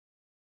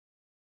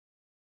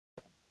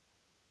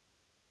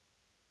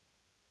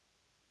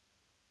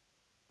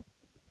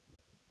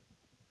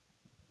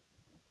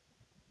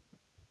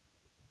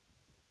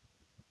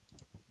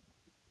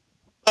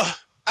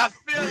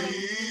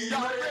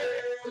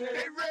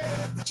Come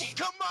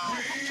on,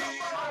 come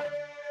on.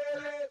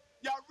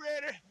 Y'all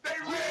ready? They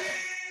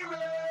ready.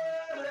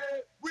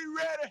 We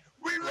ready.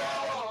 We ready.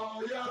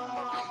 Come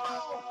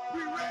on.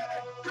 We ready.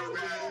 Come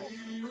on.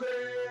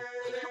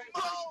 Come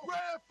on,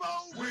 bread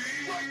folks. Break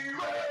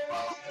bread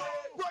folks.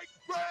 Break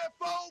bread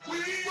folks.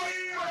 Break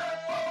bread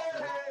folks.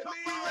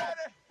 We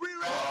ready. We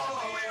ready.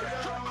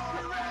 Come on.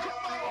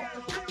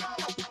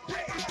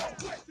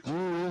 Come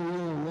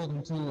on.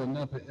 Welcome to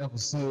another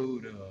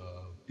episode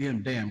of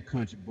Them Damn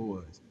Country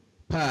Boys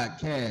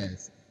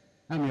podcast.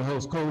 I'm your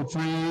host, Cole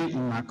Train,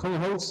 and my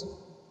co-host.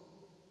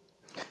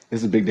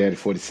 This is Big Daddy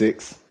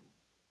 46.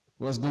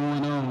 What's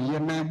going on? Yeah,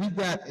 man, we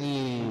got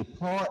a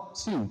part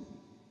 2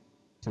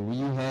 to when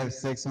you have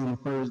sex on the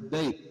first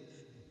date.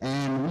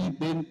 And we've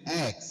been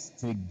asked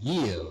to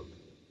give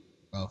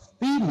a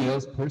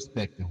female's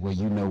perspective. Well,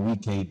 you know we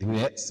can't do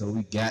that, so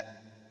we got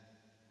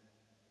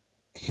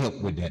help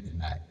with that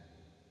tonight.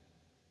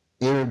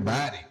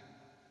 Everybody,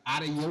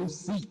 out of your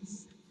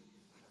seats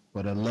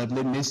for the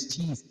lovely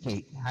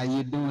MissCheezcake. How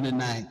you doing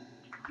tonight?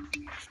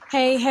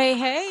 Hey,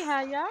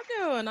 how y'all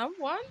doing? I'm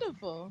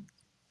wonderful.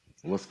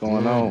 What's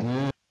going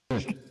on?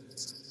 Good.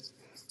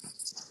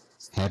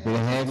 Happy to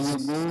have you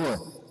aboard.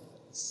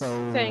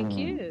 So Thank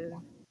you.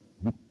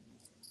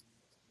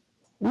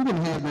 we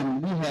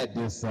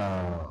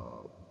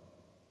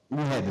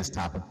had this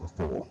topic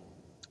before,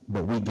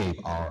 but we gave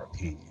our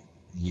opinion.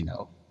 You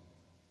know,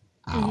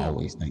 I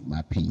always think my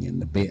opinion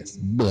the best,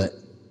 but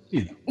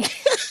you know,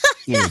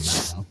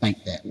 everybody don't think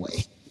that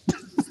way.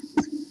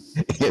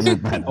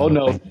 Everybody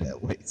don't think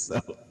that way. So,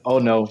 Oh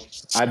no,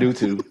 I do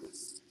too.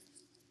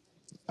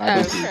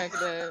 Crack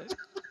that.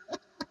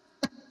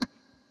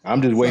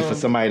 I'm just waiting for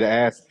somebody to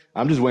ask.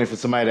 I'm just waiting for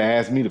somebody to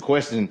ask me the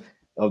question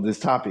of this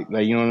topic.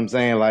 Like, you know what I'm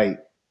saying? Like,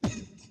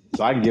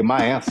 so I can get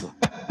my answer.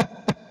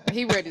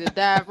 He ready to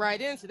dive right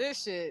into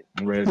this shit.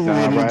 I'm ready to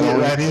dive right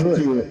on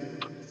into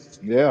it.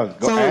 Yeah,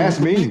 go ask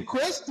me. The big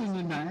question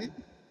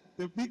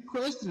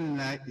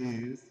tonight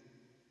is,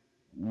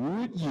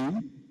 would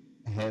you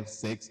have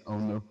sex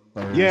on the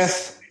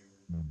first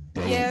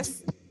date?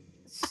 Yes.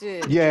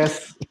 Shit.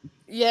 Yes.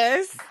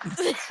 Yes.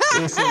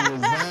 It's a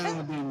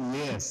resounding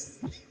yes.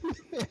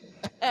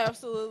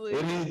 Absolutely.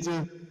 It ain't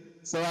just,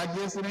 so I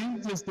guess it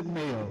ain't just the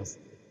males.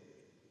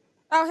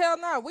 Oh, hell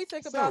no. We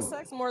think about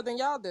sex more than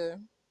y'all do.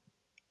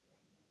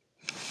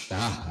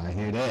 I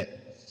hear that.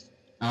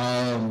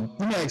 Let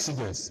me ask you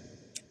this,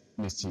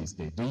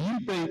 MissCheezcake. Do you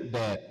think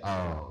that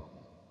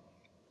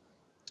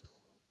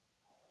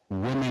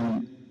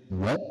women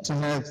want to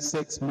have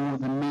sex more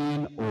than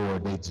men, or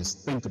they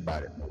just think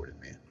about it more than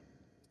men?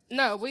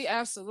 No, we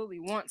absolutely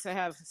want to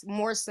have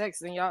more sex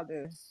than y'all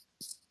do.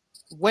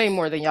 Way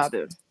more than y'all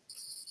do.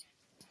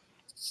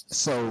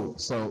 So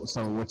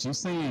what you're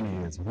saying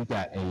is we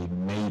got a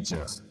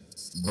major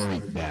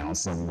breakdown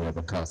somewhere,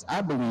 because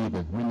I believe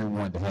if women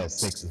wanted to have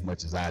sex as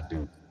much as I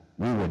do,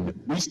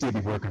 we still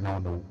be working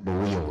on the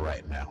wheel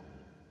right now.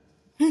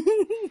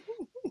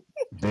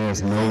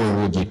 There's no way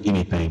we'll get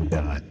anything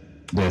done.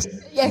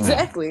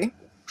 Exactly. No.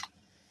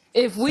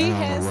 If we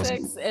had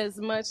sex as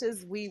much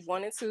as we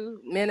wanted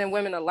to, men and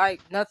women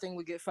alike, nothing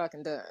would get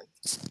fucking done.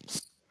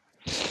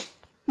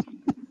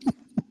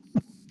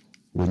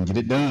 Wouldn't get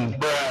it done.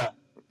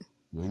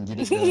 Wouldn't get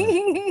it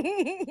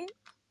done.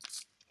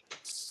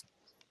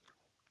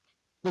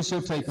 What's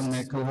your take on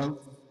that,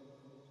 co-host?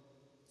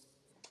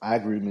 I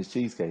agree with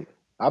MissCheezcake.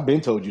 I've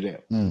been told you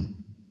that.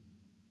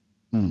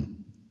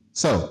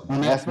 So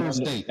on that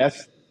first date,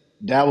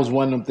 that was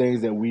one of them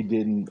things that we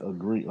didn't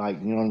agree. Like,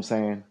 you know what I'm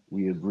saying?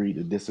 We agreed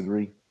to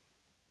disagree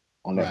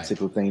on that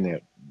particular thing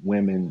that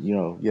women, you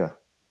know, yeah.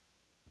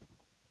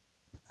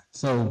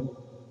 So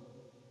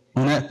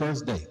on that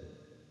first date,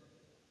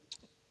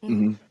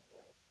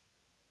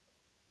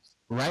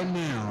 right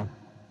now,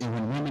 and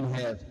when women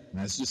have,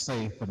 let's just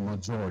say for the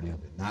majority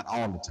of it, not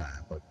all the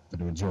time, but for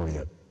the majority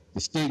of it,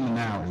 the stigma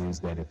now is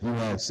that if you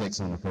have sex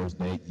on the first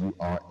date, you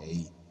are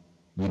a,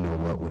 you know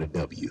what, with a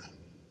W.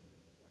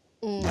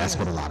 That's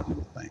what a lot of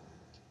people think.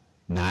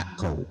 Not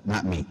Cole,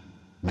 not me,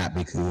 not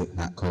Big Hood,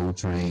 not Cole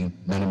Train,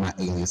 none of my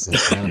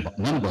aliases,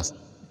 none of us.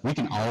 We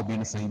can all be in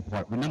the same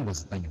part, but none of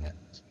us are thinking that.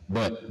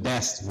 But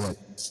that's what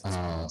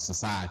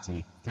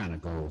society kind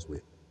of goes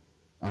with.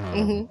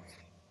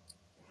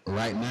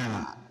 Right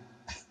now,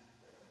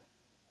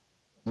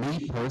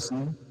 me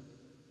personally,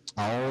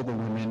 all the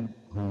women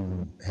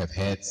who have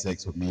had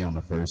sex with me on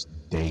the first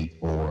date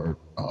or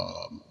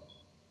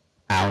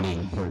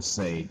outing per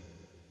se,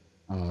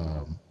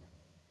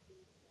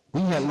 we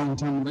had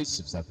long-term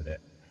relationships after that.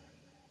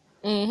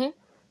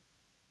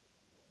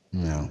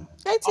 No.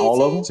 Hey, TT.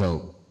 All of them?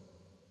 So.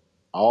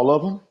 All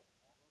of them?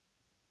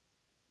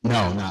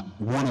 No, not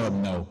one of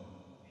them. No.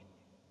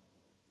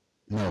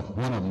 No,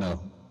 one of them.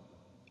 No.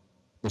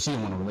 But she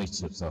didn't want a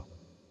relationship, so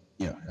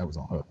yeah, that was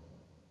on her.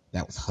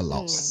 That was her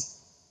loss.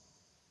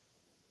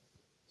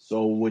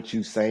 So what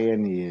you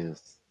saying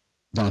is,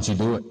 don't you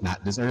do it?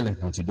 Not this early.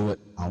 Don't you do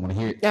it? I don't want to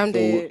hear it. I'm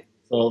dead.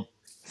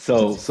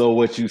 So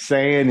what you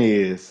saying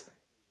is,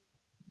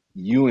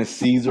 you and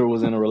Caesar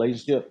was in a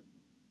relationship?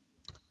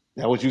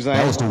 That what you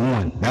That saying? was the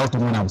one. That was the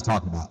one I was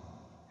talking about.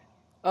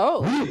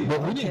 Oh,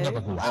 But we didn't okay.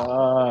 never go out.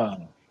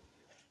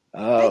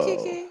 Hey, Oh.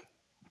 Kiki.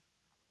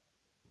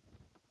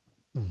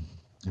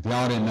 If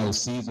y'all didn't know,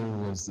 Caesar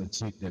was a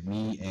chick that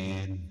me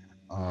and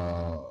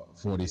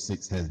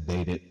 46 has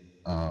dated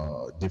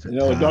different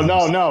No, no,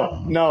 no, times.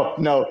 no, no,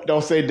 no.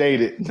 Don't say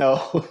dated.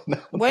 No, no,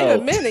 Wait a no.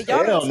 minute.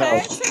 Y'all done Hell no.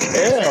 tag team?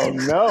 Hell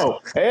no.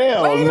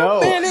 Hell Wait a no.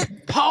 minute.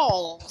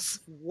 Pause.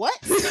 What?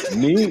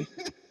 Me,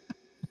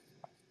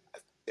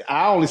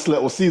 I only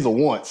slept with Caesar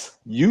once.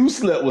 You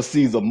slept with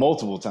Caesar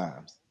multiple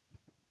times.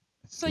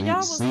 So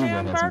y'all was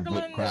Caesar has some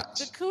good hamburgling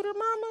the crotch. cooter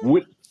mama?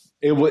 With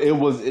it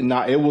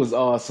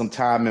was some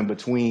time in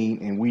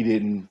between, and we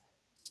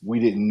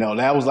didn't know.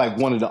 That was like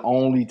one of the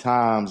only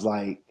times,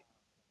 like,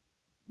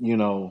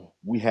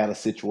 we had a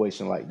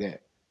situation like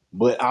that.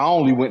 But I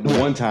only went the Yeah.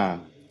 one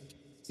time.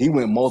 He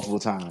went multiple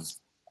times.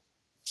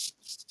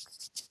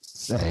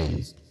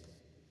 Say,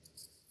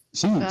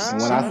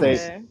 And when she I Oh, say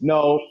was, okay.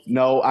 no,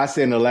 no, I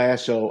said in the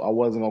last show I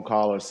wasn't gonna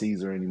call her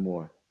Caesar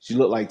anymore. She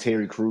looked like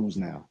Terry Crews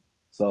now.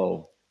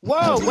 So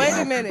I had Whoa, to get wait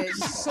a back. minute.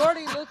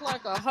 Shorty looked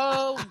like a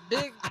whole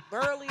big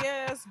burly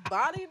ass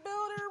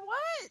bodybuilder.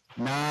 What?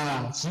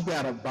 nah, she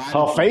got a body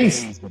Her for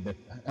face, days, but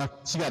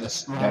she got a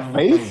that strong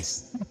face,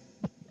 face.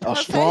 a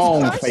Her face strong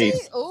crunchy?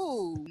 face.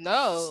 Ooh,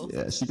 no.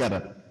 Yeah, she got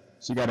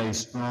a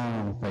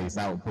strong face.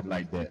 I would put it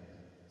like that.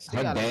 She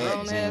Her got a dad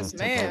grown ass genes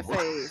took man over.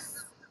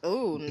 face.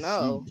 Ooh, she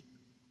no.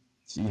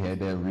 she had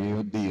that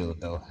real deal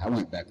though. I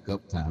went back a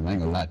couple times. I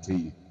ain't gonna lie to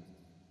you.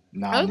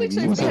 Nah, Ugly nigga,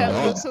 you It chicks was was be her hella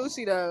having good daughter. fine.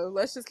 coochie though.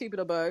 Let's just keep it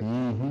a buck.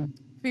 Mm-hmm.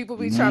 People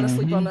be trying to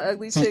sleep on Mm-hmm. the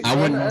ugly See, chicks I and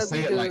wasn't the gonna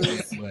ugly say it like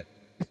that, dudes. but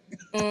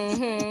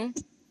Mm-hmm.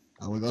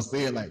 I was gonna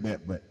say it like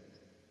that, but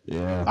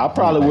yeah, I I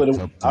went probably back would a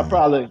have. couple I times.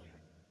 probably.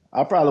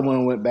 I probably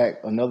wouldn't went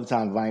back another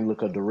time if I ain't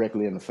look her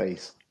directly in the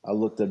face. I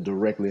looked her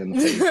directly in the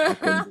face. I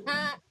couldn't do it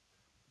no more.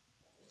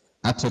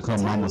 I took her Turn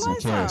mama the some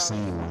lights off.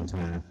 kerosene one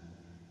time.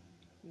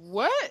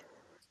 What?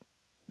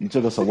 You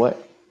took us a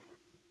what?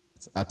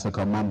 I took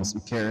her mama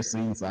some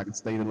kerosene so I could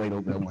stay late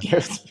over there one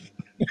night. Yes.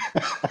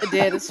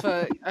 Dead as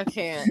fuck. I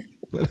can't.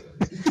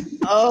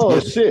 Oh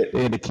shit.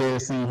 They had the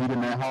kerosene heat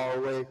in that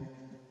hallway.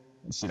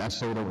 Shit, I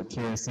showed up with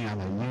kerosene. I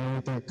was like,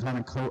 yeah, that kind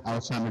of cold. I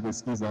was trying to make an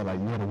excuse. I was like,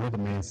 yeah, the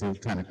weatherman said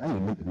it's kind of. I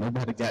ain't looked at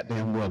nobody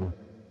goddamn weather.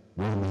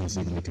 Weatherman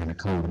said it's kind of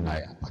cold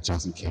tonight. I bought y'all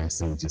some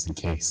kerosene just in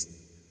case.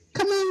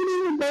 Come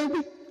on in,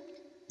 baby.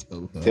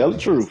 Told her Tell the ass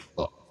truth.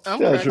 up. I'm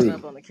Tell the cracking truth.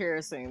 up on the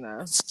kerosene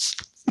though.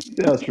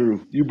 Tell the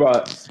truth.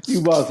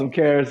 You bought some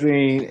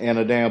kerosene and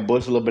a damn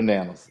bushel of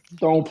bananas.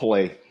 Don't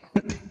play.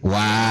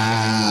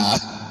 Wow.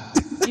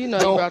 You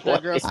know you Don't brought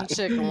that girl play. some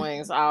chicken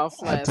wings all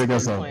I flat. took her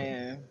Quit some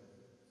playing.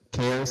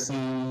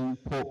 kerosene,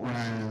 pork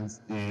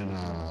rinds, and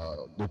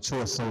the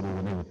choice soda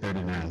when they were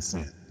 39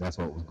 cents. That's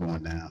what was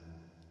going down.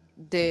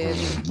 Go Dead.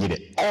 in and get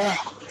it.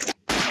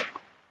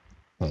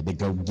 Had to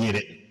go get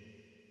it.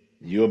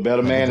 You a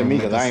better Had to man go than me lick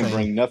because her I ain't say,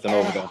 bring nothing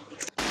over there.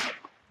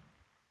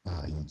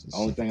 you just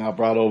Only shit. thing I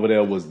brought over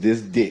there was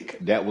this dick.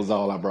 That was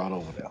all I brought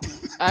over there.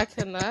 I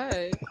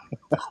cannot.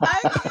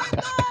 I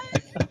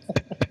cannot.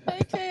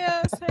 Hey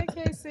KS. Hey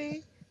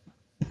KC.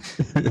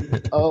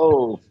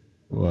 Oh,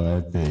 Well,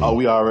 I tell oh, you.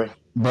 we already,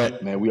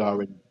 But man, we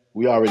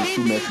already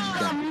two messages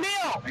down.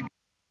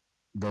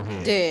 go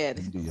ahead. Dead.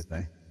 You do your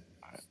thing.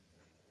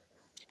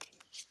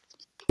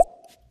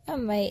 I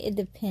might. It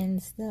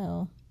depends,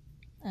 though.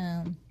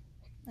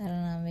 I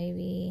don't know.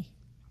 Maybe.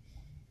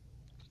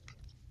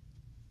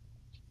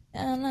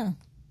 I don't know.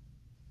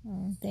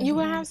 You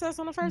would Thinking have sex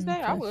on the first in the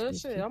day? I first would.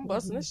 with Shit, I'm people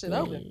busting these this shit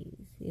open.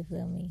 days. You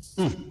feel me?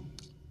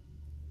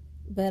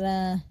 But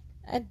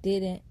I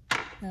didn't.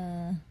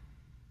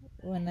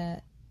 When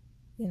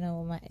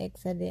with my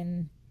ex, I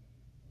didn't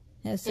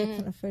have sex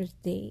on the first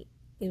date.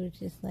 It was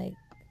just like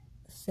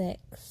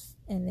sex,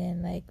 and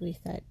then like we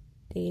start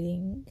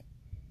dating.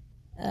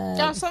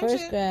 Oh, The same first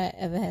shit. guy I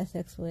ever had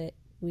sex with,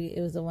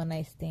 it was a one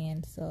night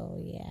stand.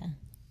 So yeah.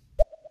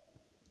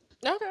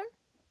 Okay.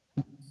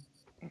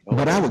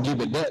 But I Okay. would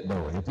give it that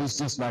though. If it's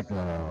just like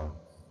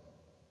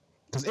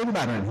because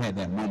everybody done had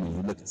that moment.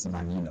 You look at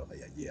somebody, you know,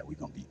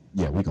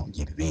 yeah, we gonna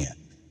get it in.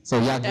 So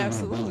y'all get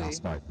in, then y'all Absolutely.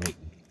 start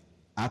dating.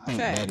 I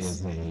think that Facts.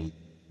 is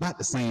not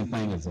the same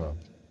thing as a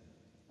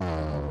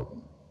uh,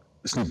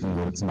 sleeping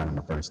with somebody on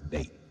the first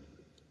date.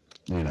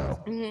 You know,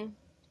 Mm-hmm.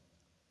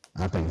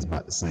 I think it's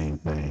about the same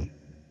thing.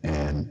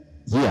 And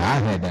yeah, I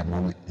had that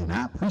moment, and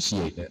I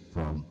appreciate that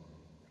from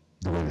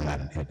the women I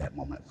done had that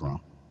moment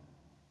from.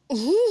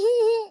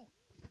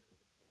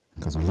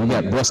 Because when you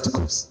got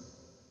breasticles,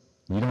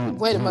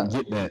 Wait you a don't minute.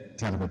 get that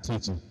kind of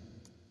attention.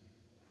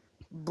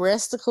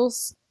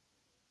 Breasticles?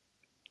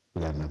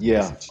 We got another Yeah.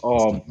 message.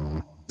 Let's keep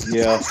going.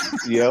 Yeah.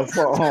 Yeah.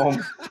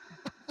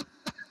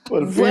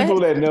 For the What?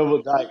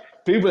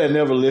 people that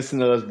never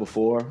listened to us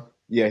before.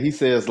 Yeah, he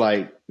says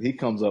like he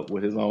comes up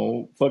with his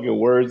own fucking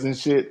words and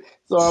shit.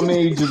 So I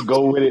mean, you just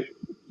go with it.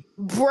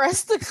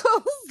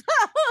 Breasticles?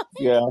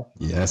 Yeah.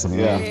 Yeah, that's a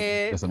Yeah. man.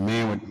 Dead. That's a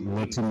man with a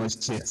little too much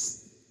chest.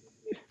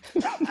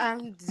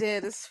 I'm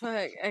dead as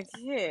fuck. I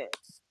can't.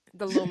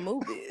 The little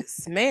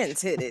movies. Man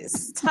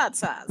titties.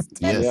 Tatas.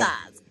 Yes. Yeah.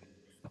 Tetas.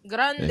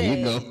 There you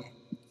go.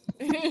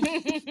 Grande.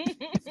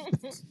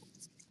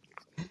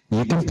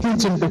 You can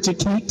pinch him, but you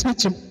can't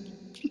touch him.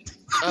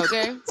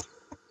 Okay.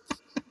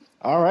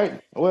 All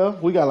right. Well,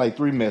 we got like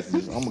 3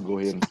 messages. I'm gonna go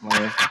ahead and play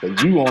them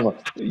because you on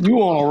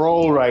a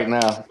roll right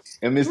now,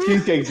 and Miss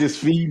Cheesecake just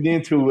feeding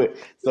into it.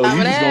 So I'm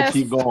you an just gonna ass.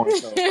 keep going.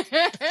 So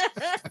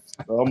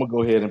I'm gonna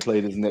go ahead and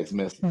play this next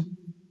message.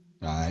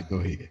 All right, go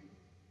ahead.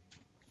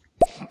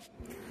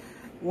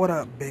 What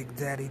up, Big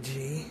Daddy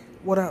G?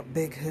 What up,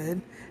 Big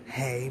Hood?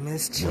 Hey,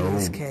 Miss Yo.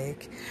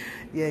 Cheesecake.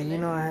 Yeah, you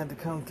know I had to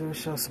come through,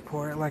 show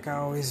support like I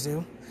always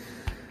do.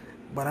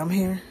 But I'm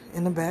here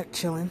in the back,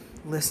 chilling,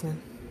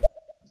 listening.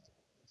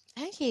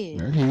 Thank you.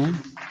 There he is.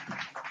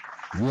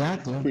 We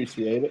out there.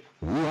 Appreciate it.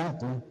 We out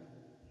there.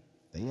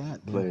 They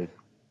out there. Play it.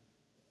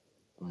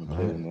 I'm gonna All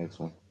play right. the next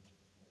one.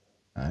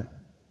 All right.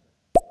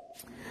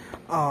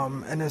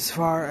 And as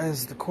far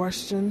as the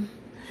question,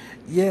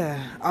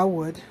 yeah, I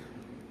would.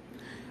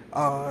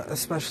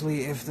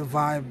 Especially if the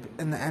vibe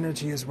and the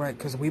energy is right,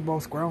 because we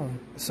both grown.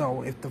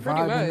 So if the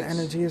Pretty vibe and the much.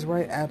 energy is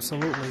right,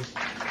 absolutely.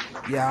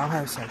 Yeah, I'll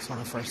have sex on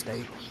the first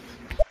date.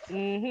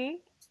 Mm-hmm.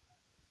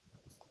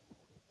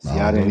 See,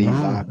 I All didn't day need long.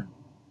 vibe.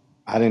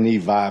 I didn't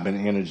need vibe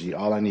and energy.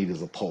 All I need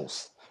is a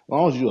pulse. As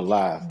long as you're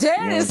alive,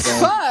 you Dead know as what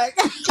fuck.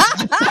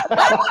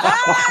 I'm saying?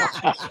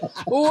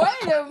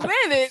 Wait a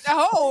minute.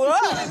 Hold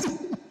up.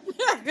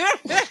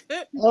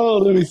 Oh,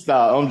 let me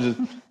stop. I'm just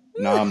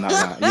no, I'm not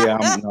lying. Yeah,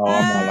 I'm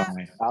not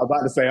lying. I was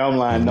about to say I'm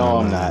lying. You're No, not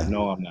I'm not. lying.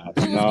 No, I'm not.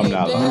 He No, was I'm getting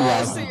not dead Blue lying.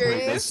 ass Eyes can play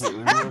that serious. shit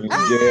real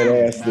I'm quick. dead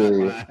You're ass not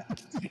serious. lying.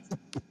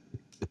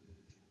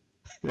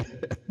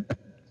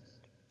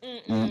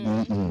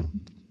 Mm-mm.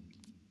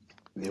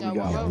 Yeah, we Got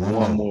one got Yeah, more. one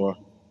one more. more.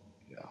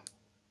 Yeah.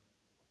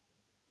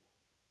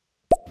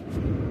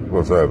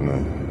 What's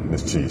happening,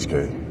 Miss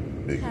Cheesecake?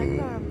 Big Hi,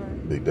 Karma.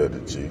 Hood, Big Daddy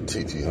G,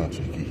 TT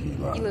Hunter, Kiki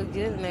You Line. look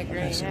good in that I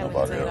can't green see hat. Let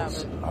me nobody tell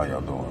else. y'all. How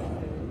y'all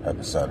doing?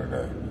 Happy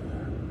Saturday.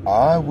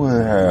 I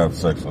would have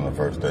sex on the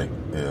first date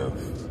if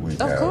we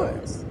Of had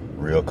a course.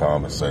 real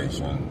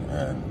conversation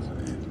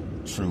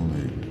and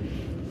truly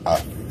I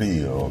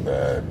feel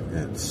that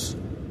it's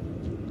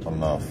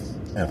enough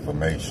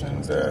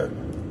information that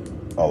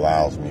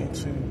allows me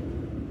to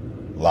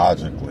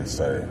logically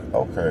say,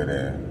 okay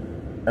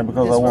then, and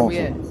because I This where want we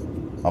to, at.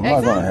 I'm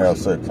not going to have Exactly.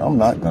 sex. I'm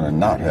not going to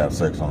not have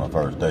sex on the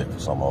first date for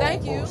some old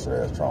Thank you. bullshit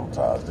ass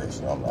traumatized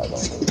issue. I'm not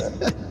going to do that.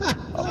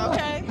 I'm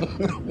not. Okay.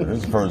 If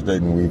it's the first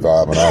date and we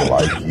vibe and I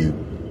like you,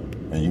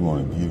 and you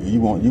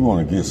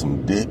want to get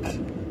some dick,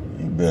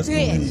 you best Dick.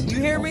 believe You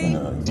hear I'm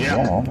me?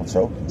 gonna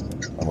choke you.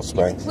 I'm gonna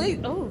spank Please. you.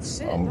 Oh,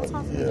 shit. Don't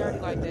talk to me dirty Yeah,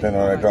 like and that. You depending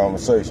know on I that like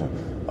that. conversation,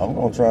 I'm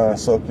gonna try and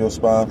suck your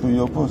spine through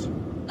your pussy.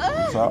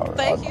 I'm sorry,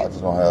 I Thank you.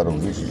 just don't have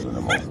those issues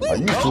anymore. I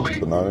used to,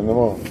 but not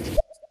anymore.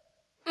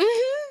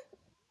 Mm-hmm.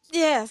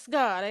 Yes,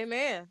 God.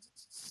 Amen.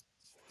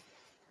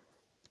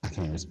 I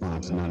can't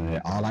respond to Well, none of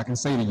that. All I can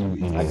say to you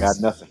I got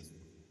is, nothing.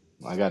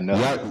 I got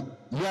nothing.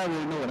 you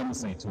already know what I'm gonna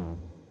say to him.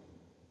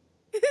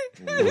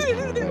 Listen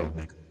here, little Okay. old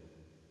nigga.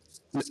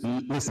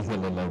 Listen here,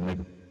 little old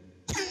nigga.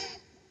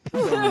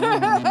 He's on the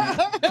road right now.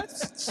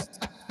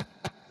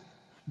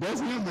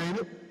 That's him, ain't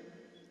it?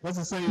 That's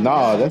the same No,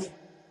 guy, ain't that's it?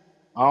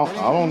 That I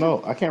ain't don't him?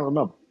 know. I can't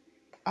remember.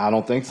 I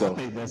don't think I so.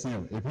 think that's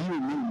him. If he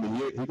remember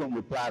me, he gonna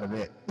reply to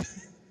that.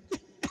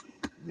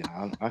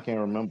 Yeah, I can't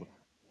remember.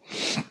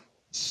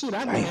 Shit,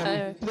 I'd be Damn.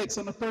 having sex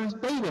on the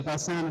first date if I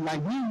sounded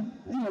like you. I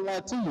ain't gonna lie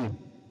to you.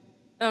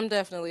 I'm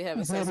definitely I having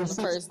was sex having on the sex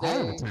first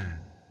all the day. time.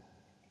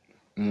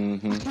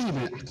 Mm-hmm. I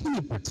can't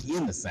even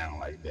pretend to sound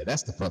like that.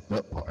 That's the fucked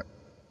up part.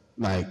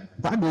 Like,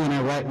 if I go in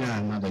there right now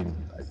and my lady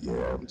be like,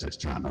 yeah, I'm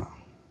just trying to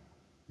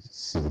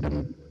see what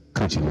them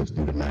country lips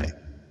do tonight.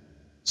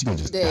 She gonna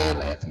just die Dead.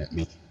 laughing at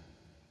me.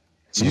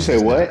 She You gonna say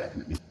just die what?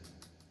 laughing at me.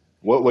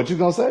 What you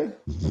gonna say?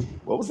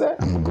 What was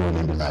that? I'm gonna go in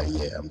there and be like,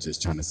 yeah, I'm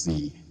just trying to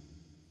see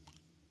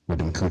what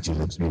them coochie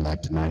lips be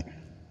like tonight.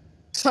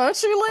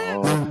 Country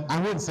lips? Oh, No, I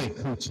wouldn't say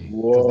coochie,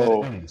 because that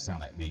whoa, don't even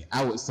sound like me.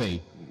 I would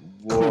say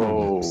cooter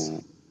lips.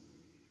 whoa,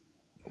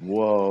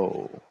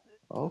 whoa.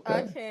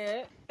 I Okay,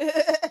 can't.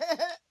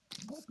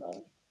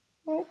 okay,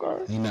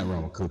 okay. Ain't nothing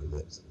wrong with cooter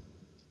lips.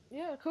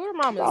 Yeah, Cooter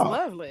Mama is No.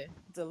 lovely.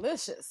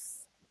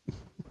 Delicious.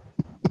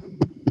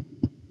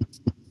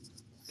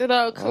 Good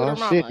old Oh Cooter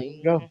shit. Mama. Here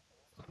we go.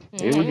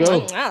 Here we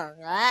go.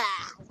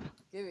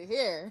 Give it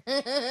here.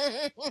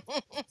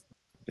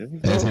 Here we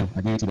That's go. him.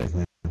 I guarantee that's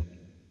him.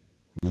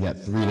 You got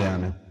three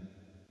down there.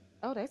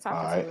 Oh, they All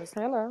talking right. to us.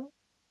 Hello.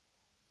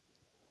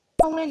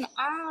 Going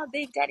all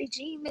Big Daddy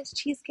G, Miss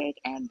Cheesecake,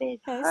 and Big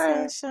Hey,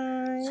 Hood.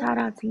 sunshine. Shout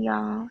out to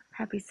y'all.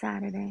 Happy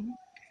Saturday.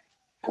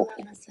 Hello,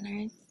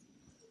 listeners.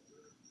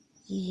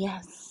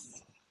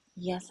 Yes.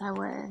 Yes, I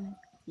would.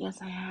 Yes,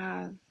 I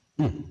have.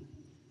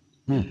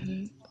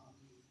 Mm-hmm.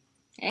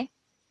 Hey,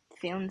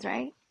 feelings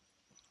right?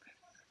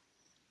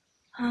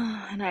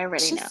 And I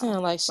already She know.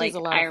 sound like she's Like, a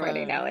lot I of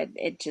already know. fun.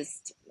 It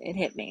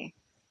hit me.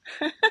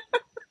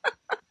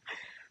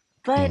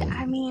 But,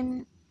 I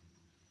mean,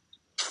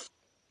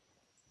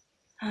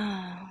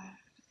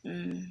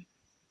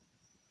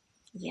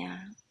 yeah,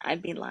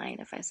 I'd be lying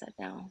if I said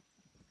no.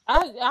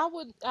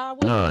 I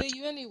wouldn't believe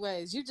you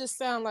anyways. You just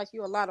sound like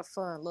you a lot of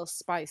fun, a little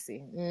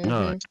spicy.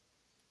 Mm-hmm.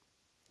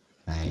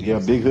 I ain't Yeah,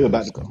 gonna say Big Hood no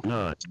about to stuff.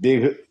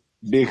 Big Hood,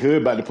 Big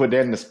Hood about to put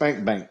that in the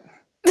spank bank.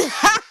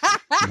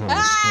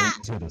 Going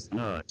straight to the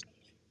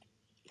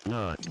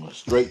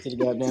Straight to the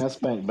goddamn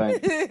spank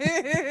bank.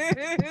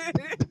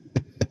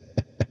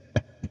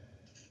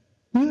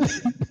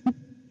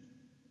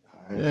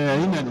 All right, Yeah,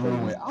 I'm ain't gonna nothing play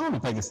wrong with this. it. I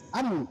don't think it's.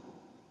 I don't.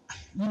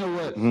 You know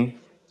what? Mm-hmm.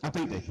 I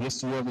think the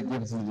history of it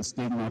gives it the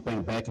stigma. I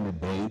think back in the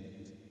day,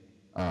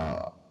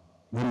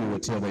 women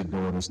would tell their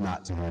daughters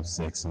not to have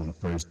sex on the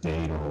first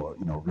date or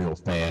real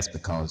fast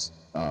because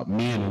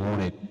men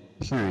wanted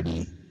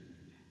purity.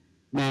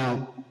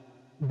 Now,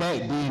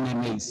 back then it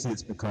made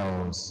sense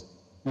because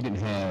we didn't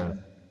have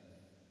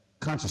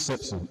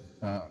contraception.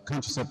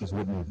 Contraceptives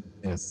weren't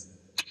as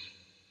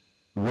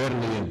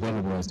readily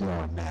available as they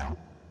are now.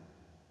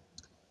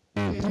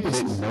 And people Mm-hmm.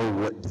 didn't know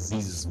what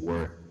diseases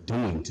were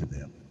doing to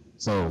them.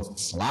 So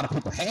a lot of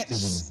people had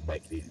diseases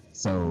back then.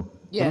 So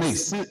it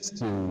makes Yes. sense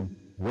to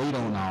wait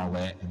on all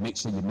that and make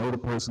sure you know the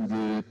person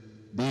good.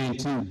 Then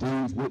too,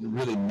 dudes wouldn't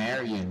really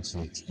marry in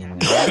chicks. And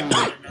when marrying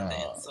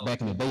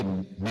back in the day,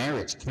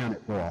 marriage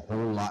counted for a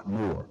whole lot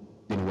more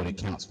than what it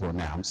counts for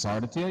now. I'm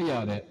sorry to tell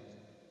y'all that,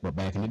 but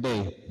back in the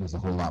day, it was a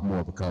whole lot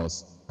more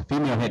because a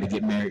female had to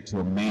get married to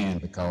a man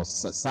because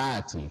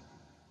society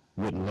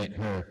wouldn't let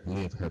her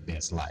live her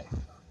best life.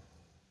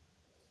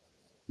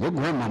 Your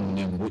grandmama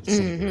never went to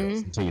city girls.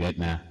 Mm-hmm. I'll tell you that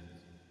now.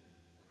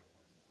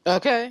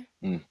 Okay.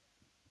 Mm.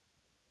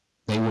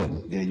 They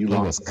wouldn't. Yeah, They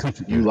was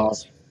country you girls.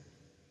 lost,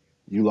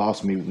 you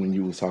lost me when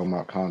you was talking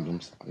about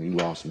condoms. You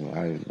lost me.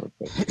 I didn't know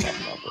what you were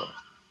talking about, bro.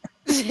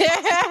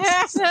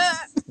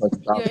 What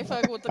you You talking ain't about?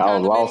 fucking with the I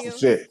was lost as condominiums.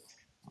 shit.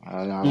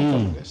 I don't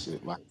fuck with that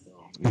shit. Like,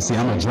 you And know see, what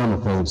I'm I'm a saying?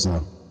 germaphobe, so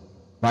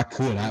if I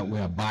could, I'd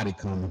wear a body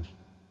condom.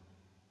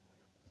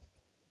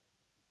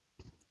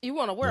 You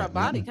want to wear a What?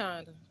 body Nothing.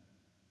 condom?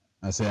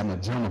 I say I'm a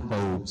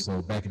germaphobe,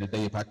 so back in the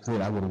day, if I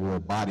could, I would have wore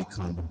a body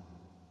condom.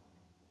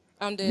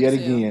 I'm dead Yet as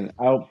hell. again,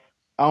 I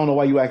don't know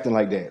why you acting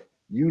like that.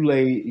 You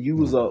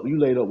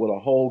laid up with a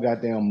whole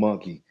goddamn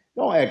monkey.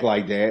 Don't act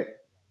like that.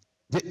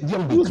 You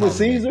don't You be was with calling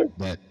Caesar.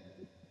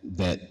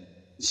 that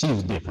she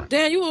was different.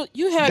 Damn,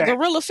 you had That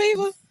gorilla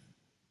fever.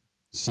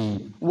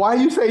 She why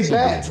you say she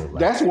did that? look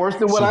like That's worse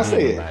than what she I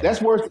did look said. like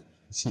That's worse.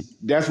 she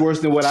That's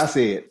worse than what I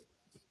said.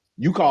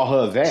 You call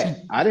her she.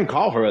 that. I didn't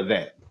call her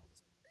that.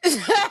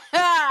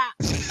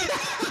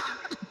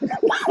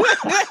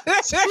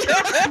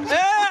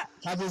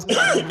 I just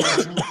caught on to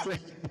what you were saying.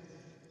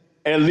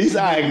 At least She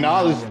I did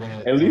remind acknowledged. me of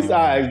that. At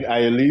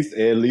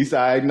least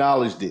I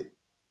acknowledged it.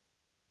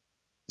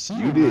 She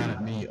You didn't.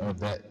 reminded me of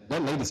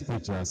that latest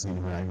picture I seen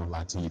of her. I ain't gonna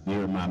lie to you. Did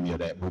remind me of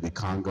that movie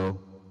Congo.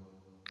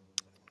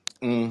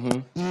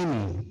 Mm-hmm.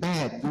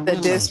 Bad The gorilla.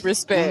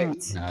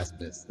 disrespect. Nah,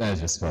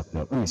 that's just fucked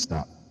up. Let me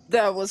stop.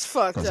 That was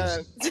fucked Cause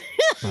up.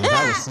 if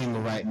I was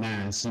single right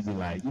now and she'd be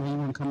like, you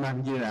want to come out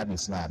and get it, I'd be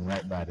sliding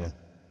right by there.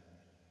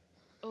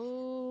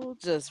 Oh,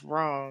 just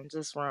wrong.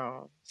 Just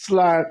wrong.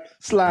 Slide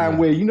Yeah.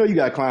 where you know you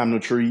gotta climb the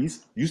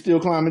trees. You still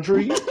climbing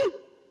trees?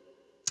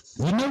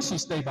 You know she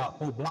stay about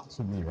 4 blocks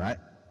from me, right?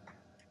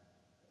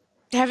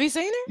 Have you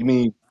seen her? You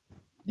mean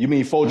you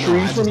mean four No,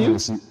 I trees from just know you?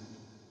 that she.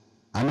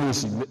 I know that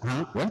she.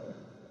 Huh? What?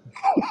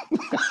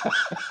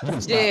 You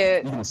gonna stop?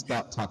 Dead. You gonna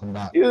stop talking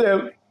about? You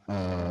have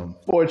Um,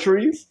 four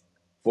trees?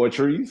 Four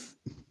trees?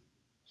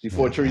 She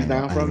four yeah, trees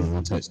down I ain't from even you?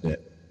 gonna touch that.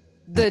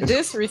 The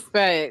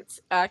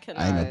disrespect. I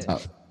I ain't gonna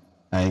cannot. talk.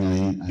 I ain't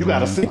gonna. I You ain't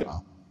gotta even. see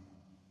her.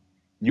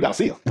 You gotta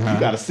see her. You Huh?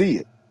 gotta see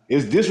it.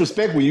 It's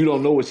disrespect when you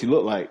don't know what she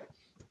look like.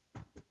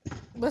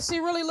 But she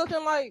really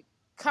looking like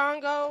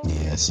Congo,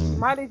 Yeah, she.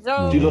 Mighty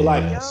She Joe, look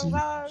like Yeah, Young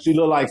she. she guys.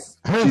 look like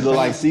Her she look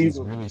like face is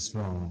Caesar. really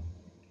strong.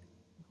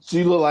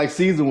 She looked like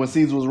Caesar when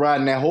Caesar was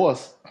riding that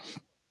horse.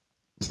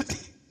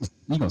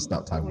 You gonna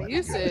stop talking When about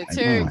you that girl? said Like,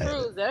 you Terry don't have it.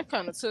 Crews, that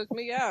kind of took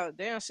me out.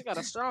 Damn, she got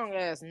a strong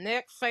ass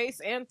neck, face,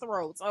 and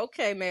throats.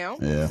 Okay, ma'am.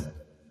 Yeah.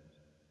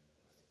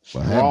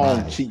 But her Strong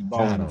body,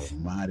 God cheekbones.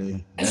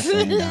 Almighty, that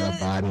thing got a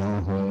body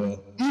on her.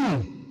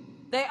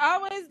 They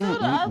always do.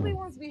 The ugly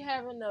ones be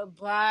having the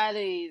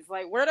bodies.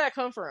 Like, where'd that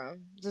come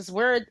from? Just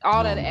where I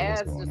all that don't know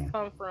what's ass going just on.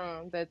 come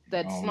from? I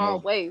That don't small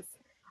know. waist.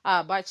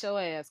 Ah, bite your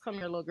ass. Come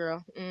here, little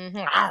girl.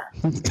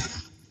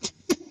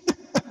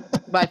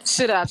 Bite the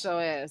shit out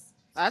your ass.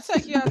 I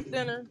take you out to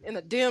dinner in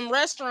a dim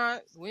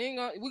restaurant. We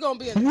gonna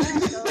be in the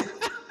back though.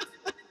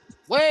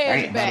 Way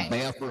in the Damn. By the back.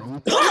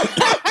 bathroom.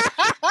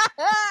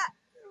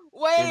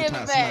 Way Every in the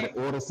time somebody back.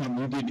 orders something,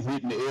 you get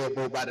hit in the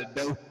elbow by the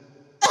door.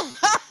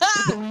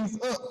 Threes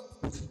up.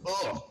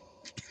 Oh.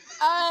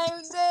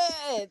 I'm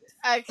dead.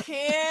 I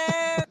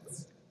can't.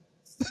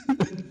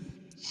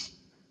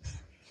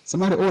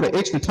 Somebody order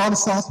extra tartar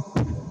sauce.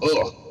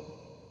 Oh.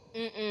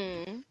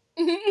 Mm-mm.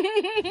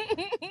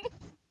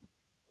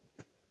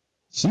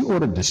 She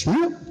ordered the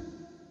shrimp.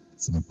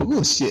 Some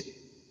bullshit.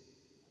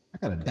 I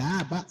gotta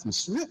die about some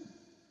shrimp.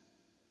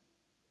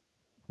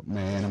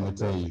 Man, I'm gonna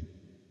tell you.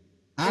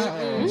 I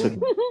You took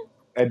Mm-mm.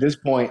 at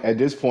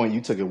this point,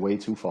 you took it way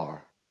too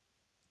far.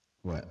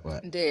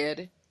 what?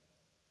 Dead.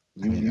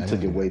 You I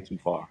took didn't it do way that. too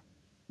far.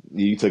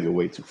 You took it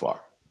way too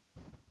far.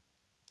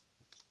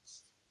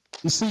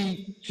 You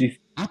see, She's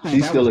I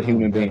think she's I still was a doing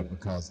human better being.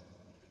 because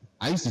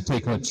I used to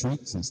take her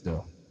treats and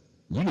stuff.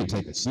 You didn't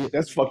take a shit.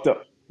 That's fucked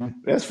up.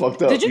 That's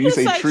fucked Did up. you You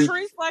just say say treats.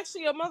 treats like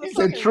she a You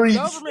said motherfucking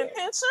treats. government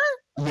pincher?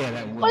 Yeah,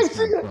 that was Like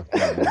kind of fucked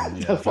up, man.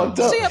 Yeah, that's fucked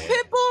my She up. a bad.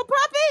 pit bull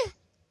puppy?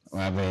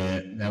 My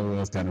bad. That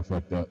was kind of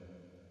fucked up.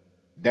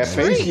 That I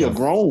used to face, take she a her.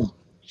 Treats. grown.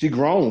 She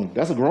grown.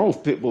 That's a grown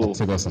pit I bull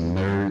took her some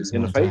nerds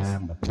in the one face.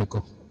 time, a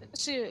pickle,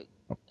 She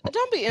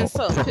don't be a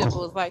insulting pit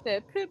bulls pickle. like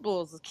that. Pit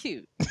bulls are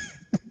cute.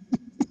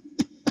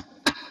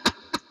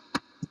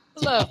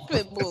 Love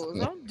pit bulls.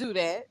 Don't do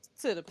that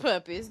to the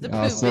puppies, the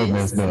Y'all so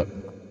messed poopies. up.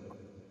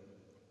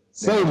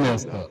 So That's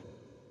messed fucked up. up.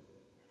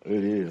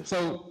 It is.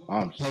 So,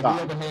 I'm have you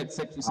shocked. ever had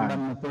sex with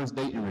somebody I'm on the first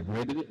date and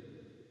regretted it?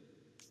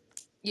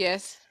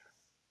 Yes.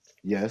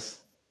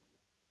 yes.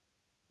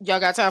 Y'all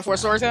got time for a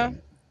story Damn time?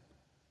 it.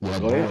 Yeah,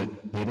 Go do ahead. it.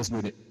 Hit us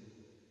with it.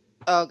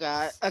 Oh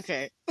God.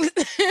 Okay.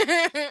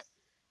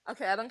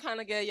 Okay, I done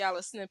kind of gave y'all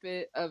a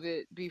snippet of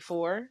it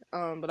before,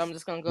 but I'm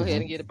just gonna go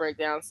ahead and get a Mm-hmm.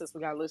 breakdown since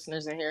we got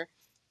listeners in here.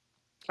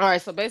 All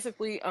right, so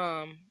basically,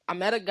 I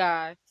met a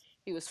guy.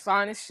 He was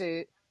fine as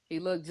shit. He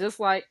looked just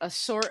like a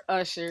short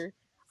Usher.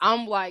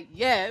 I'm like,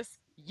 yes,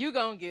 you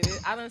gonna get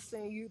it. I done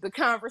seen you. The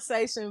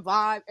conversation,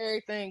 vibe,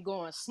 everything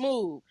going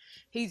smooth.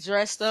 He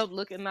dressed up,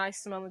 looking nice,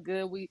 smelling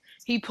good.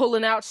 He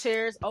pulling out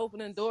chairs,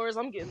 opening doors.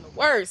 I'm getting the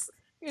worst.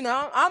 You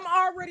know, I'm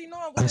already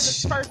knowing within the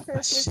Usher, first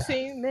 10, Usher.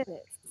 15 minutes.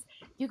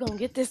 You gonna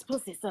get this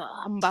pussy, so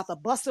I'm about to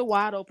bust it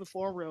wide open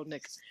for a real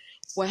nigga.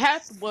 What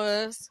happened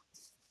was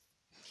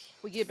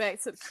we get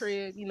back to the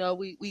crib, you know,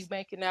 we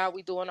making out,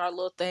 we doing our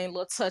little thing,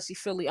 little touchy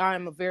feely. I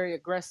am a very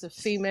aggressive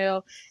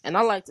female, and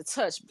I like to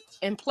touch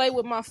and play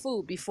with my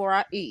food before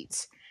I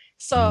eat.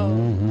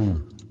 So, Mm-hmm.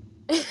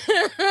 I,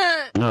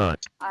 Nut.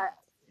 I,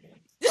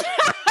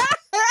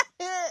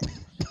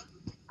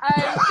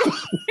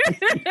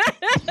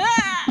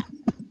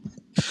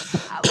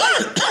 I like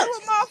to play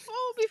with my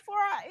food before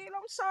I eat.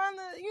 I'm trying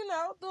to, you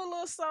know, do a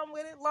little something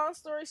with it. Long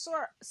story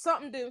short,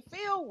 something didn't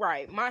feel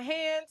right. My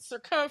hand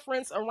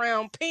circumference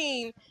around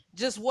peen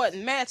just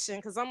wasn't matching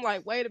because I'm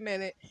like, wait a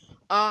minute,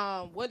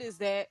 what is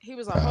that? He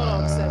was like, hold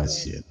on a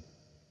second. Shit.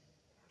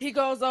 He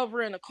goes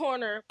over in the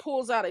corner,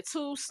 pulls out a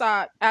tube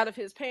sock out of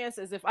his pants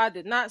as if I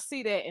did not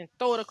see that and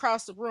throw it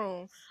across the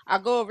room. I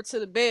go over to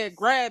the bed,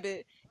 grab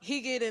it.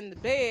 He get in the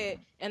bed,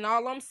 and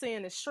all I'm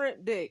seeing is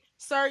shrimp dick.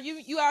 Sir,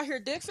 you out here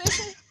dick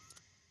fishing?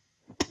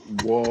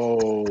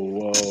 Whoa,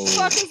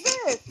 Fuck whoa, is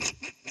this?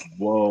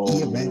 Can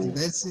you imagine whoa,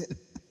 that shit?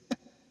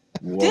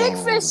 Dick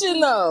whoa.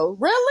 fishing though.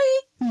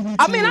 Really? He hit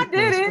I you mean, I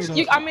with the did straight it.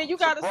 up. You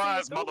gotta see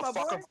it Surprise, through, my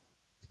boy. motherfucker.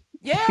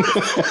 Yeah,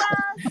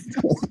 surprise.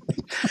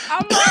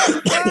 I'm like,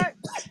 what?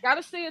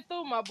 Gotta see it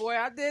through, my boy.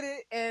 I did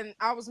it, and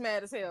I was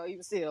mad as hell.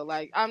 Even still,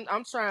 like,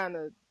 I'm trying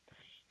to.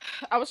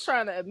 I was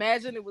trying to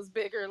imagine it was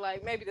bigger.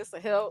 Like, maybe this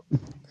will help.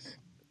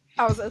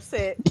 I was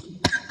upset.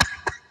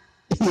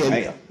 Yeah,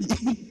 Damn.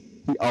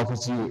 he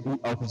offers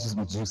you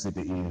some juice at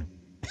the end.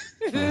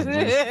 You want some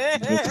juice?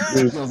 Just some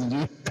You juice. want some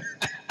juice?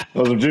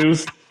 Want some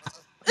juice?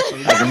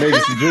 Some I can juice? make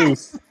you some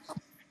juice.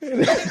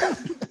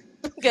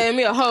 Gave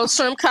me a whole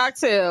shrimp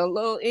cocktail,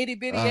 little itty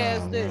bitty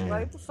ass Oh dick.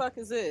 Like, man. what the fuck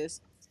is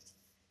this?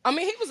 I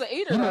mean, he was an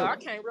eater You though. I know,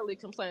 can't really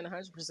complain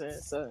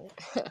 100%. So,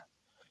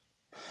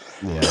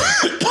 yeah.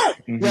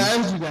 Yeah, Hmm.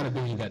 that's what you gotta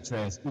do. You got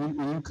trash. When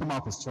you come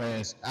off as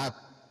trash,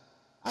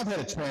 I've had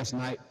a trash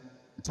night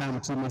a time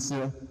or two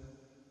myself.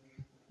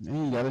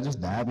 And you gotta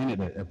just dive in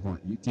it at that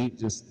point. You can't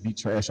just be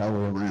trash all the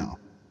way around.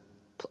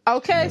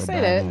 You okay, gotta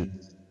say dive that. in.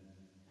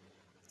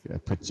 You gotta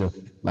put your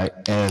like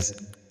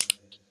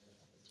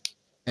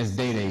as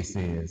Day Day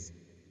says,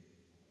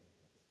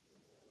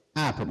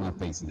 I put my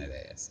face in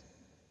that ass.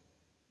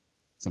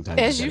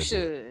 Sometimes you As you gotta do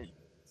it. should.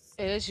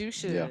 As you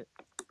Yeah. should.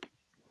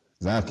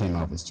 Cause I came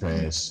off as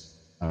trash,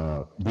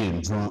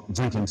 being drunk,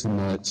 drinking too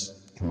much,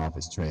 come off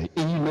as trash.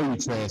 And you know you're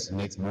trash the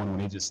next morning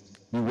when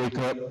you wake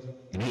up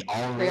and they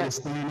They already got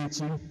staring at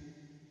you.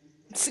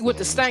 with Yeah,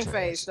 the you was stank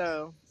face trash.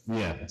 though.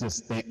 Yeah,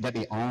 got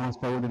their arms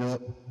folded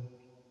up,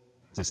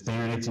 just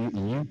staring at you,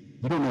 and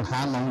you don't know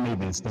how long they've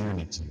been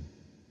staring at you.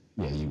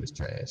 Yeah, you was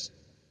trash.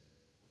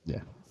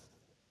 Yeah,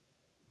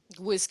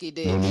 Whiskey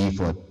no dick. need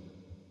for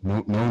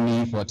no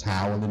need for a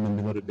towel in the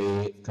middle of the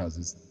bed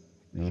because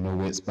there ain't no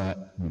wet spot.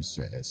 You was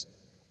trash.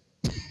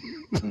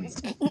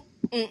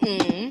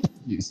 Mm-mm.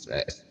 You was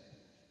trash.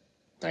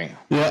 Damn.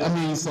 Yeah, I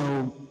mean,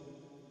 so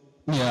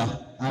yeah,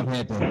 I've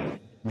had to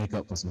make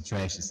up for some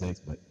trashy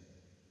sex, but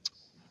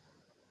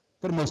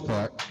for the most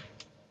part,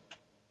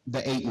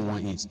 the 8 and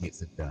 1 inch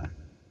gets it done.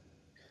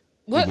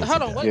 It What? gets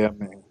Hold it on. done. What? Yeah,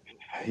 man.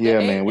 The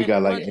Yeah, eight man. We and the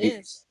got like one eight.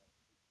 inch.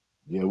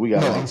 Yeah, we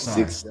got No, like I'm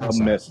sorry. six, I'm seven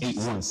sorry. 8 messages.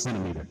 1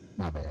 centimeter.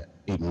 My bad.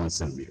 8 1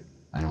 centimeter.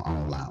 I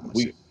don't lie on my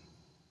shit. We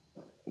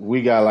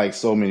we got like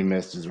so many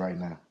messages right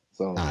now.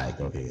 All So right,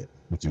 go ahead.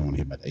 What you want to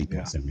hear about the 8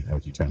 1 yeah, centimeter? That's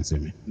what you trying to say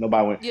me?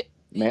 nobody went. Yeah,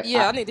 Man,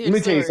 yeah. I need to hear let the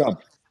me tell you story.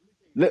 something.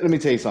 Let me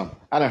tell you something.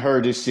 I done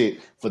heard this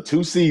shit for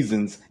 2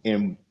 seasons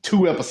in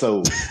 2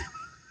 episodes.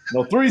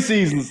 No, 3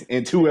 seasons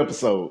and 2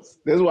 episodes.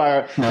 That's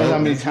why. That's No, how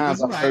many let's get times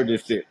this I've right. heard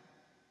this shit.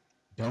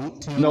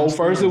 Don't tell me No,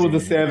 first it was the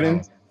stories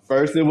seven. because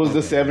First it was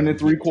the okay, seven let me and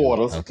three get to it.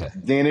 quarters. Okay,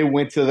 Then it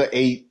went to the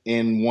 8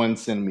 and 1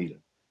 centimeter.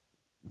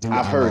 dude,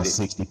 I've I heard lost it.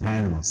 60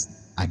 pounds.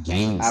 I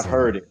gained I've some.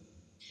 heard it.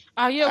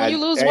 Oh yeah, when you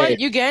lose Hey, weight,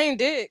 you gain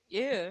dick.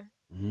 Yeah,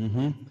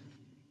 Mm-hmm.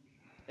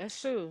 that's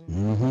true.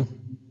 Mm-hmm.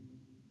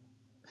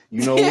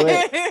 you know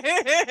what?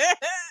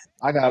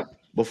 I got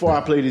before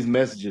I But play these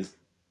messages,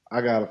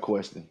 I got a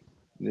question.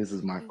 This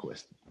is my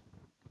question.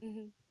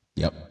 Mhm.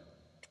 yep.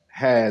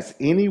 Has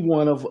any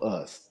one of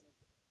us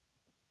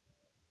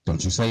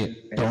Don't you say it.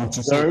 at Don't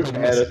you say it. Play certain the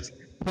messages.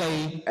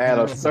 Play the at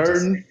a messages.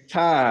 certain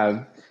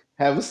time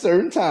have a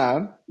certain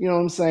time, you know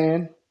what I'm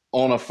saying?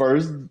 On a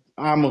first,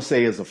 I'm gonna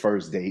say it's a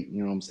first date,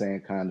 you know what I'm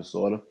saying, kind of,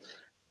 sort of.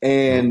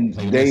 No, And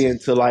play the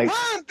messages.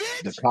 Run,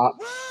 the bitch! co-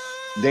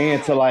 they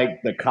into Run! like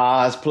the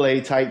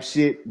cosplay type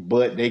shit,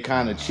 but they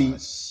kind of Oh cheap,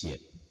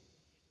 shit.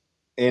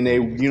 and they,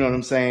 Here we you know what go.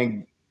 I'm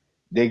saying?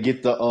 They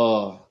get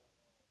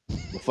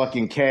the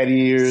fucking cat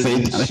ears Say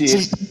and kind of shit.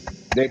 cheap.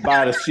 They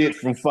buy the shit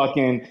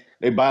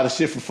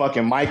from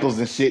fucking Michaels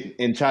and shit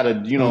and try to,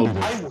 Don't do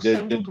this.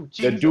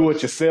 the do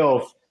it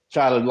yourself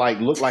try to like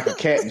look like a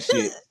cat and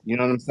shit. You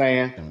know what I'm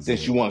saying? Don't do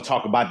Since it. you want to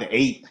talk about the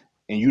 8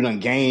 and you done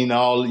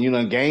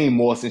gained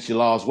more since you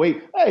lost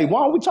weight. Hey,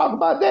 why don't we talk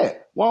about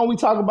that? Why don't we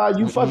talk about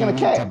you fucking a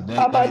We ain't cat? talking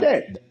How that. about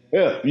that?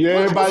 Yeah, yeah.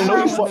 Everybody What's know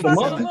you wrong with fucked a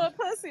fucking a monkey. little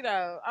pussy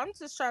though? I'm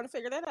just trying to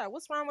figure that out.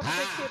 What's wrong with the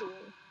big Ha!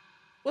 kitty?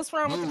 What's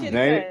wrong with the kitty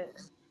Boom. Ain't it? cat?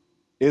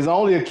 It's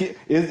only a kid.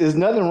 There's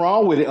nothing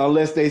wrong with it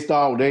unless they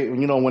start.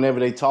 Whenever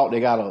they talk, they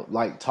gotta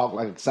like talk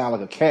like sound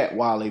like a cat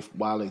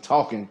while they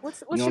talking.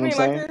 You know What you what I'm mean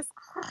like saying? this?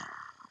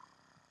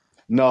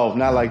 No,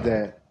 not Oh like Lord.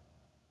 that.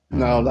 Oh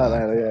No, not Lord.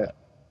 like that.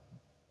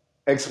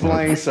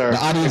 No, Explain, the sir.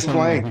 audience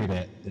don't want Explain. to hear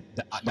that.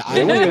 The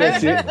They want audience to hear don't that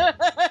want to shit. hear that.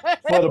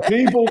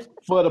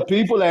 For the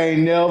people that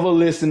ain't never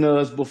listened to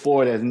us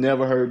before, that's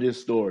never heard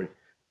this story,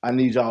 I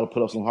need y'all to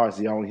put up some hearts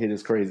so y'all want to hear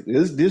this crazy.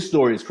 This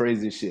story is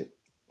crazy as shit.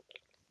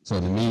 So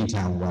in the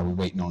meantime, while we're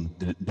waiting on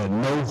the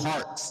no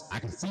hearts, I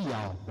can see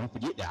y'all. Don't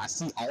forget that. I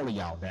see all of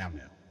y'all down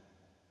there.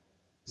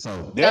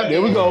 So, Oh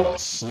There we yeah. go. oh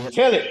shit.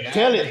 Tell it.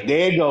 Tell God it. damn.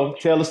 There you go.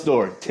 Tell the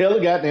story. Tell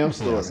the Let goddamn me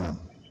tell y'all story.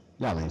 something.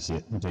 Y'all ain't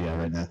shit. Let me tell y'all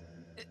right now.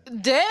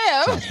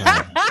 Damn. Shots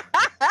fired.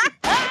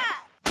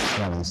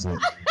 Y'all ain't shit.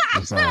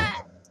 I'm sorry.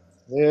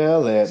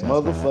 Tell that Shots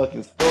fired.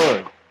 motherfucking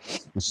story.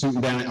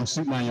 I'm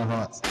shooting down your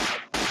hearts.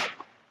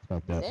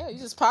 Fucked up. Damn, you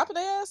just popping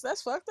their ass?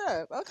 That's fucked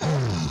up.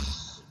 Okay.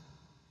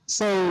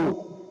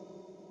 So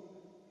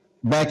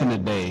back in the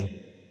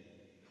day,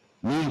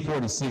 me and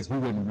 46, we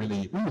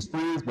was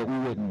friends, but we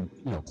wasn't,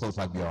 close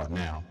like we are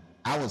now.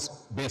 I was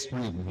best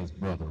friends with his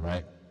brother,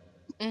 right?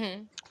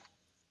 Mhm.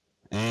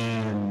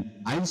 And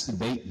I used to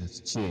date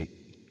this chick.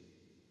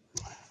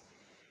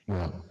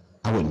 Well,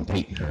 I wasn't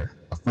dating her.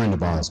 A friend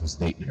of ours was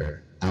dating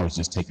her. I was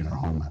just taking her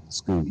home after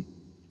school.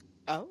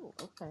 Oh,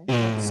 okay.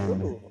 After And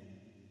school.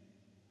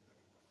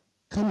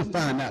 come to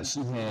find out,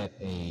 she had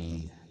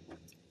a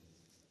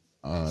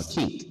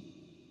kink.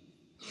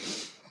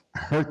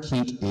 Her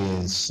kink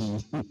is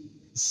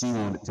she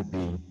wanted to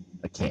be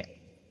a cat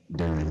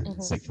during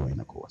Mhm. sexual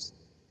intercourse.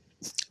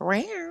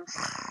 Rare.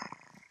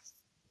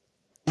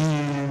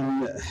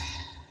 And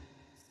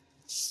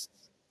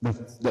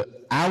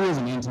I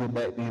wasn't into it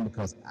back then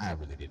because I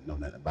really didn't know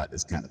nothing about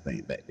this kind of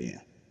thing back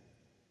then.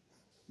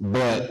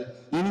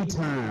 But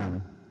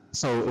anytime,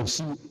 so if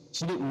she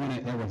didn't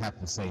want to ever have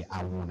to say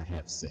I want to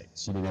have sex.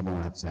 She didn't ever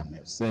want to have to say I want to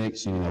have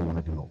sex. She didn't ever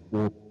want to do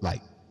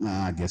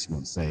I guess you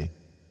want to say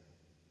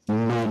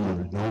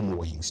normal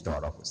way you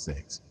start off with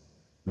sex.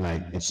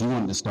 Like if she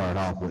wanted to start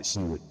off, what she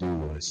would do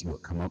was she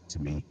would come up to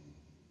me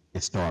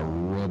and start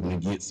rubbing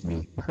against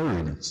me,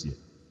 purring and shit.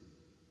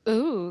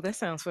 Ooh, that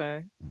sounds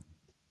fun.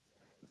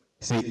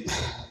 See,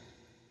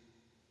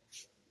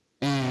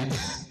 and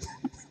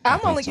I I'm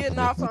only hate you for getting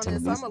making off me on tell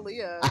this. this. I'm a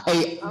I Leo.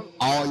 hate I'm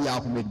all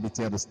y'all for making me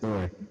tell the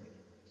story.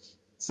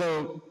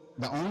 So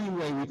the only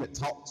way we could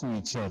talk to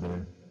each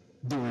other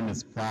during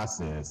this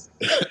process,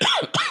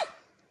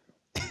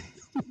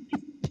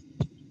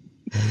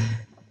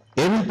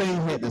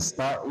 everything had to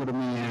start with a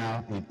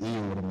meow and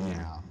end with a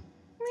meow.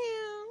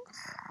 meow.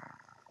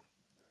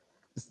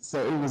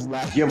 So it was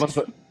like, Give us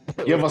a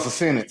give us a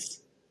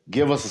sentence.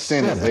 Give us a shut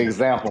sentence. up.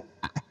 Example.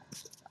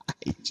 I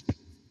hate you.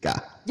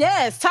 God.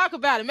 Yes, talk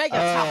about it. Make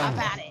us talk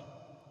about it.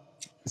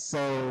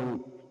 So,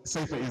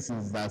 say for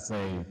instance, I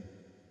say,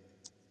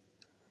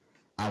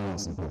 I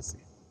want some pussy.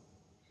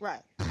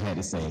 Right. I had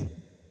to say,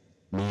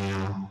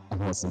 meow, I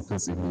want some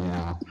pussy,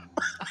 meow.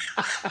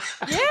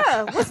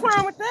 Yeah, what's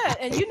wrong with that?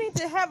 And you need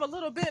to have a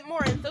little bit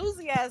more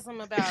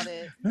enthusiasm about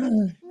it.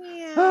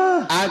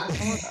 Meow. I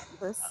want I, some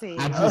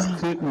I pussy. just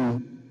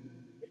couldn't.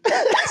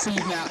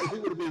 See, now, if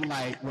it would have been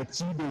like what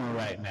you doing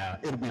right now,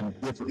 it would have been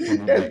different for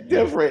me That's back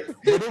then. different.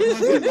 But it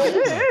wasn't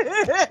like that.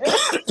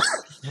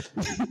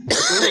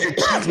 It was a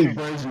cheaper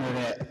version of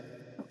that.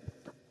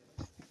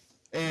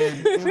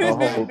 And it her was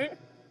like, whole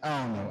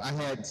I don't know, I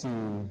had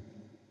to,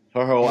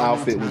 her whole every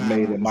outfit was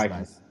made time at it was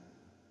like, Michaels.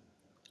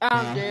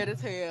 I'm huh? dead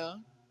as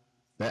hell.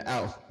 That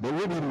out, there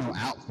wasn't even no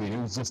outfit. It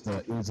was just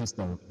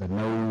the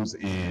nose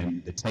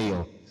and the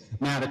tail.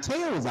 Now the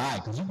tail was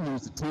alright because you can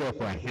use the tail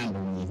for a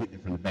handle when you hit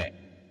it from the back.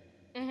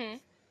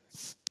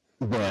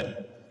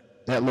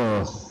 But that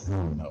little, I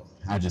don't know.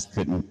 I just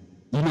couldn't.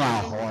 You know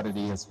how hard it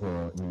is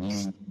for when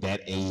you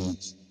that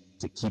age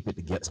to keep it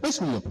together,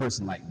 especially a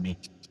person like me.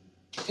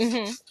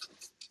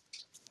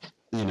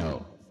 You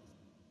know,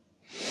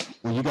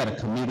 when you got a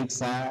comedic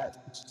side.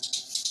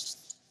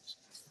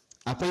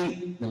 I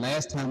think the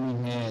last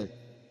time we had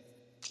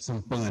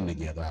some fun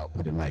together, I'll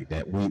put it like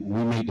that. We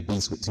made the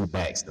beast with two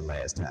backs the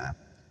last time.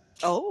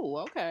 Oh,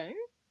 okay.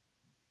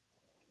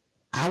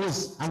 I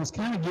was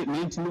kind of getting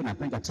into it, and I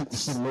think I took the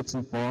shit a little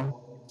too far.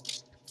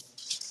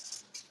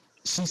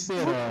 She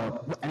said,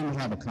 I didn't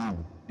have a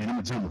condom, and I'm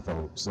a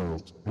germaphobe, so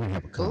I didn't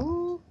have a condom.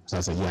 Ooh. So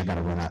I said, yeah, I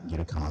gotta run out and get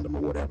a condom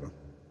or whatever.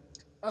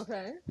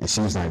 Okay. And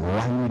she was like,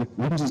 well,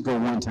 we can just go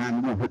one time.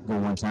 You don't go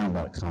one time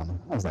without a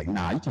condom. I was like,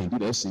 nah, you can't do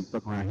that shit.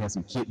 Fuck around and have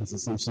some kittens or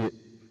some shit.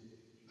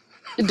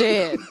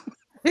 Dead.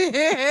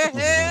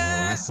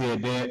 When I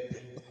said that,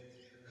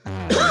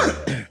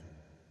 yeah,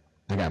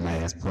 I got my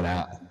ass put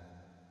out.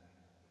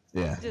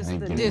 Yeah, I Just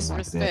ain't the getting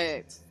like that.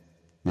 disrespect.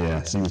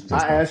 Yeah, she was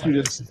pissed I off asked you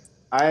like this. that.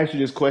 I asked you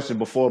this question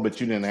before, but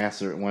you didn't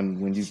answer it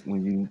when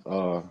you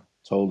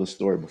told the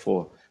story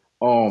before.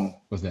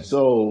 What's that?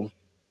 So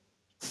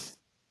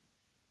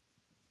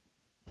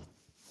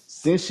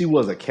since she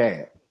was a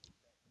cat,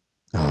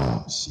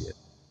 Oh shit.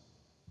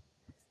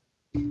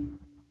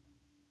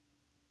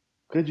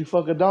 could you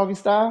fuck a doggy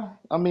style?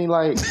 I mean,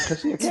 like,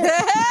 cause she a cat.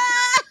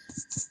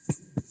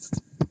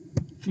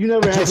 You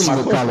never I guess answered she my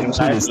would call question it when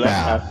I kitty asked you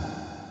last time, style.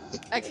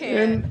 I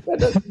can't. and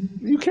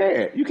you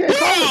can't. You can't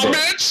call it Yeah, that.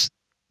 bitch.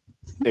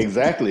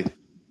 Exactly.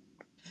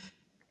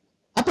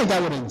 I think I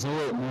would enjoy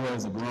it more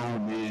as a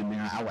grown man.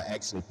 Now I would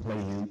actually play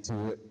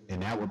into it,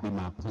 and that would be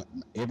my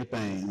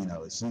everything. You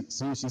know, as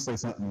soon as she say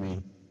something to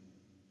me,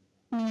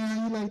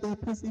 meow, you like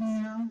that pussy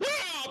meow?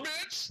 Yeah,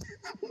 bitch.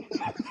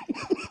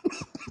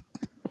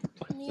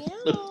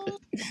 Meow.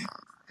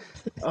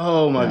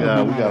 Oh my That would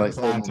be God, we my got like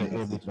so reply many to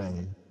messages.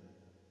 everything.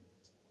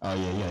 Oh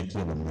yeah, yeah,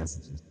 kill the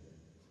messages.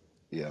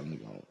 Yeah, I'm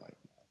gonna like.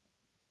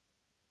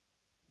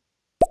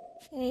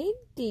 Hey,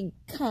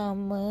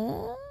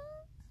 comma.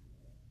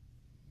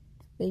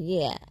 But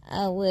yeah,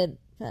 I would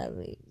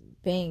probably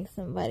bang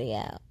somebody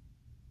out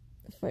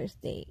the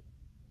first date.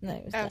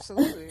 No, stop.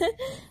 Absolutely.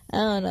 I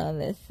don't know.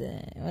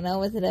 Listen, when I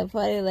went to that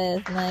party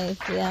last night,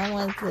 shit, I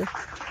wanted to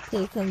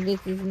take some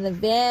bitches in the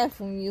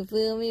bathroom. You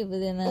feel me? But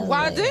then I was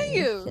Why like, didn't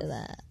you? chill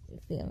out. You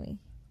feel me?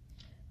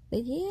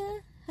 But yeah,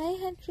 hi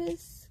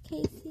Huntress,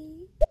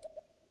 Casey.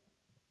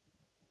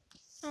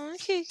 Oh,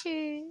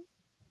 Kiki.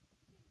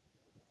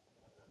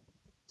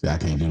 See, I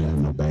can't do that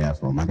in no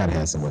bathroom. I gotta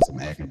have some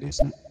air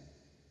conditioning.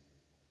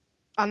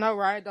 I know,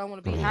 right? Don't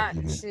want to Go be ahead, hot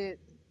you and good? shit.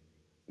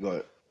 Go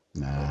ahead.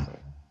 Nah, Okay.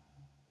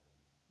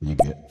 you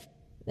good?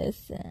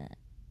 Listen,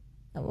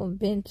 I'm gonna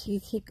bend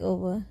cheesecake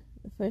over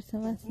the first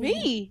time I see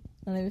you. Me?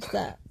 Don't even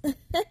stop.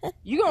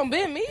 You gonna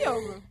bend me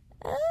over?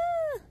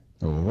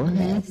 Oh, what?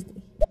 Nasty.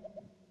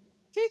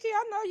 Kiki,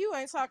 I know you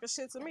ain't talking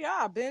shit to me.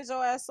 I'll bend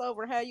your ass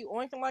over, have you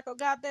oinking like a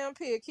goddamn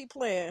pig. Keep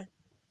playing.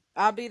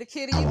 I'll be the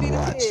kitty, I you wanna be the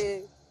watch.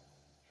 pig.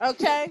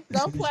 Okay?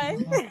 Don't play.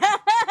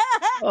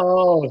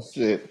 Oh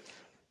shit!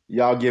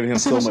 Y'all giving I him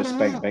said so that shit much out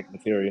spank loud. bank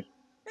material.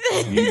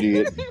 You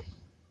did.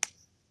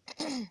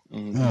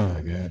 Hmm. Oh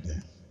god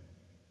damn.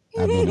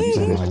 I bet up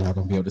tomorrow y'all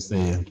gonna be able to say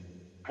it.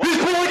 He's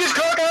pulling his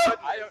cock out.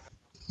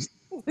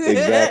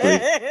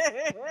 Exactly.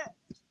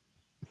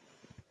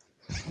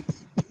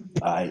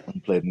 All right, let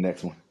me play the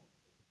next one.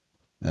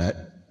 All right.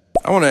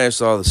 I want to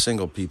ask all the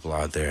single people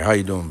out there, how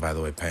you doing, by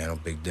the way, panel?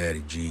 Big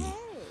Daddy G,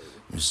 Hey.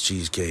 Miss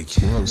Cheesecake,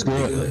 What's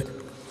Big good? Hood.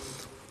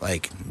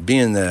 Like,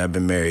 being that I've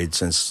been married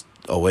since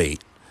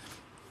 '08,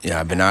 yeah,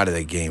 I've been Okay. out of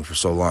that game for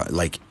so long.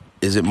 Like,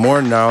 is it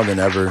more now than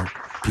ever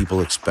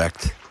people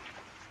expect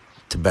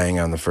to bang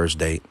on the first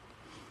date?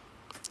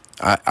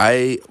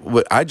 I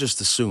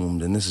just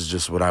assumed, and this is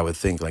just what I would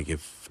think, like,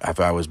 if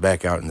I was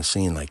back out in the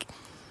scene, like,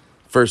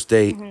 first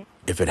date, Hmm.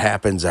 if it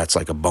happens, that's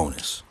like a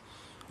bonus,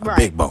 a Right.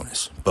 big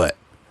bonus. But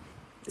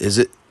is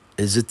it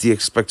the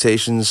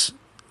expectations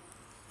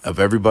of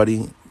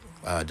everybody,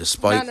 Not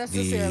despite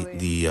necessarily.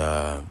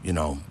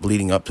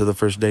 leading up to the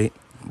first date?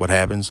 What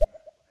happens?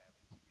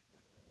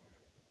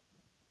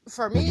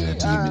 For We'll get that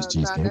me, to you, Miss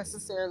not Cheesecake.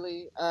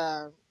 necessarily.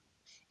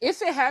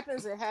 If it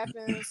happens, it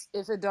happens.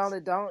 If it don't,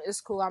 it don't.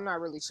 It's cool. I'm not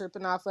really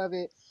tripping off of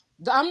it.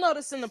 I'm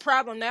noticing the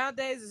problem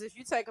nowadays is if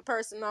you take a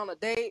person on a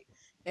date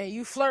and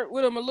you flirt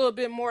with them a little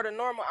bit more than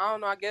normal. I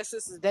don't know. I guess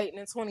this is dating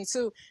in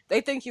 22.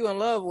 They think you in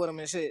love with them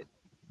and shit.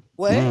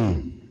 What?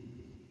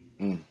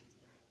 Mm.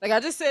 Like I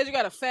just said, you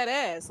got a fat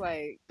ass.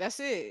 Like that's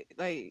it.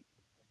 Like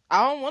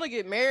I don't want to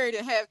get married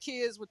and have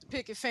kids with the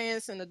picket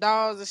fence and the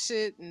dogs and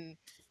shit. And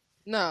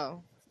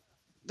no.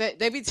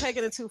 They be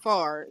taking it too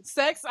far.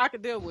 Sex I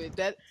could deal with.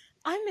 That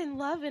I'm in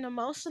love and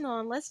emotional,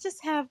 and let's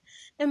just have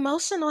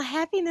emotional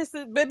happiness.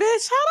 But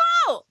bitch,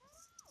 hold on,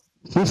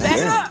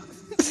 back Damn. it up.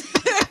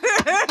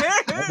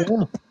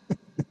 Goddamn.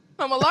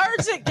 I'm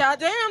allergic.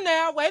 Goddamn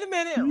now. Wait a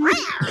minute.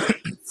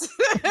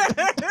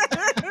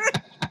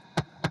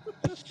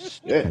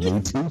 Yeah. I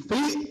need 2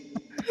 feet.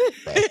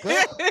 Back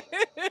up.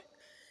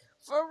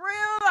 For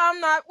real, I'm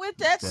not with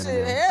that shit.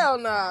 Damn. Hell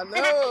nah,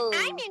 no.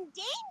 I'm in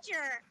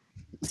danger.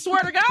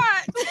 Swear to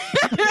God.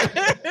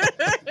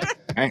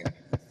 Dang.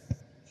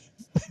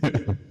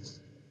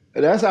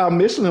 That's how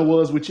Michelin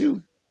was with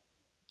you.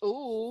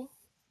 Ooh.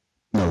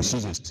 No, she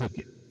just took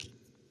it.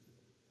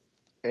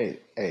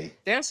 Hey,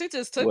 Damn, she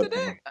just took the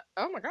whatever, dick.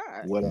 Oh my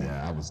God. whatever,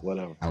 Yeah,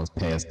 whatever, I was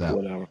passed out.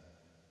 whatever.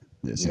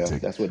 Yeah, she Yeah,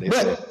 took that's it. what they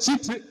say. But she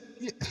took.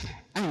 Yeah,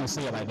 I ain't gonna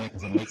say it like that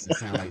because it makes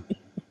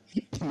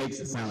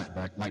it sound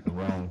like the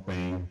wrong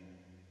thing.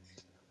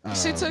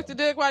 She took the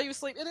dick while you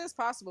sleep. It is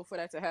possible for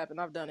that to happen.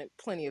 I've done it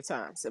plenty of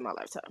times in my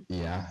lifetime.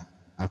 Yeah,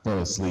 I fell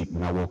asleep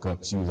when I woke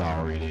up. She was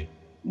already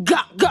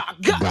Gah, gah,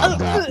 gah. got.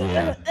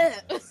 Yeah,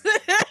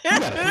 you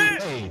gotta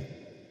finish. She Hey,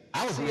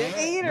 I was an mad, but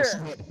she eater.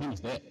 had to finish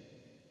that.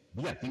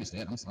 You gotta finish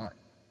that. I'm sorry.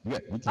 You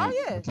can't. Oh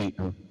yeah. You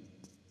can't.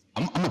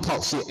 I'm gonna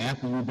talk shit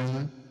after you're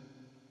done.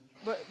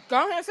 But go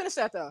ahead and finish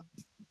that though.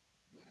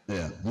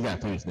 Yeah, you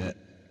gotta finish that.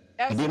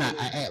 And then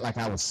Absolutely. I act like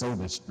I was so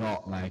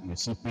distraught. Like when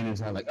she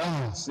finished, I was like,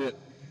 oh shit.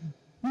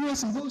 You want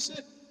some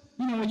bullshit?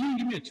 You know, you didn't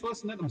give me a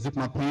choice and let them zip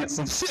my pants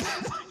and shit.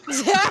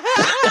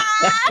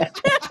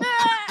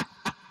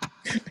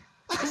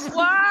 Oh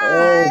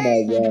Why? my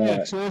You didn't give me a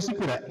God. choice. You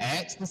could have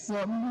asked for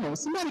something. You know,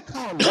 somebody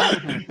call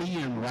Logan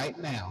Thin right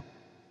now.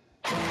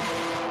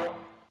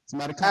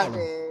 Somebody I call him.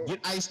 did. Get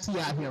Ice-T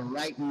out here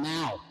right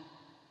now.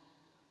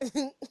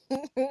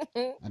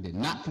 I did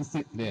not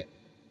consent to that.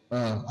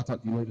 I'll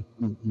talk to you later.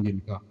 I'm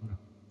getting the car.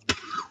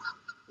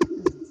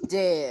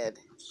 Dead.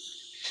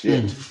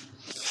 Shit.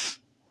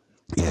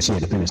 Yeah, she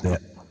had to finish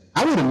that.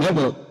 I would have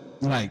never,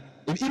 like,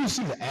 if even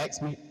she had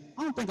asked me,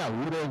 I don't think I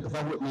would have, because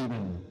I wouldn't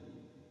even,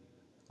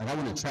 like, I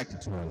wasn't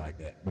attracted to her like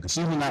that. Because she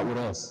was not with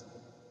us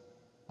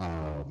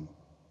on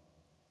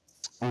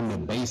the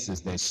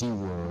basis that she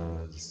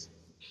was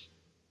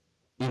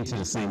into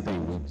the same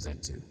thing we was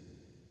into.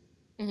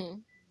 Mm-hmm.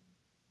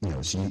 You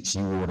know, she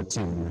wore the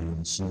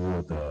Timberland, she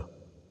wore the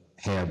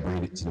hair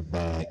braided to the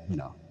back, you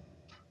know.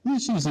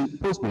 She was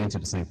supposed to be into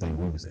the same thing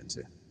we was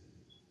into.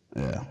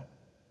 Yeah.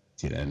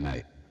 See, that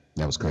night,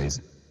 that was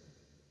crazy.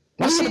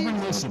 Why you gotta bring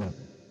this shit up?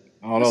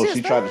 I don't Was know. she a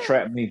She tried to stud?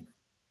 trap me.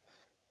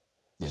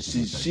 Yeah,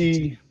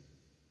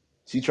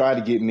 She tried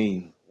to get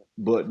me,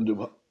 but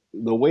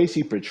the way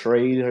she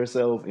portrayed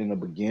herself in the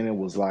beginning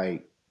was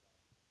like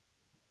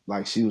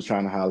she was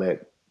trying to holler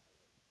at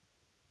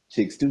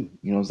chicks too.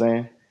 You know what I'm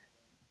saying?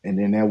 And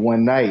then that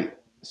one night,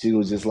 she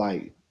was just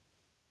like,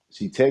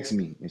 she texted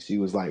me and she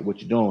was like,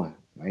 "What you doing?"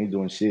 I ain't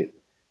doing shit.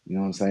 You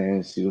know what I'm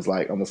saying? She was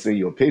like, "I'm gonna send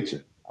you a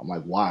picture." I'm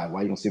like, "Why?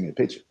 Why you gonna send me a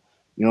picture?"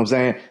 You know what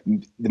I'm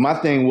saying? My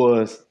thing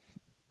was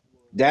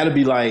that'd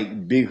be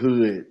like Big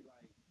Hood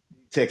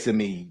texting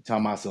me,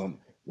 talking about some,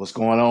 "What's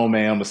going on,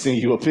 man? I'm gonna send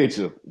you a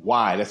picture."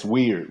 Why? That's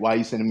weird. Why are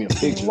you sending me a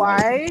picture?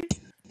 Like, Why?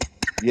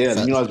 yeah,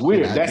 So, you know, it's you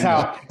weird. know, That's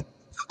how,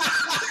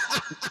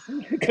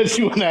 because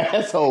you an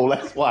asshole.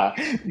 That's why.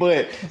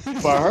 But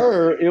for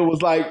her, it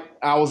was like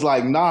I was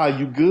like, "Nah,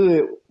 you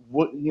good?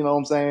 What? You know what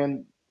I'm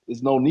saying?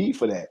 There's no need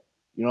for that.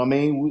 You know what I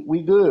mean?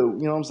 We good.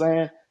 You know what I'm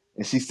saying?"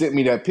 And she sent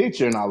me that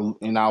picture, and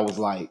I was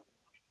like,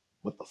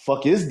 "What the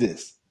fuck is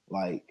this?"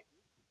 Like,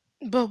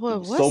 But it what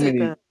was so was it many.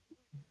 though?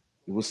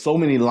 It was so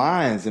many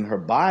lines in her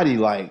body.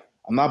 Like,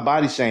 I'm not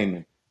body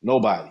shaming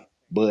nobody,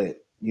 but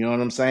you know what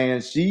I'm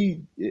saying?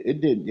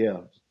 It did, yeah.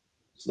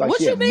 It's like she What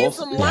you had mean most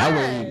some yeah, I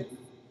wouldn't. lines?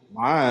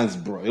 lines,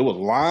 bro. It was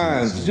She,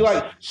 lines. she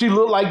was. She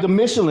looked like the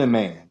Michelin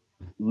Man,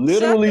 Shut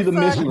literally the the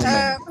fuck Michelin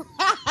Man. up.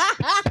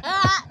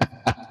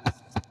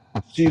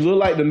 She looked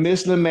like the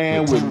Michelin With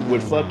Man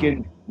with Timberlands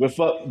fucking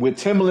on. with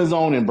Timberlands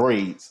on and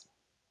braids.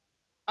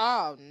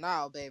 Oh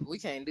no, baby, we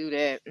can't do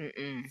that.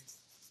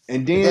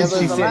 And If then I Devil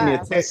she is a see, sent me a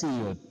lie. if I text. see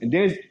a,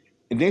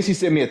 And then she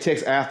sent me a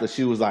text after.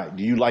 She was like,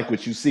 "Do you like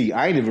what you see?"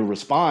 I ain't even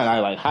respond. I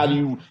like, how do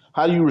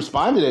you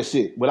respond to that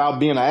shit without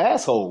being an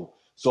asshole?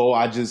 So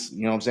I just,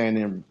 you know what I'm saying,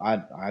 then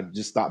I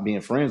just stopped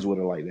being friends with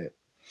her like that.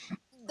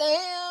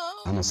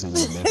 I'm gonna send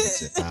you a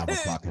message at 5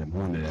 o'clock in the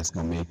morning. That's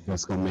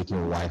gonna make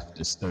your wife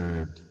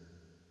disturbed.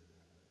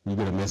 You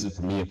get a message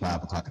from me at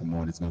 5 o'clock in the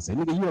morning. It's gonna say,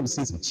 "Nigga, you ever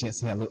seen some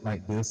chest hair look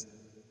like this?"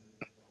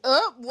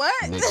 The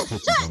What? next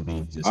picture gonna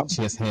be just I'm,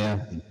 chest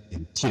hair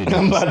and titty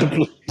I'm nipples. about to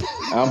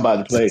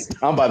play.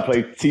 I'm about to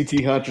play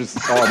TT Hunter's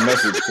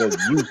message because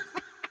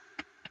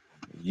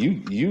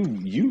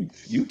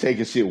you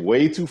taking shit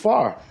way too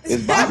far.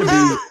 It's about to be.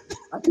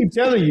 I keep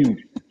telling you,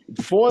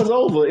 before it's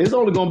over, it's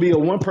only gonna be a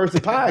one person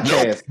Nope.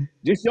 podcast.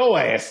 Just your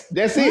ass.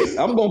 That's it.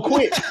 I'm gonna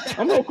quit.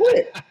 I'm gonna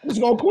quit. I'm just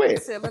gonna He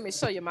quit. said, "Let me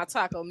show you my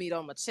taco meat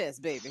on my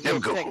chest, baby. Here,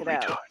 check it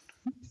out."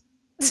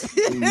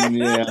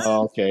 Yeah.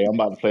 Okay. I'm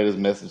about to play this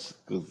message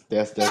because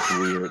that's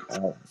weird.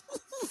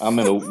 I'm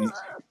in a.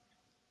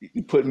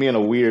 You put me in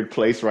a weird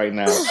place right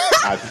now.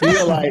 I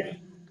feel like.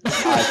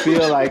 I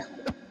feel like.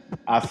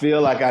 I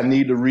feel like I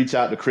need to reach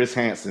out to Chris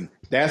Hansen.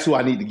 That's who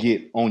I need to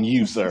get on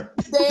you, sir.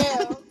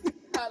 Damn.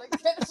 How to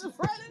catch a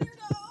predator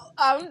though?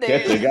 I'm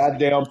Catch a dead.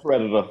 goddamn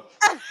predator.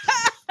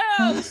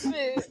 Oh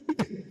shit.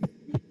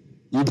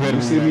 You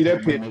send me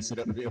that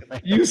picture.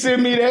 You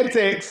send me that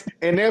text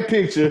and that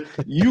picture,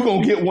 you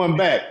gonna get one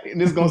back.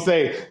 And it's gonna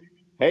say,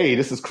 hey,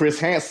 this is Chris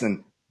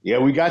Hansen. Yeah,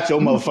 we got your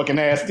motherfucking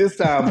ass this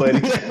time, buddy.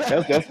 Why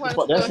don't you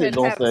go That's ahead it and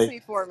gonna have a say.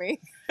 seat for me?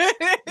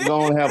 You're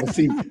gonna have a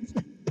seat.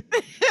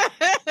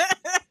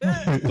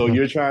 So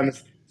you're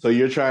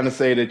trying to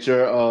say that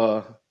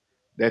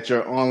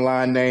your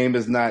online name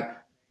is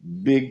not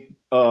big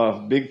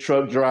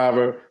truck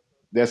driver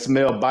that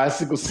smell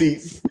bicycle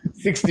seats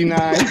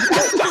 69.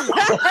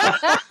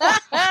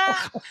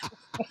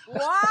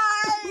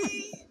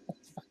 Why?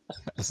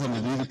 So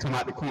the music come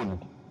out the corner.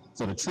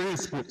 So the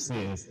transcript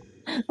says,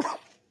 I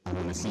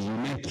want to see you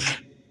naked.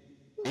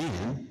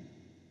 And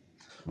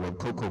rub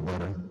cocoa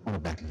butter on the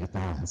back of your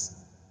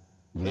thighs.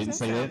 You didn't That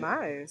say sound that?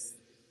 nice.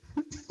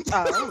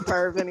 Oh, I'm a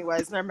perv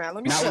anyways. Never mind.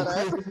 Let me shut up.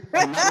 Not when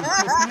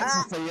Chris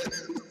Hansen say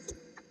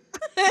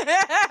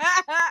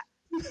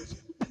it.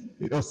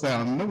 It don't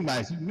sound no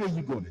nice. You know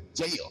you're going to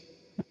jail.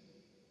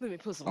 Let me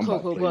put some I'm about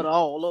to cocoa play butter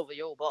all over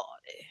your body.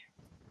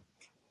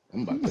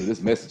 I'm about to play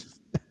this message.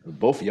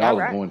 Both of All y'all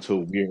are right. going to a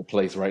weird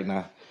place right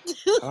now.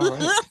 All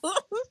right.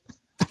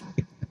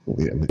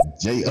 Yeah,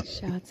 jail.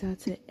 Shouts out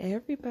to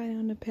everybody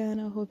on the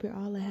panel. Hope you're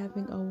all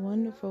having a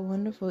wonderful,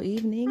 wonderful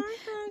evening.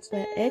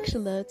 But extra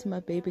love to my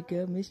baby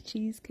girl, Miss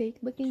Cheesecake,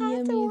 looking yummy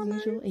as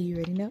usual. And you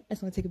already know, I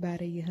just want to take a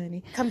bite of you,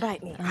 honey. Come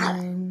bite me.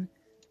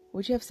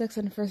 Would you have sex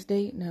on the first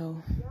date?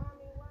 No.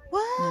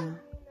 What? No.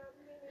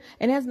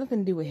 And it has nothing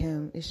to do with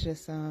him. It's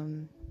just,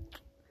 I'm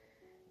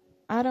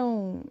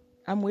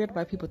weird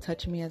about people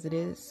touching me as it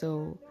is.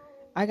 So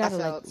I gotta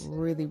like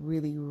really,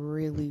 really,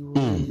 really,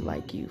 really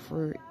like you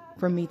for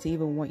me to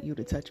even want you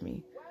to touch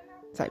me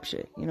type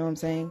shit. You know what I'm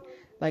saying?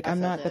 Like,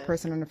 I'm not the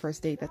person on the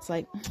first date that's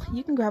like,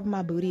 you can grab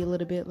my booty a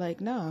little bit.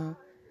 Like, nah.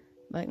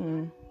 Like,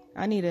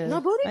 I need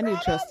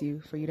to trust you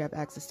for you to have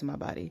access to my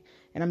body.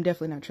 And I'm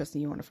definitely not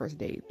trusting you on the first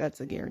date.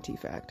 That's a guarantee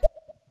fact.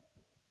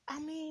 I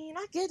mean,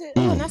 I get it.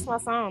 Oh, and that's my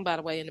song, by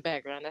the way, in the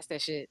background. That's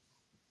that shit.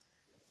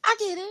 I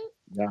get it.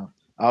 Yeah.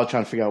 I was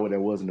trying to figure out what that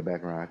was in the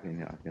background. I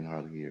can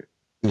hardly hear it.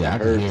 Yeah, I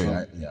heard can hear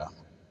something. it. Yeah.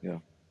 Yeah.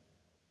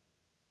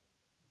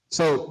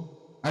 So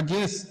I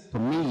guess for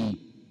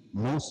me,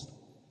 most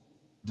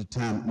of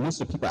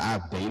the people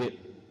I've dated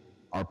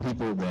are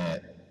people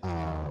that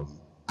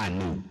I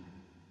knew,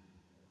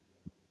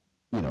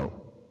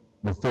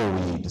 before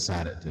we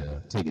decided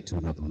to take it to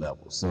another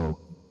level. So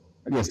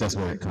I guess that's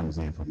where it comes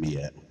in for me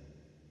at.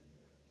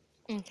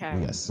 Okay.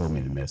 We got so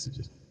many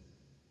messages.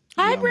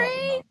 Hi,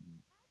 Bree.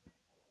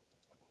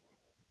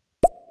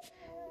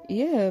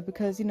 Yeah,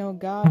 because,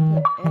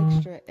 God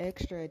put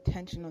extra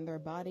attention on their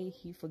body.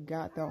 He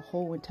forgot their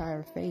whole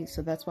entire face.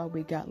 So that's why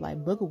we got,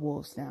 like, booger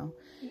wolves now.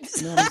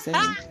 You know what I'm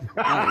saying?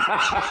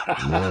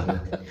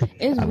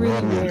 It's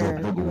really rare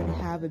you would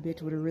have a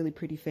bitch with a really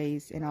pretty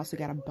face and also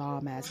got a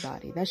bomb-ass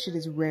body. That shit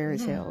is rare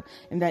as hell.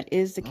 And that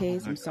is the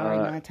case. I'm sorry,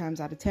 9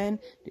 times out of 10,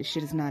 this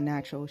shit is not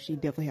natural. She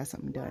definitely has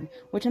something done.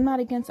 Which I'm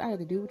not against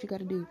either. Do what you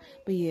gotta do.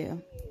 But, yeah.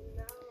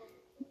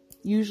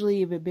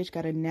 Usually if a bitch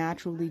got a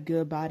naturally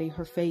good body,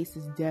 her face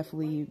is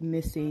definitely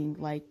missing,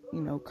 like,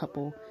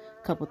 couple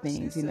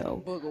things,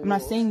 I'm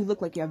not saying you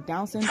look like you have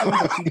Down syndrome,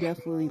 but you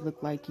definitely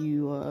look like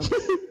you are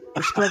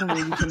struggling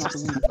when you came out the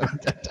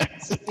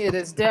womb. It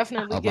is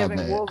definitely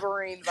giving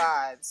Wolverine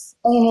vibes.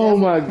 Oh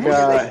definitely my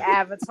God. giving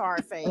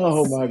Avatar face.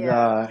 Oh my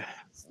God.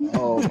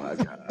 Oh my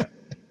God.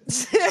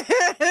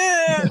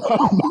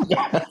 Oh my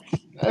God.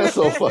 That's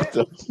so fucked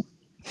up.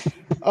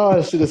 Oh,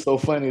 that shit is so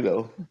funny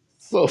though.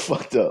 So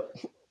fucked up.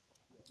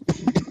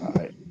 All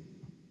right.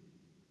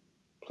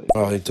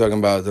 Oh, you're talking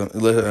about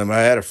I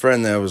had a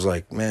friend that was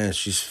like, man,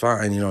 she's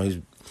fine,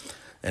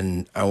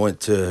 and I went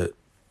to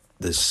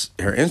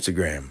her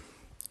Instagram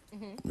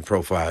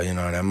profile, and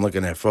I'm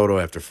looking at photo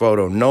after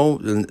photo. No,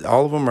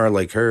 all of them are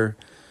like her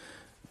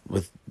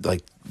with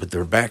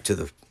their back to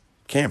the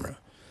camera.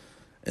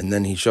 And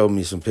then he showed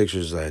me some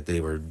pictures that they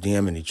were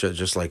DMing each other,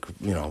 just like,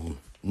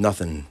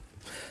 nothing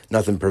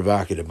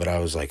provocative. But I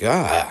was like,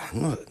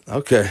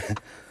 okay.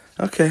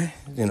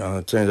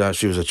 It turns out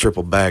she was a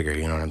triple bagger,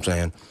 you know what I'm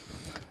saying?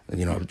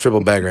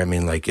 Triple bagger, I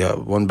mean, like,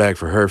 one bag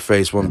for her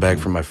face, one bag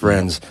for my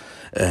friends,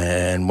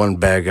 and one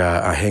bag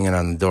hanging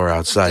on the door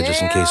outside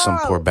just in case some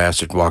poor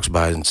bastard walks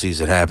by and sees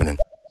it happening.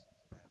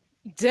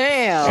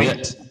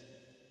 Damn.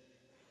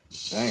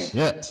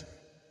 Shit.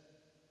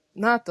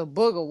 Not the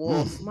booger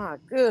wolf. My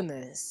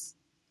goodness.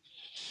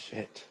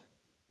 Shit.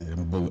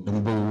 Them boo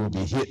will be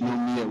hitting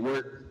on me at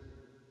work.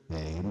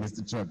 Hey,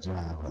 Mr. Truck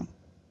Driver.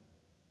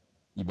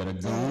 You better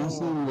go on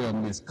somewhere,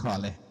 Miss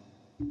Carly.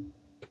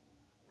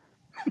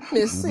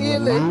 Miss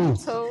Celia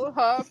told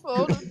her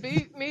for to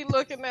beat me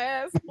looking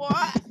ass boy.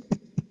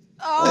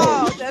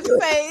 Oh, that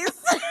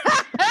face.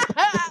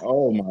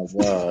 Oh my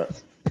God.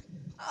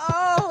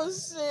 Oh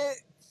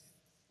shit.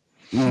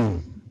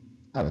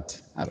 I'd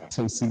have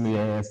toasted the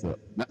ass up.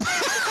 Wait,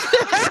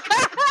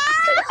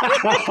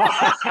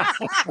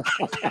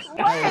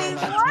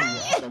 what?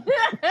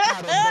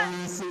 I'd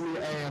have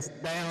Celia ass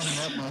down in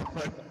that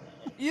motherfucker.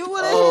 You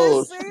would have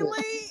hit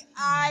Celie?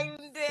 I'm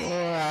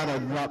dead. I'd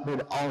have dropped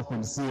it off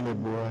in the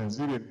ceiling, boy.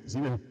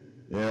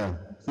 Yeah.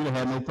 She'd have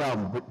had no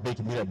problem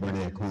baking me that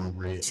bunny at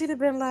cornbread. She'd have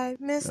been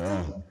like,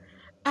 Mister,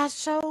 I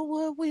sure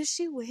would wish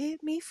you would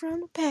hit me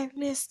from the back,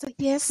 Mister.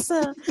 Yes,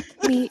 sir.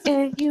 Me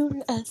and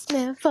you, us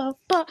never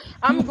fuck.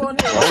 I'm going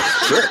ahead and Oh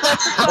shit! shut the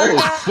fuck Oh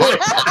up.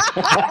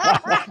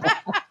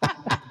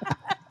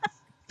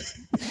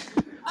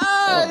 shit! Oh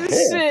Oh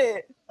hell!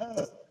 shit.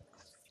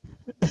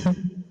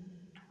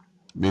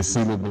 Miss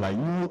Celia be like,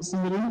 you want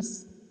some of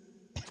this?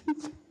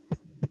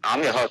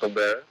 I'm your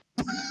huckleberry.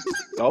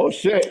 Oh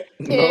shit!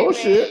 No Pigment.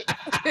 shit!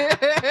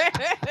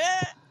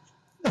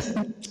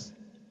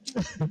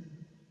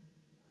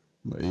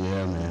 But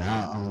yeah, man,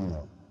 I don't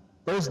know.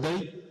 First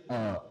date,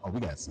 we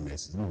got some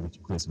messages. Let me get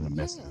you clear some of the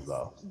messages Yes.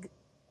 off.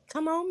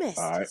 Come on, All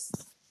right. messages.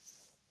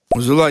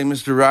 Was it like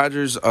Mr.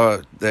 Rogers,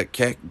 that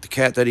cat, the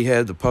cat that he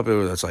had, the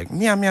puppet that's like,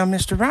 meow, meow,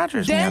 Mr.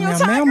 Rogers, meow, Daniel meow,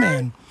 Tiger?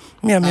 mailman,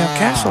 meow, meow,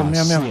 castle,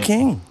 meow, meow, Shit.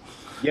 king,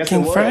 Yes,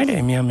 King it was.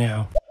 Friday, meow,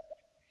 meow.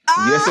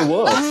 Yes, it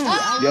was.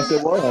 Yes,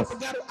 it I was.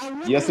 forgot. I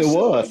remember Yes, it that shit.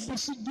 was. Did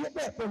she get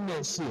that from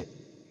that shit?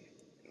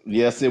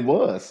 Yes, it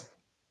was.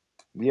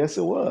 Yes,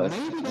 it was.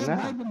 Maybe that might Nah.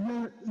 have been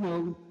her,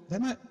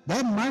 that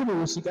might have been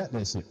where she got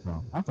that shit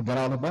from. I forgot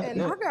all about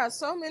And I that. got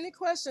so many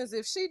questions.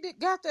 If she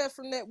got that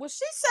from that, was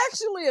she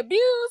sexually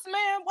abused,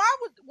 man? Why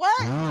would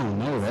what? I don't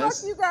know. What the fuck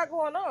you got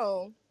going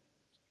on?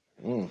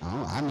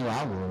 I knew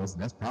I was.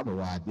 That's probably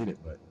why I did it,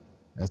 but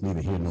that's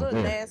neither here nor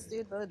Little there.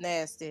 nasty, little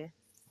nasty.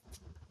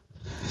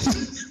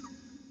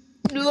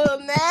 Little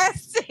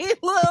nasty,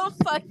 little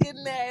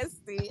fucking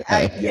nasty.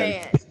 I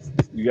Yeah, can't.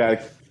 you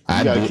gotta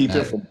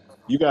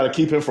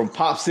keep him from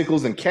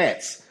popsicles and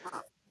cats.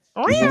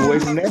 Keep him away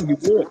from that. You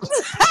good?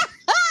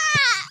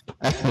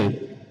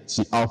 Hey,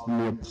 she offered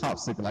me a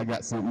popsicle. I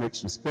got something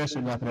extra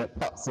special after that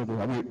popsicle.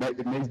 I went back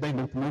the next day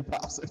looking for no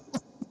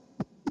popsicle.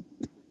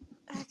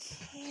 I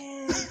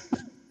can't.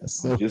 That's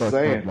so Just fucked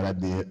saying. up, but I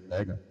did.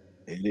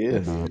 It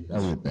is. I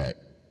went back.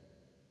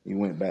 You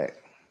went back.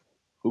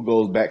 Who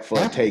goes back for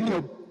a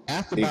taking?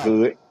 After They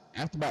good.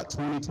 about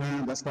 20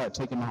 times, I started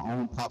taking my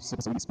own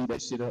popsicle so we can speed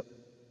that shit up.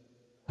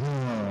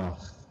 Oh,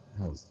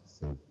 that was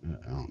so,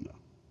 I don't know.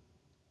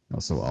 That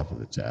was so awful,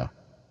 the child.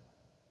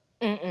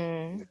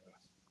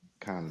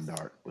 Kind of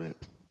dark, but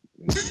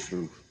it's the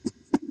truth.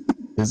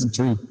 It's the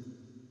truth.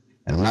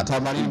 And I'm not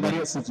talking about anybody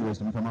else's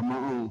situation. I'm talking about my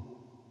own.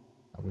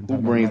 Who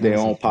brings their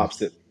own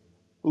popsicle?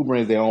 Who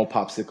brings their own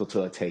popsicle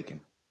to a taking?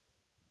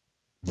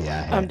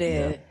 Yeah, I'm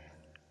dead.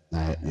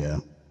 Yeah.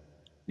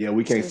 Yeah,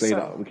 we can't say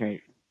So- we can't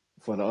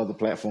for the other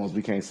platforms.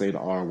 We can't say the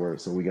R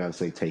word, so we gotta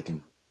say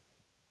taken.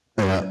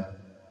 Yeah.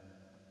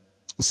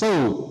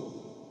 So,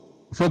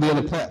 for the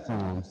other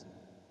platforms,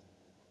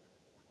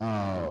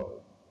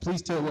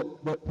 please tell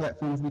what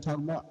platforms we're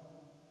talking about.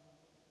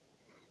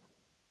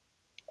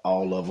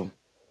 All of them.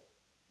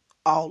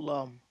 all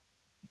of them.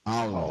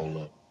 All of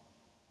them.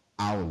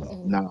 All of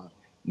them.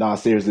 Nah.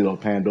 Seriously though,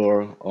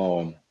 Pandora,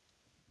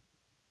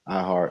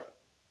 iHeart,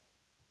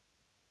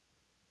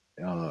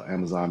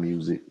 Amazon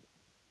Music.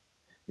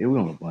 Yeah, we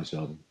on a bunch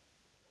of them.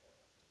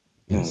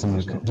 Yeah,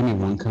 give me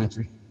one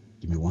country.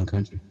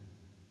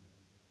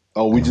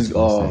 Oh, we just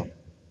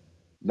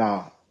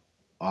nah.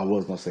 I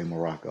was gonna say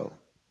Morocco.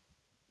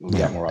 We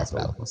got Morocco. That's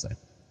what I was gonna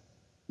say.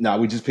 Nah,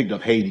 we just picked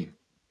up Haiti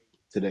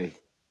today.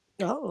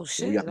 Oh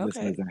So we shit! got Okay.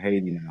 listeners in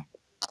Haiti now.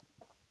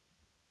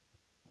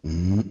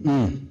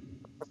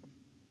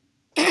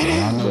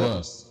 Y'all know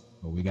us,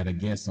 but we got a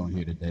guest on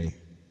here today,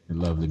 the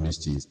lovely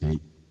MissCheezcake.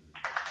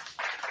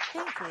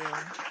 Thank you.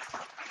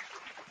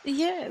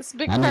 Yes,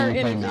 big I car know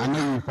energy.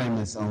 you're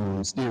famous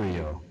on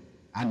stereo.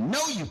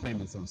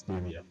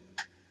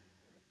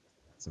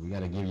 So we got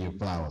to give you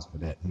flowers for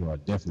that. You are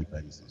definitely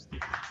famous on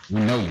stereo. We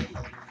know you.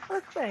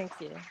 Well, thank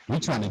you. We're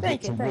trying to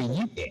get to where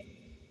you at.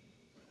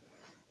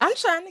 I'm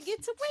trying to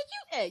get to where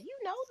you at. You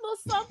know, little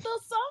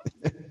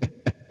something.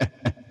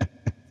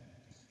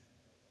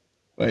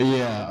 But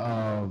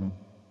yeah,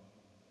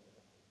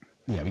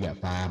 we got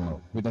 5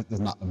 more. Let's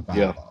knock them 5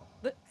 Yeah. off.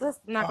 Let's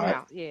knock All them right.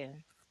 out. Yeah.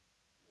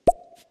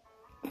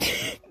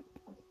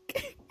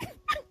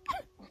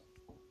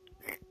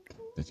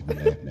 That you been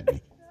laughing at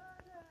me.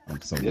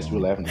 I'm so Yes, wrong. we're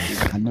laughing at you.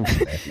 I know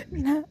you're laughing at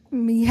me. Not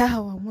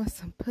meow. I want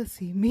some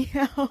pussy.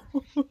 Meow.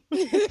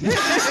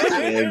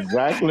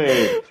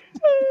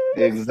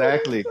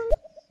 Exactly.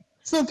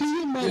 So can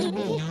you imagine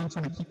being young,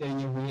 trying to keep that in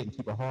your head and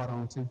keep a heart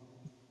on too?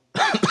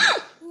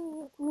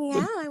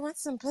 Meow, I want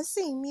some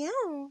pussy.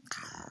 Meow.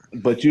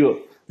 But you're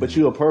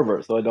a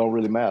pervert, so it don't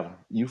really matter.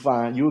 You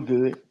fine. You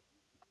good.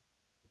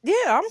 Yeah,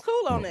 I'm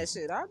cool on that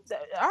shit. I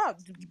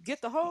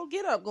get the whole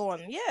get up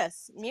going.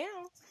 Yes, meow.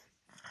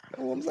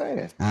 That's what I'm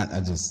saying.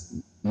 I just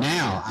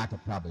now I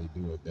could probably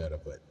do it better,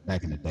 but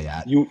back in the day,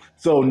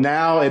 So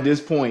now at this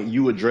point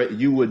you would dress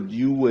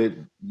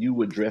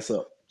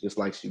up just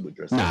like she would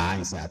dress up. I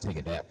ain't say I take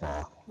it that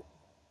far.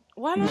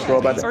 Why You not? sure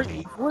about that?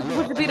 Or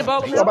would you be the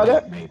bowl of You sure milk?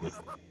 about that? Maybe.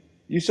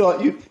 You sure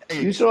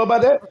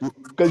about that?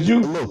 Because A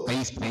little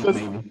face paint,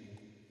 maybe.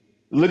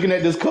 looking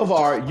at this cover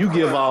art, you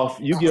give off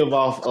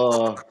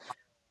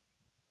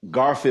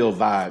Garfield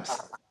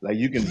vibes. Like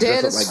you can dress Dead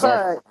up as like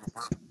fuck.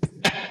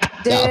 Garfield.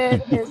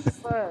 Dead as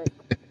fuck.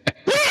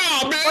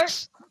 Yeah, Or,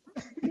 bitch.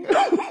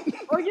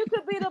 or you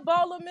could be the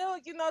bowl of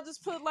milk,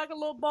 just put like a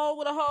little bowl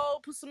with a hole,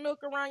 put some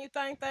milk around your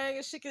thing,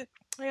 and she could,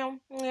 yeah,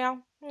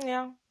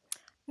 yeah,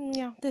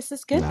 yeah. This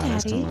is good, Nah,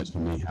 that's too daddy. much for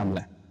me. I'm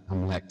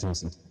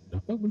lactose. The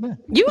fuck was that?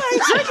 You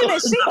ain't drinking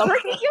it. She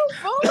drinking you,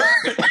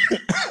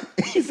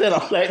 fool. He said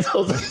I'm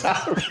lactose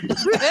intolerant.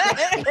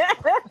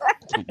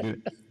 Can't do it.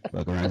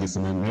 Fuck around, get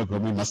some more milk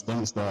on me, my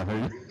stomach start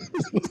hurting.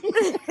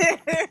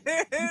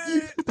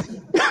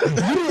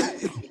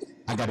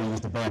 I gotta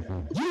use the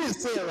bathroom. You didn't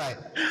say it right.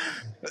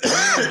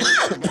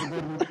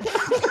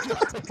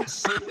 Take a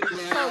shit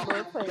Oh,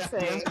 now. Lord,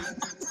 Payne.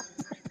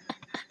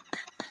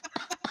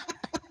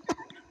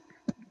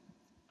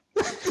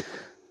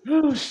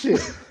 Oh shit.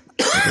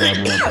 Yeah,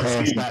 man,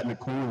 passed out in the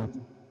corner.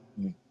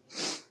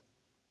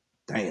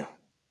 Damn.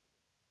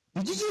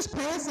 Did you just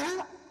pass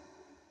out?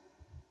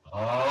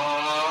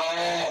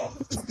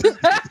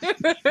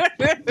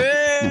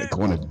 In the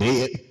corner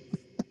dead.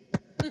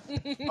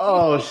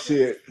 Oh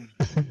shit.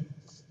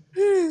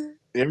 So,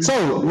 I ain't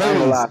gonna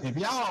ladies, lie. if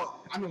y'all,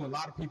 I know a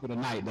lot of people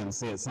tonight done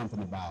said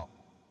something about,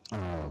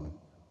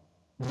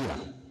 yeah,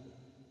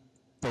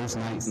 first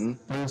nights,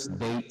 first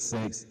date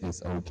sex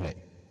is okay.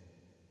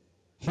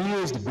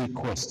 Here's the big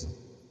question.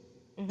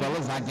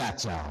 Fellas, I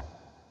got y'all.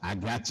 I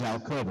got y'all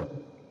covered.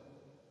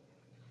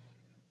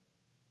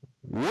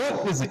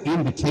 What is an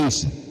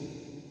indication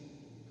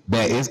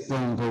that it's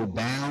going to go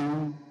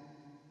down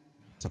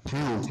to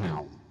Pound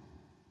Town?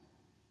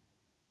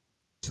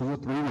 2 or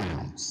 3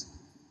 rounds.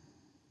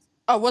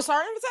 Oh, what's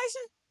our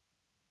invitation?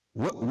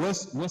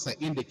 What's an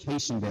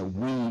indication that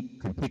we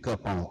can pick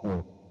up on,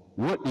 or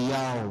what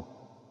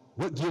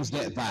gives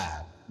that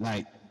vibe?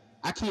 Like,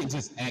 I can't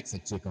just ask a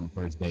chick on the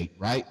first date,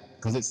 right?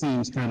 Because it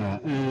seems kind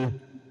of,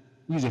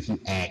 usually if you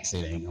ask,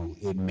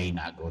 it may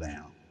not go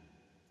down.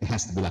 It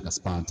has to be like a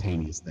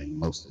spontaneous thing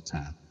most of the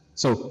time.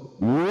 So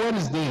what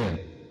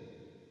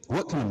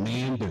can a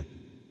man do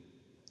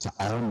to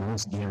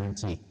almost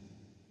guarantee?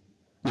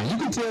 Now, you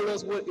can tell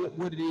us what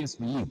it is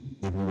for you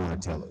if you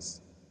want to tell us.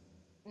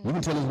 You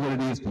can tell us what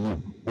it is for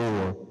you,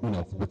 or,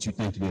 for what you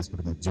think it is for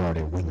the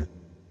majority of women.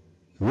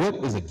 What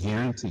is a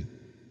guarantee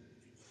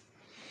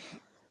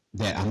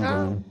that I'm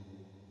going?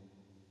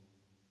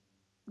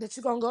 That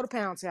you're gonna go to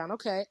Pound Town.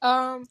 Okay.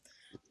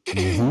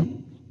 Mm-hmm.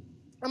 I'm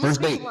gonna First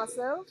speak date. for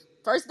myself.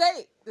 First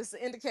date. This is an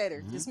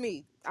indicator. This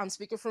me. I'm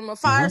speaking from a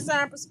fire Mm-hmm.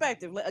 sign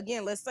perspective.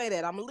 Again, let's say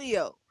that I'm a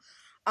Leo.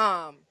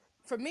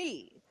 For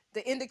me,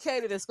 the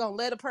indicator that's gonna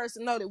let a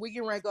person know that we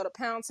getting ready to go to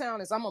Pound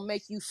Town is I'm gonna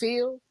make you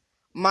feel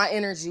my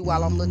energy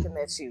while I'm looking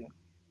at you.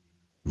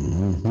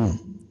 Mm-hmm.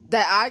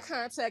 That eye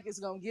contact is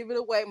gonna give it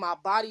away. My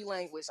body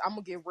language, I'm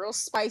gonna get real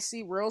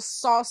spicy, real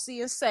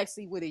saucy and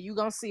sexy with it. You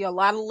gonna see a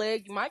lot of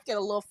leg. You might get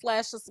a little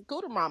flash of some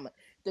cooter mama.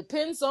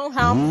 Depends on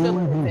how I'm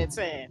feeling at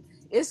that time.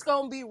 It's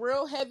gonna be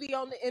real heavy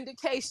on the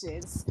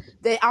indications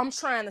that I'm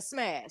trying to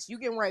smash. You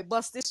getting ready to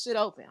bust this shit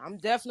open. I'm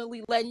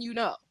definitely letting you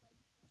know.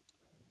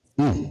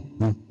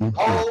 Mm-hmm.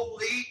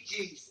 Holy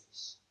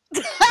Jesus. What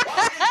is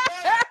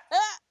that?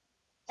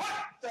 What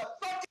the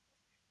fuck?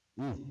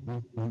 God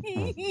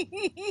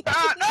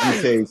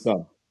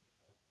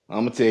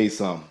I'm gonna tell damn. you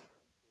something.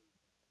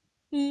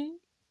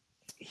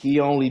 He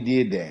only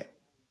did that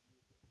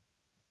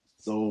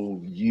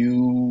so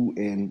you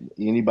and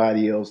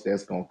anybody else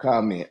that's gonna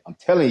comment, I'm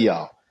telling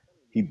y'all,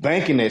 he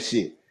banking that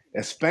shit.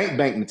 That's spank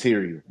bank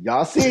material.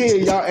 Y'all see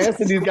it, y'all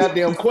answer these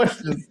goddamn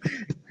questions.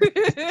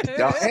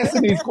 Y'all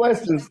answer these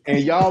questions and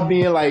y'all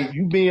being like,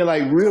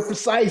 real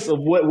precise of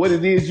what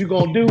it is you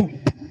gonna do.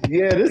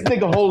 Yeah, this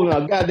nigga holding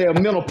a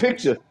goddamn mental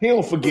picture. He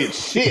don't forget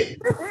shit.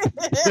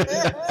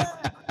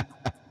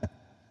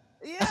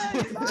 Yeah,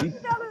 He you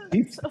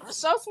he gotta show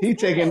some he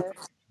taking skin.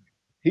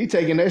 he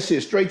taking that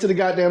shit straight to the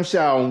goddamn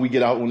shower when we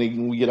get out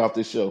when we get off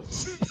this show.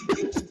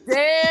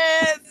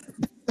 Dead.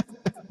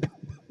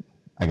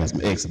 I got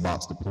some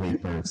Xbox to play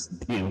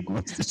first. Then we're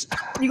going to the shower.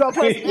 You gonna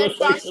play He some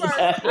gonna take Xbox some first?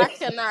 time. I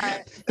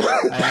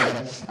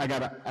cannot.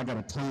 I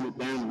gotta tone it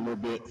down a little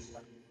bit.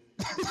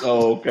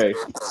 Oh, okay.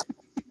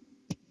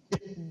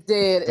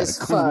 Dead Gotta as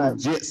cool fuck.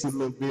 those jets a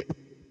little bit.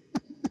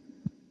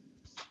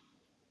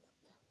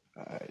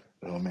 All right.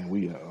 Oh man, let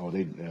me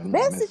message the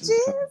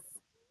Messages.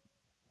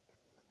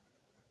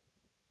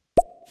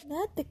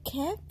 Not the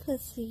cat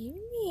pussy.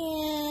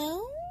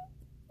 Meow.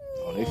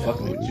 Oh, they Yeah,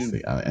 fucking Meow. with you.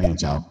 see, I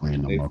ain't y'all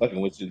friend no They more.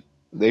 fucking with you.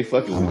 They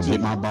fucking I'm with gonna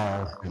get you. my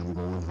ball and I'm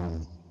going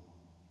home.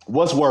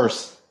 What's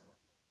worse?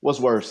 What's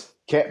worse?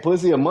 Cat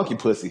pussy or monkey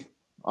pussy?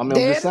 I mean, I'm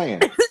just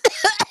Dead. saying.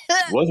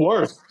 What's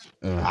worse?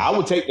 Uh,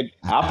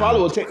 I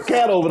probably would take the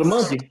cat over the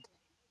monkey.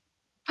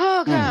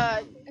 Oh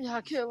God,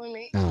 y'all killing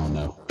me. I don't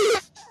know.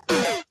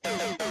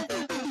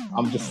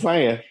 I'm just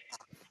saying.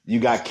 You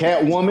got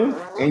Catwoman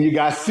and you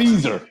got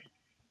Caesar.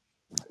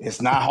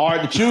 It's not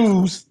hard to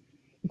choose.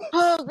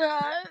 Oh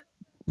God.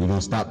 You're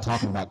gonna stop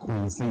talking about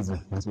Queen Caesar.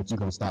 That's what you're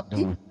gonna stop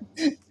doing.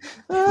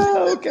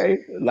 Okay.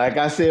 Like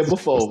I said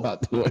before,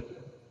 Stop doing.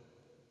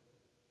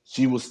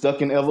 she was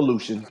stuck in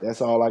evolution. That's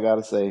all I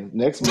gotta say.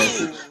 Next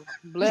message.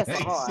 Ooh, bless her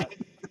heart.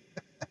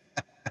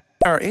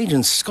 Our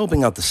agents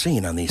scoping out the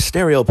scene on the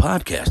Stereo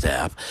Podcast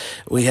app,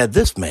 we had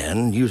this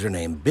man,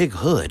 username Big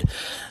Hood,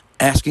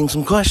 asking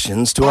some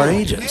questions to our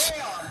agents.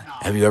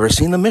 Have you ever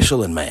seen the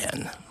Michelin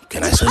Man?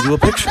 Can I send you a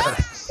picture?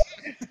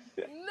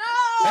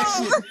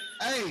 No.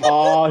 Hey,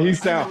 Oh, I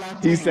ain't gonna lie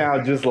to he you.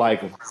 sound just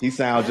like him. He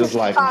sound just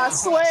like him. I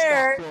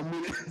swear. For a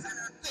minute.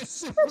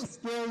 This shit was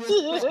scary as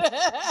fuck.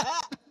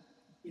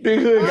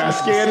 Big Hood got The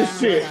scared Oh as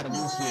sound right shit. out of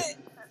this shit.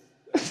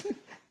 shit.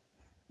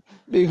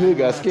 Big I ain't Hood gonna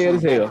got lie to scared you.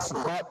 as hell.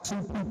 About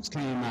two poops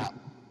came out.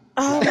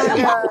 Oh my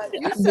god.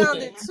 You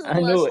sounded too I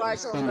much know it. like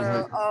him Stomach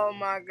though. hurt. Oh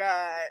my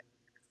god.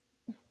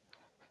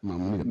 My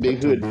nigga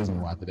Big Pepto Hood,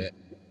 Bismol after that.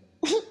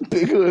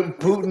 Big Hood,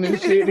 Putin and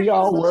shit. He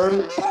all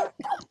worried.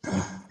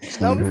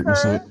 Don't Stomach be hurt and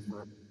shit.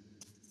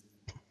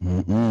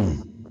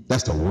 scared.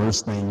 That's the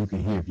worst thing you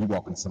can hear if you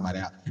walking somebody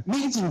out.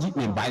 Imagine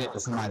getting invited to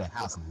somebody's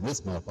house and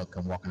this motherfucker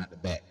come walking out the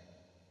back.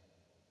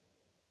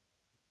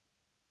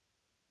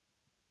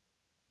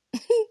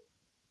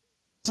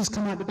 Just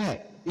come out the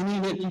back. It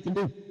ain't nothing you can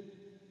do.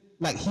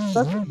 Like you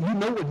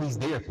know what he's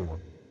there for.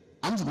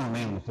 I'm just gonna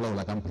lay on the floor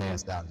like I'm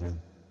passed out, dude.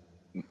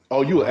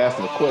 Oh, you were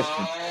asking a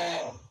question.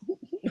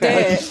 How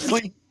you Dad.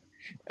 sleep?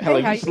 How Hey,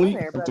 like how you you doing sleep?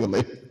 there, I'm buddy? too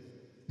late.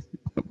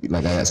 Be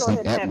like I got Go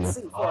sleep ahead and have a apnea.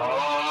 seat for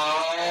me.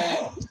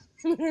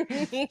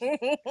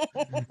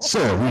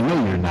 Sir, we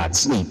know you're not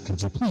asleep.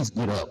 Could you please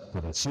get up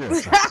for the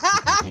sheriff's office to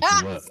come pick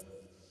you up?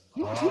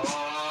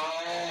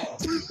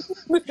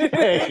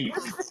 Hey,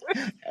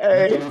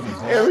 You can hey, either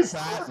go every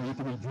outside or you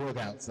can be drug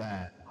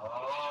outside.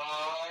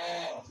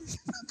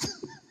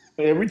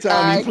 every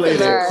time you I play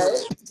that, cannot.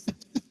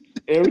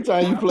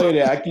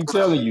 I keep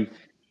telling you,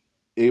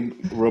 it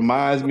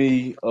reminds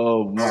me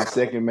of my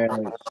second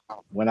marriage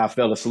when I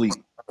fell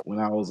asleep. When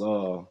I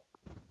was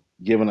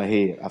giving a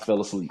head, I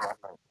fell asleep.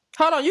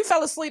 Hold on, you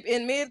fell asleep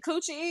in mid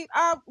coochie eat?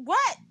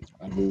 What?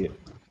 I did.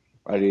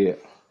 I did.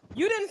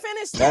 You didn't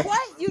finish That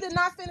what? You did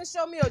not finish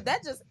your meal.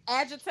 That just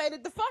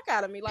agitated the fuck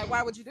out of me. Like,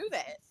 why would you do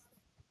that?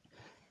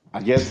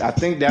 I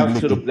think He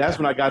licked it. that's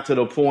when I got to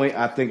the point.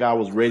 I think I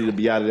was ready to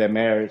be out of that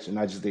marriage, and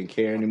I just didn't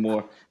care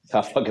anymore. So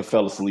I fucking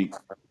fell asleep.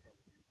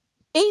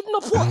 Eating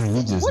a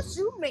Man, pussy. What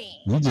you mean?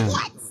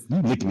 What?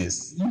 you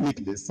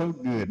licking this so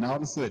good, and all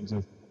of a sudden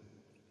just.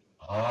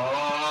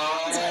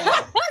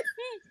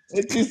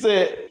 And she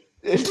said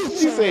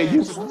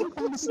you. Did you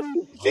fall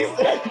asleep? She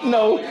said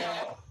no.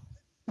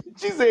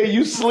 She said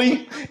you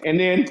sleep, and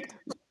then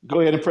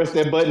go ahead and press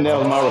that button. That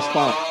was my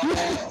response.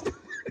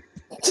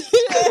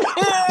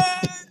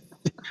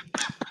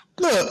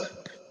 Look,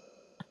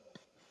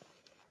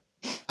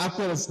 I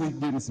fell asleep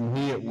getting some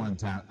head one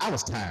time. I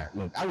was tired.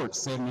 Look, I worked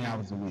 70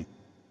 hours a week,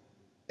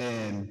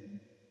 and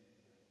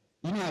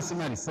you know how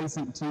somebody say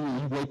something to you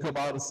and you wake up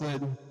all of a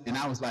sudden, and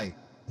I was like,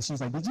 she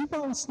was like, did you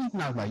fall asleep?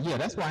 And I was like, yeah,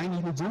 that's why I ain't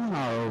even doing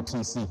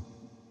ROTC.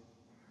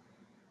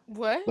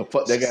 What? The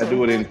fuck they She got to said, do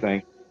with what?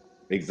 anything?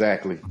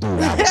 Exactly.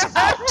 Dude, I was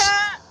out.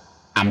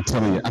 I'm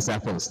telling you, I said I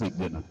fell asleep,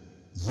 didn't I?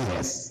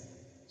 Yes.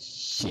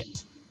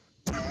 Shit.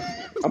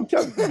 I'm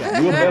telling you,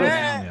 You got me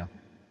down there.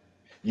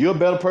 you're a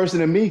better person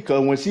than me.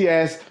 Because when she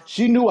asked,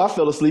 she knew I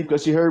fell asleep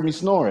because she heard me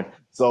snoring.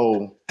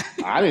 So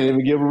I didn't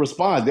even give a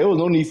response. There was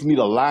no need for me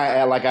to lie,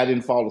 act like I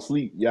didn't fall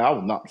asleep. Yeah, I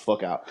was knocked the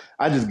fuck out.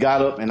 I just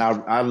got up and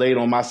I laid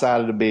on my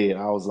side of the bed.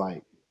 I was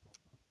like,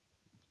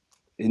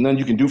 there's nothing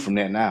you can do from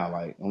that now.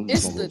 Like, I'm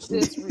just It's gonna go the to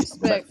sleep.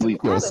 Go back to disrespect.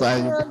 sleep. Yo, How the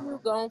Simon. hell you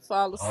gonna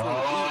fall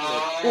asleep eating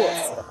a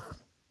pussy?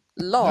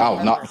 I Lord was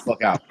have knocked the mercy.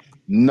 fuck out.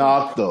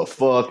 Knocked the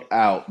fuck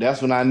out.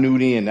 That's when I knew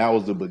then that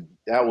was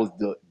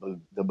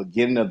the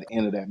beginning of the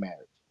end of that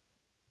marriage.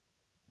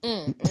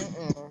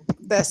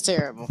 That's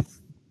terrible.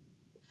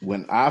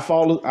 When I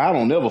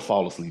don't never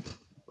fall asleep.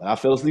 But I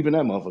fell asleep in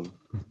that motherfucker.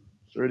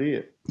 Sure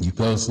did. You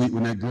fell asleep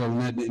when that girl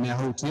in that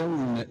hotel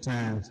room that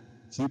time.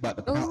 She about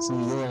to pounce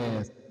on your Ooh.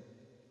 ass.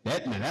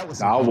 That was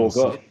some I heavy woke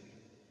up. shit.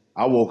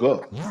 I woke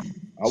up. Yeah.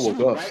 She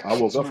was right I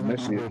woke at up you from when that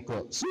you shit. woke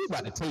up. She was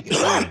about to take it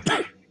from you.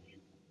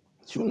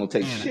 She was gonna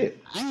take And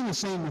shit. I ain't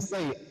ashamed to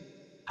say,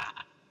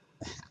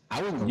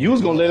 I wasn't gonna You wake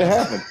was you gonna up. let it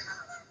happen.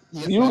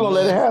 Yes, You I was gonna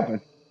let it was.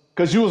 happen.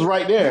 Cause you was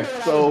right You know there.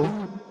 what I was So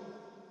doing?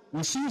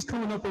 When she was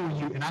coming up on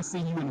you and I see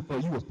you in the floor,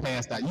 you was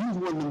passed out. You was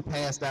one of them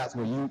passed outs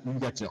where you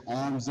got your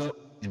arms up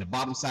and the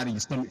bottom side of your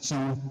stomach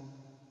showing.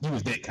 You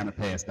was that kind of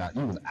passed out.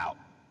 You was out.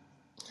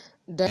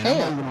 And I'm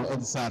Damn. over on the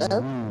other side of the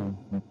room,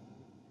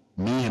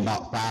 me and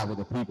about 5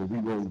 other people, we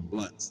rolled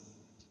blunts.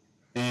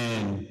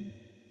 And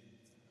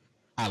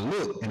I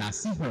look and I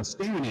see her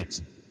staring at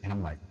you. And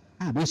I'm like,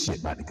 this shit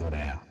about to go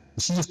down.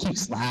 And she just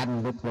keeps sliding a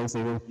little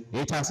closer.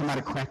 Every time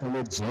somebody crack a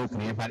little joke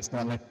and everybody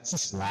start like, she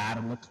slide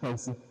a little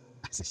closer.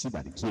 I said, she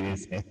about to kill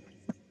his ass.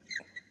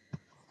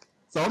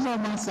 So I'm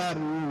on my side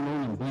of the room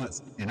rolling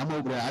blunts, and I'm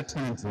over there. I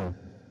turn to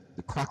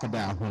the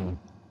crocodile hunter.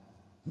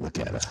 Look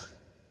at her.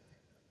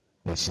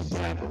 There she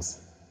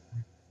gathers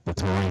the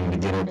terrain to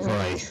get her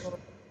prey.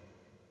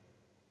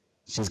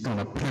 She's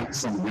gonna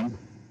pounce on him.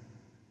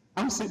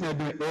 I'm sitting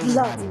there doing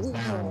everybody is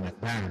down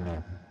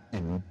there.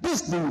 And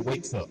this dude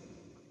wakes up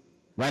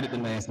right at the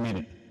last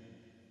minute.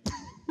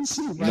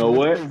 She was you right know in his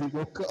what? face. He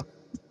woke up.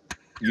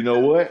 You know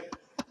what?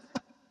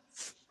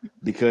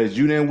 Because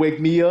you didn't wake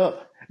me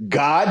up.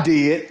 God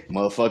did,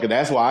 motherfucker.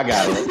 That's why I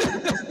got up.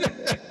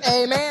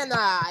 Amen.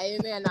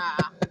 Amen.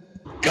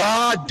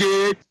 God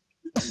did.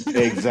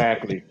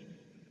 Exactly.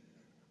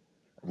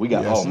 We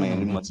got. Yes, Oh I'm man,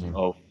 gonna get you.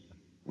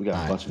 we got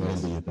All a right, bunch of go ahead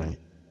and do messages. your thing.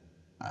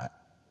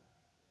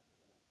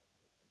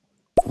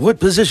 What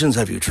positions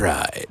have you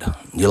tried?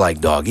 You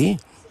like doggy?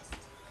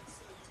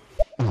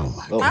 Oh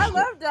my Oh I God!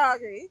 shit. love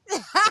doggy.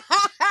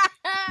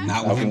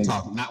 Not with I was him gonna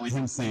talking. Not with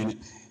him saying it.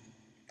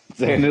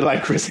 saying it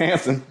like Chris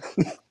Hansen.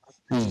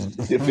 He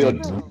You feel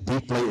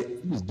deflated.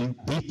 He was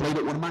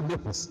deflated one of my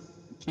nipples.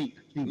 Can't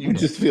you do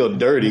that. just feel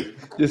dirty.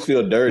 Just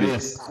feel dirty.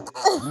 Yes.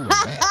 You was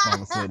back all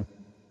of a sudden.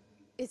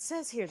 It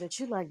says here that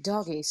you like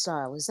doggy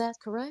style. Is that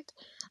correct?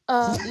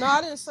 No,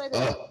 I didn't say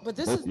that. But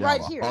this Both is of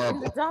right y'all are here in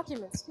the horrible.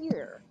 documents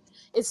here.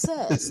 It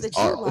says This is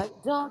that you horrible. like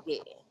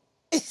doggy.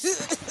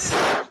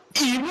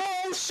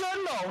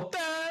 Emotional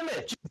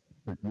damage.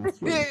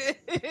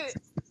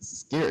 This is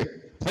scary.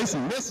 Play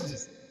some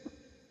messages.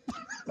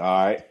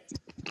 All right.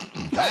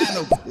 Dying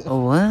over here.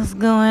 What's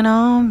going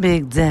on,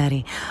 Big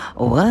Daddy?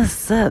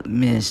 What's up,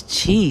 Miss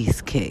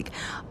Cheesecake?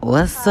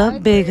 What's Hi,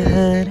 up, Big pretty.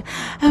 Hood?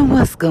 And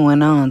what's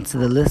going on to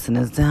the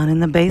listeners down in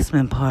the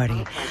basement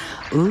party?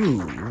 Ooh,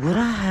 would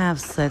I have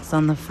sex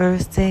on the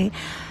first date?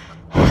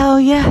 Hell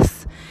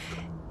yes.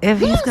 If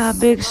he's got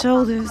Yes. big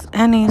shoulders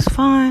and he's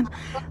fine,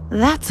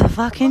 that's a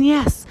fucking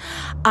yes.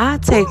 I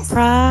take Yes.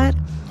 pride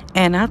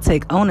and I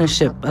take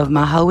ownership of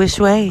my hoish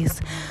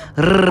ways.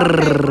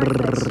 Okay, bring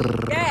that shit.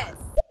 Yes.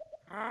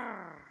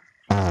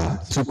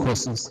 Two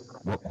questions.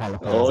 What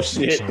qualifies Oh as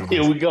big shit.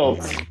 Here shoulders? we go.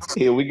 And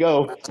Here we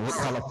go. what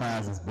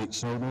qualifies as big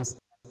shoulders?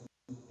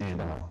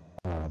 And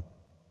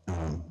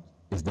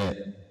is that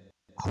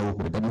whole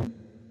with a W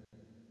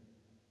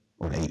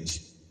or the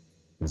H?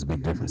 There's a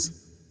big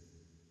difference.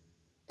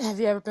 Have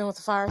you ever been with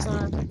a fire I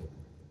sign? think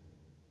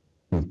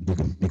you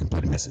can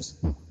play the message.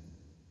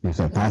 You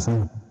said fire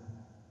sign?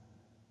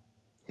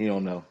 He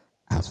don't know.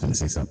 I was finna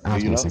say something. I Do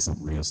was you gonna say know?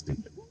 something real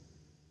stupid.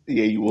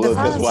 Yeah, you The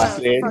was. That's fire why I signs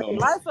said will he fuck don't your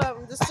know. life up.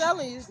 I'm just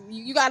telling you,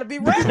 you got to be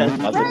ready. That's Be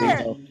why I said he don't prepared.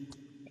 know.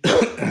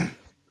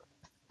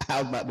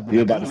 I was about to be He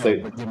was like, I about to don't know,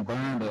 say. but getting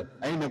burned or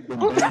I ain't never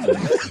been burned or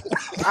nothing.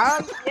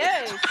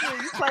 Yeah, shit.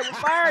 You play with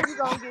fire, you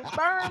gonna get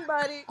burned,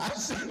 buddy.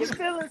 Your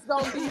feelings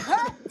gonna be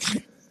hurt.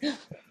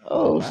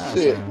 Oh Fire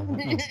shit.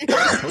 sign.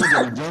 I told you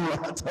I'm a general.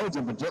 I told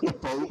you I'm a general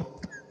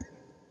folk.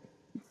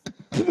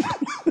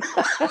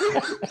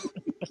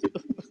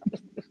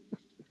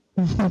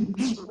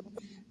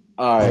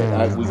 All right,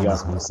 Oh my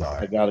goodness, I'm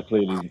I sorry. gotta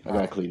clear these. I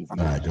gotta clear these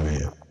All right, go messages.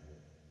 ahead.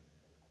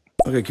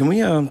 Okay, can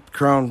we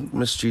crown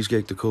Miss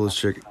Cheesecake the coolest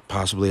chick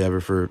possibly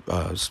ever for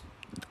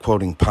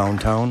quoting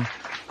Pound Town?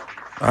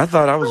 I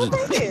thought Oh,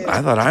 thank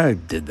I you. thought I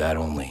did that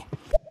only.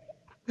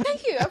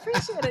 Thank you. I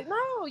appreciate it.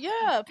 No,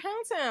 yeah,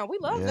 Pound Town. We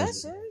love that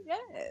Yes, shit.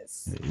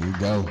 Yes. there you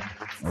go.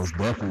 Most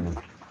definitely.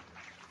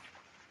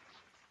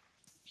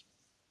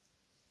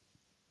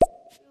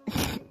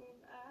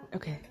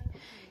 Okay.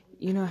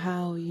 You know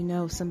how you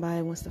know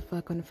somebody wants to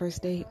fuck on the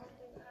first date?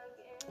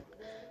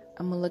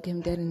 I'm gonna look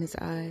him dead in his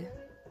eye.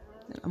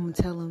 And I'm gonna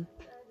tell him,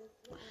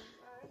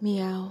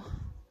 meow,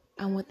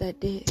 I want that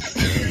dick.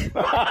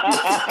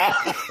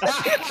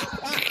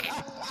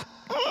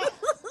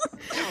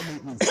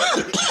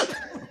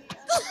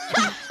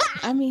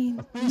 I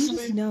mean, you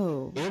just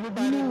know.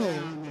 Everybody You know.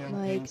 down there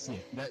Like, ain't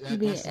shit. you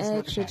being That's just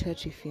what extra happened.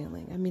 touchy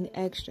feeling. I mean,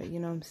 extra, you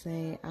know what I'm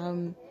saying?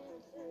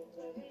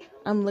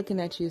 I'm looking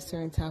at you a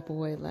certain type of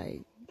way,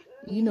 like,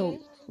 you know,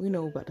 we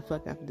know about to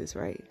fuck after this,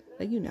 right?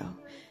 Like, you know.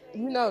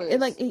 You know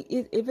And this. like,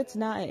 if it's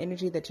not an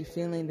energy that you're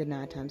feeling, then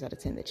 9 times out of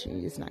 10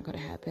 it's not going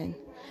to happen.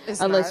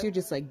 It's Unless not. you're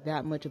just like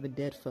that much of a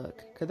dead fuck.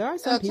 Because there are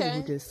some people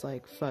who Okay. just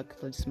like fuck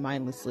just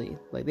mindlessly.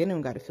 Like, they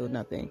don't got to feel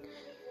nothing.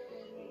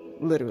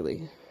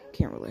 Literally.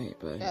 Can't relate,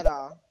 but. At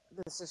all.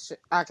 This is shit.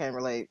 I can't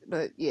relate,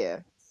 but yeah.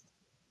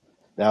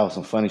 That was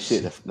some funny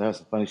shit. That was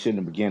some funny shit in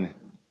the beginning.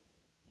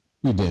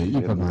 You did.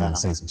 You Yeah, come but around and now,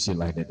 say some shit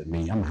like that to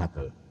me. I'm gonna have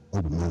to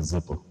open my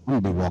zipper.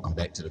 I'm gonna be walking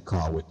back to the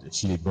car with the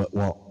shitty butt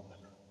walk.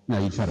 Now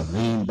you try to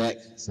lean back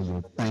so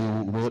your thing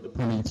won't go up the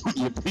front of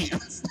your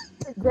pants.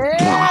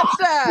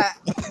 That.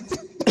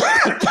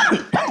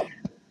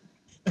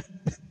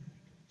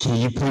 Can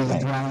you please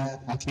dang. drive?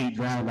 I can't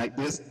drive like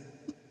this.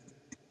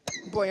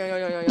 Boy.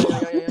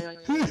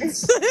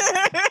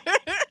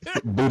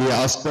 Booty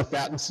all stuck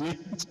out and shit.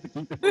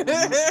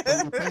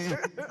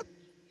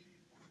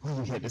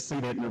 Oh, we had to say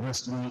that in the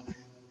restaurant.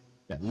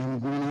 That lemon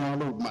green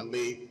all over my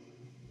leg.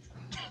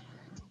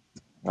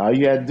 All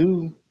you gotta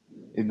do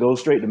is go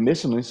straight to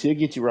Michelin. She'll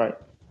get you right.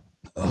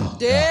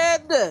 Oh God!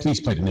 Dead.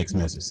 Please play the next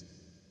message.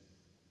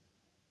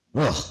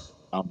 Ugh.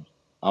 I'm,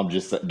 I'm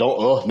just saying, don't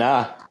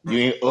nah. You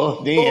ain't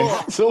then.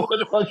 Ugh. So what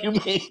the fuck you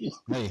mean?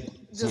 Hey,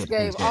 she Just had to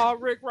finish gave that. all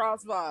Rick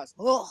Ross vibes.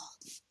 Ugh.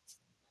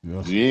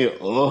 Ugh. Yeah,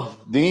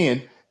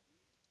 then.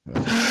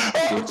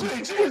 Oh,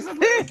 Jesus, let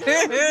me get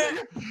this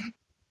nigga.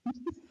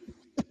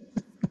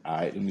 All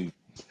right, let me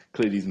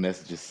clear these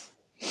messages.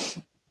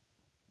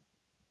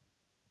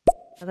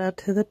 Shout out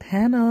to the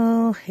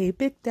panel. Hey,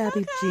 Big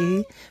Daddy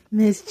G.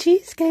 Miss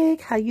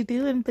Cheesecake, how you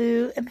doing,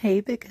 boo? And hey,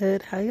 Big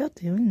Hood, how y'all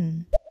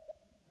doing?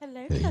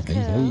 Hello, Hey.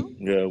 Coco.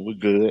 Yeah, we're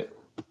good.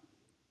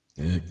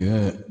 Good.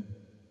 That's what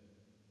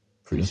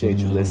Appreciate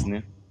you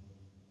listening.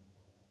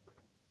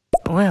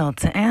 Well,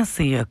 to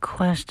answer your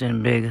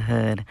question, Big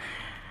Hood,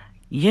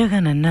 you're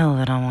gonna know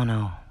that I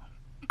wanna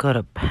go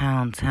to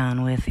Pound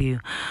Town with you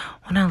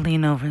when I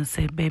lean over and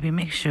say, baby,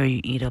 make sure you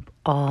eat up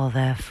all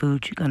that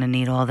food. You're gonna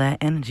need all that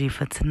energy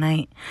for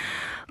tonight.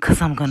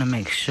 Cause I'm gonna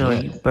make sure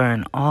you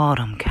burn all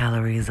them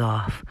calories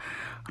off.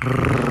 That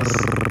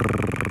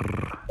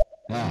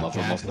motherfucker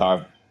gonna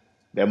start.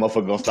 That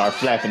motherfucker gonna start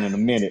flapping in a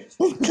minute.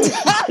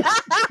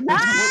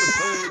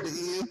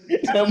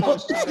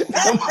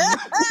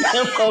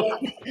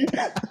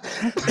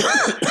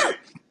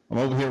 I'm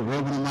over here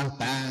rubbing on my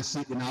thigh and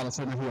shit, and all of a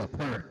sudden I hear a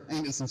purr.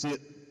 Ain't it some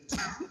shit?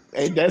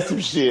 Ain't that some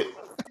shit?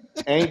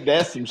 Ain't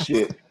that some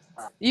shit?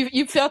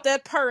 You felt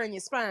that purr in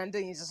your spine,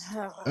 didn't you? Just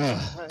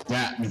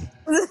Got me.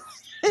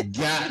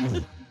 Got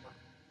me.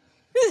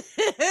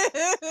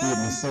 Did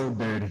me so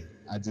dirty.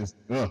 I just,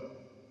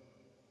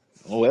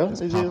 Well,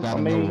 just it popped is. out I of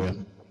nowhere.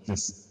 mean,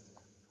 Just,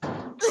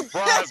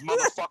 Surprise,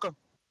 motherfucker.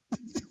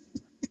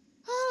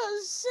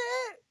 Oh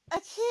shit! I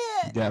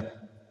can't.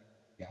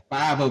 got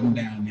 5 of them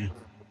down there.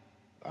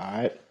 all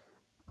right.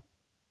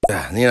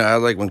 You know, I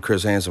like when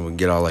Chris Hansen would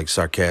get all like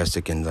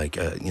sarcastic and like,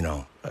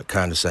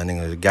 condescending.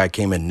 The guy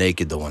came in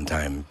naked the one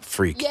time,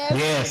 freak.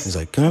 Yes. He's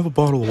like, "Can I have a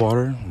bottle of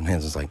water?" And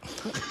Hansen's like,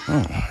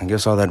 "Oh, I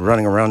guess all that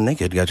running around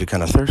naked got you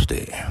kind of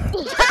thirsty."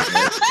 Well,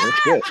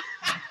 shit.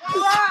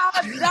 Oh,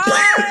 I'm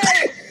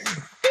dying.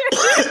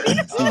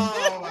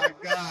 Oh my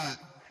God.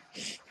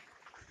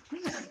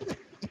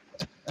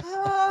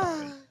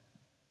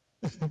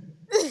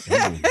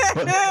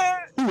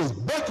 He was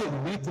bucket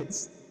naked.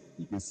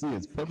 You can see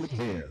his public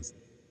hairs.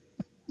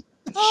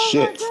 Oh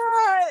my Shit.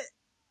 god.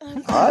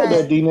 I'm All right, there,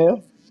 crying.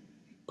 D-Nail.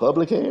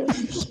 Public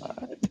hairs. All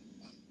right.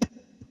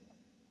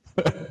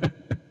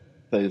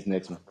 Play this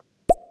next one.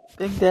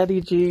 Big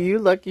Daddy G, you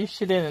lucky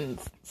she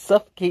didn't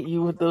suffocate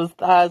you with those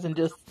thighs and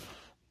just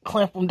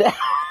clamp them down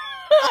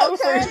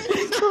Okay.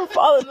 for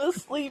falling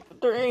asleep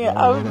during it.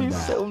 I would be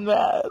so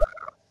mad.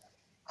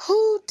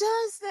 Who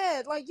does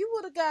that? Like you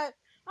would have got.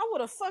 I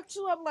would have fucked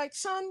you up like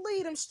Chun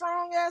Li. Them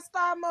strong ass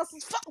thigh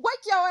muscles.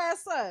 Wake your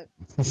ass up.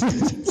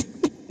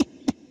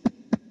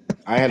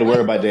 I ain't had to worry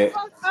Wake about the that.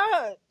 fuck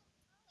up.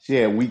 She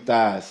had weak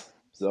thighs,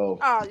 so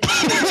Oh shit.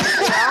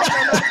 I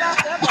don't know nothing about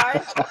that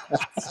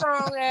life.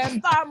 Strong ass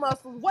thigh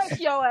muscles. Wake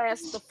your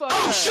ass the fuck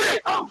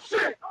up. Oh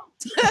shit.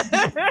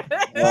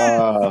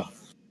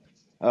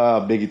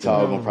 uh, Biggie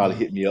Tall gonna probably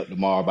hit me up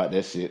tomorrow about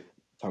that shit.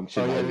 Talking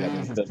shit about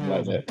his goddamn cousin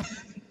like that.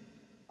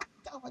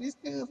 Talk about his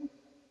cousin.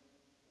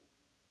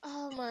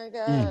 Oh my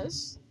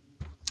gosh.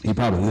 He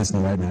probably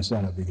listening right now.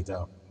 Shout out Biggie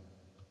Talk.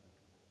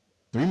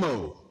 3 more.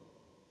 All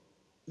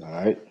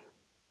right.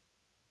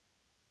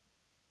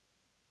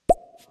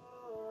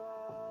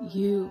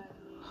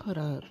 Hold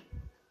up.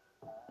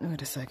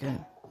 Wait a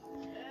second.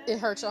 It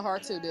hurt your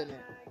heart too, didn't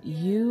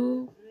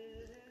it?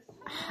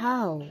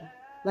 How?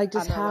 Like,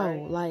 just how?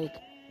 Right? Like,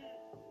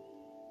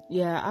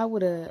 yeah, I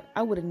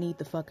would've need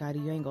the fuck out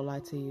of you. I ain't gonna lie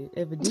to you.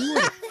 If a dude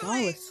would've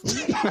fall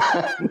asleep,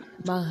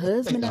 my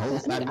husband,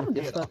 I don't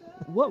give a fuck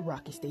what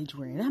rocky stage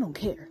we're in. I don't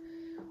care.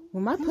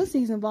 When my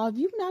pussy's involved,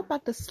 you're not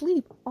about to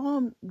sleep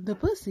on the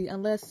pussy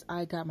unless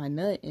I got my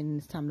nut and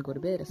it's time to go to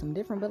bed or something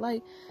different. But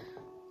like,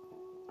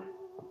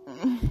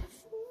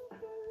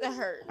 that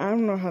hurt. I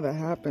don't know how that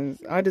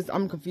happens.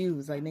 I'm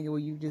confused. Like, nigga, were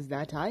you just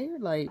that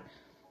tired? Like,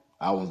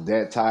 I was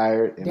that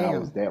tired and I damn,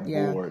 was that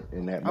bored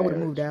in that marriage. I would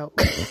have moved out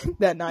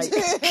that night.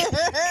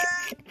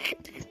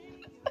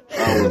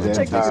 I was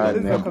that tired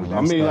in that.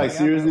 I mean, like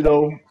seriously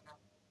though,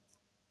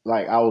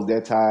 like I was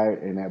that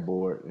tired and that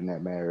bored in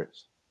that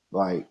marriage.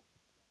 Like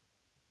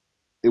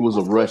it was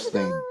a rush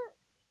thing. Good?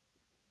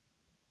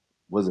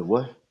 Was it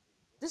what?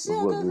 Did she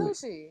have good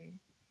coochie?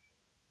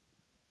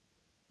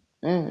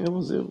 Yeah, it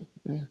was.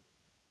 Yeah.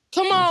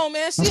 Come on,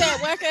 man. She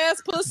had whack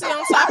ass pussy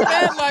on top of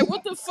that. Like,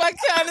 what the fuck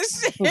kind of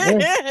shit?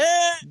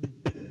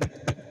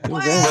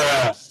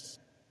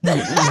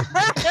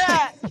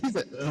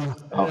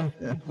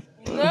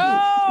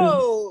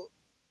 No.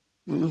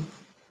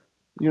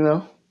 You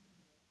know,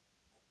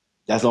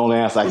 that's the only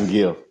answer I can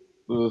give.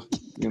 You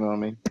know what I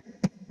mean?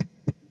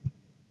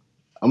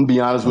 I'm gonna be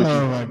honest with you.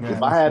 God,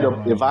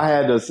 if I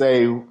had to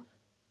say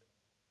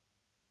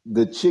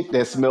the chick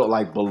that smelled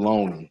like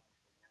bologna,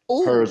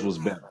 hers was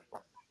better.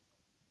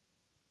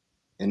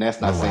 And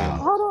that's not saying much.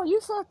 Hold on, you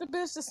fucked the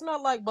bitch that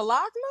smelled like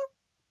Bologna?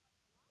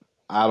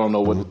 I don't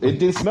know what it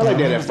didn't smell like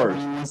that at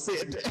first.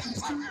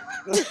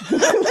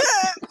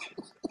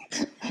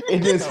 It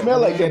didn't smell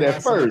like that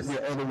at first.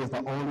 It was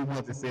the only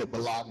one that said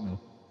Bologna.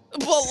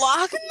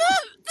 Bologna?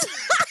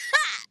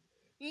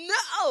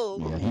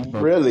 No. Yeah,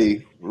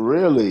 Really?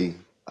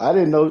 I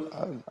didn't know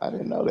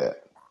that.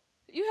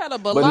 You had a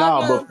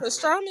Bologna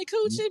pastrami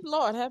coochie?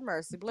 Lord have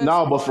mercy. Bless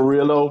No, your but heart. for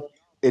real though,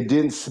 it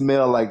didn't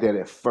smell like that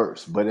at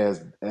first. But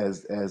as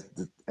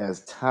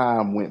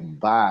time went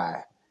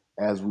by,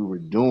 as we were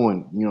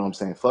doing, you know what I'm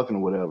saying, fucking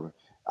or whatever,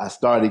 I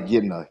started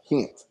getting a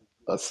hint.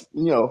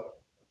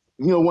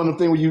 One of the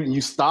things where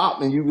you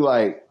stop and you be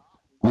like,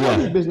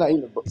 Yeah.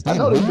 I That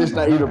know this him bitch or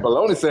not eating a her?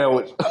 bologna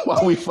sandwich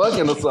while we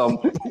fucking or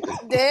something.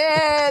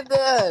 Dad.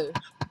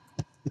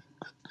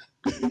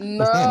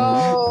 Is that him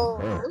or No.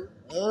 her?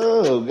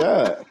 Oh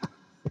God.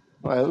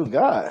 I'm like, oh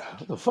God,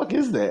 what the fuck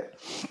is that?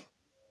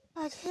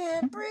 I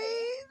can't breathe.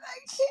 I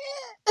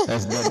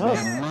That's that Oh.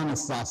 damn money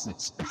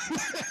sausage.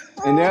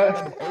 And Oh that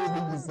my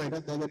Everything you god. say,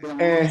 that's that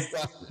damn money and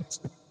sausage.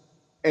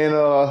 and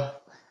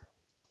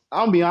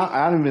I'll be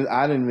honest,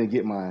 I didn't even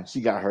get mine.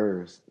 She got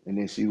hers. And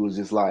then she was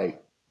just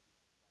like,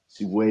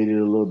 she waited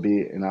a little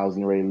bit and I was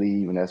getting ready to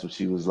leave, and that's what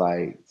she was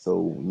like,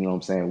 so you know what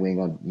I'm saying, we ain't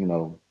gonna,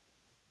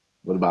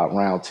 what about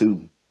round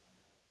two?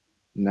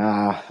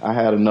 Nah, I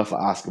had enough of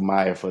Oscar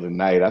Mayer for the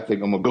night. I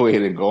think I'm gonna go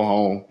ahead and go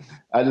home.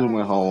 I just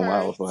went I'm home.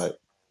 I hurt. was like,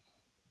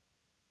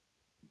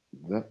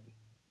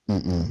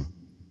 Mm-mm.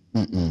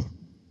 Mm-mm.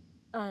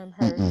 I'm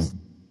hurt.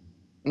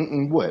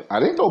 Mm-mm. what? I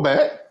didn't go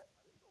back.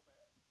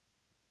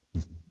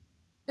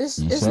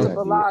 You It's the Yeah, sure? I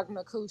did. Bologna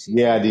coochie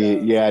Yeah, for I me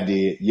did. though. Yeah, I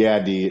did. Yeah, I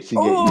did.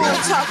 Oh, Yeah,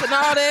 I did. talking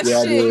all that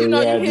Yeah, I shit. You did.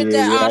 know Yeah, you I hit did.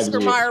 that Yeah, I Oscar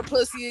did. Mayer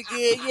pussy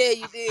again. Yeah,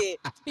 you did.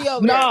 He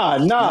over there. Nah,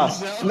 You nah,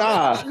 sure?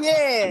 nah,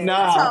 Yeah,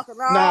 he nah, talking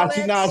all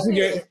she, that nah, she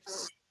gave, shit.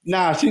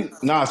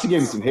 she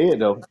gave me some head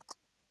though.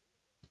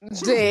 She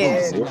was She gave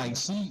me bossy. some Dead. head. Like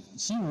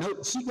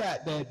she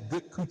got that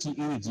good coochie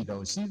energy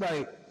though. She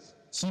like,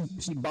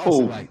 she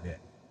bossy Who? like that.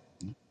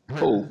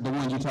 Her, Who? the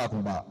one you talking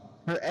about.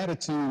 Her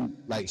attitude,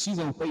 like she's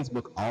on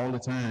Facebook all the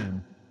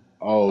time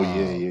Oh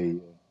yeah, yeah,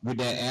 yeah. with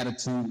that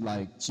attitude.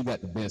 Like she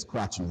got the best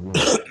crotch in the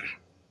world.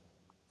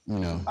 You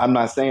know. I'm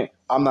not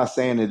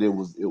saying that it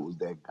was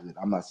that good.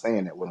 I'm not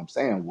saying that. What I'm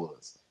saying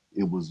was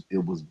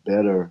it was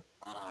better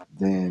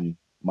than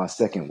my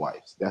second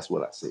wife's. That's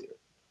what I said.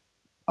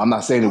 I'm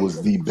not saying it I'm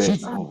was the just, best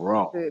She I'm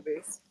overall.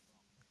 baby.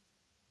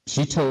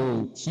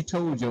 she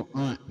told your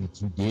aunt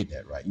that you did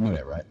that, right? You know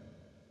that, right?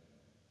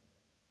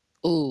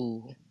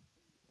 Ooh.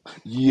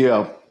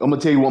 Yeah, I'm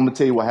gonna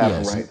tell you what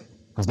Yeah, happened, she right?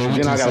 because they And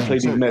went then to I the gotta same play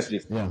these church.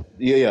 messages. Yeah.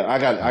 Yeah,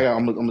 Yeah.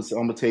 I'm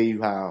gonna tell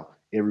you how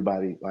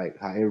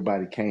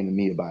everybody came to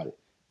me about it.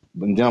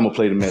 But then I'm gonna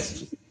play the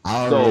messages.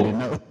 I already So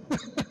know.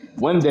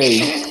 one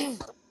day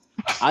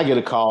I get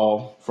a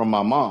call from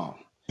my mom,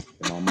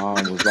 and my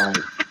mom was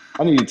like,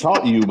 "I need to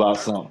talk to you about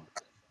something."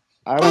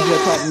 I what you got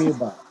to talk to me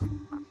about?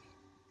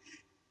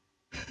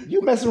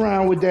 You mess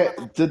around with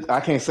that?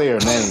 I can't say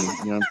her name.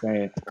 You know what I'm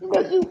saying?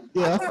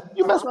 Yeah.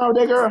 You mess around with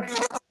that girl?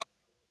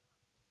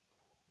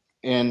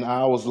 And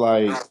I was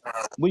like,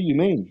 "What do you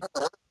mean?"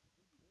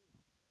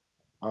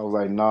 I was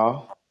like,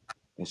 "Nah."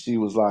 And she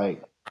was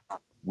like,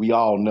 "We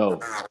all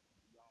know."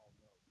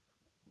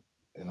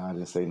 And I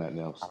didn't say nothing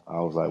else. I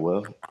was like,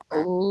 "Well,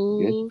 I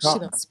guess you Ooh, she caught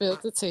done me."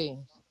 spilled the tea.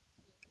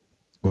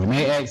 When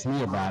they asked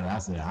me about it, I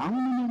said, I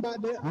don't know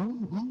about that. I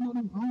don't know what he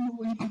been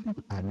doing.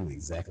 I knew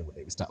exactly what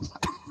they was talking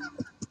about.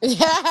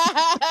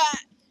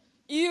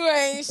 You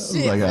ain't I was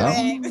shit like, for I that.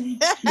 don't know.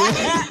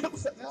 Yeah. I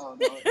was like, I don't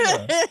know.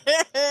 Yeah.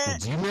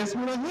 Did you mess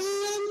with her? Hell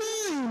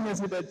no, you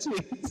mess with that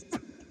chick.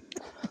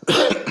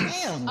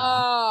 Hell no.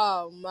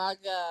 Oh my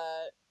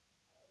god.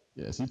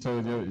 Yeah, she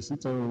told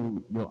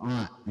your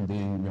aunt, and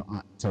then your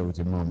aunt told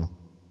your mama.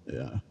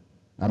 Yeah.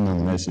 I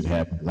remember that shit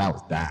happened because I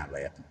was dying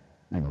laughing.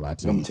 I ain't gonna lie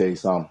to Let me you. tell you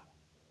something.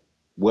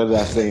 What did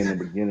I say in the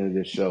beginning of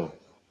this show?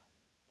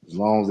 As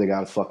long as they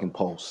got a fucking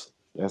pulse.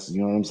 That's,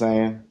 you know what I'm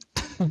saying?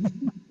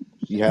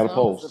 She As had a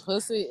long as the pulse.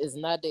 pussy is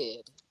not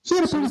dead. She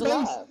had a She pretty was face.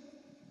 alive.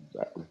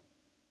 Exactly.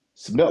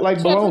 Smelled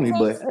like She had a pretty bologna,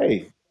 but face.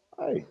 hey,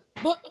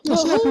 But Yeah,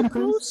 she had a who pretty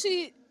face.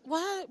 coochie?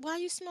 Why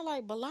you smell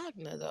like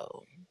Bologna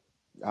though?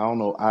 I don't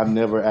know. I've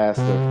never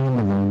asked her.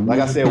 Like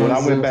I Remember said,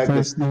 that's her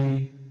first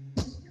name.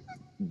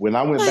 when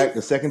I went Like, back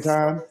the second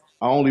time,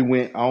 I only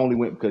went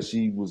because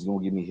she was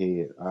gonna give me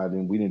head.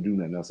 We didn't do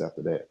nothing else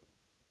after that.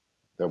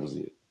 That was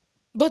it.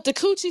 but the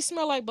coochie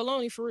smell like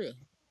bologna for real.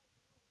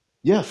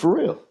 Yeah, for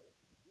real.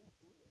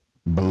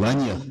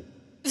 Bologna.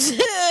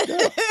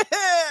 Yeah.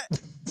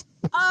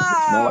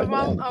 Smell like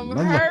bologna. I'm Bologna.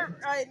 hurt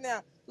right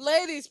now.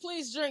 Ladies,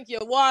 please drink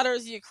your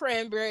waters, your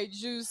cranberry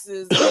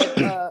juices,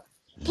 and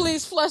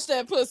please flush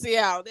that pussy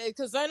out.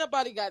 Cause ain't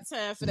nobody got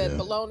time for that Yeah.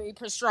 bologna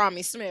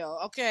pastrami smell.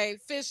 Okay,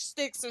 fish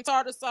sticks and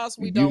tartar sauce,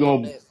 we If you don't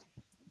want gonna it.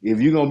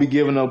 if you gonna be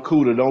giving up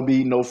cooter, don't be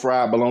eating no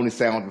fried bologna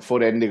sandwich before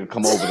that nigga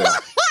come over there.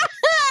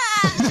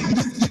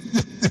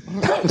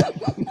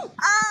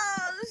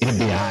 Oh It'll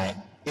be alright.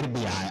 shit. It'll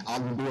be alright.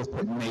 All we do is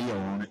put mayo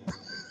on it.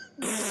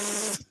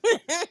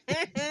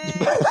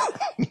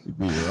 It'll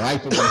be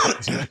right to the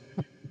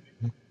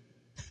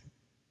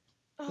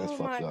That's Oh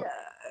fucked my up.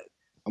 god.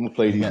 I'm gonna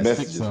play They these got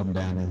six messages. of them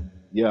down there.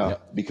 Yeah,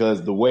 Yep.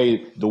 because the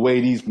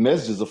way these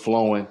messages are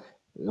flowing,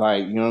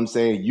 like, you know what I'm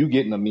saying, you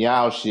getting the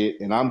meow shit,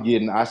 and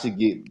I should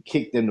get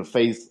kicked in the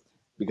face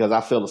because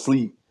I fell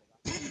asleep.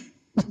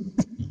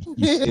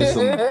 You should. And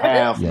some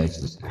half Yeah, you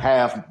should.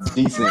 half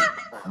decent,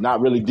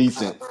 not really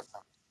decent,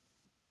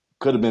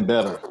 could have been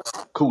better.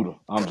 Cooler.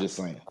 I'm just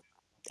saying.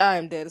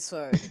 I'm dead as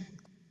fuck.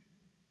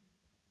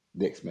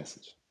 Next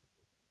message.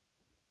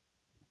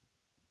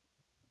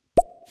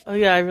 Oh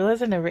yeah, I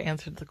realized I never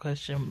answered the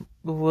question.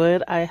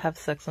 Would I have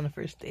sex on a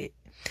first date?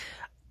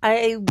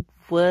 I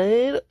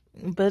would,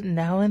 but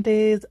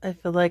nowadays I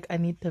feel like I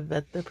need to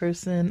vet the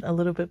person a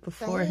little bit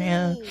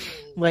beforehand,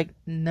 Same. like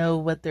know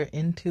what they're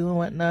into and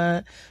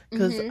whatnot.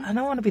 Because Mm-hmm. I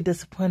don't want to be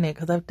disappointed.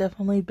 Because I've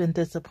definitely been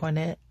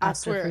disappointed I after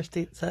swear. first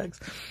date sex,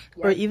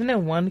 or Yep. even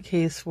in one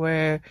case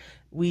where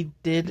we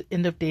did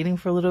end up dating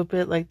for a little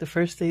bit. Like the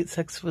first date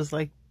sex was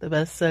like the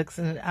best sex,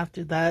 and then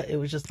after that it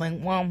was just like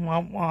womp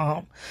womp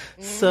womp.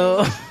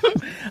 So Mm-hmm.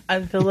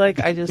 I feel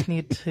like I just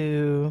need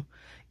to.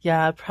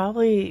 Yeah,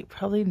 probably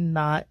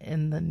not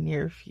in the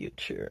near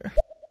future.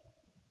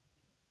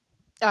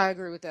 I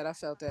agree with that. I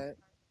felt that.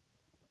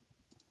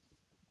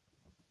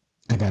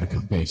 I got a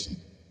confession.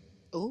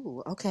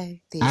 Ooh,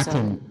 okay. I These are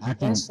can I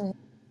can confessions.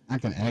 I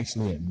can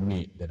actually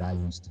admit that I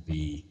used to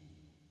be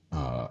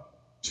uh,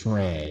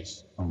 trash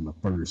on the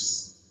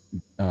first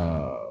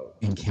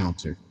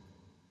encounter.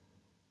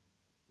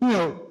 You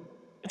know,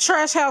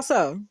 Trash house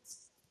up.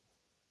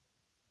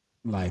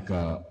 like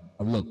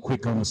a little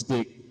quick on the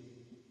stick,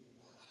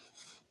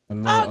 a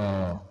little Oh,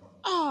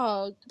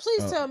 oh,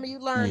 please tell me you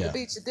learned to yeah.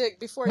 beat your dick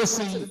before But you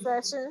went to the see,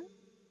 session.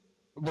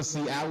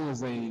 I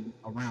was a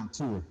round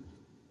tour,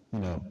 you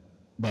know,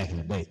 back in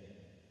the day.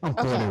 I'm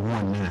Okay.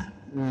 41 now.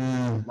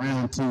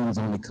 Round twos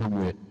only come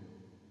with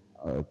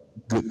a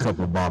good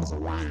couple of bottles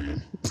of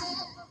wine.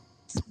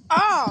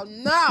 Oh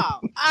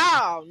no.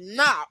 Oh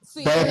no.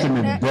 See Back that in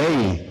the that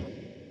day,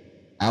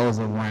 I was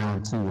a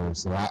round tour,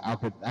 so I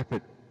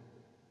could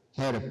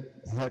had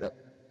a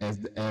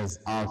as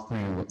our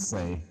friend would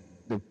say,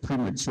 the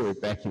premature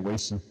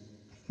evacuation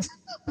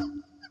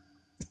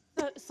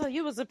so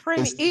you was a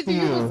is preemie. Either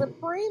you was a still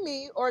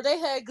preemie or they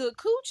had good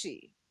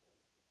coochie.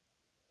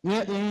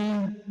 yeah,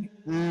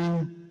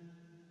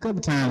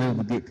 couple times it was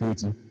a good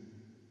coochie.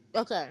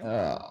 Okay.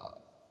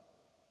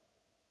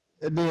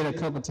 And then a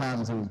couple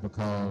times it was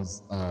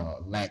because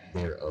lack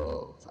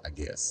thereof, I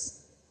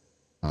guess.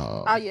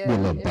 Oh We're a yeah.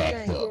 little If you backed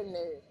ain't up. getting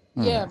it.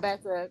 You Yeah, know,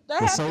 back up.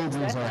 the That happens. soldiers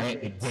That are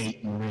at the happens. gate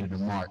and ready to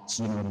march.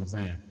 You know what I'm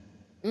saying?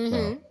 So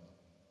Mm-hmm.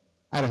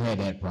 I'd have had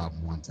that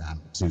problem one time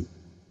or two,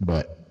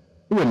 but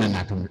it wasn't nothing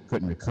I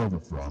couldn't recover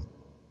from.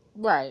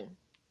 Right.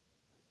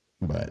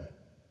 But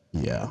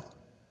yeah,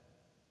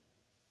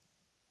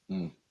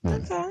 Mm. you Okay.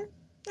 know.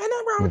 Ain't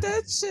nothing wrong with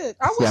that shit.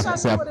 I wish I South,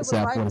 knew what it South, was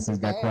South like to be 46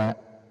 got bad. quiet.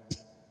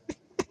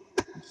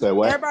 Say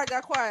what? Everybody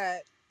got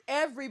quiet.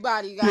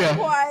 Everybody got Yeah,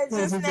 quiet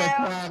just 46 got now.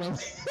 quiet.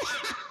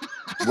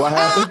 What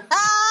happened?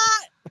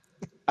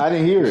 I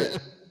didn't hear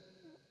it.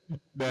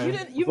 You No,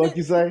 didn't The you fuck meant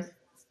you say?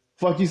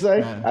 Fuck you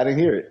say? no, I didn't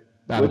hear it.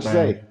 not a What you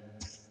thing. say?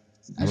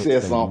 I You didn't said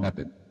say something.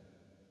 nothing.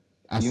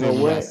 I You know said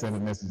we got what?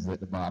 7 messages at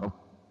the bottom.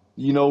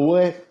 You know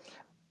what?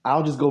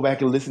 I'll just go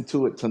back and listen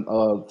to it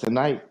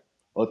tonight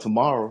or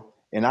tomorrow,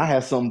 and I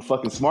have something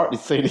fucking smart to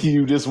say to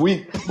you this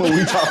week when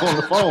we talk on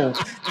the phone.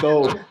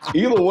 So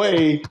either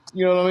way,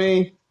 you know what I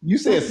mean. You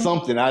said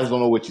something. I just don't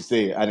know what you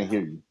said. I didn't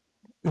hear you.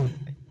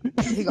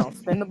 he gonna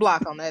spin the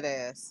block on that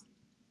ass.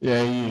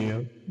 Yeah,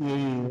 yeah,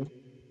 yeah.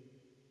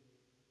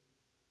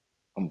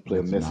 I'm gonna play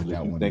a Let you message knock that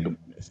out you one of think of. them.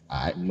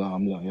 All right. No,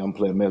 I'm gonna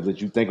play a message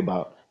that you think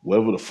about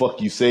whatever the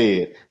fuck you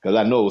said, because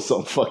I know it was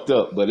something fucked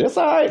up. But it's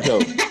all right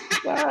though.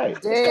 It's all right.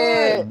 It's all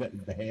right. Dead.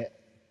 Nothing bad.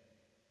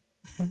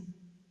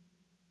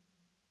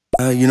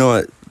 You know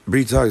what,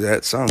 Bree talk,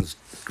 that sounds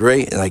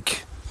great.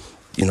 Like,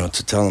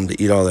 to tell them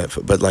to eat all that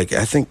food. But like,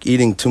 I think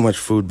eating too much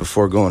food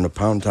before going to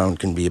Pound Town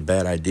can be a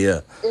bad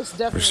idea It's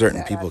for definitely a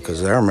certain bad people.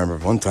 Because idea. I remember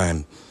one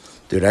time,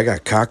 dude, I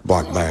got cock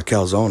blocked by a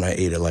calzone. I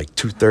ate at like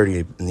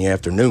 2:30 in the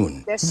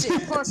afternoon, That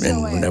shit punch your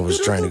and when I ass. was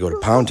trying to go to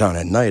Pound Town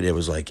at night, it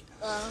was like,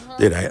 Uh-huh.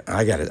 dude,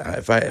 I got it.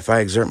 If I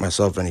exert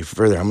myself any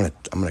further, I'm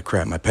gonna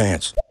crap my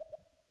pants.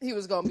 He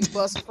was gonna be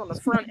busting from the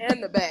front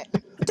and the back.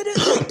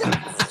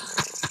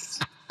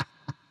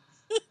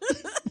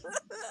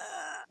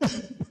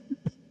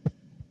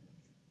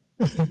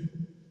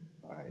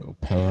 All right. Go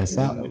pass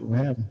out. Anyway, What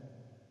happened?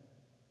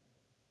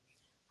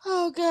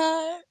 Oh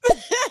God.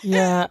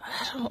 Yeah,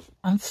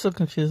 I'm so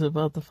confused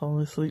about the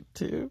falling asleep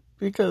too.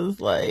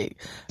 Because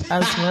like,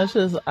 as much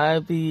as I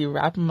be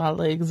wrapping my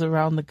legs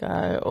around the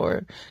guy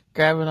or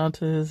grabbing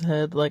onto his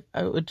head, like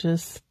I would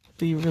just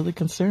be really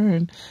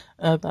concerned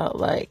about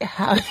like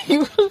how he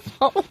would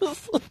fall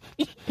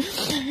asleep.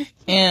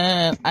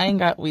 And I ain't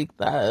got weak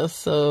thighs,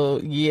 so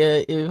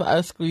yeah, if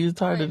I squeezed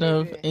hard Hey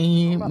enough baby, and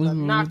he I'm about to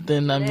knock. moved,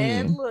 then I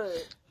Man, mean,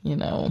 look.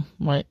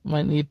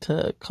 might need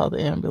to call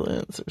the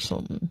ambulance or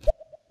something.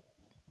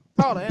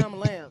 Call the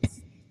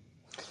ambulance.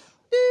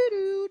 Doo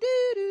doo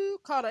doo doo.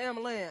 Call the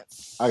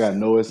I ambulance. got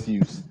no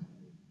excuse.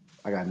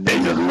 I got no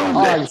Ain't nothing excuse. wrong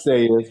with that.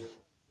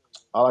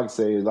 All I can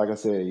say is, like I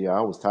said, yeah,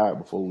 I was tired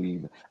before we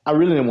even. I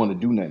really didn't want to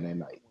do nothing that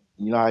night.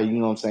 You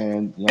know what I'm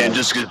saying? And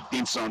just because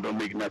theme song don't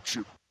make it not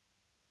true.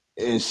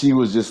 And she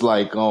was just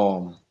like,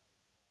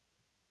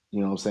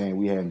 you know what I'm saying?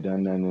 We hadn't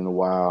done nothing in a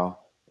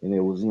while, and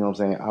it was, you know what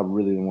I'm saying? I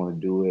really didn't want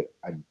to do it.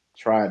 I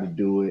tried to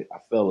do it. I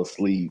fell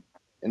asleep,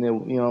 and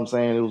then, you know what I'm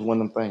saying? It was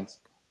one of them things.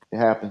 It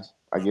happens,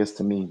 I guess,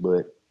 to me,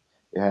 but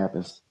it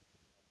happens.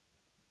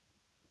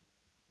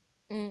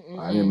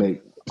 Mm-mm-mm.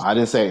 I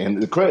didn't say,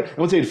 and the credit, I'm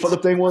gonna tell you, the fucked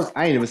up thing was,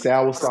 I ain't even say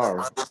I was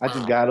sorry. I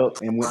just got up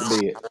and went to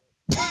bed.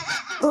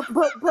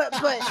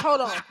 But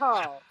hold on,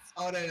 pause.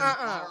 Oh, that is Uh-uh.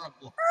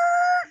 horrible.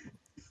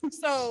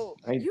 So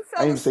you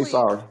I fell ain't even say asleep.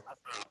 sorry.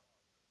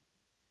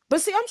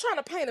 But see, I'm trying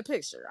to paint a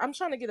picture. I'm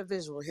trying to get a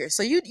visual here.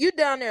 So you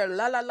down there,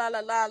 la la la la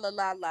la la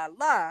la la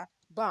la,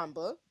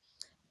 Bamba,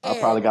 I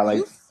probably and got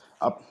like,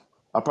 I,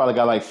 I probably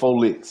got like 4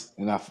 licks,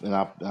 and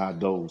I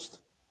dozed.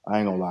 I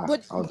ain't gonna lie,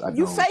 but I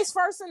you dozed. face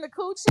first in the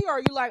coochie, or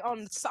you like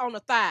on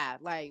the thigh?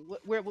 Like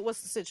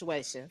what's the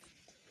situation?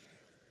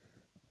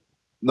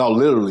 No,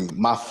 literally,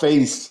 my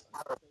face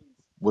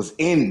was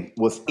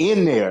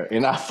in there,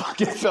 and I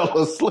fucking fell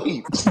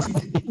asleep.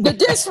 The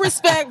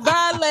disrespect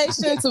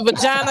violation to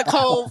Vagina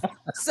Code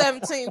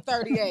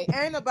 1738.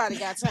 Ain't nobody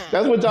got time.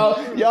 That's what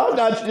Mm-mm.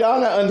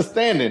 y'all not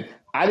understanding.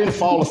 I didn't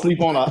fall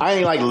asleep on a. I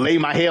ain't like lay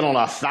my head on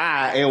a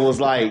thigh and was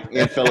like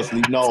and fell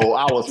asleep. No,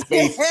 I was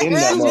face in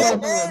that You went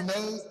motherfucker. for a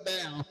nose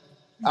down.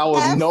 I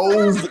was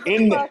Absolutely the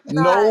fuck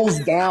not. nose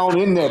down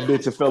in that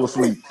bitch and fell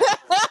asleep.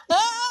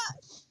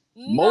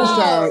 Most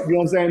times, you know No.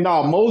 what I'm saying?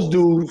 No, most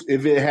dudes,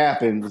 if it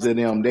happens to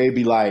them, they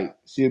be like,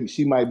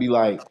 she might be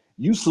like,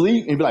 you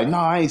sleep? And be like, no,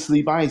 I ain't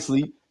sleep. I ain't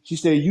sleep. She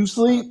said, you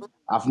sleep?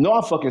 I know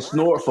I fucking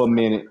snored for a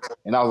minute.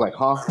 And I was like,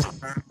 huh?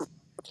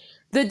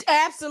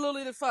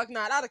 Absolutely the fuck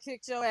not. I'd have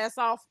kicked your ass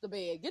off the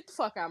bed. Get the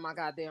fuck out of my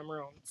goddamn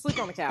room. Sleep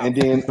on the And couch.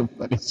 then,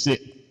 Funny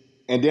shit.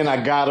 and then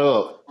I got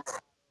up.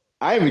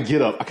 I didn't even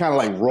get up. I kind of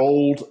like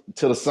rolled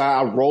to the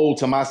side, I rolled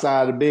to my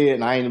side of the bed,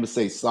 and I ain't even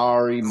say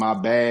sorry, my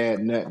bad,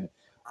 nothing.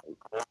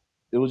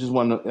 It was just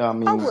one of, I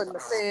I mean, wouldn't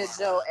have fed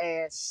your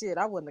ass shit.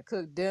 I wouldn't have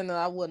cooked dinner.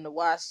 I wouldn't have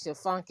washed your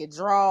funky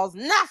drawers.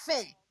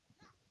 Nothing.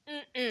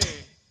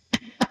 Mm-mm.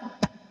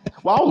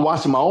 well, I was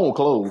washing my own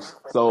clothes.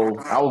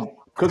 So I was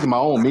cooking my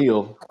own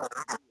meal.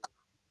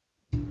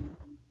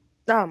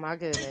 Oh my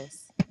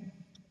goodness.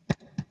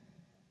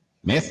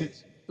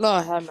 Message.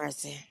 Lord have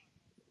mercy.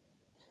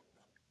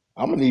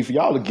 I'm gonna need for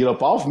y'all to get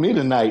up off me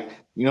tonight.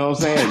 You know what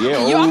I'm saying? Yeah.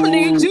 I'm gonna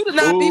need Ooh, you to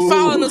not be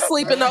falling ooh,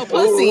 asleep in no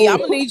pussy. I'm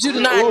ooh, gonna need you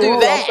to not do ooh.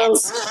 that.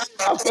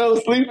 I fell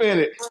asleep in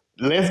it.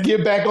 Let's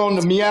get back on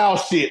the meow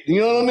shit.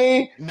 You know what I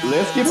mean?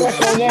 Let's get back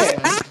on Nah, that.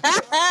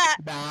 son.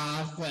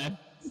 Nah, son.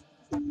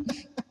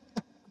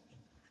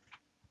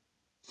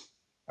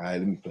 All right,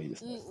 let me play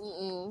this.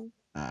 Mm-mm-mm.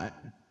 All right.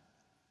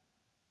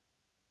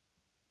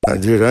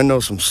 Dude, I know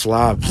some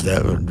slobs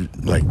that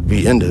would like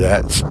be into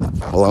that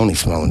baloney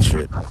smelling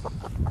shit.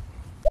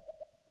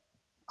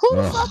 Who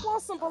the fuck Ugh.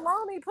 wants some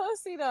baloney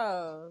pussy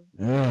though?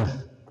 Ugh.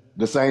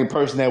 The same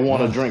person that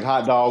want to Ugh. drink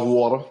hot dog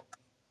water.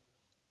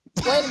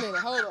 Wait a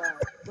minute, hold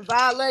on. The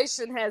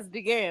violation has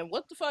began.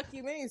 What the fuck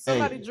you mean?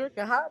 Somebody Hey,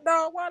 drinking hot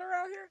dog water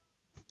out here?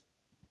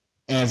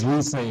 as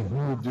we say,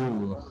 who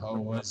do? Oh,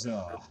 what's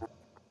up?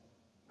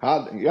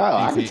 Yeah,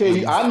 I can tell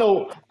you.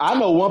 AKA, I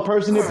know one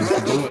person in don't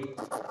you do particular. it.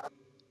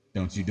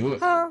 Don't you do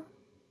it. Huh?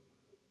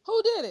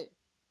 Who did it?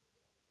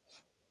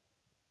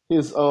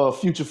 His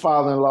future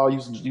father-in-law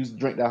used to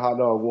drink that hot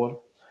dog water.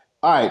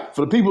 All right,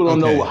 for the people who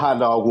don't know what Okay. hot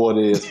dog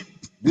water is,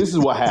 this is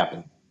what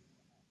happened.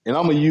 And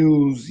I'm gonna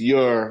use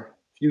your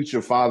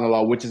future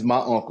father-in-law, which is my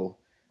uncle.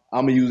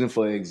 I'm gonna use him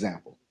for an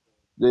example.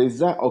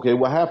 Okay,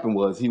 what happened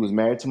was he was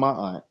married to my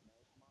aunt,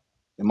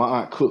 and my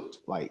aunt cooked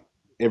like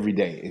every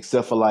day,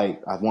 except for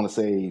like I want to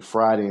say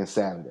Friday and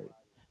Saturday.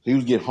 So he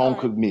was getting home All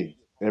right. cooked meals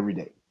every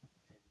day.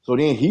 So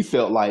then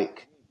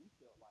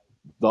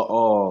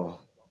the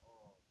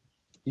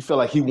he felt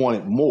like he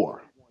wanted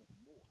more.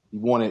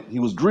 He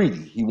was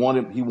greedy. He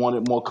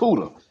wanted more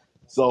Cuda.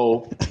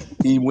 So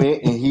he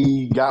went and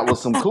he got with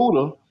some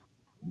Cuda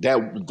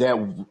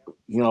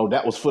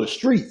that was for the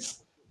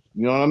streets.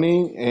 You know what I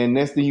mean? And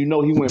next thing you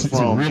know, he went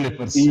To from really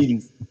for the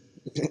eating, streets.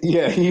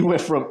 yeah, he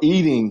went from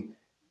eating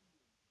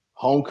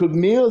home cooked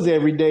meals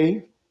every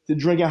day to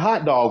drinking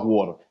hot dog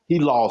water. He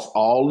lost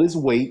all his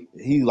weight.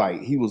 He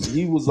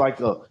was like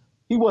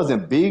he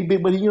wasn't big,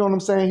 but you know what I'm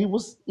saying. He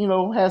was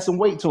had some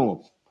weight to him.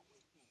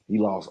 He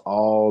lost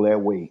all that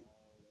weight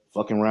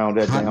fucking around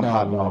that Hot damn dog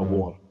hot dog water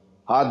water.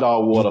 Hot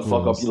dog water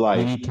fuck up your equals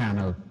life.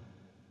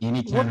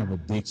 any What? kind of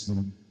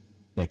addiction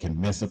that can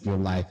mess up your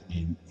life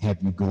and have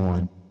you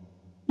going.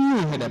 You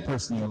don't have that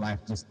person in your life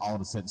just all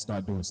of a sudden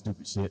start doing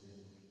stupid shit.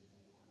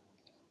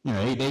 You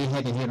know, they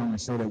had their head on the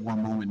shoulder at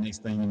one moment.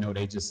 Next thing you know,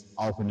 they just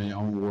off in their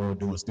own world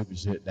doing stupid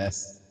shit.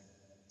 That's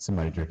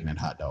somebody drinking that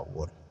hot dog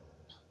water.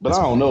 But That's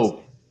I what don't it is.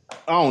 know.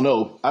 I don't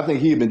know. I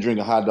think he had been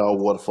drinking hot dog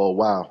water for a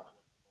while.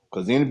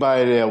 Cause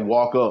anybody that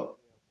walk up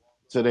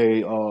to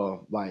they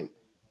like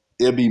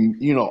it'll be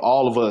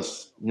all of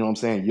us, you know what I'm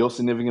saying, your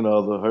significant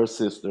other, her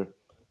sister,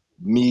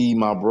 me,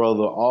 my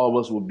brother, all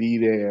of us would be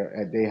there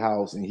at their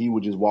house, and he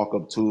would just walk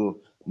up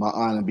to my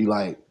aunt and be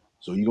like,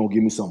 "So you gonna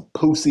give me some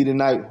pussy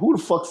tonight?" Who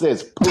the fuck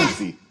says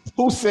pussy?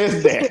 Who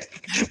says that?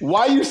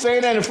 Why you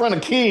saying that in front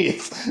of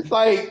kids?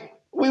 Like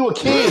we were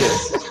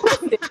kids.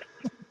 Pussy.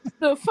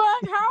 The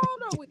fuck? How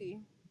old are we?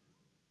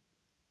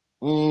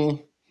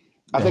 Mm,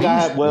 I Yeah, think he I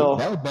was. had.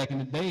 That Well, was back in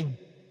the day.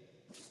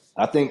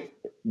 I think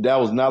that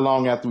was not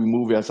long after we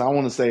moved here. So I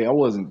want to say I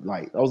was in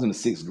the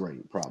 6th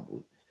grade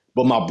probably.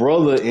 But my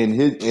brother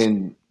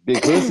and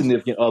Big Hood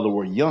significant other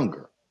were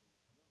younger.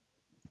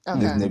 This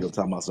Okay. nigga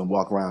talking about some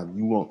walk around.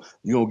 You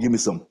gonna give me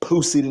some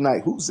pussy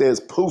tonight? Who says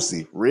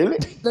pussy? Really?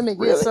 Let me get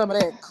Really? some of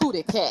that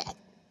cootie cat.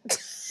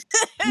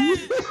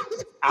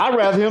 I'd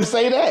rather him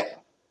say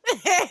that.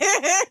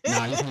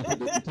 Nah, you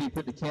can't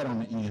put the cat on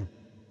the end.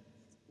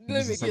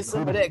 Let me get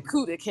some of that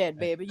cootie cat,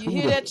 baby. You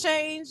hear that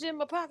change in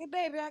my pocket,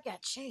 baby? I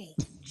got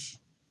change.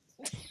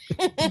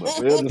 But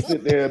for him to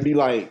sit there and be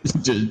like,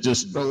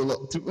 just stroll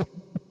up to him.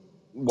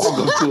 Walk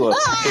up to her.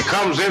 He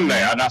comes in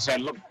there and I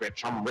said, "Look,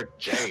 bitch, I'm Rick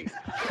James."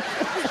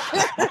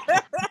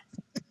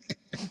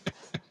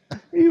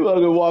 He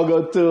fucking walk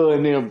up to her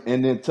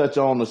and then touch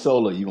on the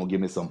shoulder. You gonna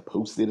give me some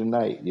pussy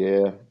tonight?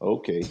 Yeah,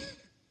 okay.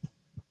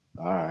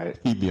 All right.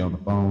 He be on the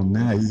phone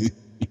now. You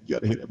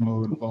gotta hit that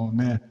mode on the phone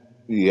now.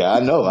 Yeah, I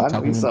know. I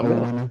need something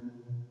else.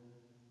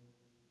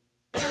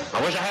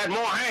 I wish I had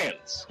more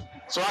hands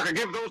so I could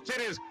give those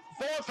titties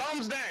 4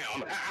 thumbs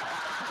down.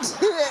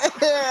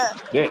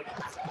 Yeah.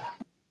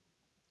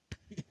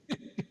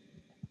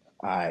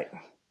 All right.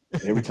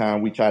 Every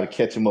time we try to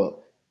catch him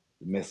up,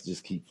 the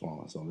messages keep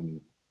flowing. So let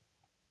me.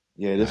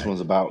 Yeah, this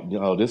one's about.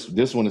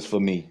 This one is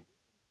for me.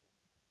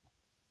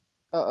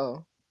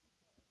 Uh-oh.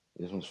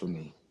 This one's for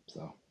me.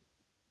 So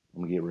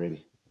I'm gonna get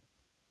ready.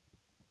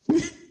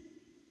 This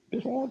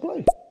one I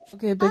play.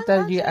 Okay, Big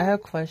Daddy, I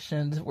have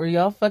questions. Were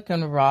y'all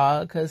fucking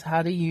raw? Because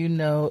how do you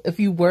know if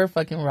you were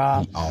fucking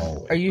raw?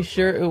 Are you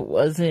sure it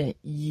wasn't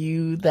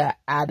you that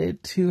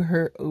added to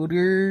her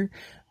odor?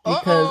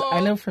 Because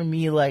I know for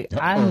me, like,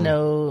 I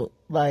know,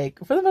 like,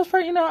 for the most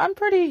part, I'm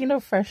pretty,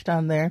 fresh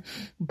down there.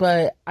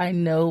 But I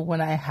know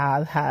when I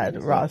have had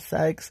raw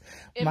sex,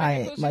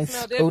 my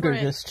odor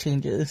just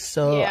changes.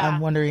 So yeah. I'm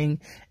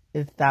wondering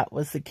if that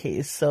was the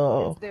case.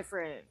 So it's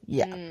different.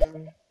 Yeah.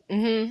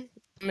 Mm-hmm.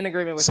 I'm in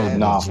agreement with that.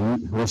 No.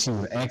 What she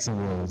was asking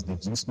was,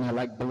 did you smell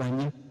like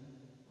bologna?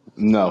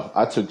 No,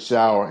 I took a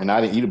shower and I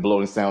didn't eat a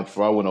bologna sandwich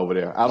before I went over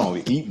there. I don't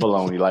even eat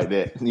bologna like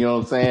that. You know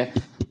what I'm saying?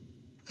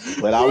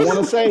 But I want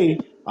to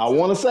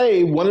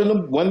say one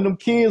of them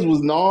kids was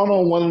gnawing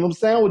on one of them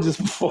sandwiches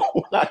before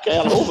when I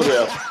came over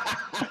there.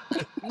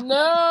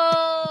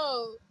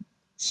 No.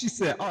 She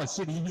said, "Oh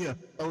shit, he here.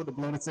 Throw the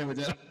bologna sandwich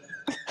out."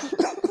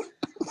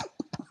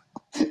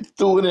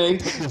 Threw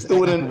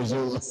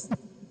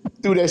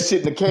that shit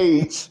in the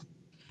cage.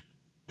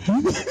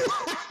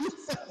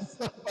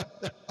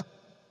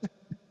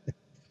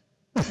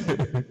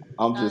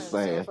 I'm just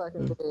saying. So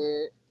fucking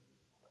dead.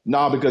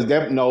 No, because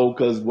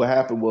what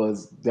happened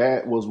was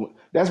that's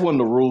one of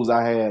the rules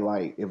I had.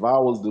 Like, if I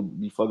was to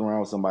be fucking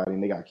around with somebody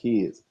and they got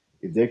kids,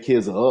 if their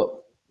kids are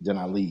up, then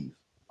I leave.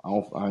 You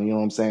know what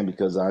I'm saying?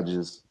 Because I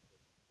just,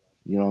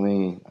 you know what I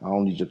mean? I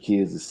don't need your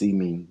kids to see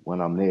me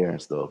when I'm there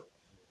and stuff.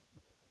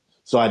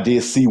 So I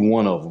did see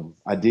one of them.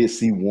 And then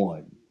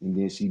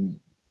she made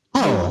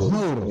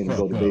her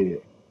go to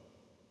bed.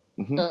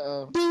 Mm-hmm.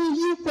 Uh-oh. Dude,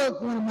 you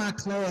fucked one of my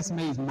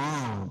classmates'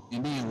 mom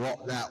and then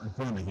walked out in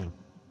front of him.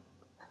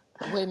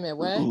 Wait a minute,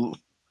 what?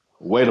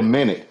 Wait a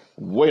minute.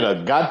 Wait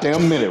a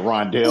goddamn minute,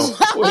 Rondell.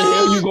 Where the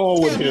hell you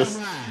going with this?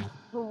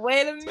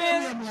 Wait a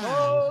minute.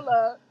 Hold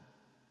up.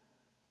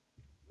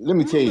 Let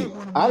me tell you,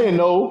 I didn't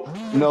know.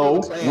 No,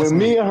 when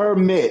me and her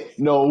met,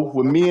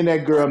 when me and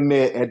that girl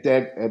met at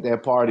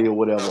that party or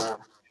whatever,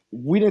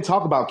 we didn't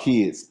talk about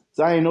kids.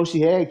 So I didn't know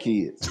she had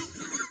kids.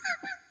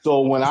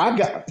 So when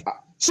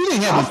she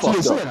didn't have a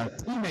kid, she had a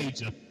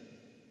teenager.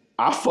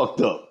 I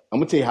fucked up. I'm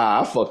gonna tell you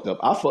how I fucked up.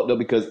 I fucked up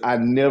because I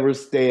never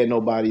stay at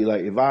nobody.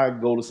 Like, if I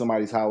go to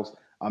somebody's house,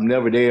 I'm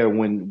never there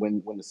when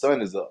the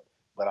sun is up.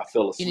 But I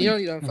fell asleep. You know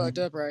you done fucked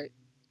up, right?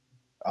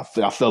 I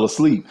fell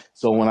asleep.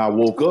 So when I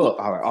woke up,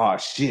 I was like, oh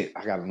shit,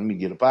 let me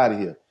get up out of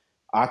here.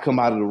 I come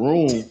out of the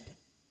room.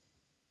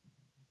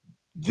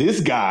 This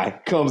guy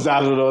comes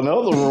out of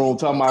another room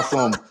talking about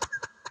something.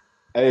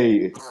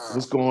 Hey,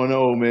 what's going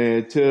on,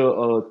 man?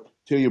 Tell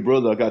your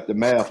brother I got the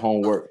math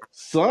homework.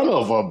 Son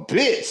of a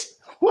bitch.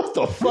 What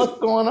the fuck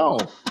going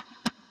on?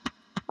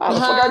 How the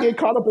fuck I get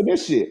caught up in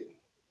this shit?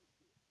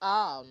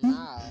 Oh,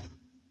 no.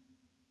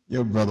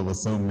 Your brother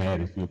was so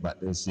mad at you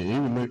about this shit. He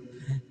gonna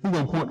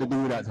point the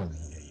dude out to him.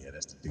 Yeah,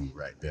 that's the dude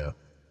right there.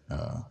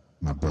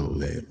 My brother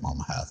was at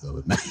mama's house the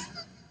other night.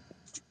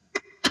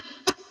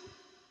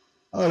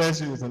 Oh, that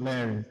shit was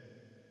hilarious.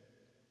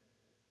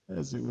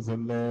 That's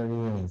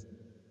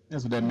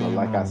what that means.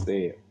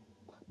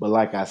 But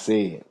like I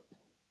said,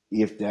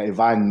 if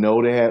I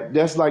know they have,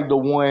 that's like the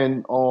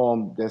one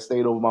that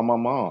stayed over by my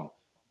mom.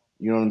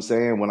 You know what I'm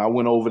saying? When I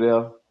went over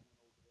there,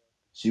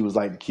 she was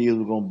like, her kids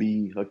was gonna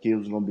be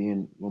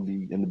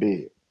in the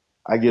bed.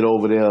 I get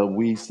over there,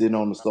 we sitting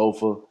on the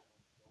sofa,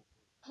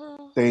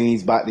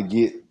 things about to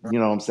get, you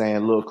know what I'm saying,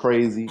 a little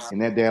crazy,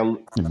 and that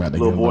damn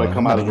little boy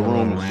come out of the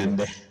room and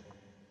shit.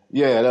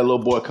 Yeah, that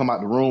little boy come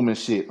out the room and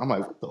shit. I'm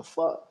like, what the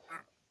fuck?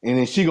 And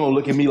then she gonna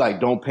look at me like,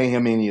 don't pay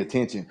him any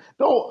attention.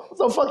 What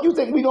the fuck you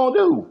think we gonna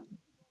do?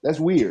 That's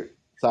weird.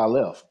 So I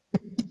left.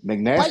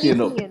 McNasty Why you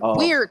being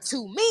weird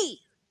to me?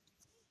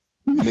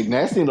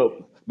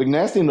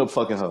 McNasty ended up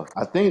fucking her.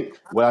 I think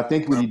what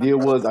he did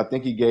was, I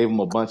think he gave him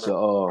a bunch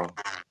of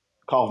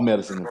cough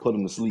medicine and put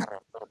them to sleep.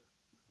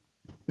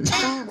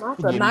 Oh, not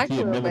the Give the kid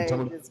NyQuil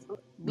melatonin. babies. Give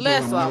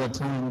Bless him them.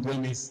 melatonin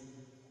gummies.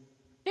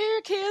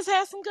 Here, kids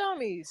have some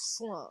gummies.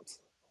 Slumps.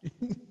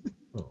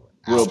 Oh,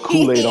 Rub ouch.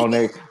 Kool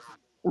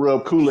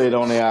Aid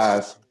on their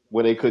eyes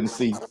where they couldn't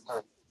see.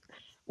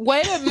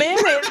 Wait a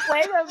minute.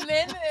 Wait a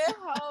minute.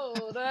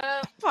 Hold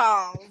up.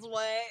 Pause.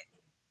 What?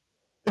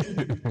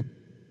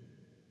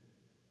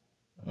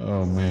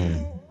 Oh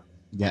man,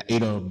 you got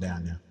 8 of them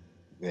down there.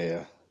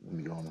 Yeah, let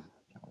me go on.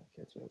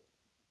 Catch up.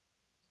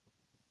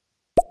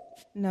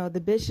 No, the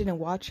bitch didn't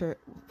watch her.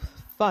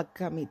 Fuck,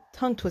 got me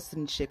tongue twisted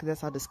and shit, because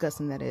that's how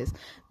disgusting that is.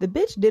 The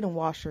bitch didn't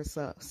wash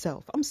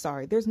herself. I'm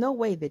sorry. There's no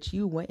way that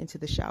you went into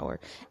the shower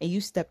and you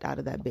stepped out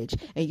of that bitch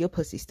and your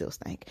pussy still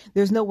stank.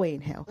 There's no way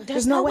in hell.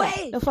 There's no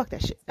way. No, fuck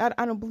that shit.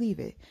 I don't believe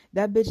it.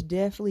 That bitch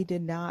definitely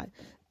did not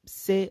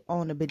sit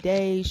on a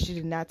bidet. She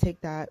did not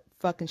take that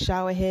fucking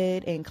shower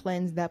head and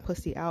cleanse that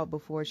pussy out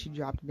before she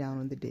dropped it down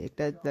on the dick.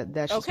 That's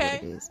just what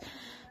it is.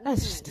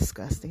 That's just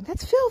disgusting.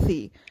 That's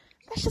filthy.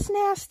 That's just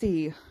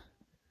nasty.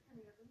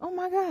 Oh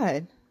my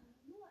god.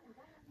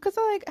 Cause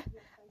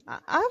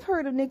I've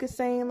heard of niggas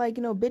saying like,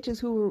 you know, bitches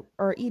who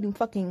are eating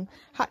fucking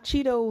hot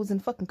Cheetos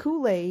and fucking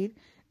Kool-Aid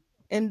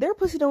and their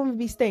pussy don't even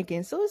be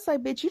stinking. So it's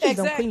like, bitch, you just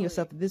don't clean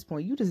yourself at this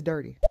point. You just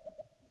dirty.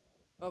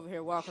 Over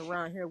here walking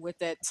around here with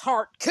that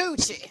tart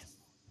coochie.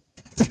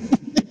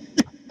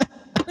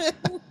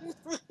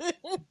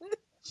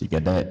 She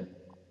got that.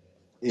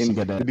 And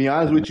to be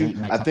honest with you,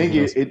 I think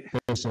it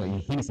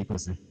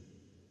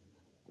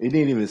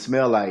didn't even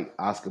smell like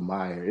Oscar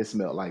Mayer. It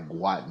smelled like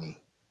Guatney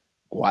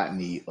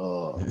bologna.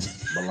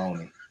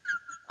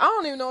 I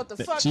don't even know what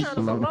the fuck kind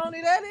of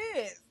bologna that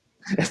is.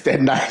 That's that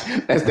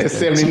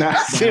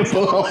 79-cent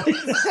bologna.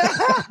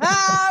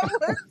 What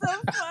the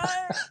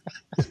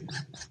fuck?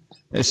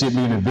 That shit be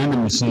in a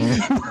vending machine.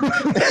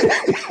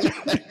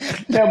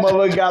 That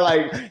motherfucker got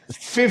like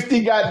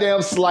 50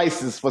 goddamn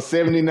slices for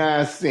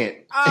 79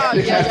 cents. Oh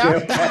yeah, y'all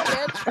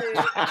that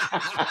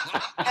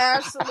shit.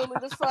 Absolutely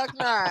the fuck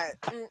not.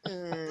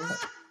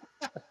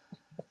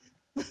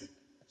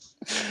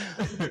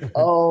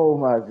 Oh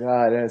my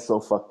god, that's so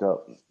fucked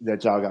up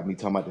that y'all got me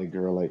talking about that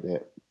girl like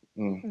that.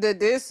 The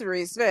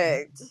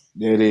disrespect.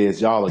 There it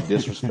is. Y'all are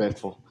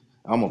disrespectful.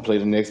 I'm gonna play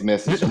the next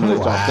message. I'm gonna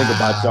let y'all think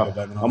about y'all.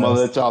 I'm gonna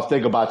let y'all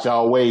think about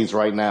y'all ways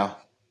right now.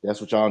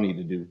 That's what y'all need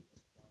to do.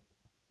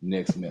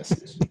 Next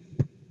message.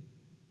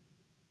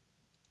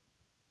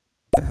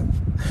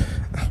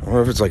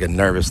 Or if it's like a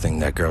nervous thing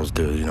that girls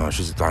do, you know,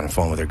 she's on the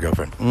phone with her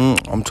girlfriend.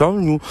 I'm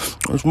telling you,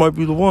 this might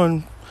be the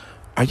one.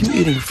 Are you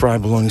eating a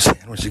fried bologna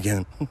sandwich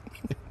again?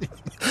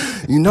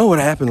 You know what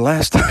happened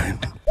last time.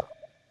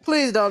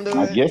 Please don't do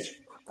it.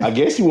 I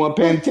guess you weren't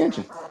paying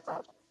attention.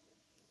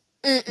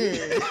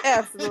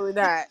 Absolutely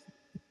not.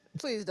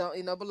 Please don't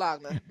eat no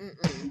bologna.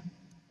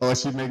 Or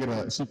she make it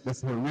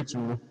that's her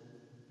ritual.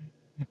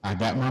 I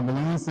got my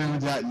bologna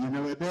sandwich out. You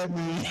know what that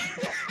means?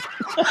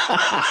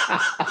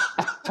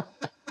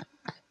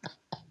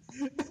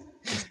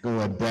 It's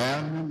going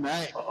down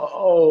tonight.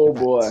 Oh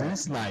boy. 2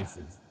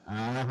 slices.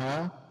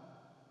 Uh-huh.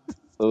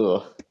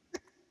 Ugh.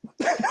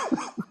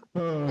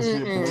 Oh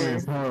shit, boy,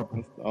 it's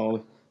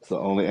horrible. It's the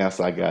only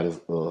answer I got is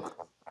ugh.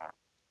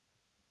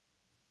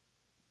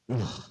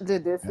 The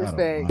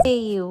disrespect.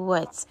 Hey,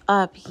 what's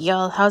up,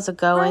 y'all? How's it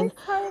going?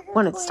 Hi,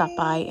 Wanted to stop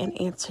by and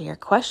answer your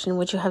question.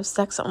 Would you have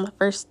sex on the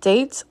first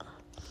date?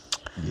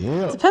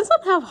 Yeah. Depends on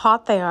how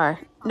hot they are.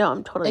 No,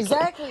 I'm totally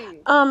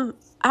kidding.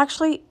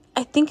 Actually,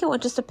 I think it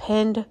would just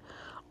depend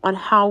on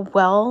how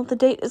well the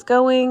date is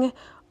going.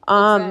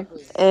 And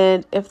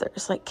if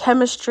there's like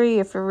chemistry,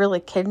 if you're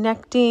really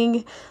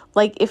connecting,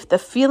 like if the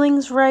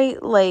feeling's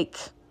right, like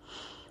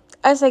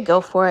I say go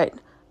for it.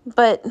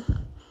 But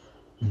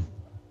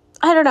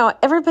I don't know.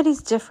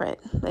 Everybody's different.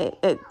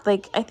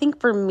 Like, I think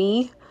for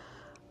me,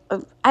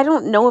 I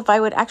don't know if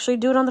I would actually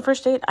do it on the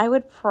first date. I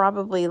would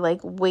probably, like,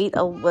 wait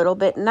a little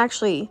bit and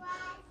actually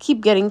keep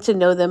getting to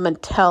know them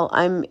until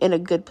I'm in a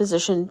good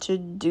position to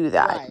do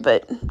that.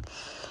 Right.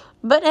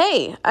 But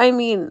hey, I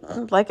mean,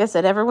 like I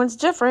said, everyone's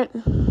different.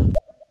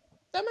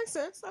 That makes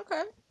sense.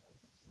 Okay.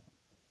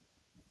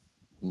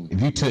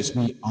 If you touch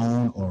me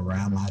on or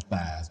around my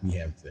thighs, we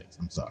have sex.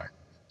 I'm sorry.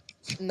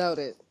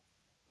 Noted.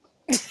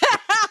 It's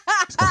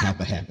gonna have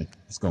to happen.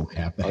 It's gonna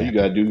have to happen. All you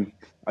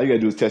gotta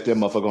do is touch that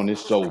motherfucker on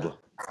his shoulder.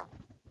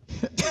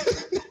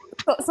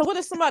 So what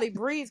if somebody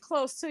breathes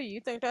close to you? You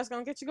think that's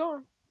gonna get you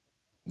going?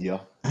 Yeah.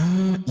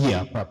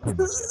 Yeah,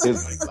 probably.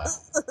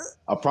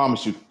 I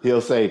promise you,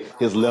 he'll say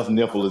his left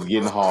nipple is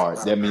getting hard.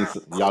 That means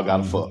y'all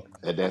gotta fuck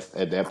at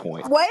that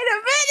point. Wait a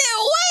minute.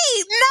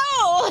 Wait,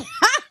 no.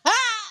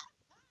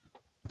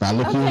 If I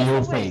look you in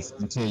your face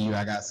and tell you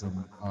I got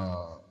some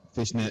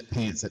fishnet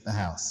pants at the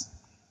house,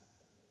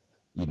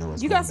 you know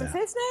what's you going got some down.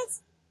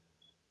 fishnets?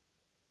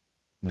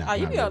 No, oh,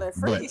 you be really. on that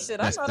freaky but shit.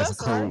 I know that's a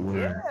code right.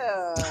 word.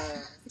 Yeah.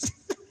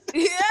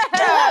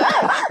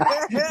 Yeah.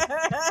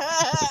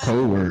 It's a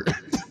code word.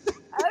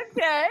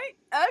 Okay.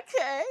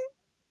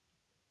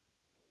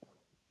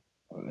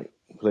 All right.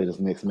 Play this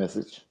next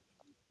message.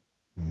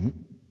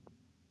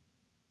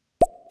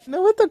 You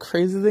know what the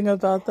crazy thing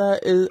about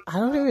that is? I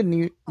don't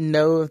even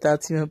know if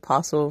that's even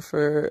possible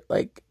for,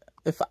 like,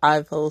 if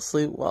I fell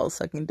asleep while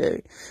sucking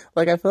dick.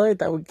 Like, I feel like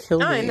that would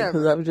kill I ain't me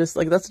because never. I would just,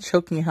 like, that's a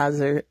choking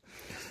hazard.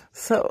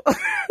 So,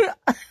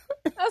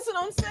 That's what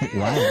I'm saying.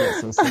 Why is that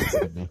so sexy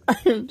to me?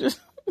 I'm just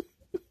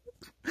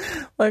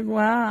like,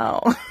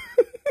 wow.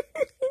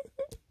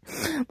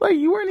 Like,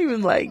 you weren't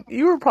even, like,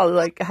 you were probably,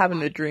 like,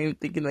 having a dream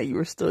thinking that you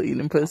were still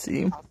eating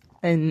pussy.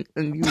 And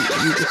you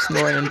were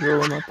snoring and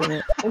drooling up in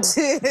it.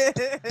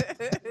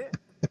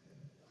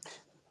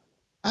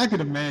 I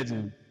could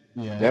imagine.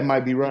 Yeah, That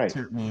might be that right.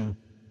 turned me on.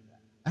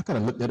 I could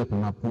have looked that up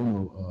in my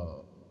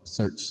porno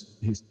search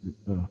history.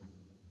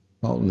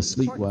 Falling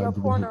asleep while Your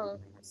doing it. porno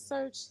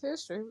search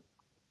history.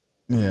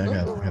 Yeah, I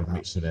gotta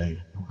make sure that.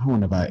 I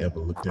wonder if I ever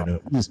looked that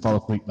up. You just fall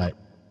asleep like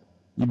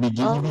you be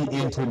into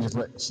it, and just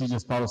like she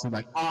just falls asleep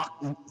like I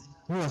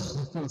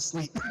fell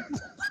asleep.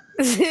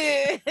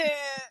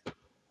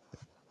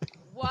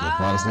 Then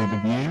fall asleep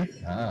again.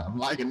 I'm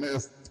liking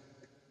this.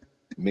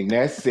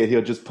 McNasty said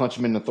he'll just punch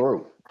him in the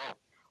throat.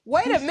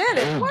 Wait a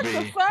minute. What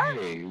the fuck?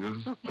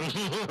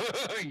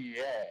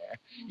 Yeah.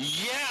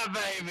 Yeah,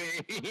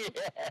 baby.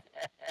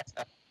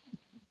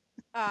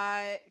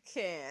 I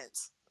can't.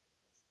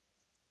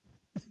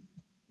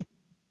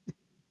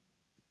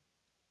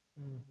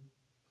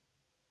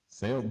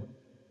 Sell.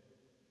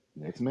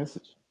 Next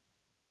message.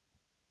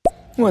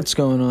 What's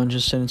going on?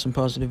 Just sending some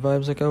positive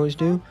vibes like I always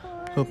do.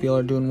 Hope y'all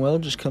are doing well.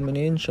 Just coming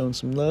in, showing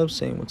some love,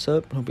 saying what's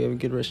up. Hope you have a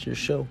good rest of your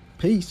show.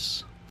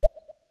 Peace.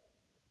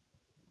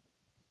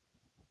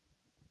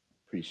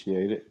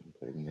 Appreciate it.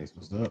 That's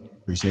what's up.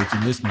 Appreciate you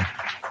listening.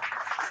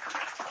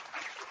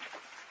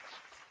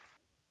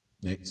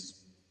 Next.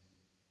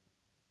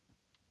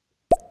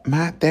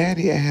 My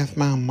daddy asked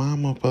my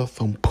mama for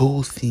some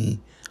pussy.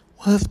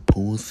 What's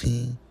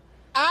pussy?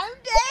 I'm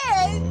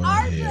dead.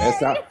 Oh, yeah.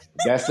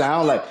 That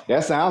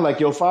sound like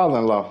your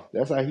father-in-law.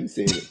 That's how he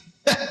said it.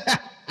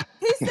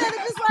 He said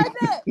it just like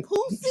that.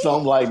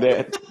 Something Pussy. like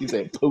that. He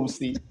said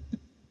pussy.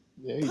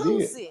 Yeah, he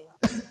did. Pussy.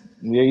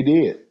 Yeah, he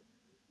did.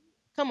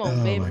 Come on,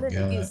 Oh baby. my Let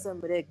me get God. some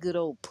of that good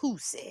old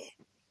pussy.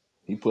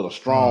 He put a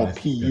Oh, strong that's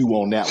PU disgusting.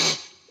 on that one.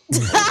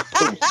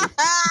 Pussy.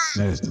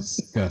 That is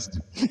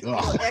disgusting. A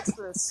little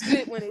extra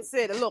spit when he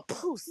said a little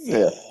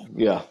Yeah, pussy.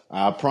 yeah.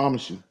 I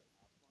promise you.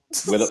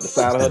 Wet up the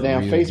side That's of her that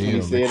damn real face when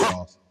he deal lip said it.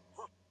 gloss.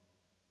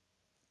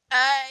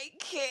 I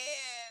can't.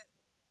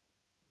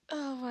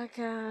 Oh my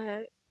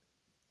god.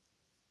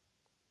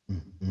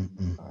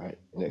 All right,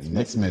 next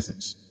Next message.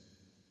 message.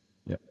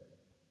 Yep.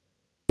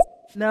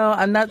 No,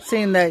 I'm not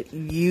saying that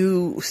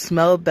you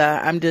smelled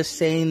that. I'm just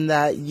saying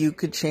that you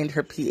could change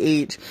her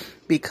pH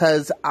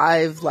because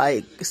I've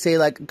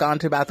gone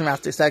to the bathroom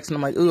after sex and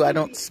I'm like, ooh, I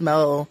don't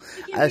smell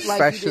as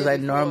Like you fresh as did I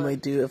normally before.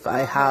 do if I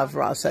have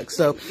raw sex.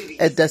 So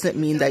it doesn't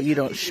mean that you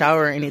don't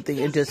shower or anything.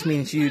 It just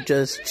means you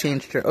just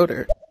changed your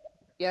odor.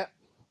 Yep.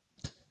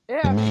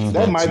 It It happens. means That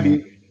that might you.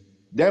 be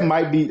that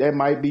might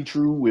be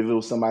true if it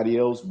was somebody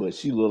else, but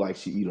she looked like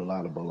she eat a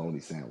lot of bologna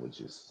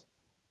sandwiches.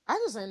 I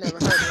just ain't never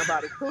heard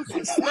nobody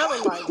coochie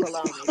smelling like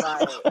bologna.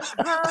 Like,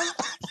 huh?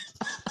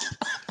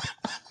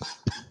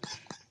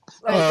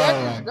 Like that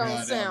Oh just my don't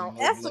God, that was sound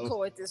low blow.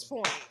 ethical at this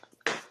point.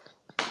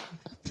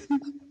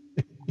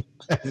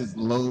 That is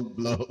low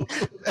blow.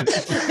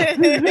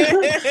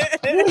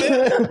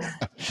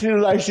 She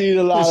look like she eat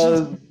a lot She's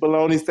of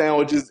bologna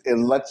sandwiches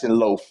and luncheon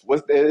loaf.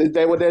 What's that? Is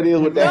that what that is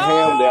with that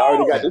ham? No.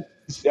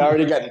 They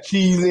already got the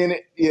cheese in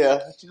it. Yeah,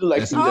 she look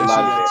like that's she some eat a that lot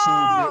shit of got that.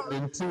 cheese Oh built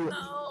into it.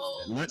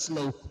 That no. lunch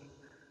loaf.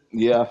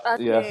 Yeah, I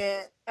yeah,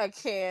 can't. I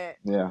can't.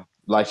 yeah.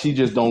 Like she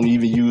just don't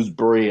even use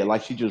bread.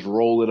 Like she just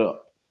roll it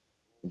up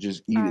and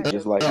just eat I it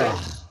just am like that.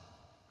 hurt.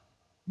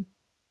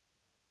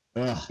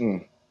 Ugh. Ugh.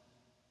 Mm.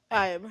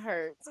 I am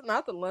hurt.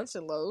 Not the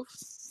luncheon loaf.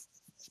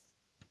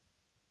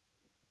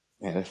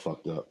 Man, that's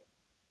fucked up.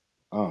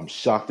 I'm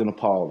shocked and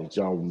appalled that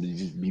y'all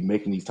just be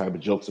making these type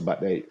of jokes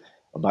about that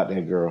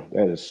girl.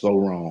 That is so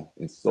wrong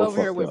and so Over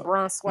here fucked with up.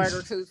 Bron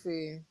Swagger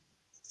Toothy.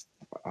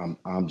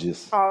 I'm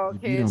just All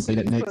If you kids don't play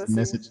that choose next pussy.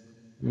 message,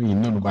 you don't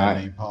even know nobody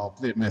I named Paul.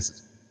 Play that message.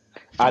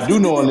 I do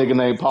know a nigga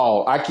named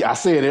Paul. I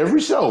say it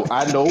every show.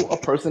 I know a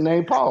person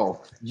named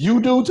Paul.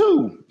 You do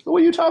too. So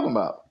what are you talking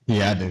about?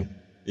 Yeah, I do.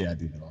 Yeah, I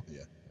do know.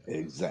 Yeah.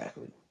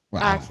 Exactly.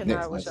 I Wow.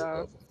 cannot Next with message.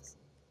 y'all.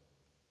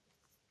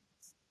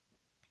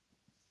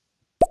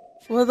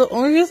 Well, the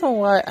only reason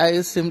why I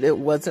assumed it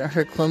wasn't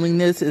her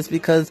cleanliness is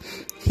because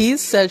he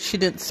said she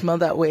didn't smell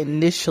that way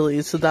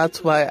initially, so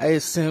that's why I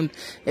assumed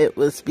it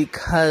was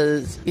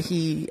because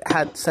he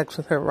had sex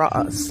with her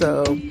raw.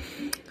 So,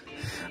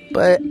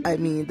 but I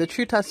mean, the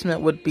true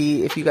testament would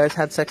be if you guys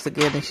had sex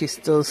again and she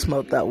still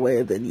smelled that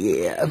way, then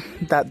yeah,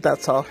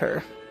 that's all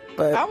her.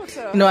 But I would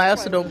tell you know, her to I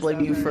play also with don't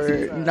blame herself you after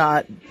she's for done.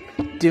 not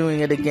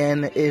doing it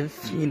again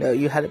if you know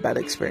you had a bad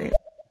experience.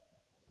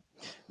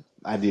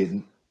 I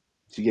didn't.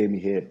 She gave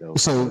me head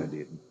though, but I So,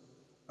 didn't.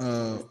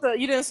 So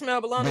you didn't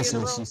smell bologna in the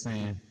basically, what room? she's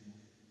saying.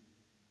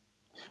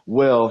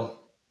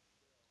 Well,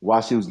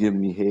 while she was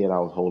giving me head, I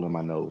was holding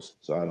my nose,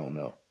 so I don't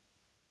know.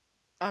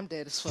 I'm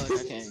dead as fuck.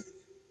 I can't.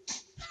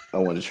 I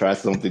want to try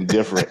something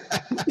different.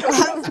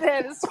 I'm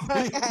dead as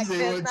fuck. I He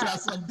said, "Want to try cannot.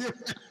 something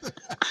different."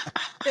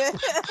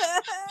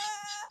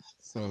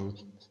 So,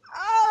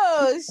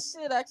 Oh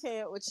shit! I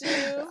can't with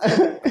you.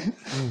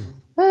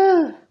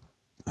 oh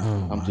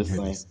I'm my just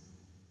saying. goodness.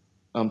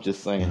 I'm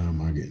just saying. Oh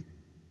my goodness.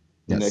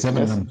 Got Next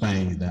 7 of them message.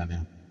 things down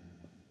there.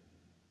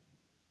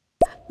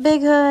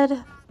 Big Hood,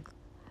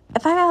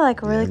 if I got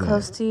like Yeah, really look.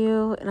 close to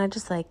you and I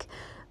just like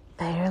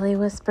barely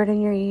whispered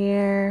in your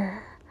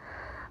ear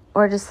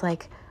or just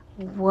like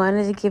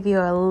wanted to give you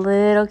a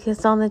little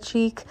kiss on the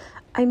cheek,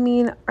 I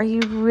mean, are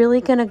you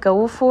really gonna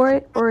go for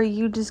it or are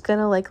you just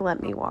gonna like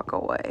let me walk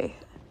away?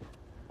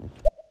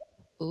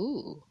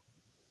 Ooh.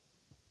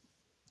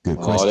 Good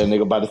Oh, that question.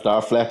 nigga about to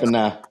start flapping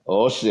now.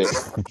 Oh shit.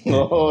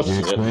 Oh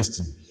Good shit.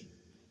 question.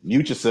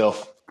 Mute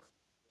yourself.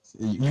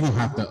 You gonna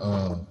have to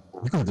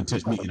you gonna have to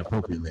touch me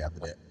inappropriately after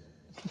that.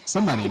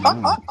 Somebody in the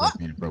room have to touch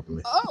me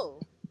inappropriately.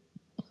 Oh.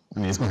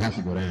 I mean, it's gonna have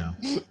to go down.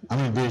 I'm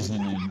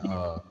envisioning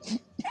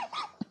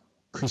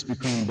Krispy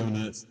Kreme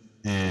donuts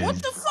What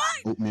and the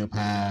fuck? oatmeal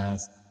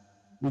pies.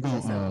 We're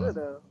That sounds gonna good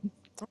though.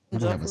 we're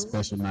gonna Junk have a food.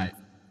 special night.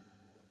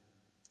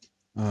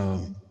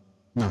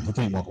 No, he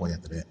can't walk away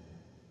after that.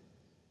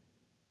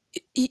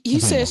 He You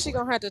can't said walk she away.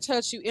 gonna have to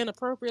touch you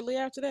inappropriately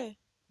after that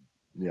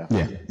Yeah.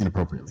 Yeah,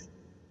 inappropriately.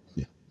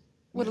 Yeah,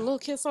 with a Yeah. little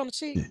kiss on the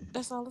cheek. yeah.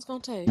 That's all it's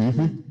gonna take.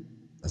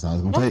 That's all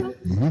it's gonna Okay. take.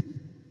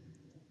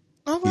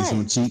 All Kiss on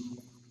right. the cheek.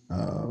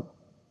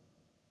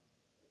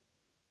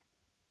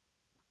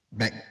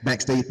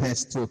 Backstage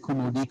pass to a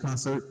Kumo D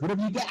concert.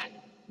 Whatever you got.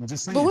 I'm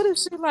just But saying. what if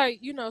she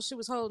like, she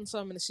was holding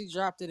something and she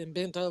dropped it and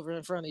bent over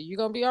in front of you? You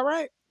gonna be all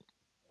right?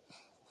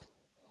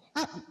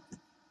 I,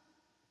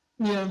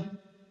 yeah,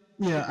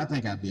 yeah. I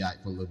think I'd be alright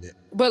for a little bit.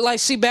 But like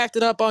she backed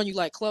it up on you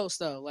like close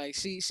though. Like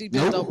she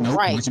bent Nope, over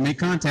nope. right. Once you make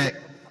contact,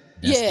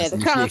 Yeah, that's the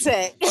initiation.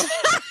 contact.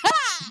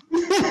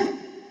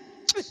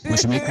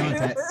 Once you make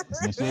contact,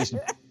 that's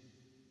initiation.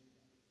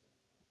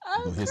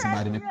 You're I gonna was hear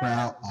somebody in the cracking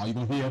crowd. up. All you're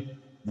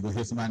gonna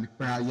hear somebody in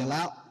the crowd yell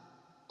out.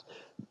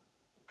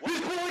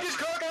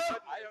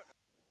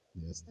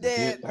 Yes, that's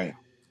Dead. it. Damn.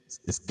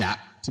 It's got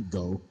to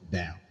go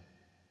down.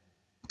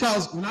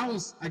 Because when I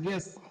was, I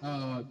guess,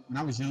 when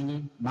I was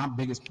younger, my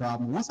biggest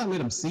problem, once I let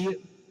them see it,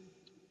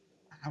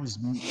 I was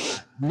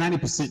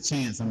 90%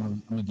 chance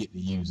I'm gonna get to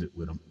use it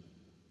with them.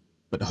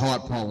 But the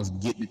hard part was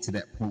getting it to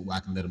that point where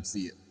I can let them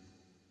see it.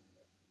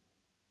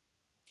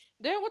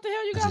 Damn, what the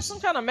hell? You I got some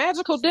just, kind of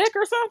magical dick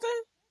or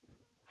something?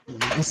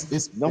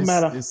 it's No it's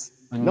matter it's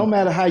no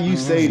matter how you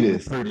say unusually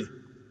this, pretty,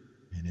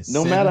 and it's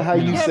no matter how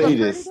you You have a say pretty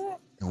this, dick?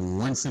 and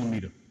 1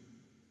 centimeter.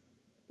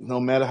 no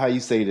matter how you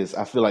say this,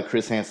 I feel like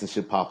Chris Hansen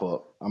should pop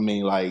up. I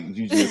mean, like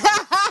you just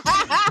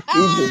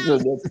he just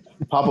should just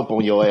pop up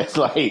on your ass,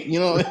 like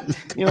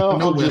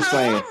I'm Nowhere. just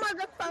saying.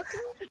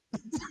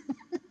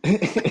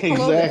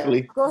 Hello there.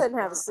 Exactly. Go ahead and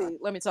have a seat.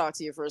 Let me talk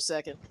to you for a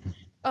second.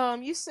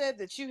 You said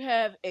that you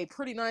have a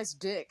pretty nice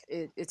dick.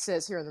 It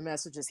says here in the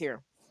messages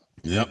here.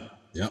 Yep,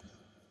 yep.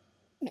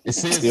 It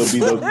says It'll the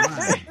be the bottom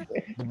line.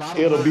 The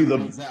bottom it'll be line the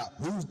reads out: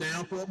 Who's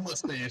down for a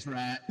mustache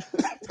ride?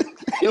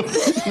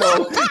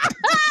 no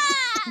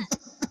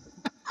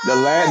the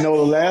last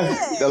no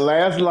the Shit.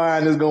 last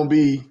line is gonna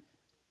be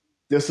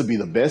this will be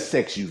the best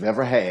sex you've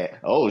ever had.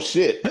 Oh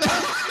shit.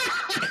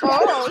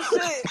 Oh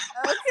shit.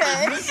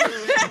 Okay. If you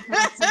say that the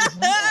first sentence,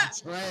 you are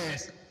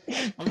trash.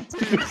 I'm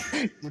telling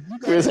you, if you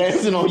got Chris to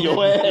Hansen on say that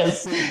your before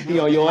ass. sex, He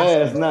your on your ass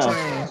ass is now.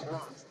 trash.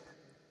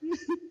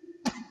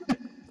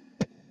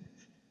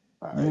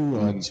 All right, You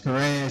are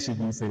trash if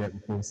you say that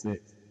before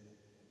sex.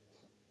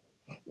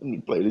 let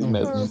me play this Mm,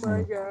 Oh message. mm,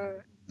 my mm.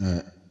 god.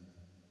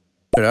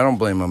 But I don't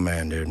blame my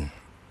man, dude.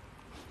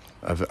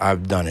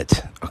 I've done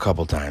it a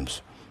couple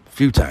times, a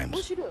few times.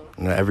 What you do?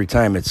 And every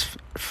time it's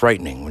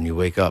frightening when you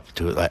wake up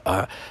to it, like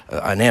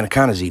an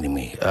anaconda's eating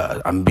me.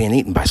 I'm being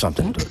eaten by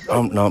something.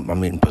 Oh no,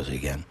 I'm eating pussy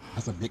again.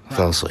 That's a big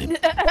Fell cracker. asleep.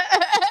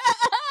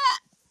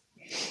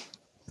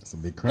 That's a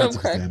big I'm cracker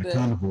for the cracked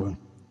up. anaconda boy.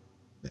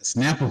 That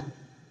snapper.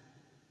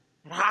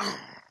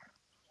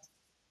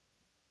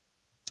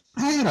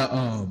 I had a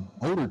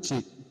older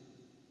chick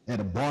at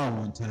a bar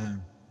one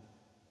time,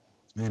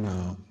 and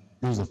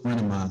it was a friend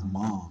of mine's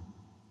mom.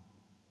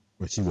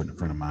 Well, she wasn't a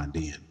friend of mine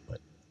then, but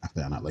I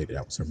found out later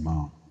that was her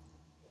mom.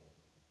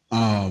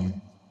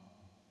 Um,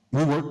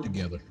 we worked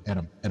together at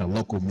a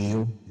local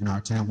mill in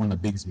our town, one of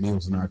the biggest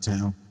mills in our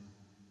town.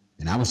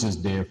 And I was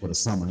just there for the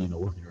summer,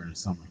 working during the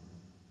summer.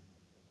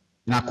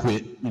 And I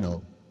quit,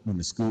 when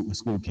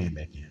school came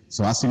back in.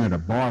 So I seen her at a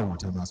bar one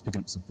time. I was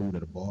picking up some food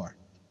at a bar.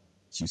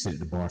 She was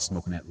sitting at the bar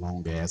smoking that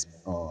long ass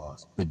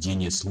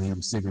Virginia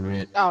Slim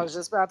cigarette. I was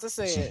just about to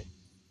say She it.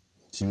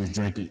 she was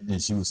drinking,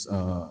 and she was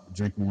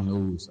drinking one of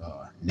those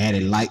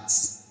natty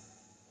lights.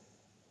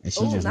 And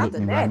she Oh, just not looked the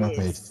me right in my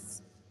face.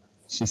 natties.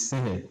 She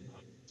said,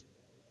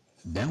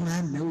 "Don't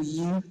I know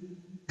you?"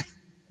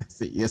 I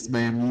said, "Yes,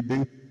 ma'am, you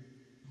do."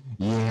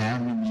 "Yeah, I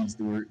remember you used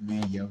to work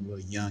me, your little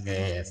young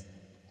ass."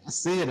 I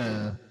said,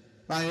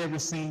 "If I ever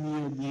seen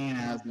you again,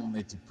 I was gonna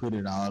let you put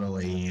it all the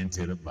way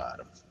into the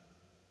bottom."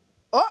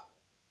 Oh,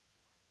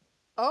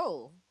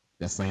 oh.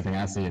 the same thing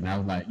I said. And I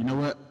was like, you know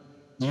what?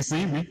 You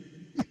see me.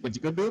 What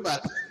you gonna do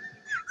about it?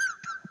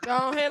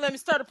 Go ahead, let me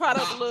stir the pot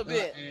up a little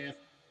bit.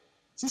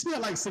 She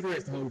smelled like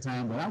cigarettes the whole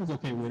time, but I was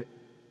okay with it.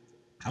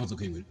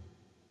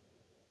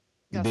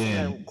 Got some of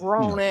that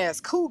grown ass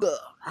cougar.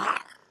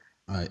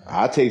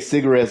 I take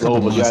cigarettes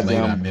over later,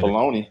 goddamn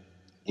bologna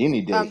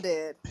any day. I'm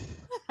dead.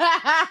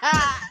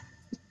 I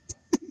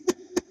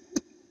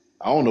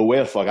don't know where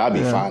the fuck I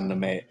be finding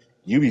them at.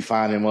 You be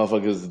finding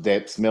motherfuckers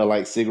that smell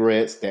like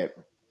cigarettes, that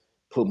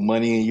put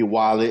money in your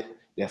wallet,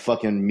 that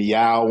fucking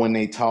meow when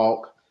they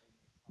talk.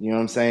 You know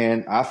what I'm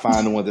saying? I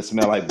find the ones that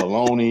smell like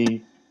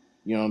bologna.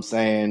 You know what I'm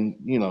saying?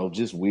 You know,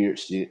 just weird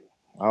shit.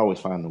 I always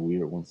find the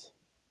weird ones.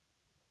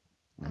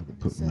 I could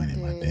put money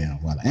in my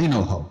damn wallet. Ain't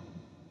no hoe.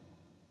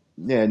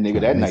 Yeah, nigga,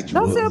 that night you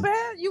Don't feel was.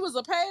 bad. You was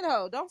a paid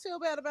hoe. Don't feel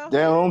bad about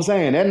That's that. what I'm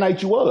saying. That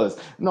night you was.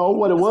 No,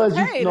 what You it was a was,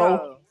 you paid know.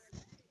 hoe.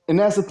 And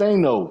that's the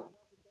thing, though.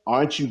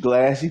 Aren't you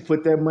glad she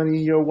put that money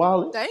in your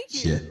wallet?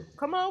 Thank you.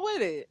 Come on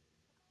with it.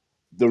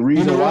 The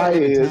reason why At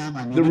the is time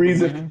I the needed the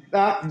reason. money,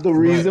 Not the but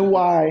reason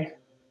why.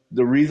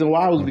 The reason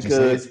why was what you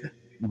said, because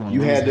you're gonna you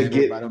lose had to half get.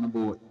 everybody on the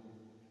board.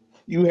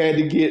 You had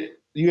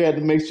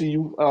to make sure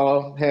you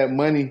had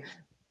money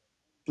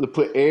to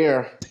put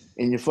air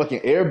in your fucking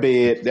air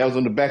bed that was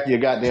on the back of your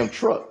goddamn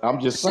truck. I'm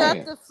just Shut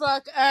saying. the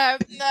fuck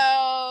up.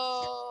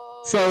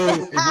 No. So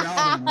if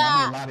y'all don't know,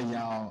 I know a lot of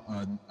y'all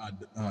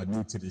are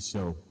new to the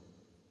show.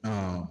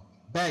 I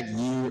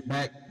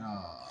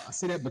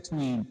say that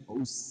between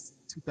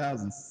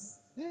 2000,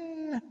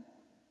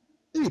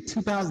 maybe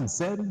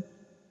 2007.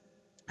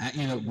 I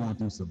ended up going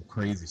through some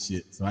crazy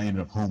shit. So I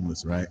ended up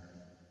homeless, right?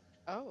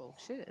 Oh,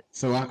 shit.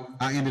 So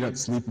I ended up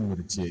sleeping with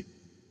a chick.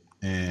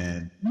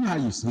 And you know how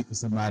you sleep with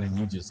somebody and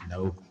you just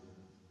know,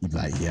 you're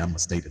like, yeah, I'm going to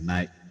stay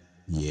tonight.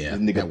 Yeah,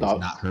 that was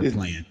not her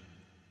plan.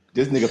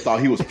 This nigga thought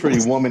he was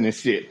Pretty Woman and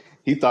shit.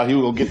 He thought he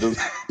was going to get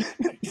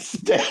to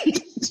stay.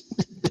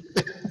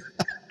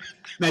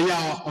 Now,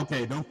 y'all,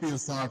 okay, don't feel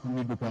sorry for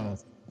me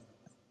because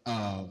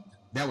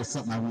that was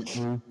something I went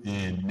through,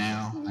 and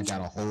now I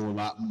got a whole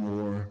lot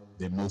more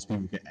than most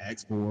people can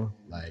ask for.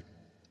 Like,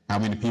 how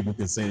many people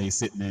can say they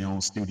sit in their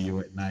own studio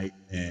at night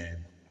and,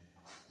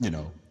 you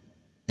know,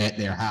 at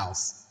their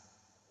house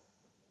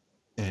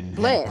and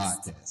have a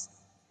podcast?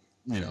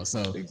 You know,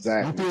 so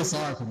don't feel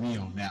sorry for me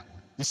on that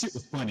one. This shit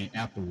was funny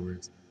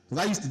afterwards.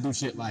 Because I used to do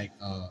shit like,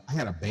 I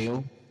had a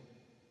bell,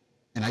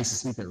 and I used to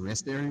sleep at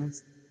rest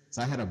areas.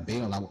 So I had a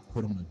bell I would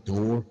put on the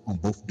door, on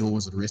both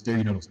doors of the rest area,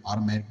 you know, those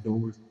automatic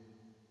doors.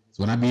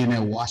 So when I be in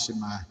there washing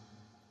my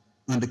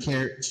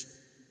undercarriage,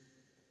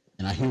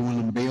 and I hear one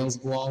of them bells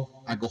go off,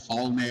 I go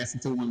hauling ass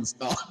into one of the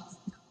stalls.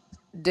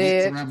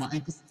 Dead. Around my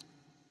ankles.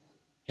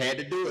 Had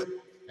to do it.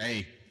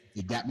 Hey,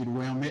 it got me to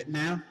where I'm at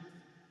now.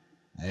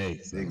 Hey.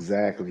 So.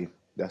 Exactly.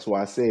 That's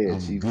why I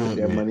said she put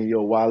that man. money in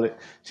your wallet.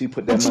 She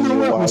put that money in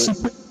your wallet.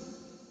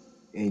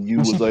 And you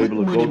was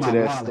able to go to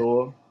that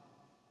store.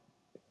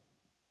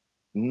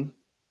 Hmm?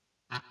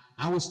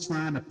 I was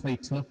trying to play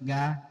tough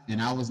guy, and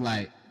I was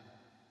like,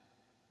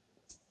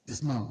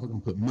 this motherfucker gonna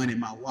put money in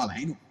my wallet. I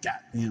ain't no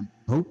goddamn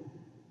hope.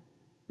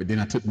 But then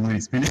I took the money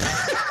and spent it.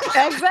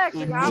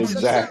 Exactly. I would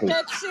have took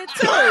that shit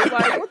too.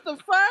 Like, what the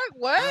fuck?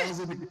 What?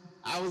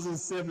 I was in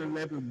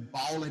 7-Eleven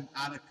balling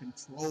out of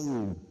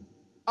control.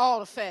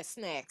 All the fat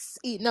snacks,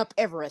 eating up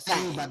everything.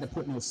 I'm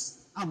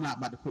not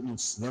about to put no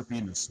Slurpee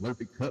in the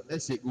Slurpee cup.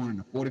 That shit going in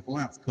a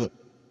 44-ounce cup.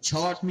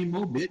 Charge me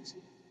more, bitch.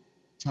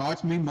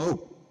 Charge me more.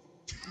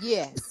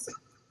 Yes.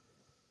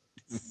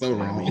 So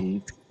wrong. I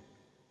mean,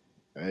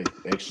 hey,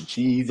 extra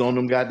cheese on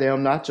them goddamn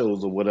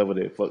nachos or whatever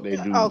the fuck they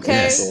do.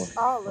 Okay,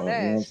 all of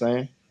that. You know what I'm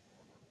saying?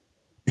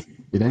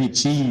 It ain't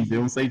cheese. They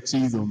don't say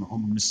cheese on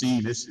the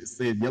machine. That shit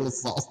said yellow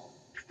sauce.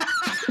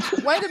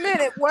 Wait a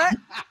minute, what?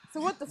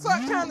 So what the fuck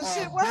kind of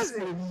shit was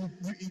it?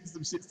 You eat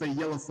some shit say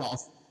yellow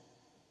sauce.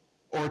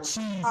 Or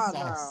cheese sauce.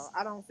 No,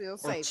 I don't feel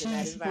safe or in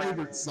that cheese environment.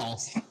 flavored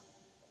sauce.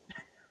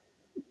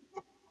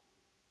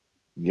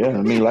 Yeah,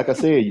 I mean, like I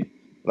said,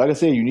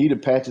 you need the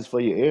patches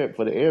for the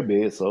air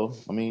bed. So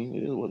I mean,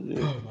 it is what it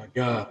is. Oh my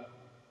god.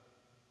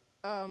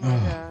 Oh my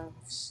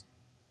gosh.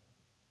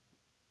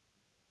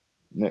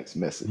 Next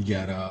message. You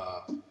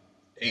got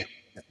damn,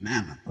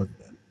 banana.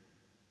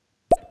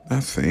 I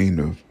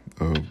seen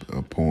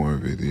a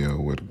porn video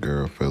where the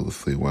girl fell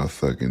asleep while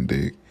sucking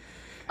dick.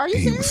 Are you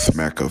and serious? He would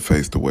smack her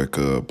face to wake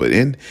her up. But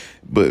in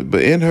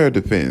her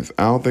defense,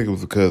 I don't think it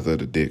was because of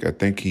the dick. I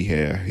think he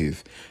had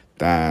his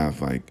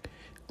thighs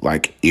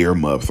like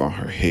earmuffs on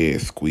her head,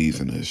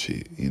 squeezing her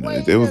shit. You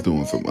know, they was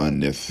doing some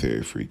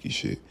unnecessary freaky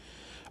shit.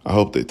 I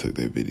hope they took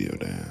that video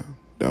down.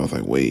 That was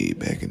like way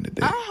back in the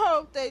day. I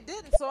hope they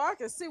didn't, so I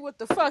can see what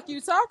the fuck you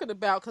talking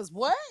about. Cause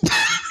what?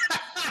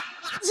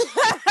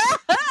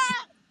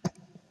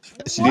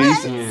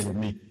 What?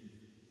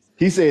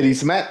 He said he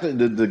smacked her.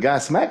 The guy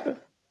smacked her.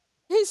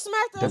 He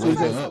smacked her in the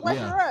face to wake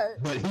her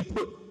up. But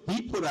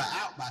he put her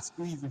out by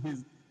squeezing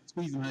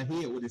her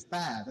head with his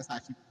thigh. That's how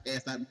she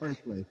passed out in the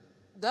first place.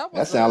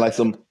 That sound like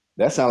some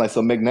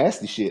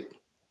McNasty shit.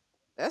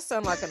 That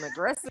sound like an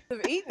aggressive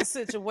eating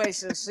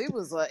situation. She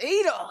was a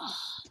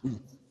eater.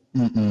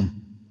 Mm-mm.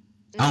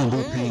 I don't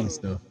do pain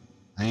stuff.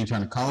 I ain't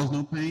trying to cause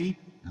no pain,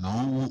 and I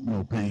don't want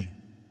no pain.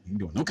 I ain't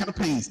doing no kind of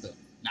pain stuff.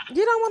 Nah.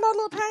 You don't want no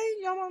little pain.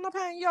 You don't want no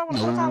pain. You don't want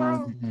to put a collar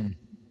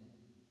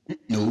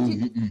No.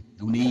 on.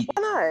 No need.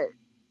 Why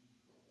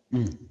not?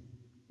 Mm.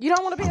 You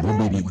don't want to be a I'm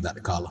pet. obedient without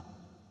the collar.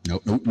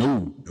 No.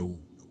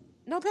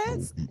 No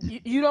pets.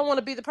 You don't want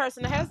to be the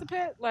person that has the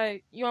pet.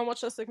 Like you don't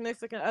want your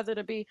significant other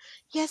to be.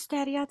 Yes,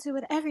 daddy. I'll do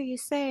whatever you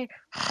say.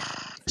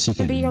 She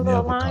And be your can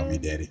little never call me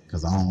lion. daddy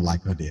because I don't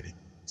like her daddy.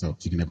 So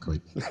she can never call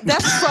me.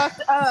 That's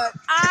fucked up.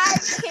 I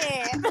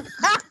can't.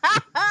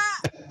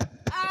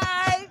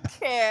 I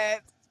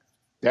can't.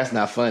 That's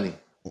not funny.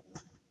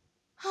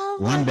 Oh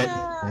One my day,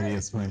 that god.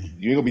 is funny.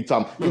 You ain't gonna be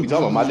talking. You Look, be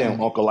talking one about my damn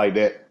morning, uncle like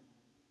that.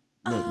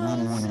 one Oh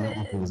morning, her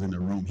uncle shit. was in the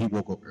room. He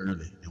woke up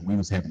early, and we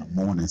was having a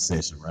morning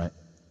session, right?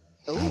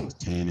 I was Ooh.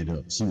 tearing it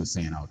up. She was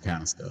saying all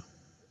kind of stuff.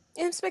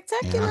 And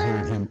And I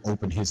heard spectacular. him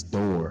open his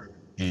door,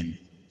 and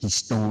he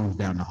storms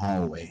down the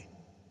hallway,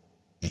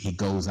 and he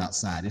goes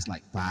outside. It's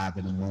like 5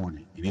 in the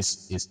morning, and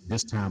it's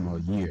this time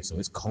of year, so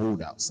it's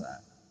cold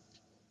outside.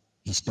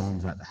 He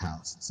storms out the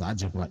house. So I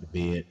jump out the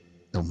bed,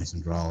 throw me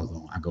some drawers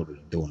on. I go to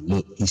the door and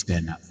look. He's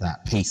standing outside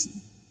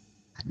pacing.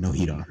 I know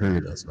he done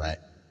heard us, right?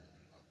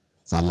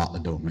 So I locked the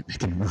door and went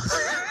back in the room.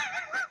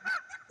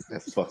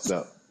 That's fucked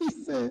up.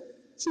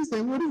 She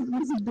said, what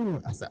is he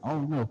doing? I said, oh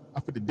no, I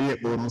put the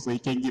deadbolt on so he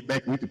can't get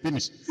back and we can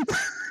finish.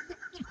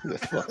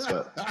 That's fucked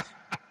up.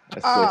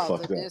 That's so Oh, the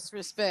fucked up.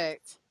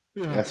 disrespect.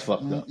 Yeah. That's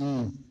fucked up.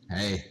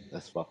 Hey.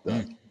 That's fucked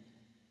up.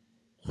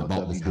 I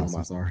bought this house,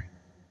 I'm sorry.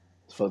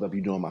 It's fucked up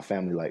you doing my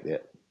family like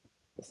that.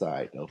 That's all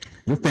right though.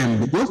 Your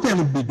family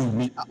be doing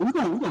me. We're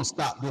gonna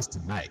stop this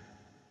tonight.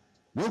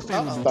 Your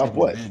family been Stop taking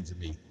what? advantage of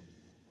me.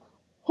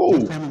 Who?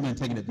 Your family been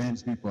taking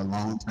advantage of me for a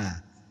long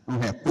time. I'm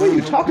gonna have What 4 are you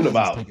of your talking cousins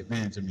about? take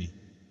advantage of me.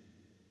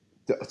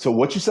 So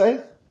what you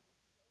say?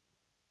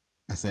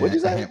 I What'd you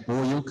said I say? had 4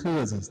 of your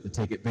cousins to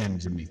take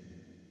advantage of me.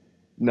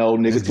 No,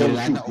 nigga, Let's tell get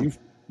the it out truth.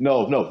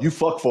 now. No, you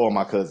fuck 4 of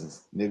my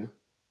cousins, nigga.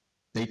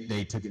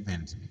 They took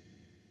advantage of me.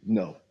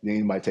 No,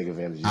 anybody take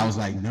advantage of you. I was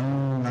like,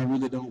 no, I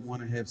really don't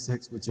want to have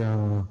sex with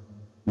y'all.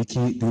 We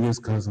can't do this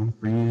because I'm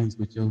friends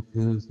with your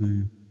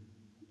cousin.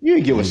 You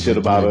ain't give a He's shit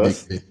like, give me about the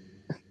us. dick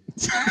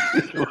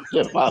You give a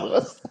shit about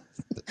us.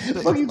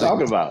 What are you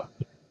talking about?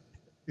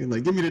 He's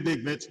like, give me the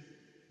dick, bitch.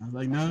 I was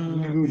like,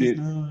 no, You it's did.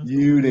 not.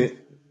 You did.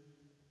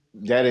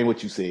 That ain't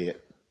what you said.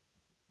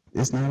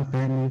 It's not a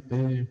family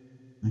affair.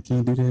 I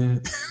can't do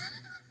that.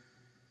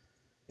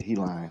 He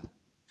lying.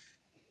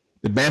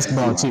 The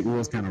basketball chick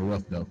was kind of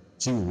rough, though.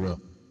 She was rough.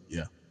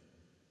 Yeah.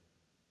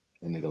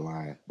 That nigga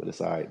lying, but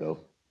it's all right though.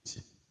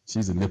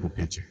 She's a nipple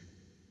pincher.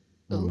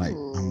 I'm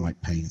Ooh.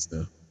 like pain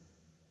stuff.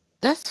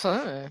 That's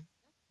fun.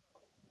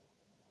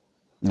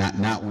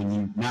 Not when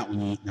you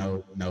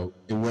no,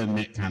 it wasn't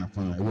that kind of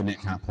fun. It wasn't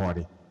that kind of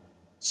party.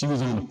 She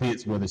was on the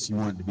fence whether she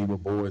wanted to be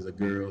with boys or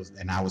girls,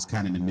 and I was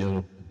kind of in the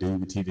middle, dude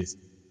with titties.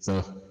 So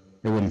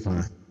it wasn't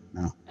fun.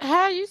 No.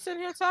 How you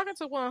sitting here talking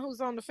to one who's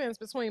on the fence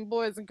between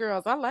boys and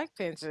girls? I like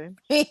pinching.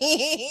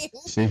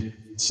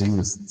 She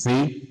was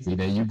see,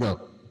 there you go.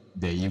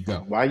 There you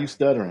go. Why are you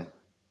stuttering?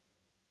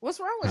 What's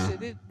wrong with Huh?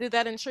 you? Did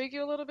that intrigue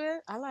you a little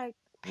bit? I like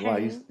Why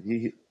pain.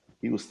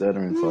 he was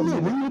stuttering for a Yeah,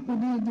 minute. my nipple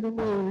did get a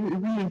little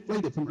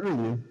reinflated from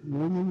earlier.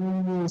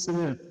 You say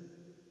that?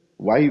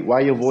 Why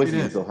your Let's see voice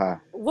getting that. so high?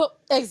 Well,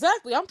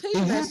 exactly. I'm It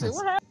peeping that shit. happens.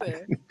 What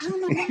happened? I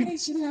don't know why that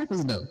shit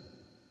happens though.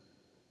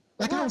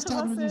 Like I Why? was Because I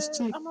talking to this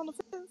said chick. I'm on the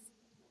fence.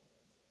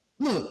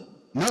 Look,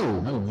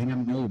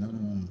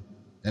 no.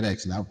 That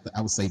actually,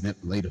 I was saving that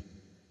for later.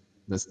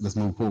 Let's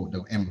move forward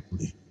though,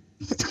 amicably.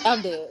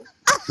 I'm dead.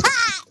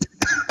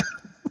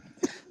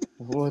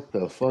 What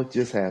the fuck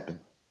just happened?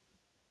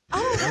 I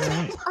don't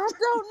know. I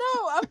don't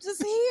know. I'm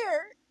just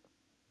here.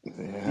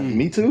 Yeah,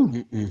 me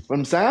too. From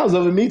the sounds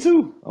of it, me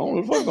too. I don't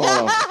know what the fuck going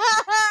on.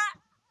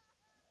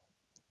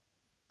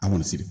 I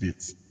want to see the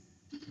fence.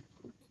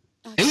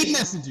 8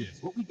 messages.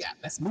 What we got?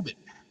 Let's move it.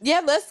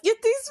 Yeah, let's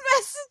get these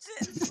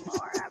messages.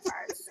 Lord have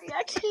mercy.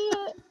 I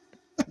can't.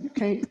 You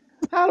can't.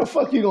 How the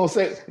fuck you gonna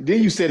say?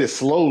 Then you said it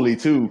slowly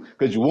too,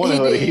 because you wanted He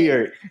her to did.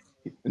 hear it.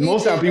 He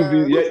Most time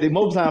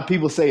did.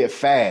 people say it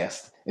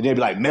fast, and they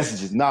be like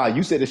messages. Nah,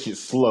 you said this shit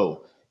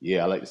slow.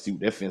 Yeah, I like to see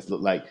what that fence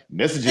look like.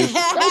 Messages.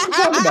 What you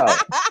talking about?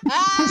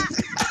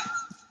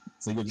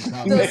 So you just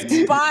call The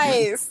me.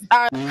 spice.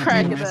 I'm The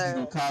cracking message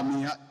gonna up. call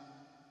me up.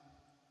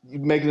 You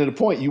making it a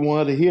point. You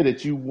want her to hear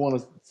that you want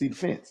to see the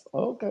fence.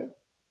 Oh, okay.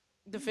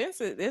 The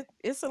fence.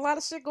 It's a lot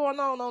of shit going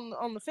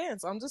on the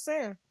fence. I'm just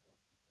saying.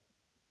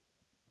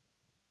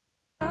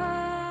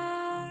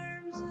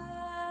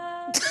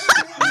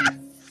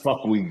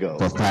 Fuck we go.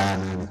 For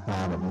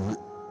 $5.95 a month,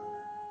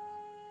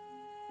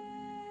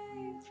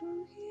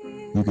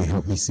 you can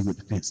help me see what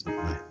the fence look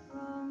like.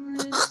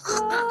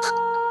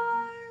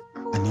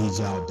 I need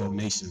y'all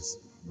donations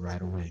right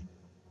away.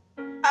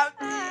 I'm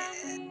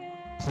dead.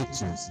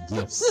 Pictures,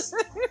 gifts,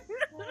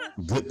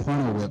 good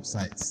porno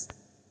websites,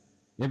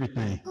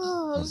 everything.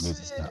 Oh Music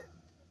shit. stop.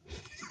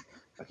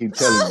 I keep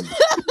telling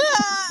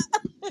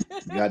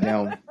you,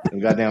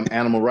 goddamn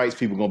animal rights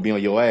people gonna be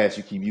on your ass.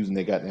 You keep using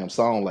that goddamn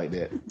song like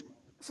that.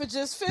 for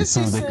just As soon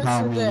 50 as they cents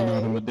call a me, you know what I'm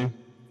day. gonna do?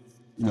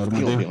 You know what He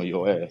I'm gonna gonna be do? on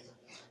your ass,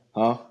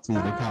 huh? As soon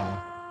as they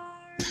call,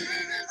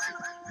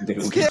 They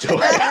gonna get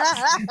your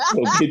ass.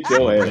 Go get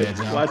your I'm ass. glad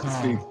y'all Watch the see.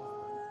 called.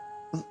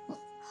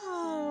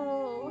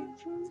 Oh.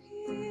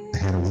 I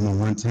had a woman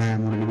one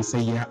time wanted me to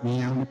say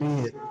me out on the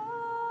bed.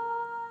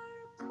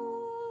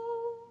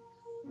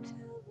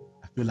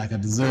 I feel like I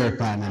deserve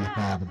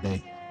 $5.95 a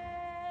day.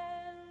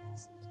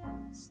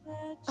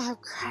 I'm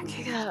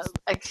cracking up.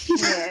 I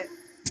can't.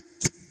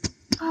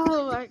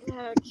 Oh my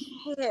god,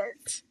 I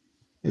can't.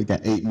 It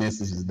got 8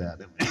 messages down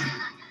there.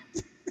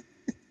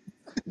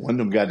 One of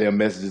them goddamn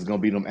messages gonna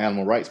be them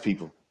animal rights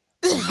people.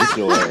 Gonna get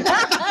your ass.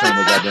 Playing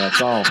that goddamn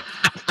song.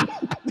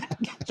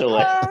 Get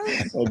your ass.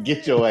 Oh, Gonna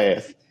get shit. your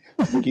ass.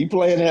 Keep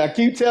playing that. I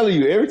keep telling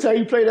you. Every time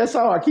you play that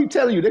song, I keep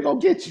telling you they're gonna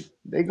get you.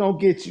 They gonna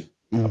get you.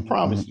 I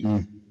promise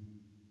you.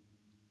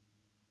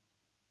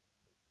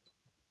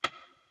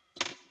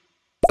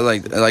 I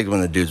like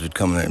when the dudes would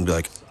come in and be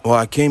like, "Well,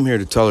 I came here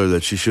to tell her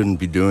that she shouldn't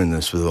be doing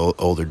this with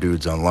older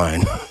dudes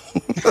online."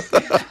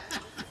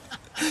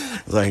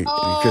 Like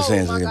Chris Oh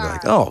Hansen my gonna be like,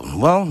 god. "Oh,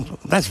 well,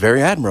 that's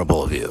very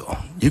admirable of you.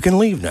 You can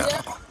leave now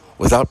Yep.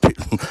 without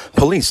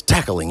police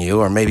tackling you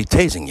or maybe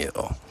tasing you."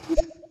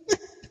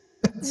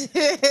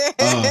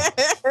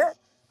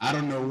 I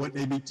don't know what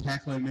they be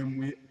tackling them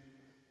with,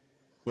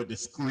 but the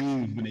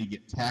screams when they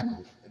get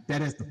tackled,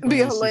 that is the Be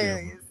funniest shit ever.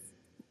 hilarious.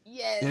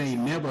 Yes. It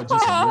ain't never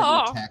just a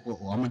regular tackle,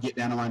 or I'm gonna get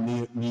down on my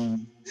knees.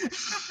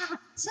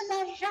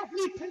 Somebody help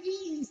me,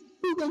 please.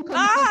 Who's gonna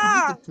come help me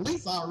get the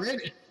police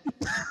already?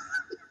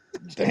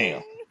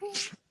 Damn.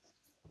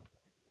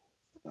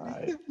 All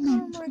right. Help me,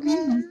 Oh my please.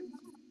 god.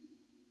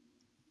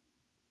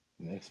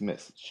 Next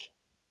message.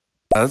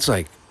 That's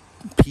like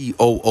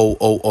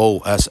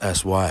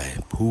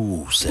POOOOSSY.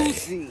 Pussy.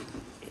 Pussy.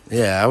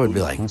 Yeah, I would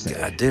be like, Pussy.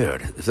 God,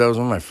 dude. If that was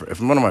if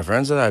one of my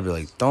friends said that, I'd be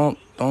like, don't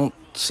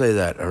say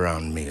that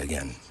around me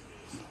again.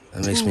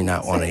 That makes me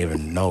not want to Pussy.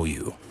 even know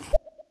you.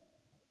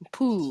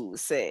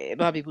 Pussy.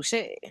 Bobby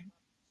Boucher.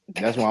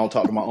 That's why I don't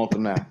talk to my uncle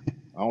now.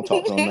 I don't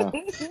talk to him now.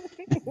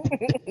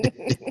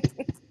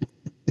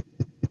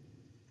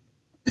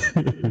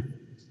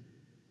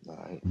 All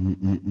right.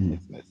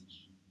 Next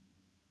message.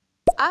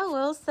 I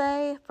will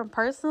say from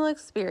personal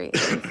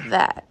experience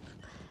that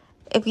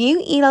if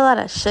you eat a lot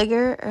of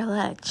sugar or a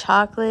lot of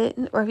chocolate,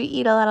 or if you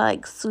eat a lot of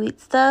like sweet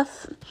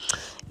stuff,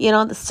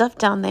 the stuff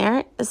down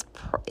there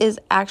is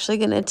actually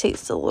gonna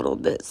taste a little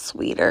bit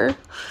sweeter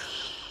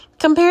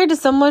compared to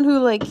someone who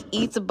like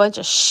eats a bunch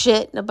of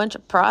shit and a bunch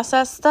of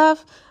processed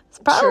stuff. It's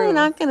probably True.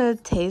 not gonna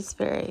taste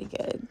very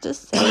good.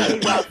 Just I'm gonna saying.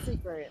 give y'all a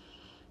secret.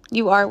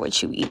 You are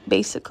what you eat,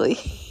 basically.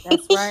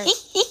 That's right.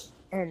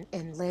 And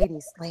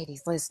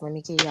ladies, listen, let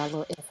me give y'all a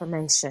little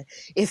information.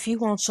 If you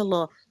want your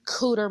little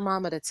cooter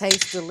mama to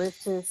taste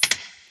delicious,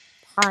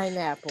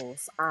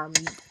 pineapples.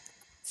 I'm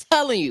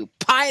telling you,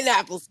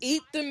 pineapples.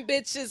 Eat them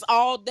bitches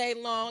all day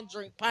long.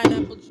 Drink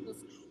pineapple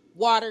juice,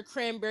 water,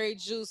 cranberry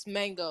juice,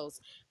 mangoes.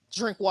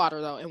 Drink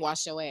water though and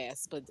wash your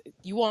ass. But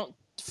you want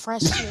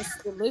freshness,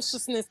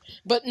 deliciousness.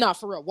 But no,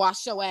 for real,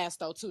 wash your ass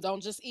though too.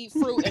 Don't just eat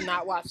fruit and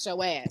not wash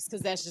your ass,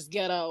 because that's just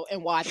ghetto.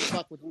 And why the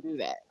fuck would you do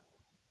that?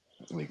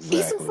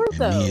 Eat some Exactly. fruit And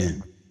though.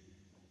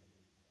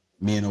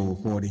 men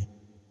over 40.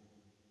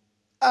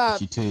 Uh,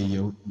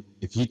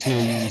 If she tell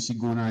you when she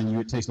going on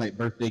you, it tastes like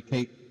birthday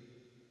cake.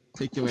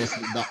 Take your ass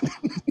to the doctor.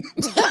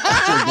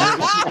 Get your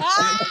blood sugar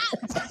checked.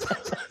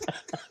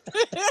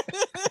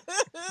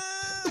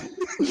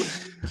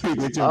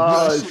 Get your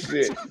blood Oh sugar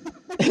shit. checked.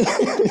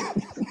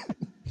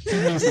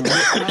 You need some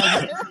lip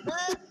closet.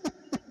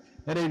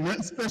 That ain't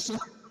nothing special.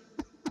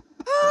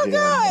 Oh Hell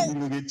God, no. You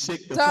gonna get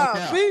checked the fuck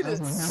out.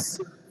 That's what diabetes.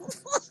 happened.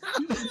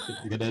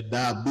 You got that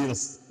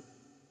diabetes.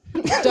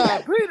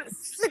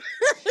 Diabetes.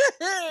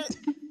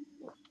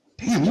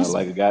 Damn, Smell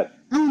like a got.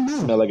 I don't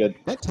know. Smell like a.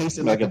 That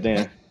tasted Smell like like a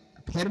damn.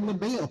 a Patty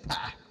LaBelle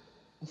pie.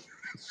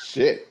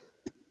 Shit.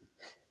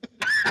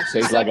 If she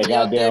Tastes like a sucking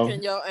your dick and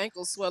goddamn. your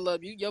ankles swell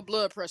up, your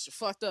blood pressure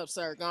fucked up,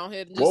 sir. Go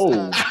ahead and just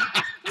Whoa.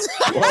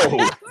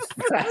 Whoa.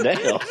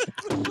 Damn.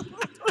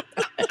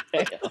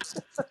 Damn.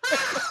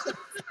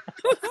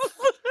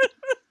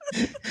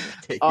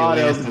 Take your Oh,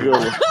 that ass was a to the good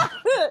one.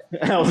 doctor.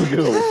 That was a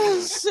good one.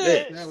 Oh Shit.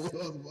 shit. That was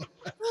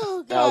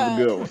Oh That was a God.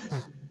 good one.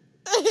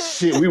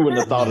 Shit, we wouldn't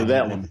have thought of Lord have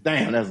that one. mercy.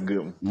 Damn, that's a good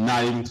one.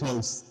 Not even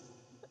close.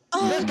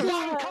 Oh Mr. Biden,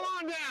 God. come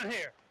on down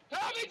here.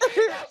 Help me,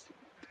 Jesus.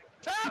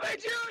 Help me,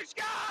 Jewish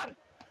God.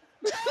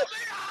 Help me,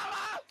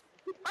 Allah.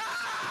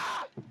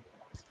 Ah!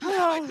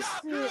 Help me, Oh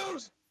Tom shit.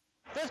 Cruise.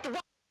 Mr.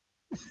 Biden.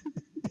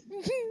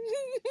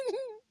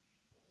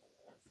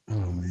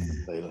 Oh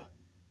man.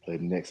 Play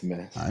the next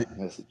All right.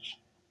 message.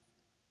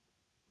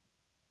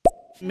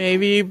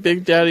 Maybe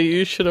Big Daddy,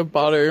 you should have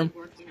bought her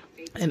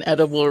an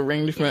edible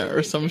arrangement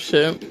or some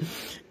shit.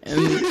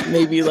 And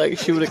maybe like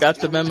she would have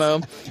got the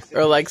memo,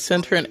 or like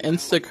sent her an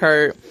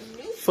Instacart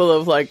full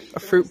of like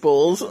fruit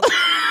bowls,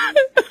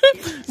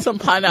 some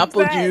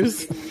pineapple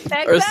juice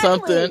or Exactly.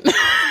 something,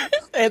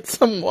 and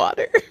some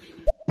water.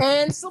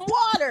 And some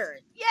water.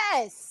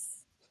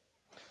 Yes.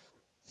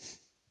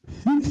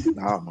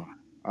 Nah,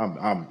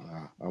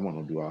 I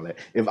want to do all that.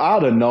 If I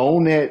would have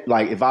known that,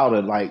 like if I would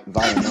have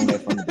known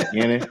that from the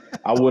beginning,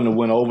 I wouldn't have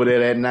went over there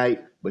that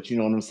night. But you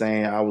know what I'm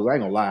saying? I ain't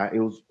gonna lie, it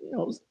was it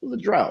was a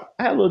drought.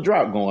 I had a little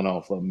drought going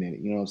on for a minute.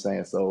 You know what I'm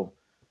saying? So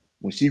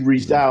when she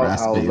reached out,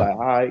 I was like, all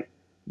right.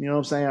 You know what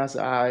I'm saying? I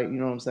said, all right. You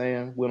know what I'm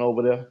saying? Went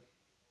over there.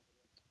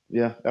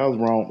 Yeah, that was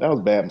wrong. That was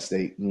a bad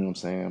mistake. You know what I'm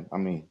saying? I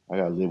mean, I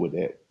gotta live with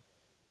that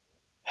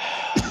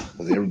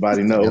because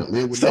everybody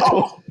knows.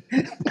 So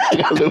I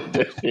gotta live with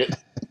that shit.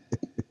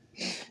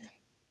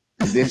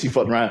 And then she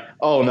fucked around.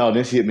 Oh no,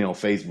 then she hit me on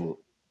Facebook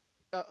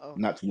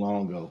not too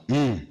long ago.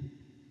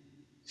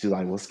 She's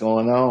like, "What's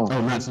going on?"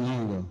 Oh, not too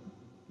long ago.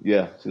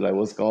 Yeah, she's like,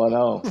 "What's going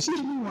on?" She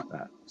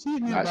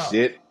hit me Not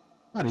shit.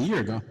 about a year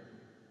ago.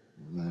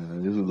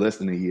 This was less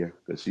than a year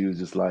because she was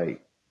just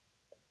like,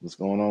 "What's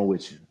going on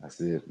with you?" I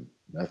said,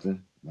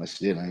 "Nothing. My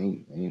shit. I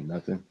ain't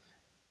nothing.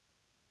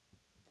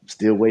 I'm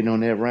still waiting on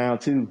that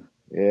round two."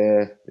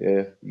 Yeah.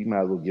 You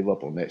might as well give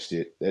up on that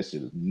shit. That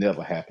shit is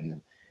never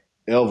happening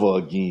ever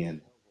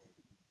again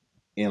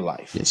in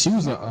life. Yeah, she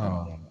was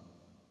a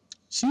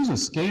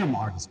scam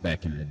artist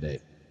back in the day.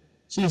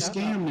 She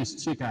scammed this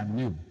chick I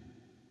knew,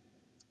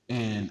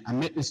 and I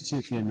met this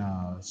chick in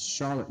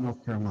Charlotte,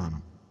 North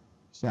Carolina.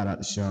 Shout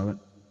out to Charlotte.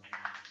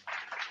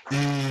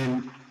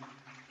 And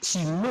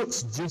she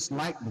looks just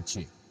like the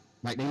chick.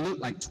 Like they look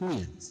like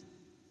twins.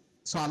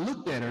 So I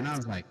looked at her and I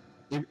was like,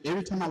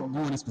 every time I would go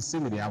in this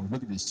facility, I would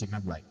look at this chick and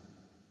I'd be like,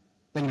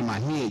 thinking in my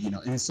head,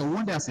 And so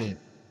one day I said,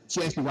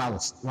 she asked me why I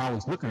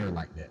was looking at her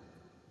like that.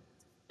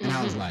 And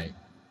I was like,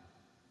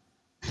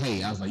 hey,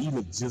 you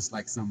look just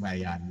like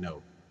somebody I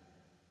know.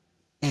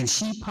 And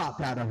she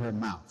popped out of her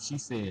mouth. She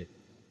said,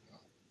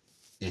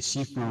 is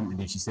she from, and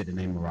then she said the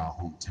name of our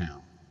hometown.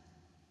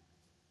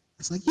 I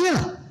was like,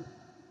 yeah.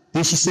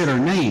 Then she said her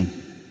name.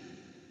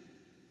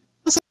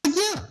 I was like,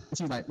 yeah.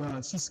 She's like,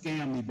 well, she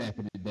scammed me back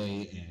in the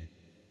day, and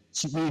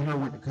me and her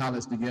went to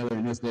college together,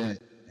 and this, that.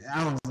 And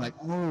I was like,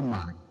 oh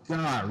my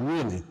God,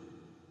 really?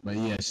 But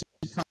yeah, she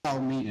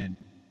called me, and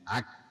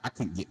I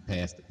couldn't get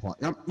past the part.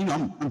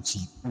 I'm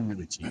cheap. I'm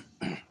really cheap.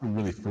 I'm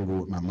really frugal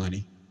with my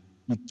money.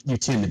 You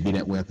tend to be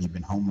that way after you've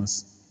been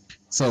homeless.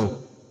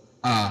 So,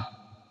 yeah.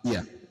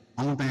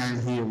 Only thing I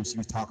hear when she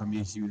was talking to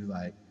me, she was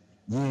like,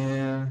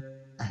 yeah,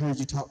 I heard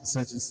you talk to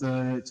such and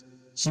such.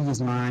 She was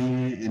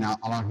lying, and all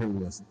I heard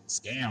was,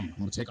 scam. I'm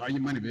going to take all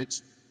your money,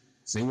 bitch.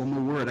 Say one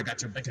more word. I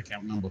got your bank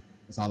account number.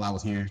 That's all I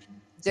was hearing.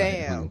 So I had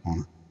to hang up on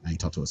her. I ain't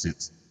talked to her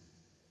since.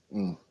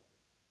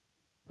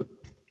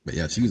 But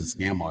yeah, she was a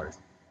scam artist.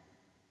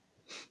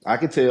 I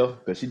could tell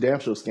because she damn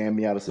sure scammed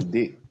me out of some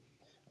dick.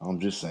 I'm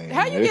just saying.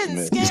 How you getting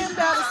scammed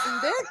out of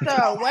some dick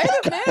though? Wait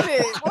a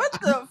minute. What the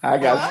fuck? I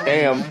got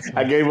scammed.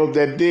 I gave up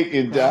that dick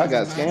and I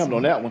got scammed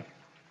on that one.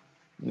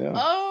 Yeah.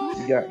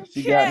 Okay.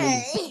 She got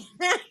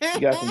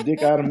some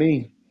dick out of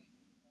me.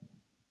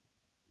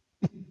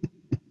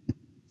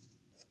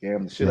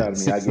 Scammed the shit out of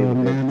me.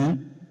 I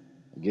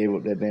gave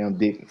up that damn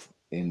dick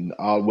and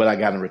all what I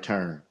got in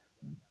return.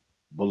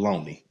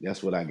 Baloney.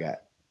 That's what I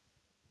got.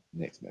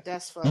 Next message.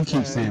 That's you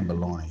keep saying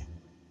baloney,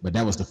 but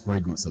that was the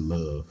fragrance of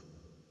love.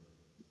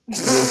 What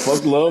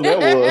fuck love that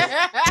was.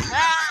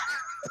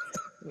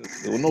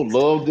 There was no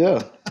love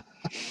there.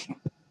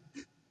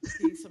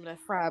 Some of that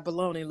fried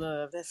bologna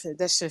love.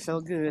 That shit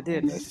felt good,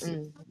 didn't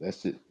it? That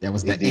shit. That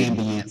was the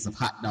ambience of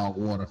hot dog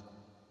water.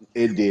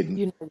 It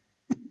didn't.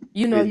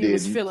 You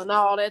was feeling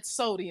all that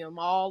sodium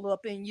all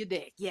up in your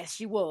dick. Yes,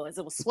 you was.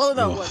 It was swelling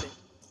up, wasn't it?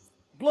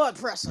 Blood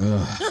pressure.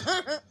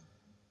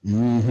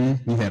 You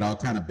had all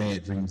kind of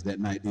bad dreams that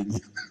night, didn't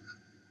you?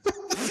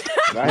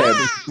 I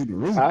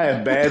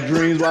had bad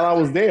dreams while I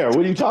was there. What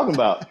are you talking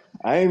about?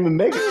 I ain't even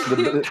make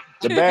it.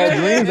 The bad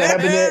dreams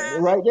that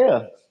happened right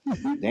there.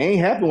 They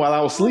ain't happened while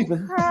I was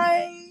sleeping.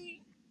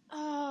 Right.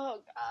 Oh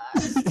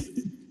God.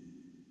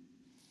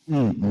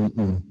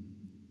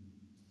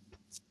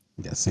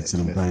 You got 6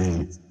 of them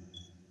things.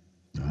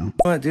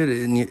 What,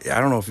 dude? I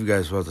don't know if you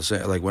guys felt the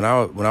same. Like when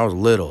I was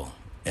little,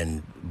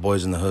 and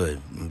Boys in the Hood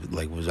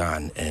was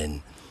on,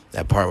 and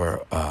that part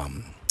where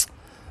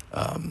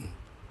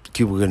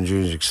Cuba Gooding Jr.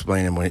 is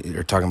explaining when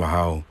they're talking about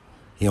how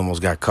he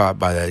almost got caught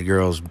by that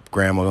girl's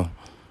grandma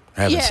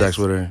having sex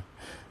with her.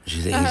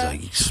 He's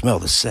like, you smell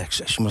the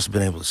sex. She must have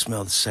been able to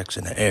smell the sex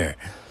in the air.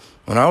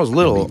 When I was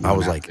little, I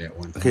was like,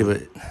 okay,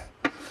 but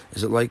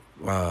is it like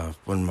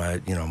when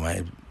my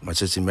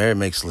sister Mary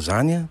makes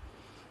lasagna?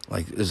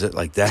 Like, is it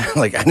like that?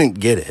 Like, I didn't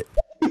get it.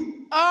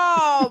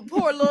 Oh,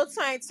 poor little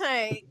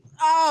Tank.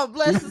 Oh,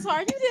 bless his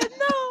heart. You didn't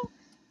know.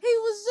 He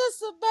was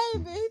just a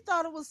baby. He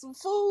thought it was some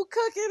food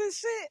cooking and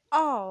shit.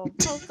 Oh,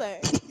 poor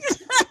thing.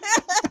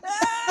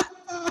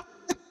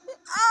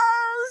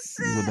 Oh,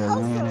 shit.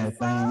 I'm so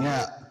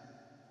sorry.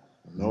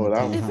 Know what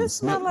I was, if it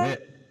smelled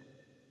like...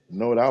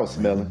 know what I was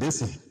smelling?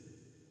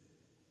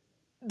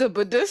 The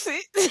Badussi.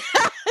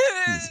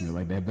 It smelled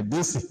like that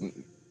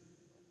Badussi.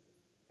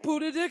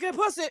 Booty, dick, and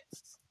pussy.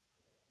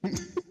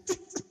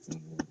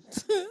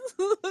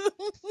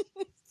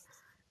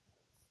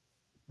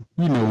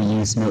 You know when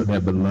you smelled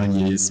that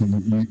bologna,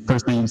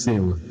 first thing you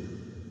said was,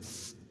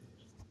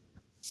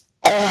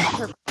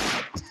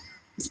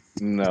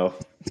 No.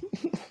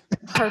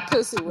 Her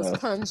pussy was No.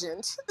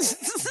 pungent.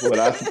 What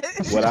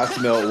I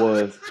smelled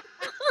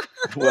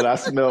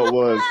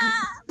was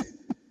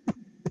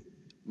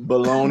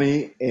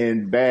baloney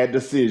and bad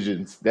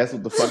decisions. That's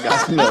what the fuck I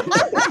smelled.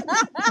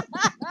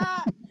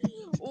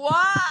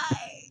 Why?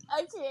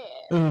 I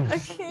can't. I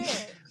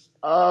can't.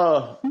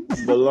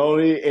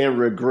 Baloney and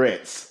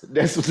regrets.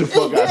 That's what the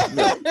fuck I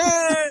smelled.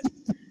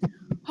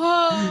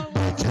 Oh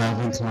my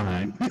Calvin god.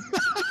 Klein.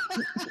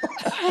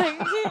 I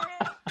can't.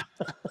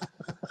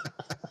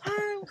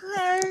 I'm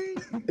crying.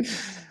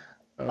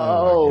 Oh my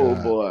Oh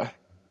God. boy.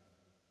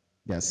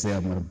 Got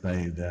seven of them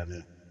things down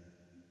there.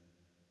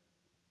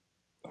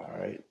 All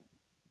right.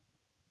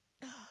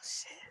 Oh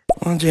shit.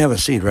 Why don't you have a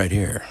seat right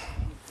here?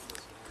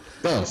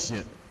 Oh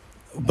shit.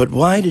 But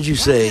why did you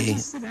say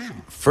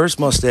first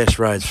mustache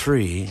ride's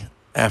free?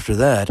 After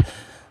that,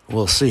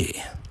 we'll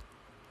see.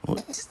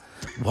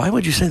 Why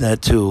would you say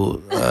that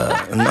to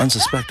an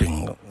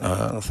unsuspecting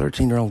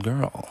 13-year-old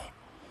girl?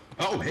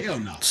 Oh hell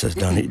no. It says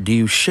down here, do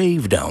you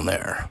shave down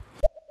there?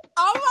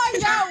 Oh my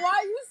god,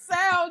 why you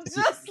sound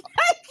just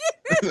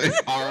like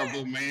it?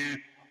 Horrible,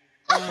 man.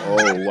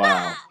 Oh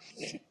wow.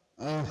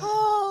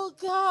 Oh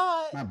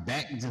god. My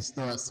back just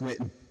starts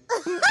sweating.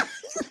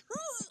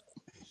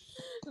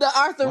 The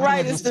Why did I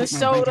arthritis just that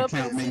check my bank showed up in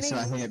account, his make sure I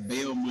knee. had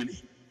bail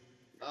money?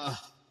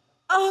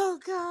 Oh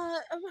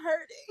god, I'm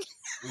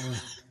hurting.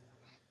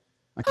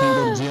 I can't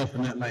go to jail for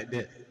nothing like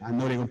that. I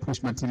know they're gonna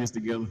push my titties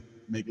together,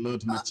 make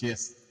love to my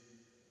chest.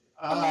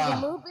 Oh,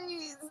 the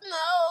movies.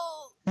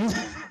 No.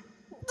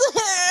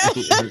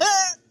 It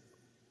hurts.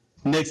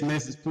 Next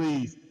message,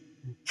 please.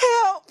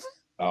 Help.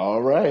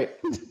 All right.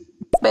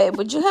 Babe,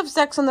 would you have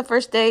sex on the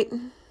first date?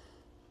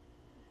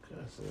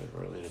 Guess it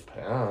really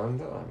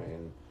depends. I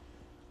mean,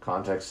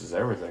 context is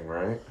everything,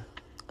 right?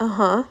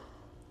 Uh-huh.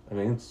 I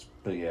mean,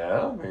 but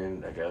yeah, I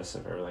mean, I guess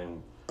if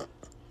everything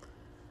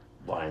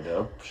lined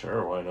up,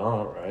 sure, why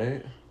not,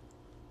 right?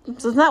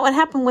 So isn't that what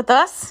happened with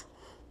us?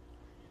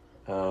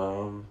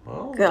 Well,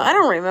 I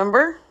don't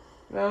remember.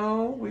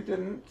 No, we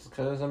didn't,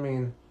 because, I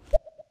mean...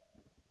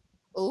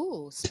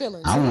 Ooh,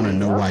 spilling I want to tea.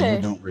 know why Okay.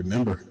 you don't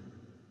remember.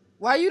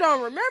 Why you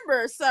don't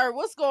remember, sir?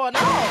 What's going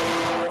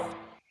on?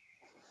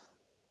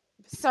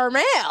 Sir,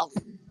 ma'am.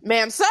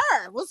 Ma'am, sir,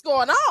 what's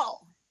going on?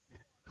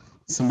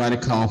 Somebody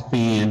call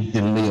Finn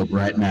and Lib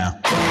right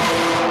now.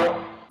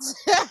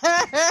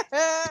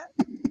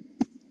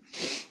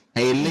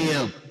 Hey,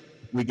 Lib,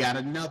 we got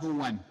another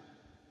one.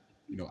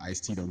 You know,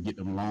 Ice-T don't get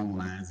them long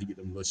lines. He get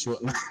them little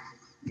short lines.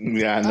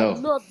 Yeah, I know.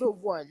 Another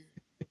one.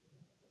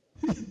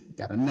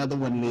 Got another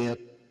one, Lib.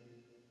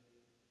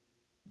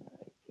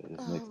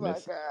 Oh, my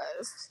gosh.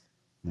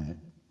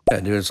 Yeah,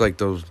 dude, it's like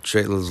those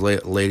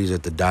ladies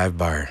at the dive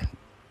bar,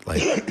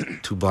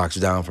 like 2 blocks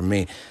down from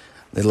me.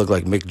 They look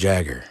like Mick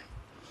Jagger.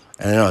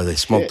 And I know they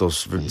smoke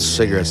those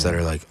cigarettes that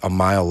are like a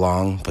mile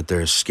long, but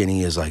they're as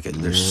skinny as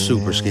they're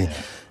super skinny.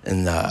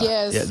 And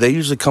Yes. yeah, they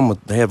usually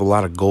they have a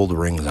lot of gold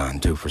rings on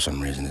too for some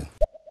reason.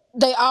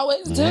 They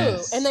always do.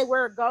 Yes. And they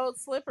wear gold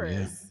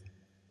slippers.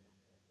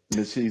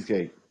 Miss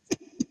Cheesecake.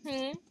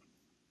 Hmm?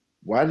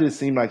 Why did it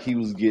seem like he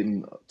was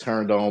getting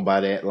turned on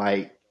by that?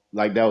 Like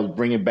that was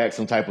bringing back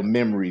some type of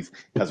memories.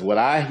 Because what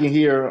I can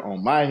hear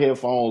on my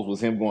headphones was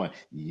him going,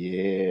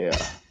 "Yeah,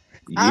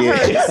 I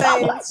heard the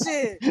yeah."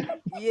 same shit.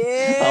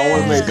 I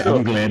want to make Yeah. sure.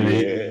 I'm glad it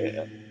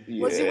Yeah,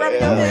 ain't. Was you rubbing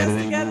your I'm yeah. glad hands it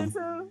ain't together no.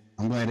 too?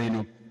 I'm glad there ain't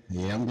no.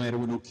 Yeah, I'm glad there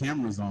were no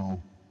cameras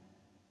on.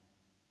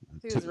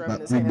 He Took was rubbing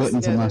about his 3 hands buttons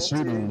on together my and shirt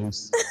shit. on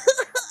loose.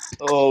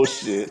 Oh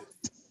shit.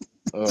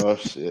 Oh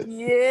shit.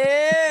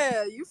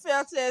 Yeah, you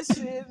felt that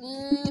shit.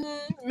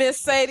 Miss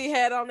Sadie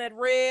had on that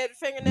red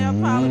fingernail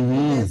polish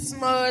with that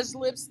smudged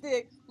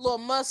lipstick, little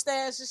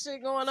mustache and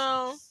shit going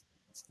on.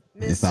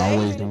 Miss It's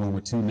always the Sadie. one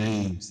with 2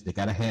 names. They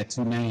gotta have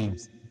 2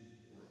 names. Her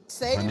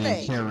Sadie name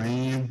Mae.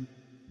 Karen.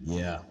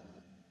 Yeah.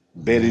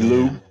 Betty Yeah.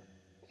 Lou.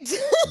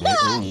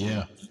 Oh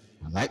yeah.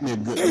 I like me a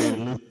good Betty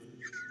Lou.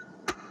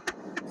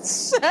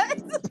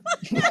 Shut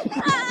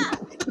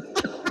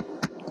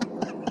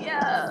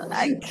Yeah,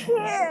 I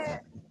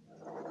can't.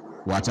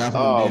 Watch out for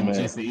them Oh damn man.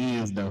 Jesse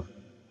ears though.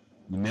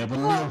 You never Oh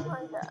know.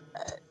 my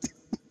god.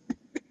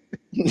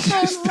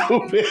 I'm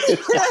Stupid.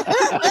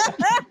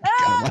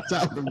 Gotta watch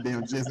out for them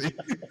damn Jesse.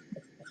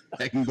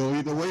 That can go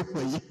either way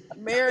for you.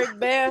 Merrick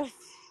Beth.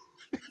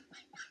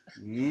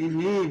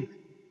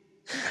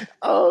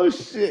 Oh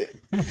shit.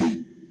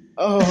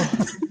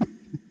 Oh.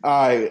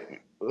 All right.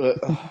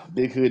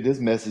 Big Hood, this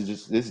message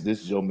this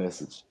is your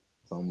message.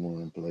 So I'm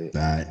gonna play it.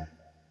 All right.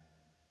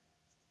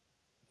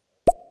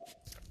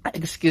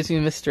 Excuse me,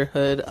 Mr.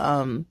 Hood.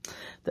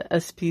 The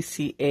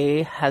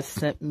SPCA has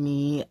sent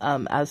me,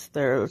 as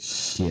their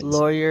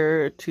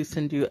lawyer, to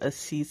send you a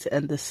cease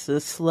and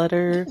desist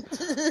letter.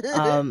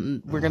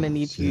 We're gonna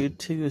need you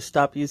to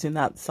stop using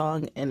that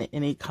song in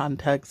any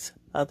context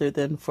other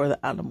than for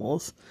the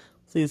animals.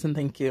 Please and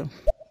thank you.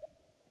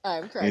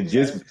 I'm And cracking up.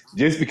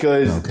 just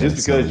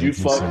because you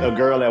fucked a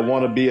girl that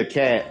wanna be a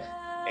cat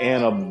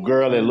and a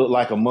girl that look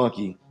like a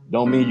monkey,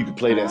 don't mean you can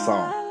play that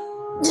song.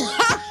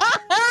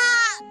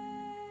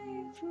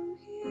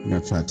 You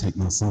gotta try to take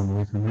my son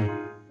away from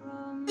her.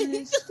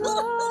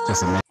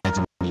 Just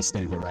imagine me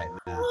standing here right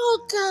now.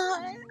 Oh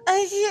God,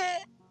 I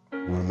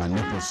can't. One of my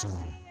nipples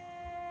showing.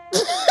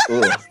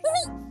 Ugh.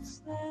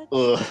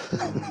 Ugh.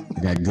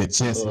 I got good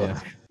chest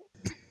hair.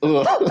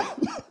 Ugh.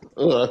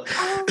 Ugh.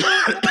 Oh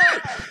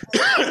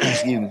my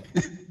Excuse me.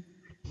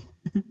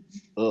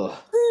 Ugh.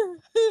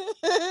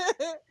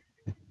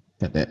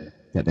 Got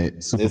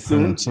that super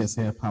firm chest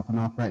hair popping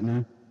off right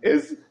now.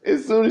 As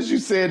soon as you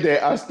said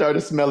that, I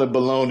started smelling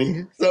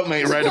bologna. Something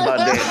ain't right about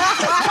that.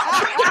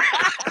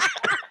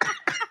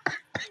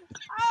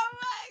 Oh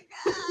my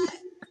God,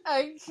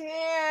 I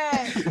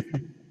can't.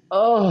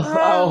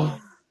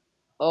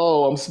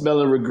 Oh, I'm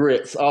smelling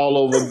regrets all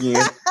over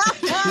again.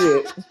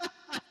 Shit.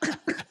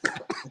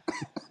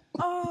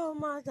 Oh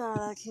my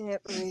God, I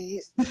can't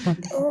breathe.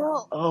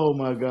 Oh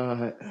my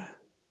God.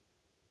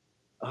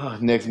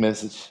 Next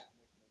message.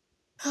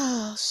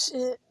 Oh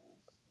shit.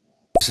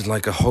 This is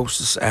like a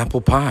Hostess apple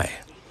pie.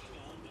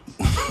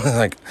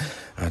 Like,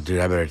 oh, dude,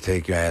 I better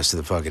take your ass to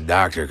the fucking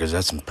doctor because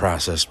that's some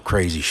processed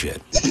crazy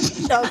shit.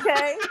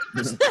 Okay.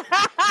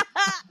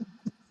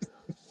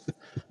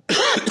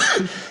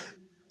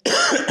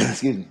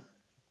 Excuse me.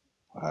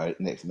 All right,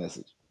 next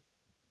message.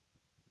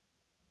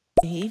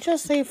 Did he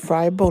just say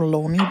fried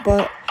bologna?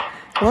 But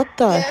what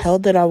the hell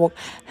did I walk?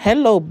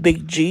 Hello,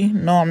 Big G.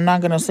 No, I'm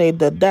not gonna say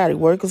the daddy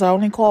word because I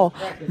only call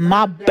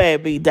my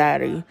baby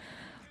daddy.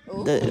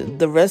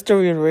 The rest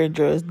of your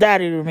ranger is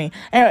daddy to me.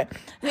 Anyway,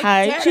 Big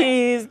hi daddy.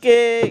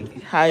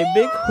 Cheesecake. Hi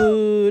Big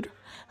Hood.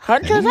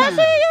 Huntress, I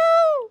see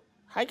you.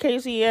 Hi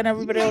Casey and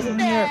everybody else in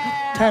here.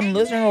 10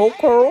 listeners.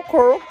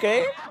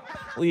 Okay.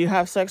 Will you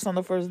have sex on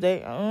the first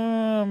date?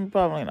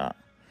 Probably not.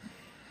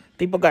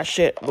 People got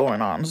shit going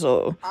on,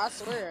 so I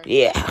swear.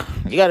 yeah,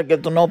 you gotta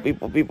get to know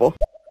people.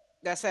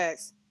 That's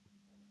facts.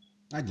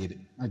 I get it.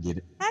 Hi, I get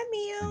it.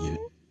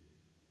 Mew.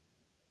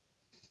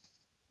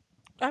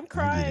 I'm I get it.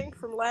 crying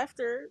from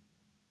laughter.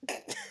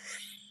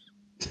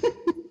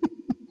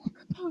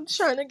 I'm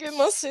trying to get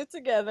my shit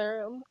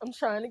together. I'm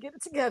trying to get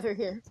it together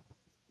here.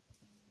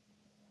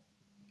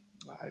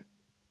 All right.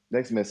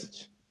 Next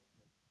message.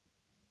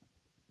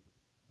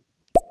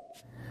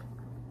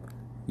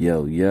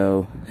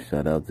 Yo,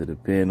 shout out to the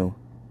panel.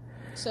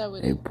 So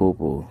Hey,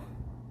 Popo,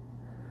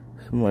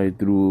 somebody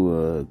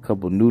threw a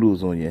couple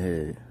noodles on your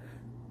head.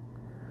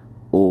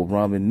 Old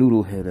ramen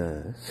noodle head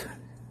ass.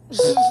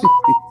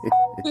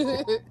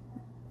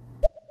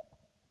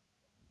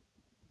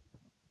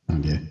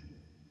 Okay.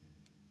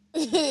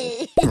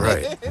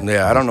 Right.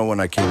 Yeah, I don't know when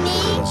I came to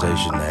the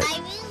realization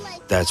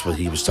that that's what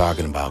he was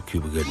talking about,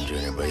 Cuba Gooding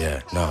Jr. But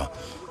yeah, no.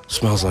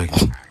 Smells like,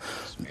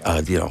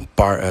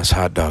 bar ass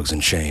hot dogs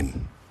and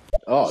shame.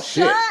 Oh, Shut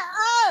shit.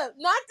 up!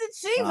 Not the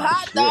cheap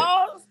hot Shit.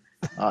 dogs.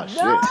 Oh,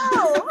 No.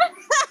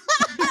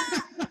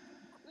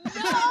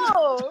 shit.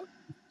 No.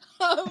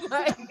 Oh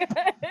my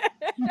God.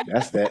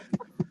 That's that.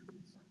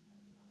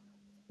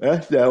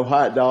 That's that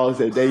hot dogs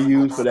that they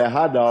use for that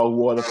hot dog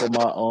water for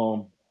my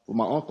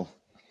uncle.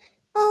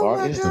 Oh Bar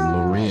my is Them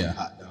little God. red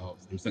hot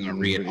dogs. Them singing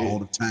red all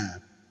the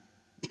time.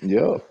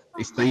 Yep.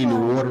 They stain the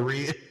water red.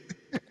 Is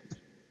it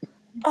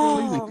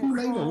Oh, I'm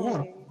Kool-Aid or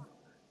water? crying.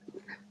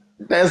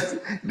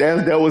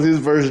 That was his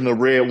version of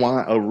red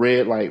wine.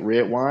 Red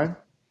wine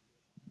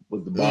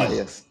was the bar Ugh.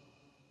 S.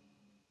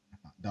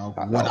 Dog,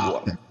 Hot what dog up?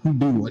 water. Who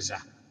do what's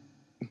that?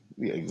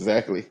 Yeah,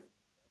 exactly.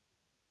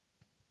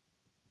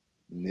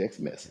 Next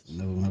message.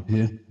 Another one up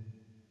here.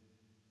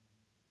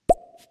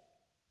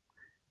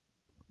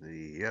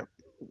 Yep,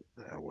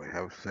 I will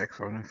have sex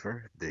on the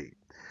first date.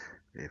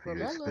 If you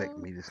expect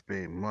Romelo. me to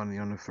spend money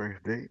on the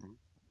first date,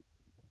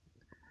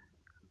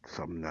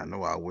 something I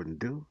know I wouldn't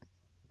do,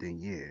 then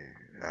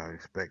yeah, I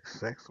expect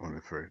sex on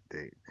the first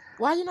date.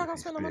 Why you not If gonna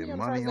you spend the money spend on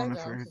the money first on date the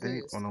though? I'm first date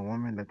confused. on a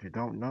woman that you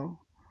don't know,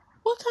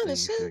 What kind then of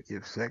you shit? should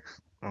give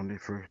sex on the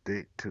first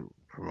date too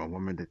from a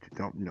woman that you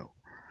don't know.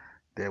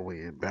 That way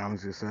it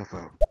balances itself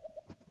out.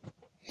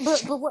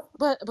 But what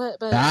but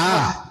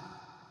Ah!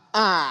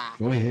 ah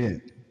Go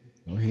ahead.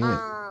 Go ahead.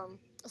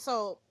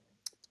 so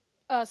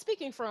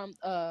speaking from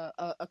a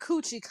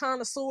coochie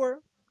connoisseur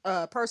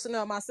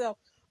personnel myself,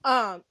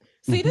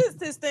 see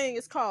this thing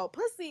is called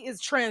pussy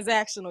is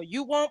transactional.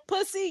 You want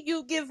pussy,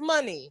 you give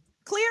money.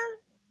 Clear?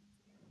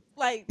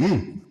 Like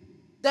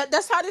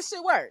that's how this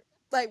shit work.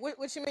 Like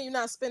what you mean you're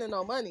not spending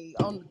no money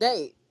on the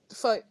date?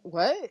 Fuck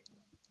what?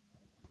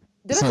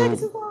 Did I take it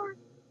So, too far?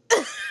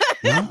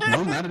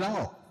 no, not at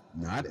all.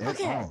 Not at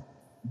Okay. all.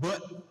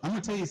 But I'm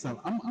gonna tell you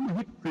something. I'm a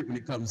hypocrite when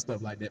it comes to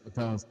stuff like that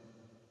because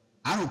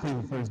I don't pay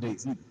for first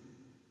dates either.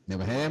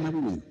 Never have, never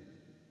will.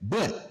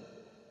 But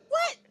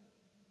What?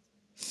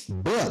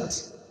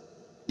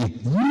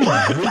 if you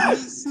give me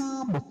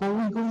some before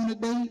we go on a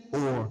date,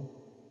 or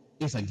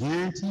it's a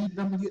guaranteed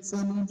I'm gonna get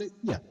some on a date,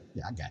 yeah,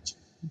 I got you.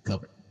 You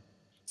covered.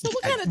 So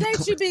what kind of You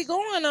dates you covered. be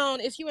going on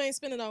if you ain't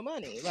spending no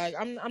money? Like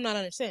I'm not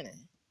understanding.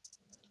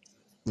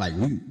 Like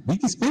we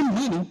can spend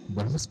money,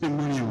 but if we spend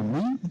money on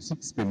me, she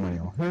can spend money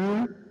on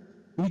her.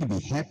 We can be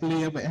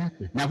happily ever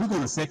after. Now if we go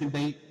on a second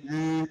date,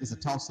 it's a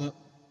toss up.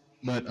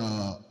 But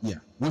yeah,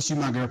 once you're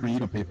my girlfriend, you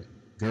don't pay for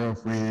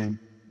girlfriend,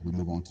 we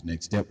move on to the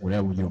next step,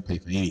 whatever, you don't pay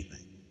for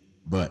anything.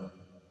 But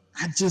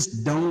I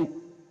just don't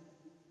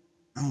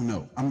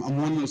know. I'm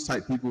one of those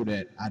type people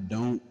that I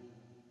don't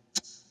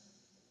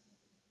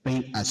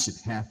think I should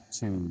have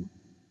to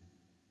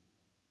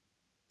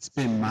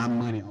spend my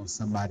money on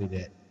somebody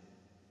that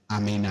I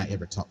may not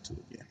ever talk to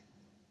again.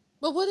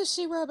 But what if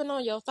she rubbing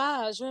on your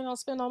thighs? You ain't gonna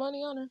spend no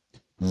money on her?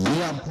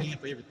 Yeah, I'm paying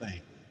for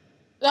everything.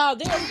 Oh,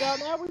 there we go.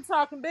 Now we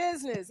talking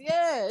business.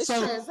 Yeah, it's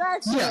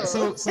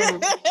transactional.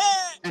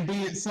 And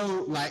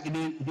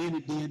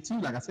then too,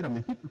 like I said, I'm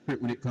a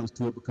hypocrite when it comes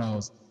to it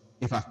because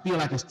if I feel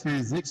like it's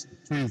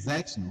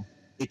transactional,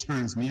 it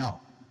turns me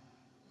off.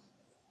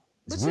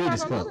 It's But you're weird not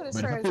as gonna know fuck. that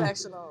it's But if I feel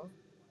transactional.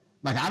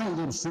 like I don't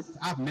go to strip,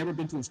 I've never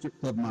been to a strip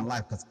club in my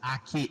life because I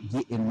can't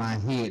get in my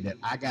head that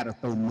I gotta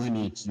throw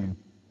money at you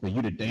for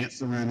you to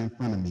dance around in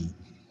front of me.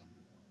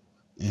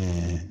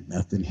 And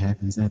nothing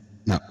happens.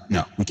 No,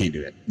 we can't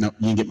do that. No,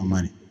 you ain't get my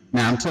money.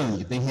 Now I'm telling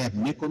you, if they have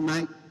nickel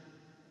night,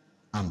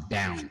 I'm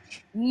down.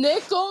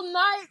 Nickel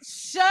night,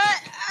 shut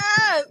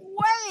up.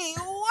 Wait,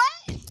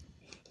 what?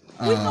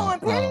 We throwing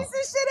pennies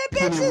and shit at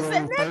Penny bitches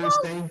and roll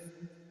nickels? Thursday.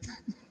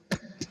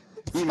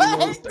 Penny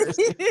roll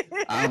Thursday.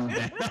 I'm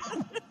down.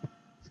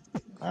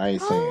 I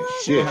ain't saying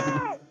Oh She gonna shit. my have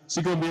to. god.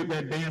 She gonna be up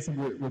there dancing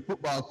with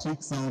football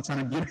cleats on,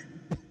 trying to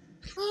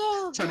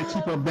Oh trying to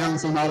keep her god,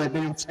 balance on all that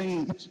damn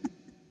change.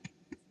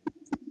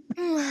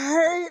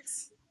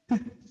 hurts.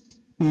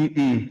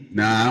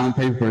 Nah, I don't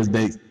pay for first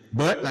dates.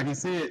 But like I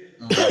said,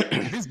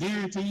 if it's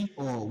guaranteed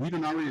or we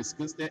done already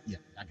discussed that, yeah,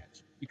 I got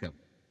you. You cover.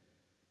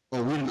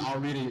 Or we done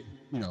already,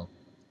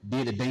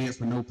 did a dance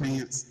with no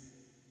pants,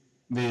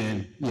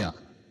 then yeah,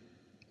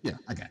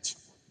 I got you.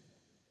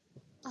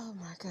 Oh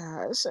my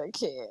gosh, I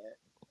can't.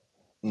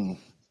 Mm.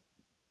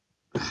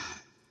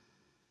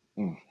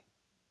 Mm.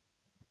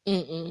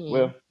 Mm-mm.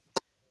 Well,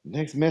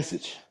 next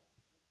message.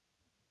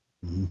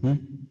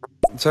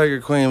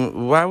 Tiger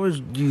Queen, why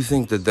would you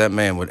think that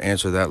man would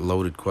answer that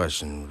loaded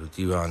question with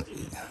you on?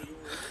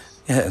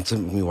 Yeah, to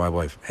me, my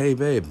wife. Hey,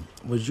 babe,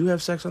 would you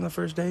have sex on the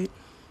first date?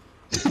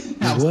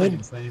 I You was thinking would?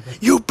 the same thing.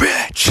 You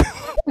bitch!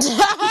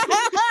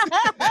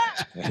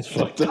 That's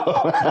fucked up.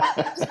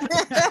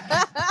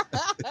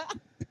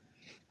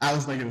 I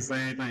was thinking the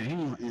same thing. He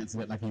didn't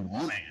answer it like he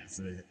want to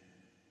answer it.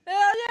 Hell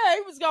yeah,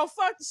 he was gonna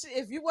fuck the shit.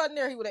 If you wasn't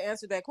there, he would have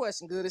answered that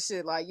question good as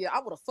shit. Like, yeah, I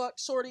would have fucked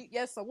Shorty.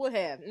 Yes, I would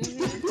have.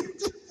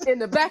 In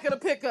the back of the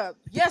pickup.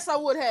 Yes, I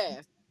would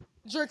have.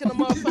 Drinking a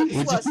motherfucking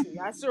would you? slushy.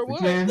 I sure Would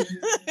you would. have?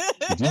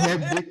 Would you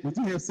have dick? Would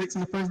you have sex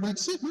in the first night?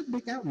 Shit, my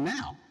dick out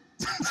now.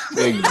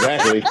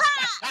 Exactly.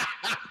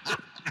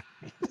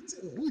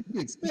 What do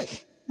you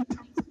expect?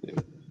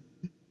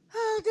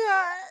 Oh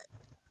god.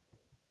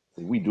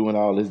 We doing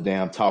all this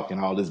damn talking,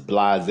 all this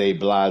blase.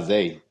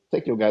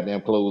 Take your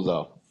goddamn clothes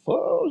off.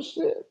 Oh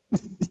shit.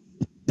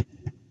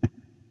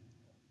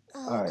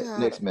 All Oh right, god.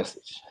 next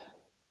message.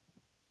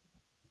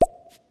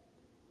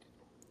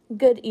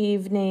 Good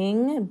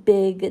evening,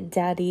 Big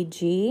Daddy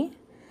G.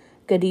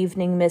 Good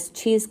evening, Miss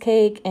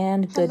Cheesecake,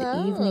 and good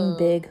evening, Hello.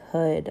 Big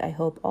Hood. I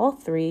hope all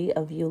three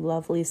of you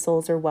lovely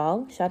souls are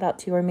well. Shout out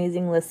to your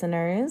amazing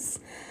listeners.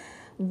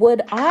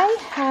 Would I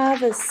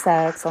have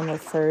sex on the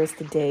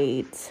first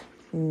date?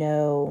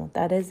 No,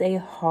 that is a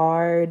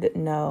hard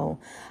no.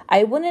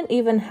 I wouldn't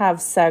even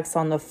have sex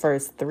on the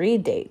first 3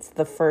 dates,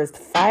 the first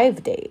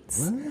 5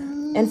 dates.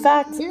 In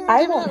fact, You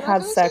I giving won't up like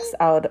have that sex shit?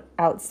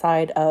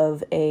 outside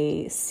of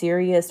a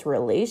serious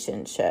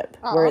relationship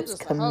Oh, where I'm it's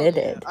just like, oh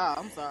yeah. committed. Oh,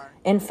 I'm sorry.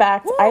 In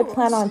fact, I Woo!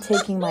 plan on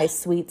taking my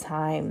sweet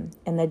time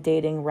in the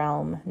dating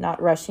realm,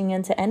 not rushing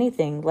into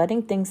anything,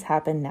 letting things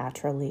happen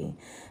naturally,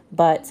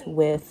 but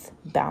with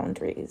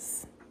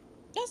boundaries.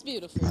 That's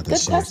beautiful.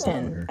 Good That's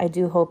question. I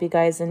do hope you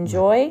guys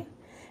enjoy,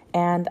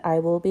 and I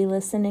will be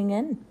listening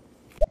in.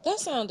 that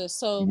sounded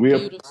so We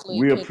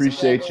beautifully we put appreciate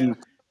together. you.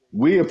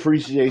 We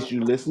appreciate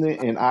you listening,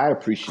 and I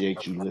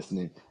appreciate you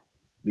listening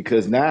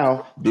because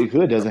now Big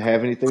Hood doesn't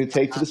have anything to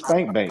take to the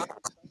spank bank.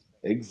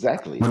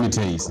 Exactly. Let me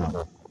tell you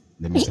something.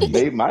 Let me tell you Made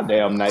something. my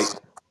damn night.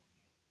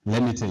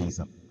 Let me tell you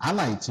something. I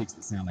like chicks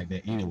that sound like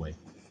that anyway.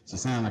 She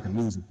sound like a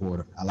news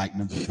reporter. I like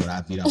news reporter.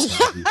 I beat out the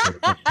reporter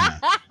a couple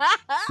times.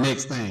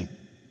 Next thing,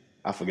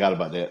 I forgot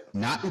about that.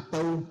 not to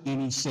throw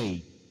any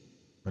shade,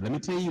 but let me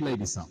tell you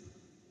ladies something.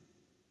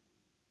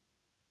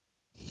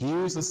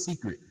 Here's a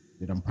secret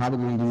that I'm probably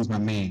going to use my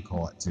man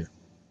card to.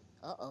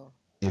 Uh-oh.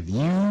 If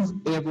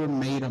you've ever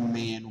made a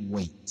man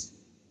wait,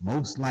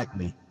 most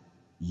likely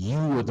you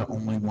were the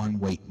only one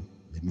waiting.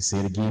 Let me say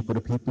it again for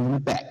the people in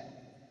the back.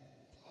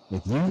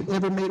 If you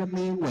ever made a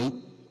man wait,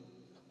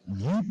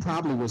 you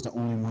probably was the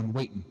only one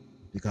waiting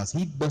because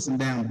he busting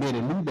down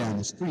Betty Lou down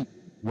the street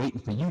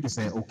waiting for you to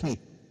say okay.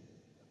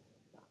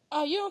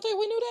 Oh, you don't think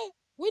we knew that?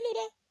 We knew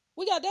that.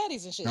 We got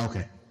daddies and shit.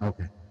 Okay.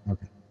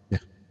 Yeah.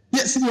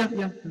 Yes, yeah.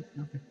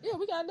 Okay. Yeah,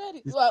 we got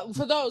daddies. Well,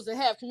 for those that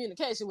have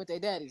communication with their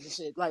daddies and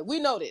shit, like we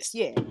know this.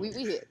 Yeah, we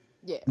hit.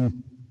 Yeah,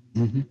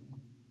 Mm-hmm.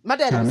 my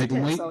daddy Trying to was a make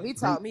him pimp, wait. so he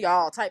taught me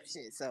all type of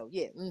shit. So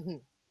yeah.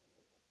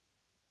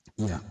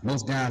 Yeah,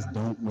 most guys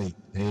don't wait.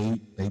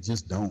 They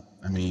just don't.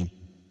 I mean,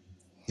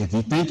 if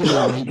you're thinking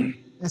of waiting,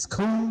 it's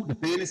cool. The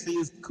fantasy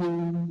is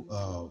cool.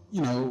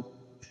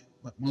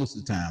 But most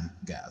of the time,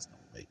 guys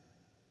don't wait.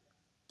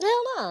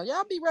 Hell no,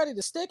 y'all be ready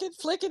to stick it,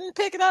 flick it, and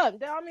pick it up.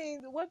 I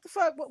mean, what the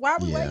fuck? Why are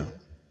we Yeah, waiting?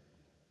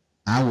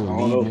 I will I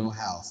don't leave know. your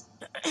house.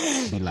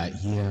 Be like,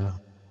 yeah,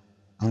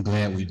 I'm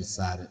glad we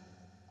decided.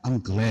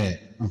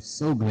 I'm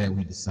so glad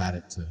we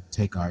decided to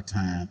take our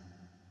time.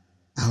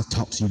 I'll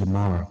talk to you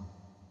tomorrow.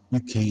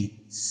 You can't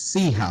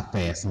see how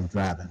fast I'm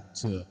driving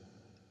to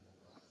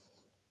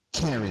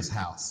Carrie's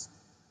house.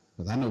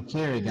 Because I know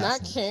Carrie got Not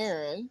some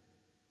Karen.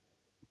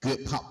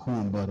 good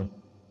popcorn butter.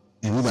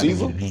 And we about to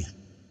get Caesar? it in.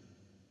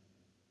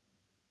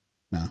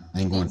 No,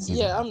 I ain't going to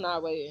Caesar's Yeah, house. I'm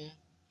not waiting.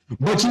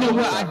 But I'm you know not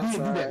what? waiting. I I'm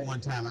did do that sorry.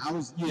 one time.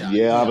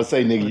 Yeah, I would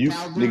say, For nigga, the you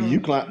cowgirl.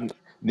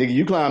 nigga,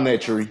 you climb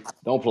that tree.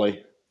 Don't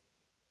play.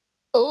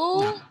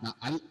 No, Ooh. no,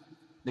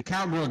 the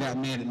cowgirl got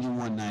mad at me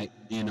one night,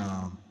 and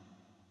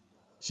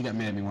she got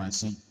mad at me one.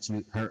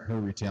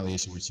 Her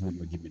retaliation was she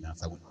wouldn't give me enough.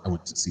 So I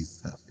went to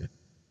Caesar's house. Yeah,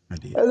 I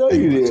did. I know I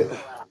ain't you going did. to.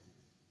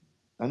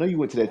 I know you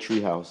went to that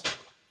tree house.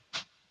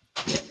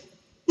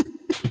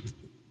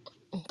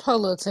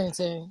 Polo Ting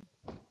Ting.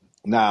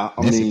 Now,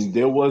 I That's it. mean,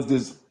 there was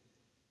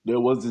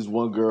this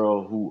one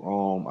girl who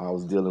I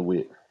was dealing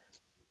with.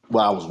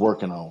 Well, I was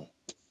working on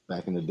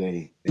back in the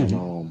day, and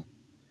Mm-hmm.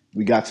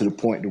 we got to the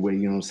point to where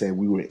you know what I'm saying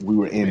we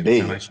were You in made it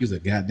sound like bed. she was a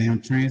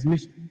goddamn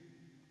transmission.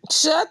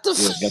 Shut the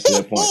Yeah, got to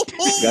that point.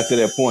 Got to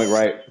that point,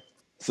 right?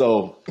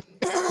 So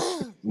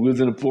we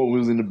was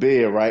in the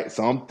bed, right?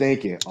 So I'm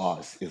thinking, oh,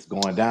 it's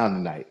going down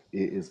tonight.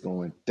 It is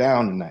going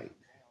down tonight.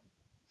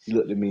 She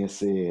looked at me and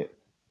said,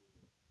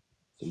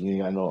 "So you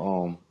ain't got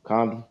no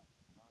condom?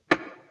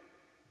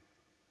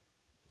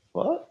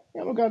 What?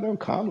 You ain't no goddamn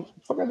condom?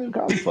 Fuck I need a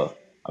condom for?"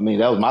 I mean,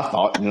 that was my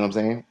thought. You know what I'm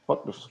saying?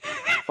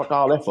 Fuck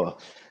all that for.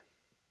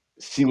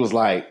 She was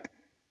like,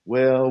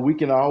 "Well, we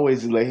can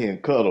always lay here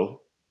and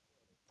cuddle."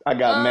 I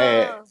got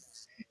mad uh,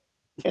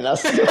 and I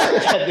slid under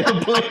that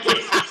goddamn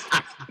blanket.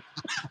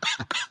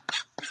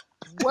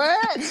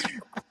 what?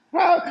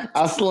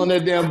 I slid under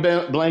that damn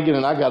blanket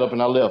and I got up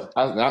and I left.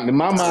 In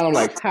my mind, I'm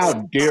like, how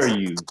dare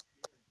you?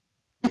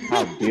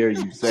 How dare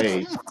you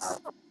say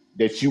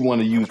that you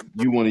want to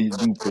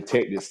do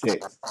protected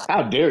sex?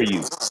 How dare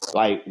you?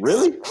 Like,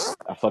 really?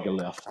 I fucking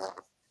left.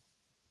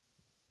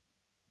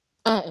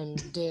 I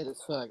am dead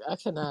as fuck. I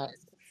cannot.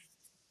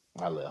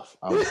 I left.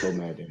 I was so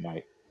mad that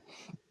night.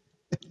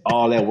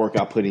 All that work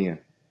I put in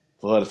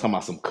for her to talk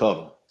about some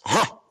cuddle.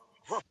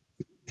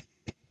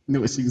 You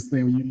know what she was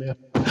saying when you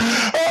left?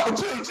 Oh,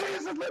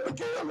 Jesus, let me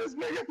kill this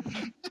nigga.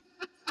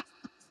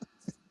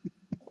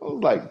 I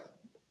was like,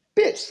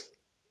 bitch,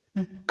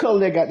 cuddle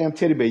that goddamn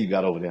teddy bear you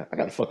got over there. I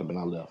got to fuck up and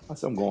I left. I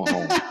said, I'm going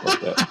home. Fuck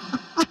that.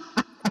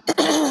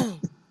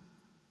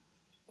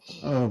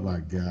 Oh my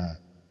God.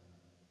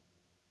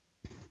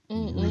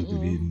 Let me read through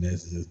these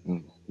messages.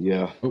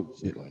 Yeah. Oh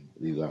shit.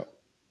 These out.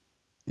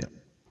 Yep.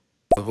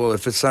 Well,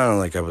 if it sounded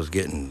like I was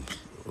getting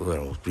a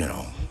little,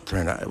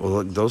 turned out, well,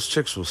 look, those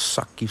chicks will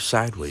suck you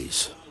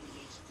sideways.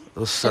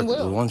 And The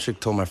will. one chick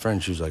told my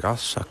friend, she was like, I'll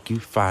suck you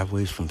 5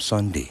 ways from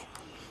Sunday.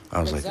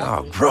 I was like,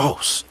 oh, Exactly.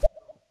 gross.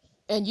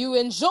 And you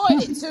enjoyed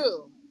it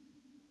too.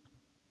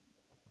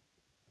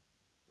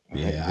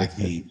 Yeah, I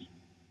can't.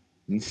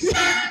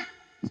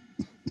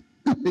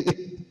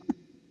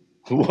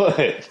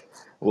 What?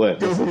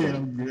 What? Go What's so ahead, funny?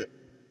 I'm good.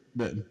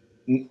 Nothing.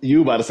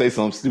 You about to say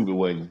something stupid,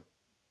 wasn't you?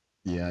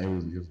 Yeah,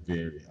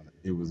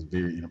 it was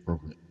very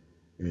inappropriate.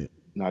 Yeah.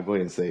 Nah, go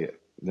ahead and say it.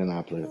 Then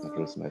I'll play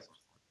some message.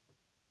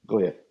 Go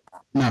ahead.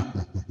 No,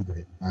 go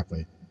ahead. I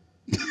play.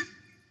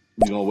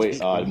 You gonna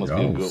wait? It must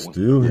be a Y'all good one.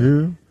 still Yeah.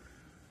 here?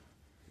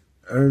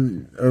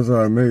 As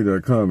I made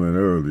that comment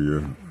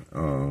earlier,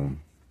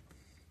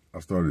 I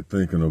started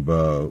thinking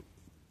about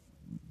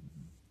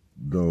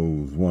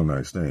those one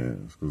night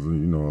stands because a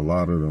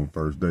lot of them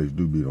first dates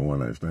do be the one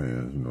night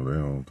stands. They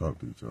don't talk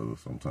to each other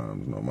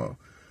sometimes no more.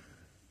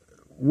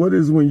 What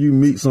is when you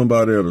meet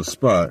somebody at a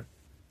spot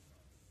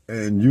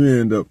and you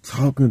end up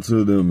talking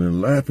to them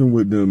and laughing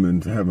with them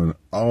and having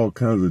all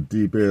kinds of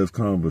deep ass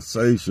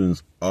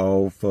conversations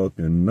all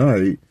fucking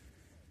night,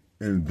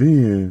 and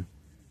then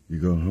you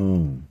go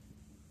home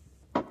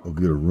or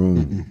get a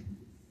room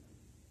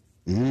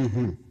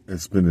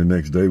and spend the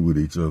next day with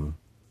each other?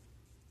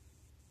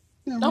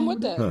 I'm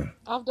with that. Huh.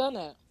 I've done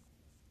that.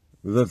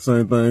 Is that the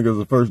same thing as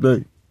a first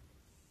date?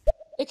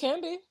 It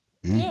can be.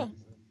 Yeah.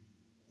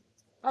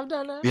 I've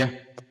done that. Yeah.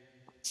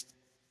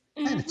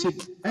 Mm-hmm.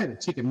 I had a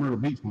chick at Myrtle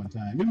Beach one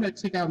time. Remember that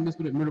chick I messed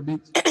with at Myrtle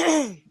Beach?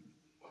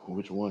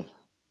 Which one?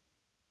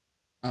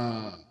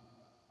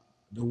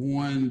 The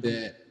one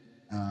that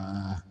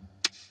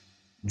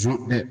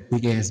drunk that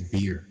big ass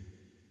beer.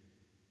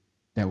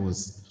 That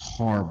was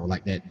horrible,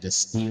 like that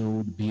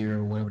distilled beer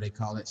or whatever they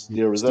call that shit.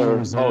 Dear Steel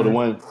Reserve. Oh, the Reserve.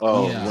 one.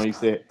 Oh, Yeah. when you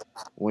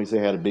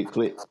said had a big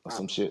click or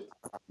some shit.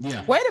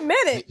 Yeah. Wait a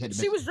minute. Had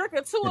She was drinking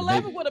the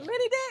baby. 211 with a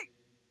mini dick?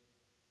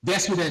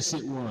 That's what that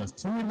shit was.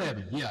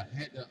 211. Yeah.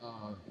 Had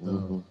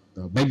Mm-hmm.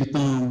 the baby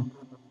thumb.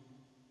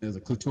 There's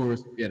a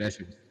clitoris. Yeah, that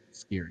shit was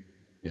scary.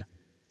 Yeah.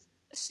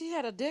 She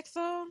had a dick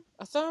thumb?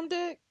 A thumb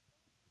dick?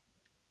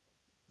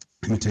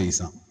 Let me tell you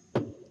something.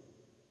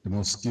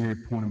 most scary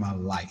point of my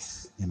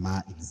life, in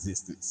my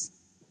existence.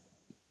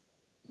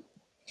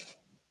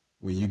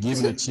 When you're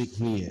giving a chick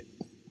head,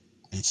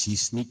 and she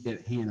sneaked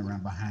that hand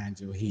around behind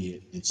your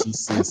head, and she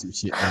said some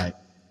shit like,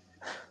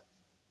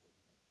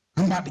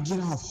 I'm about to get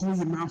off, hold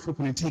your mouth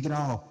open and take it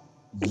off.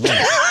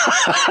 Yes.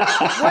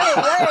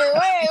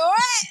 Wait,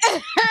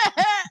 what?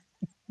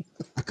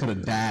 I could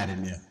have died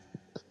in there.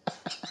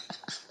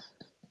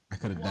 I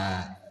could have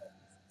died.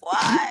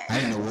 Why? I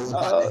didn't know what was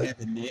about to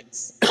happen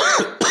next.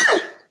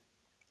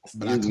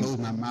 But I closed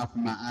my mouth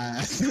and my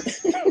eyes.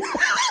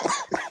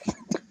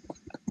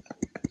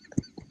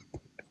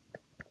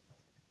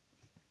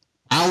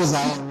 I was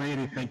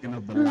already thinking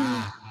of the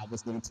lie I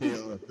was going to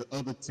tell the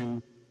other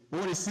two.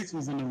 46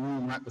 was in the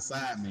room right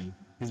beside me.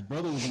 His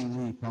brother was in the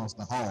room across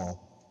the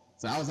hall.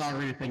 So I was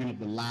already thinking of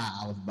the lie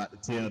I was about to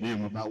tell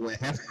them about what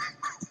happened.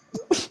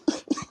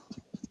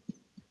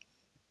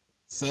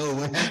 So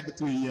what happened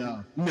between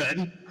y'all?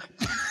 Nothing.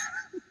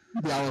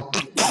 Y'all.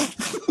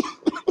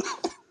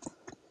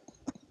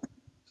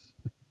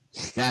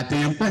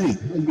 Goddamn thing.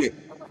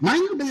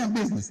 Mind your damn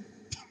business.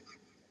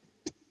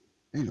 I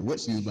didn't know what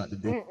she was about to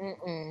do.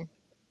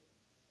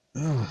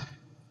 Oh,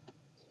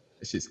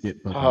 that shit scared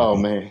the fuck out of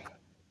me. Man.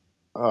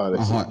 Oh,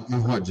 my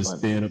heart just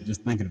sped up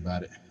just thinking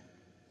about it.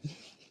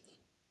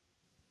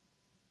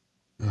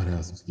 Oh, that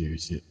was some scary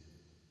shit.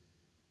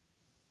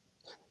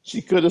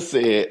 She could have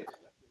said,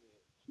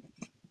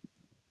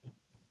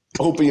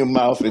 open your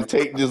mouth and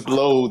take this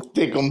load,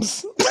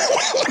 thickums.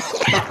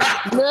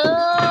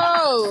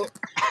 No,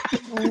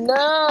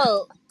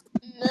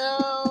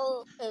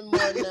 and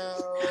more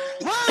no.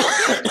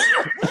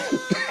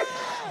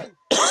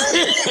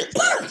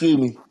 Excuse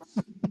me.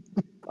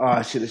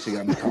 Oh, shit, this shit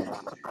got me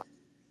coughing.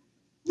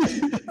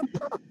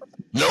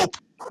 Nope.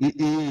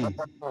 Mm-mm.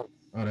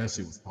 Oh, that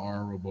shit was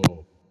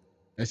horrible.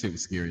 That shit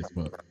was scary as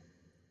fuck.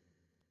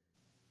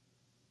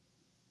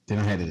 Then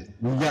I had to,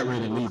 when we got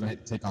ready to leave, I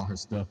had to take all her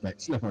stuff back.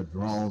 She left her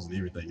drawers and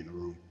everything in the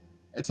room.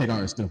 I had to take all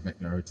her stuff back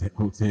to her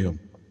hotel.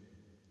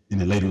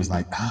 And the lady was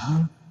like,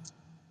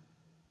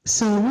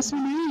 so what's her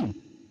name?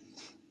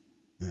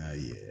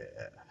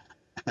 Yeah,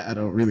 I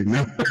don't really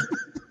know.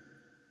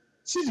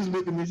 She just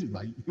looked at me, she's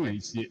like, you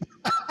ain't shit.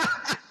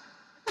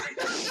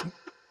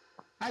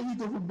 How you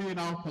go from being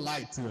all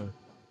polite to,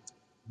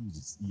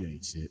 you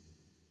ain't shit.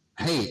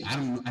 Hey, I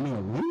know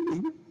a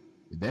room.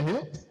 Did that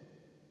help?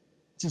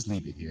 Just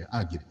leave it here.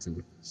 I'll get it to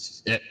her.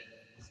 Shit.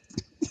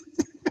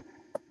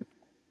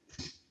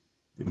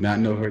 Did not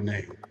know her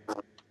name.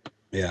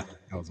 Yeah,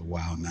 that was a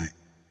wild night.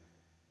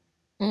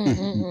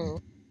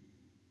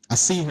 I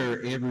see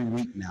her every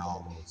week now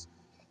almost.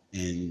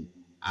 And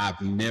I've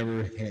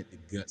never had the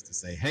guts to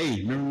say,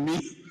 hey, remember me?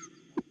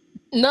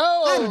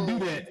 No. I didn't do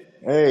that.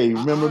 Hey,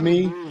 remember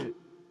me?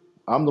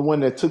 I'm the one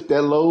that took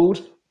that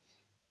load.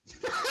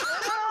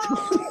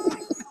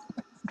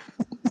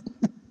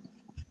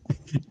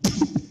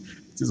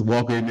 Just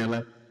walking in there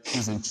like,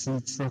 just in true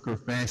trucker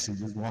fashion,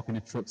 just walking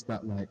the truck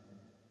stop like,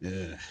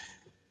 you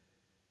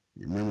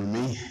remember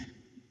me?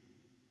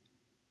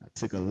 I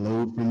took a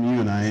load from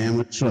you and I am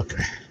a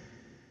trucker.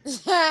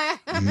 I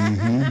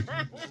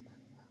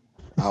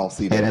don't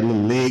see that. Had that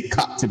little leg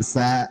cocked to the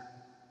side.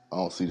 I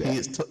don't see that.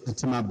 Hands tucked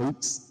into my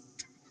boots.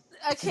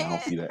 I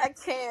can't.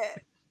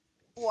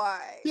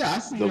 Why? Yeah, I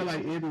see her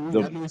like every week.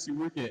 I know where she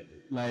work at.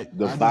 Like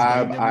the I just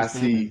vibe never I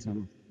said see. that to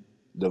her.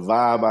 The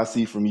vibe I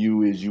see from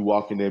you is you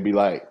walk in there and be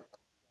like,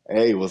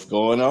 hey, what's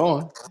going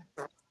on?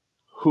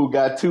 Who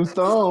got two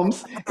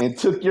thumbs and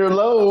took your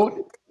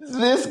load?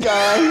 This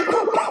guy.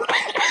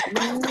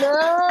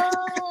 No.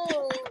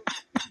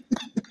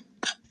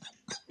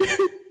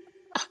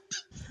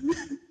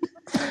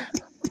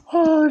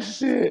 Oh,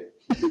 shit.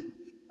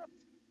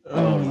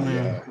 Oh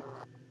man. God.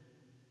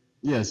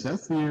 Yes, I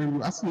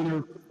seen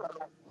her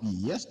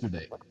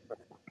yesterday.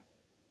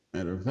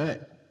 Matter of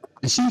fact.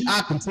 And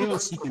I can tell I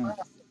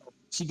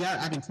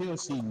can tell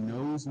she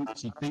knows me.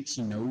 She thinks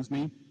she knows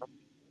me,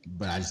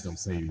 but I just don't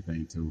say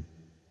anything to her.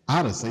 I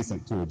ought to say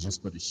something to her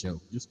just for the show,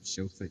 just for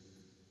show's sake.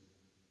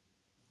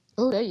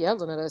 Oh, they're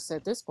yelling at us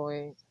at this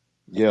point.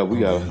 Yeah, we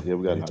got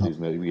knock these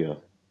maybe. We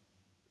got.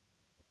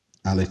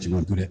 I'll let you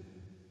run through that.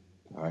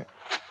 All right.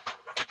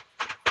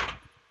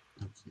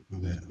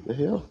 The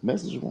hell?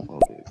 Message won't. Oh,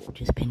 there you go.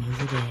 Just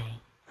pennies a day.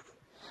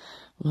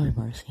 Lord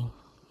mercy.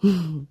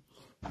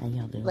 How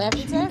y'all doing?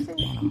 Laffy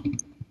Taffy.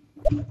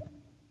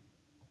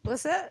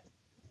 What's that?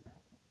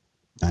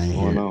 I ain't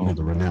hear it. You have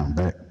to run out and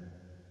back.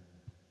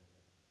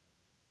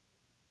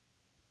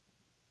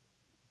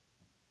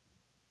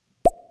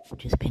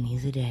 Just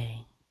pennies a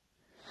day.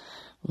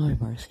 Lord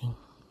mercy.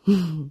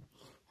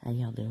 How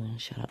y'all doing?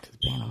 Shout out to the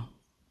panel.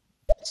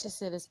 She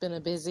said it's been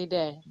a busy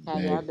day. How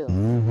y'all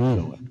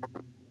doing?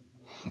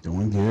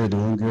 Doing good,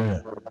 doing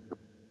good.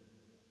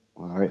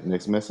 All right,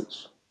 next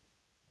message.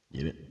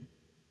 Get it.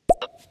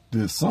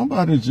 Did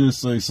somebody just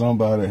say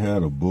somebody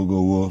had a booger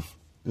wolf?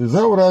 Is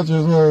that what I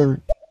just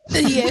heard?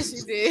 Yes,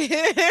 you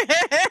did.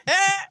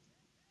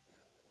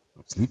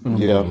 I'm sleeping on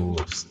booger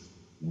wolves.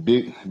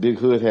 Big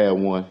Hood had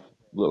one.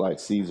 Looked like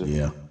Caesar.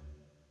 Yeah.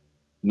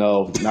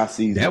 No, not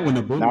Caesar. That one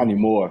the Not booty.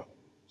 anymore.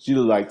 She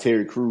look like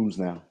Terry Crews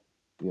now.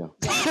 Yeah.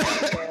 That's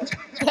fucked up.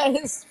 That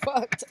is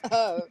fucked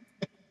up.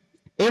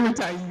 Every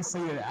time you see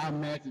it, I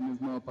imagine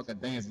this motherfucker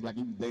dancing like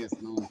he was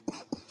dancing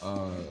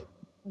on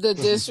The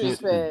what's the shit?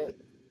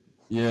 disrespect.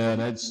 Yeah,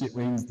 that shit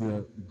where he was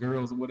the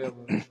girls or whatever.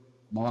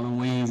 Marlon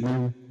Wayne's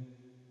name.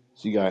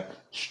 She got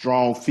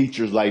strong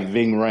features like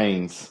Ving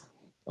Rhames.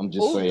 I'm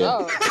just Oh saying.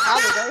 no,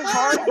 holiday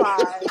heart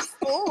vibes.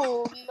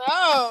 Oh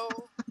no,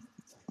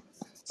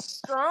 She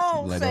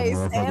strong like that face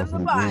motherfucker and the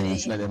from Green.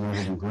 She body. like that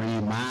motherfucker from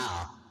Green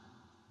Mile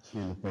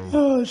in the face.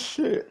 Oh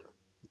shit.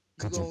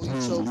 You Cut your gonna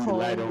eat tongue, your leave the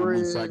light on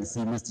me so I cornbread? can see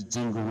Mr.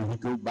 Jingle when he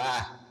go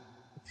by.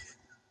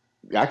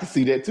 I can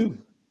see that too.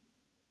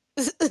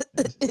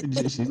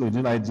 She look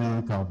just like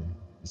John Coffey.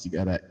 She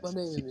got My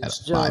name a is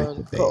body John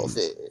for days.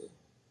 Coffey.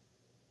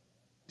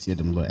 She had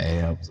them little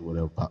abs or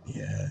whatever. Pop.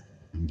 Yeah,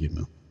 I'm getting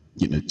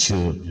a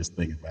chub just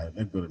thinking about it.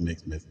 Let's go to the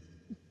next message.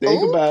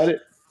 Think Oh, about it.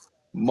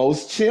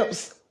 Most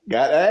chimps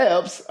got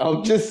abs.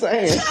 I'm just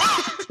saying.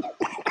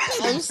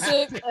 I'm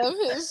sick of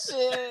his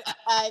shit.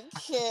 I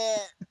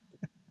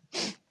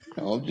can't.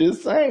 I'm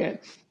just saying.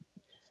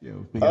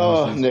 Yo, figure out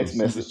Oh, she's gonna next sue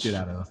the shit message.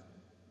 out of us.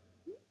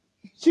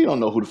 She don't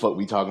know who the fuck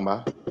we talking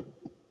about.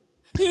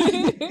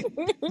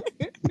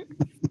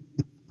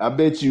 I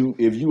bet you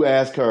if you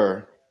ask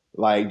her,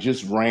 like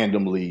just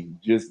randomly,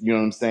 just you know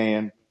what I'm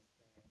saying,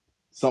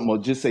 something or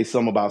just say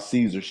something about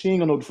Caesar, she ain't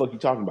gonna know what the fuck you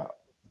talking about.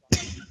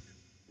 So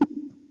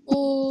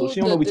Oh,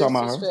 she don't know the we talking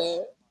about her.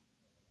 disrespect.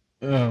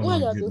 Oh Why my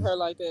y'all do goodness. her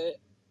like that?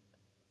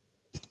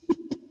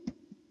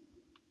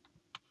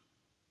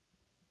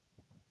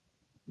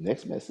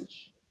 Next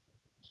message.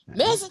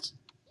 Message.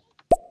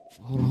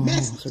 Hold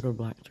on. Sugar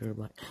black.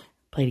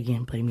 Play it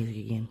again. Play the music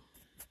again.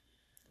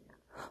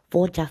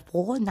 For just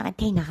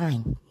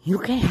 $4.99, you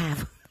can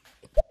have.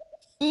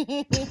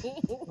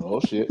 Oh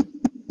shit.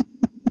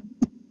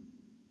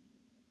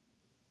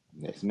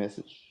 Next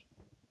message.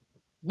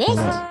 Message.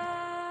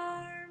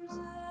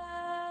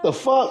 The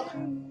fuck?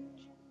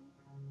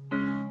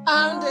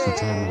 I'm She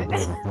told me to dead. do it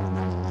for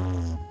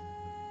 $4.99.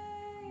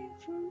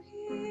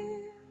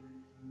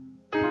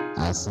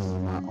 I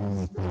seen my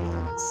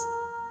OnlyFans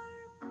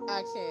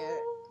I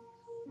can't.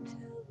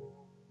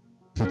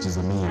 pictures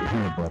of me and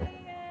peanut butter.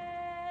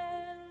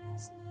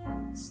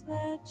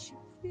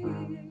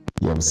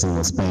 You ever seen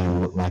what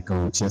spam look like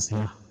on chest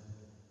hair?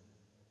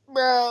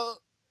 Bro.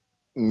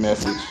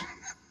 Message.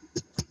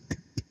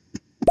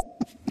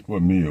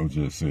 What Mio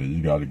just said,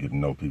 you got to get to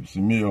know people. See,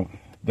 Mio,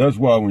 that's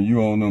why when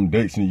you on them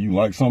dates and you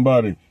like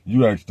somebody,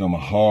 you ask them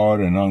hard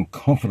and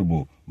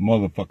uncomfortable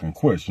motherfucking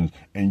questions,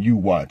 and you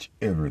watch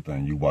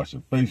everything. You watch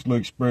their facial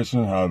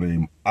expression, how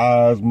their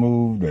eyes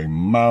move, their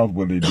mouth,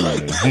 what they do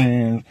with their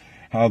hands,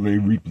 how they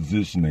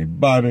reposition their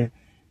body.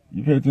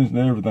 You pay attention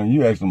to everything.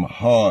 You ask them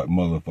hard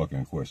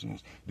motherfucking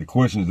questions. The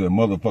questions that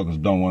motherfuckers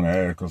don't want to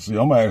ask. Cause see,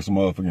 I'm gonna ask some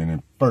motherfucking in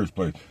the first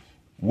place,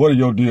 what are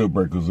your deal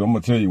breakers? I'm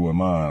gonna tell you what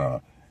mine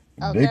are.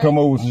 Okay. They come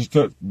over with some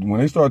stuff. When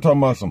they start talking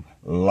about some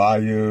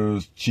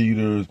liars,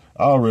 cheaters,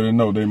 I already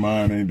know their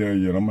mind ain't there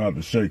yet. I'm gonna have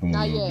to shake them a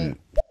Not little yet.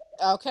 bit.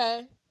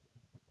 Okay.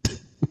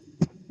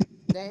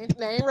 They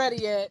ain't ready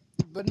yet.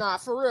 But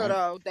not for real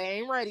though. They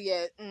ain't ready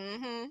yet.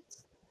 Mm-hmm.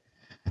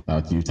 I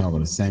thought you were talking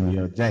to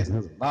Samuel Jackson.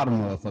 There's a lot of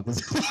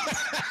motherfuckers.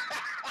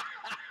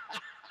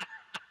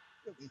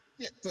 There's a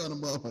shit ton of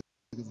motherfuckers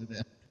in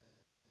there.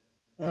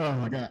 Oh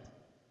my god.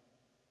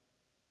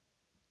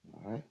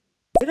 All right.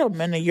 Wait a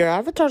minute, your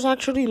avatars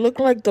actually look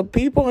like the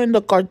people in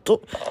the cartoon.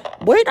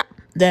 Wait,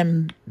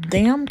 them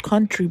damn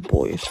country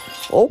boys.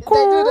 Okay.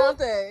 They do, don't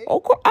they?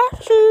 Okay, I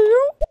see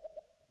you.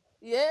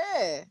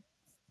 Yeah.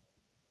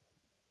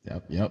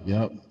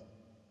 Yep.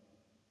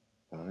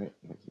 All right.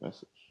 Next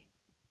message.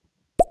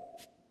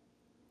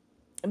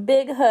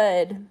 Big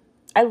Hood,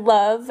 I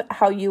love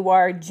how you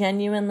are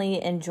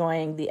genuinely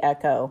enjoying the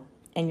echo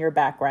in your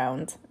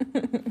background.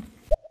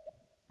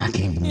 I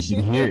can't believe she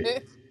can hear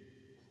it.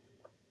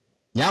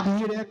 Y'all can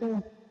hear the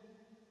echo?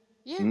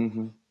 Yeah.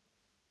 Mm-hmm.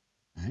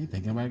 I ain't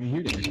think anybody can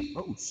hear the echo.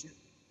 Oh shit.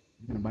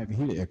 Nobody can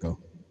hear the echo.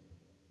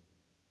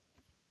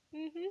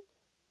 Mm-hmm.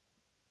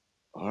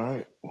 All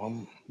right.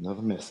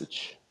 Another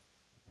message.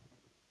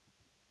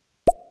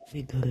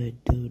 Be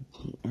good, dude.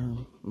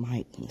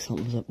 Mike,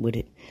 something's up with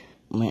it.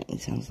 Man, it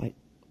sounds like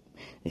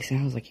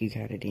you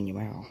got it in your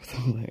mouth.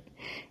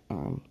 But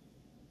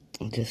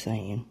I'm just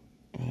saying.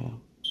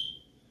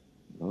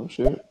 Oh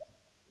shit.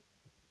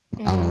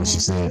 I don't know what she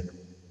said.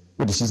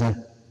 What did she say?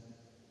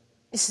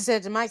 She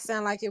said it might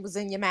sound like it was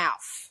in your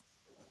mouth.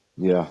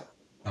 Yeah.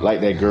 Oh,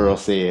 Like that girl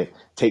said,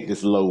 take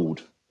this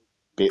load,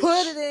 Put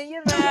bitch. it in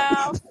your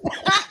mouth.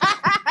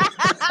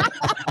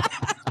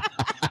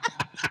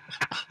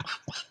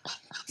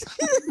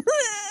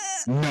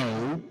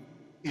 No,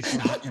 it's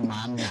not in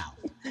my mouth.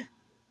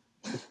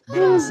 But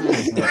on a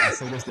serious note, I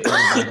say this to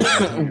everybody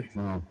that I hear it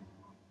from.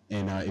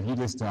 And if you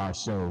listen to our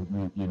show,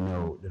 you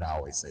know that I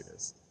always say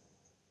this.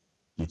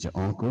 Get your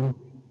uncle,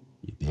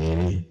 your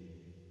daddy,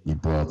 your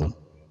brother,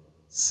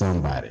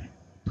 somebody.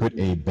 Put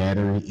a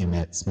battery in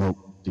that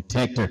smoke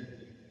detector.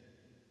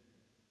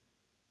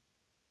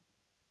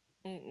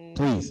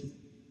 Please.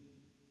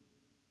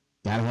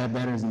 Gotta have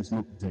batteries and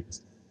smoke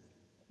detectors.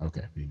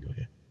 Okay, you can go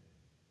ahead.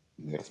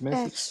 Next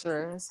message.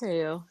 Extra as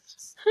hell.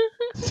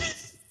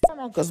 I don't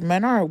know, because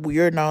men are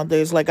weird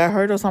nowadays. Like, I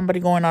heard of somebody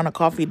going on a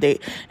coffee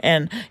date,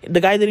 and the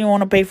guy didn't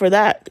want to pay for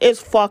that. It's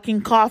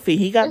fucking coffee.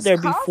 He got It's there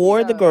coffee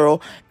before the though.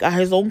 girl, got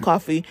his own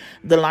coffee.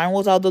 The line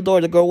was out the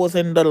door. The girl was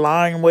in the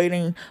line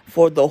waiting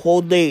for the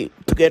whole date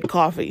to get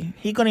coffee.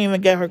 He couldn't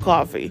even get her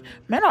coffee.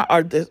 Men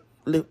are this.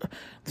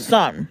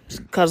 Son,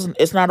 cousin,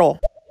 it's not all.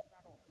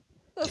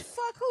 The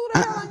fuck? Who the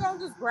hell ain't gonna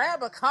just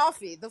grab a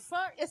coffee? The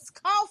fuck? It's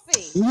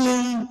coffee.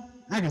 Yeah,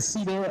 I can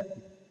see that.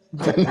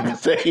 That But nigga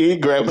say he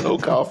ain't grabbing no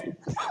coffee.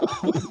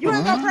 You for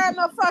ain't gonna me, grab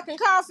no fucking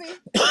coffee.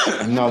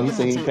 No, he let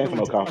said me he tell ain't paying for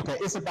no you, coffee. okay,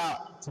 it's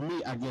about, to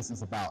me, I guess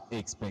it's about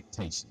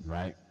expectation,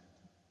 right?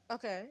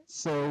 Okay.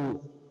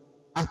 So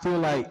I feel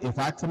like if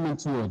I come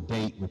into a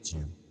date with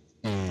you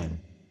and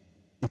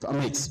if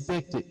I'm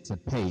expected to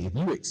pay, if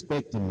you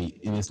expecting me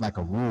and it's like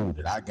a rule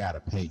that I gotta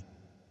pay,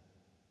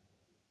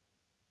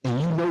 and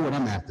you know what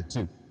I'm after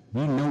too.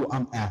 You know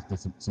I'm after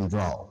some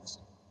draws.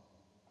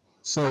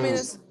 So I mean,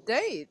 it's a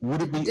date.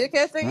 would it be Dick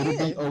at the would it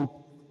be end.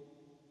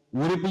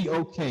 would it be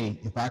okay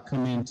if I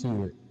come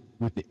into it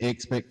with the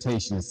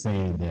expectation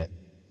saying that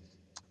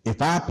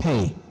if I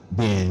pay,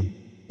 then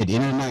at the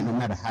end of the night, no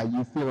matter how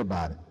you feel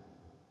about it,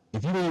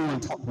 if you don't even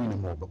want to talk to me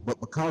anymore, but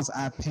because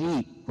I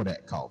paid for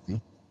that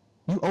coffee,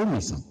 you owe me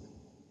something.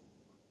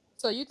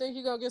 So you think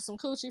you gonna get some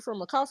coochie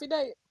from a coffee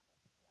date?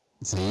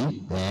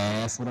 See,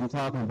 that's what I'm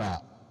talking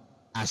about.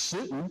 I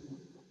shouldn't,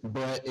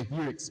 but if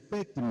you're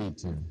expecting me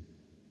to,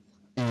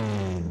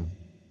 and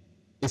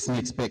it's an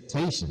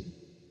expectation,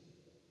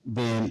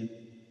 then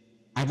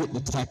I get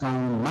to tack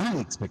on my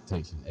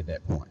expectation at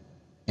that point.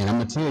 And I'm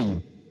gonna tell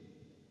you,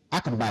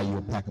 I can buy you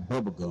a pack of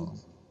bubble gum.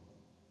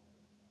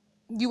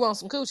 You want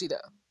some coochie though?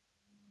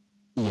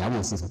 Yeah, I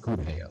want to see some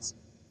cootie hairs.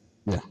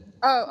 Yeah.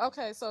 Oh,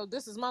 okay. So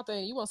this is my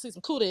thing. You want to see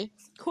some cootie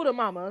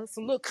mama,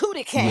 some little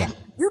cootie cat? Yeah.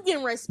 You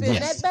getting ready to spin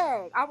that Yes.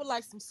 bag? I would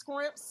like some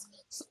scrimps,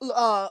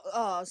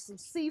 some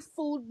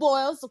seafood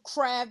boils, some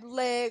crab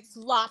legs,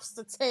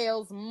 lobster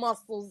tails,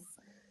 mussels.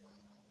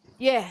 I'm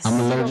Yes, you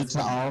gonna allergic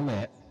to all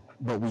that,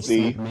 but we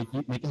still See, make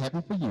it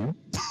happen for you.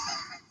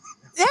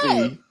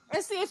 yeah, see,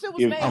 and see if it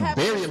was if made I'm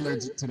happen very with you,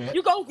 allergic to that.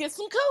 you gonna get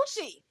some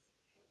coochie.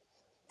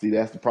 see,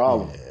 that's the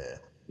problem. Yeah.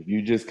 If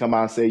you just come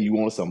out and say you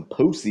want some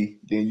pussy,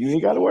 then you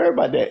ain't got to worry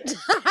about that.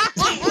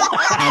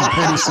 I'm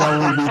pretty sure I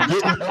won't be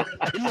getting no.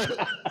 Hey, look,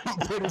 I'm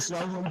pretty sure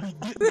I won't be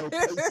getting no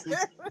pussy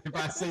if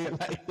I say it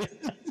like that.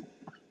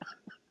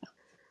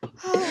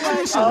 Oh I my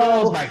wish it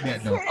was Oh, like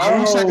that though. I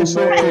wish I oh could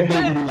show up to a date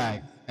man, and be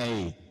like,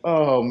 "Hey,"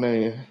 oh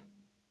man.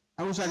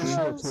 I wish I could See,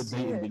 show up Oh to a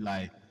date and be shit!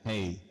 like,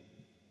 "Hey,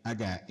 I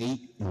got 8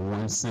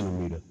 1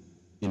 centimeter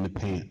in the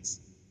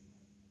pants.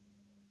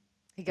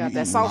 He We got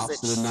that eating lobster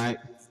sausage. tonight,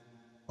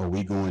 or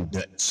we going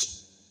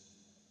Dutch?"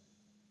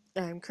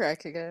 I'm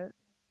cracking it.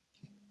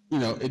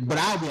 But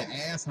I'd be an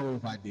asshole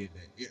if I did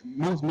that.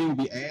 Most men would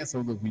be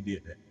assholes if we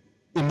did that.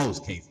 In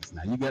most cases.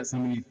 Now, you got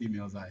some of these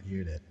females out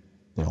here that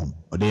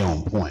they're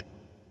on point.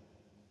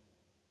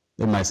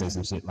 They might say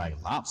some shit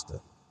like lobster.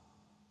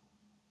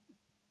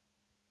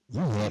 You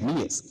had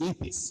me at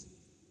Skippy's.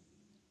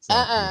 So,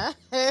 yeah.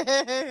 at,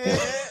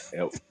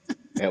 at,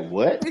 at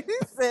what? He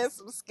said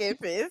some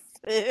skippies.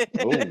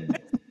 Oh,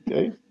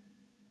 okay.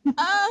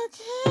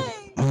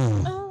 Okay.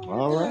 Oh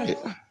All right.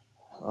 god.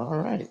 All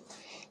right.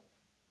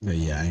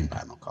 Yeah, I ain't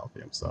buying no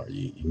coffee. I'm sorry.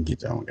 You can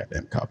get your own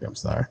goddamn coffee. I'm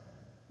sorry.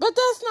 But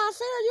that's not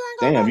fair. You ain't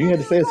gonna Damn, buy you no had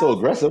to say damn it so coffee.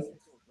 aggressive.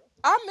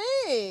 I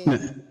mean,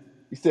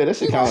 You said that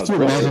he shit kind wants of Could you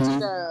some aggressive. imagine coochie me?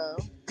 though.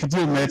 Could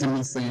you imagine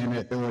me saying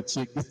that to a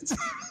chick?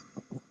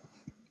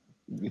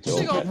 Get your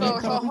She own gonna Goddamn throw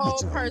goddamn her coffee. coffee. Get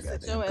whole your own purse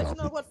at goddamn your ass. You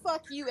know coffee. what?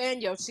 Fuck you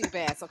and your cheap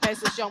ass. Okay,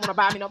 since you don't want to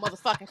buy me no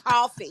motherfucking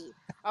coffee.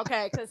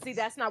 Okay, cause see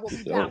that's not what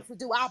we Get your own. about to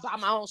do. I'll buy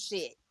my own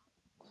shit.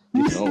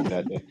 Get your own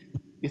goddamn.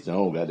 Get your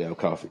own goddamn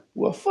coffee.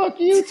 Well, fuck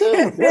you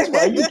too. That's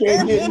why you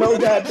can't get no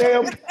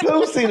goddamn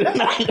pussy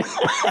tonight.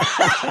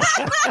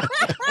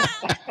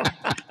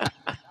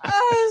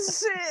 Oh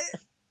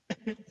shit.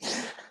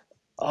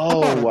 I Oh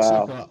bought a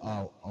chick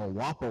wow. a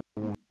Whopper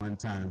one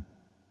time,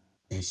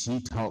 and she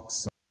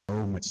talks so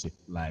much shit.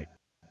 Like,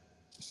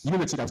 you know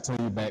the chick I was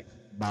telling you back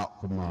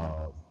about from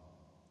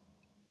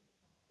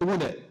the one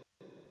that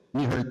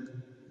me and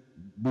her,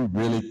 we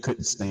really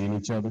couldn't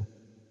stand each other.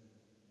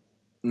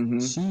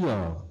 Mm-hmm.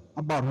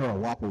 I bought her a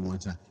Whopper one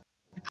time.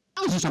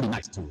 I was just trying to be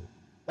nice to her.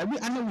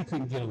 Like, I know we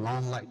couldn't get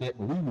along like that,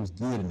 but we was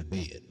good in the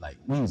bed. Like,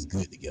 we was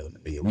good together in the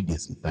bed. We did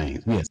some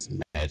things. We had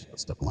some magical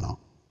stuff going on.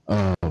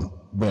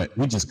 But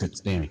we just couldn't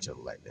stand each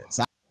other like that.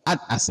 So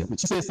I said,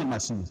 she said something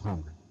about she was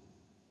hungry.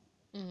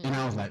 And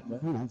I was like,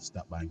 well, I'll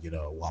stop by and get a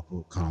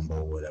Whopper combo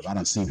or whatever. I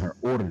done seen her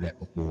order that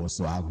before,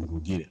 so I was gonna go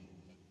get it.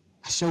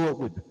 I show up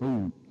with the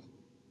food,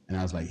 and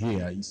I was like,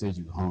 here, you said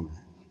you were hungry.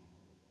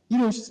 You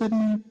know what she said to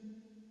me?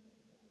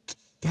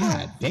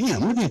 God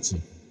damn, look at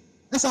you.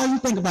 That's all you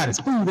think about is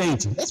food,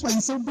 ain't you? That's why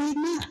you're so big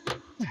now.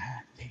 God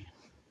damn.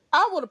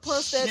 I would have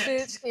punched that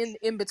bitch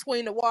in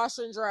between the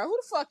washer and dryer. Who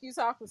the fuck you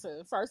talking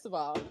to? First of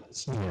all,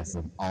 She has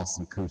some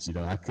awesome coochie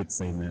though. I couldn't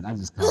say that. I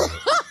just called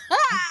it.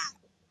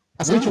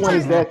 I said, Which you one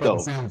take is that motherfucking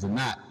though? sounds or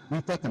not?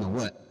 We fucking or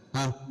what?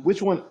 Huh?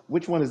 Which one?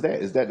 Which one is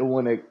that? Is that the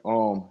one that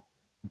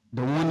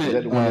The one is that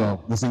that the one that?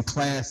 was in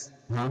class,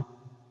 huh?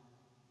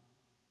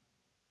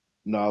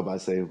 No, I was about to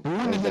say The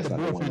one that had that's the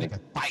not the one boyfriend that that.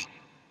 could fight.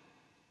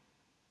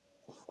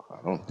 I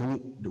don't.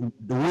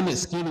 The one that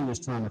Skinny was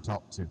trying to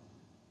talk to.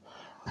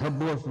 Her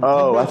boyfriend.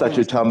 Her Oh, I thought boyfriend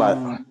you were was the talking about.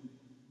 dude.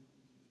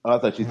 I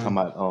thought you were Huh? talking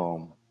about. I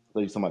thought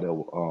you were talking about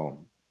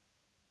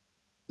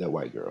that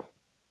white girl.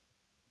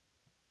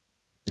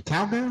 The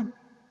cowgirl.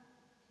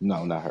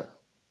 No, not her.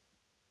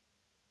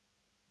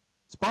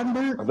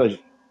 I Spartanburg. thought.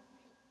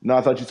 No,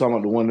 I thought you were talking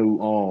about the one who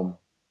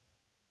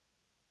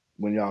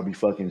when y'all be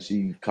fucking,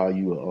 she call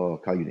you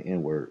the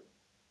N word.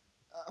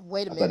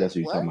 wait a I thought minute. that's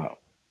what you were What? talking about.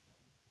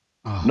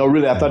 No, Oh,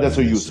 really, I I thought ain't that's bring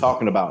what you that was shit up.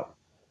 talking about.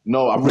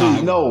 No, I No,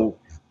 really I got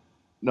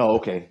no.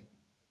 Okay,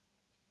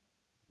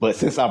 but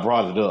since I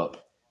brought it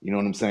up, you know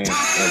what I'm saying.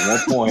 At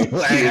one point,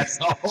 you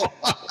asshole.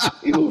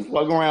 he was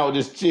fucking around with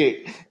this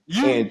chick,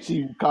 You. and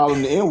she called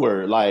him the N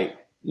word. Like,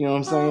 you know what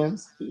I'm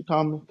saying? She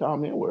called him the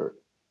N word.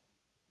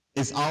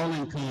 It's all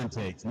in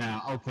context.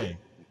 Now, okay.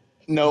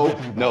 You gotta No,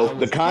 think about it. no.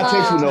 The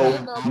context No, was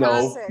ain't no, no no,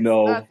 context, no,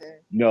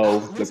 nothing.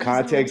 no. The Listen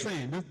to what I'm context,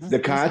 saying. the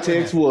This is what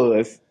context happened.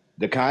 was,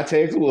 the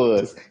context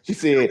was. She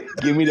said,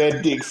 "Give me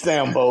that dick,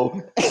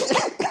 Sambo."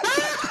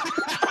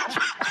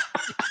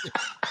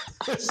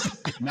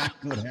 Shit did not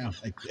go down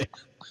like that.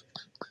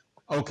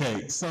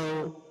 Okay,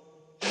 so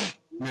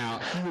now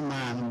keep in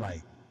mind, I'm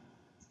like,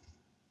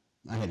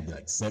 I had to be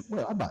like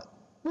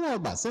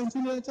about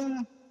 17 at the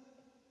time?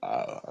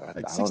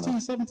 Like I don't know.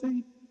 16,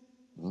 17?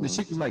 The Mm.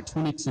 chick was like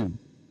 22.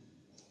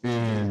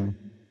 And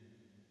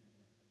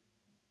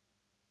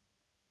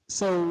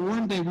so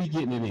one day we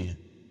getting it in,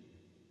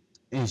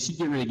 and she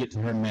getting ready to get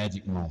to her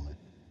magic moment.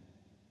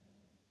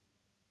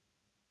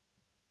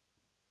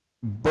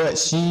 But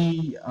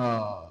she,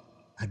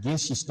 I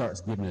guess she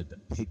starts giving a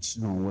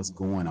depiction on what's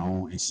going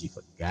on, and she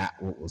forgot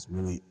what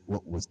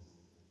was,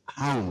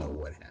 I don't know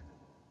what happened.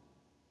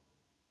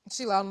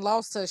 She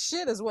lost her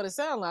shit, is what it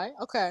sounds like.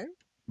 Okay.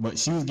 But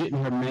she was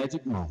getting her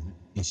magic moment,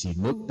 and she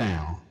looked Mhm.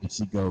 down, and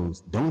she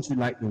goes, "Don't you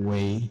like the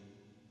way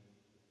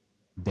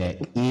that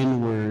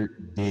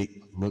N-word dick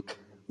look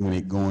when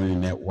it going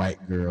in that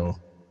white girl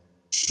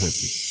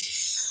pussy?"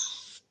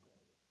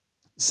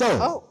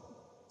 So, Oh,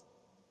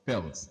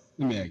 fellas,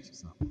 let me ask you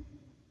something.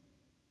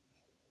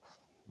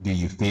 Do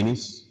you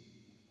finish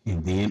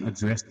and then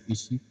address the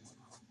issue,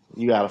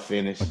 You gotta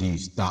or finish. do you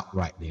stop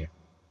right there?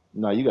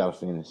 No, you gotta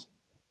finish.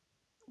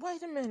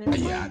 wait a minute.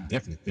 Yeah, I What?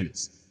 definitely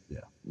finish. Yeah,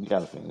 You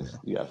gotta finish. yeah.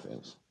 You gotta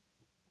finish.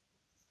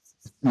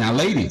 Now,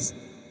 ladies,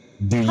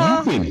 do you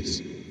Huh?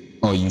 finish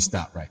or you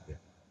stop right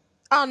there?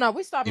 Oh no,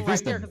 we stopping If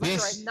it's right the there because I'm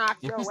getting ready to best, knock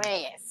your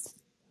ass.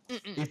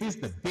 Mm-mm. if it's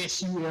the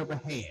best you ever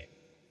had,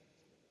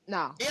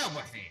 No,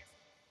 ever had.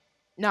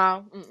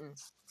 no. Mm-mm.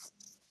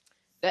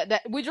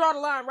 That we draw the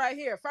line right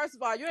here. First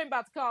of all, you ain't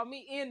about to call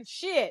me in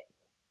shit.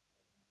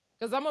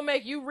 Cause I'm gonna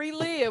make you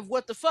relive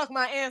what the fuck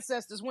my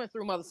ancestors went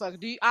through, motherfucker.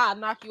 I'll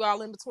knock you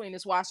all in between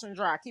this washer and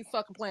dry. Keep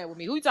fucking playing with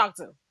me. Who you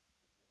talking to?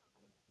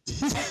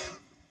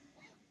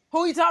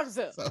 Who you talking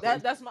to? So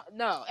That's my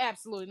no,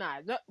 absolutely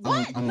not.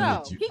 I'm, What? I'm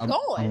with No, you. keep I'm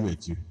going.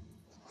 with you.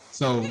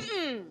 So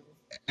Mm-mm.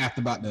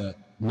 after about the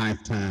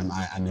ninth time,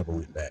 I never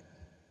went back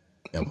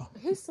ever.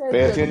 He said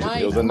Pay the Never, attention.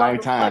 It ninth was a never.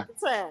 ninth time. motherfucking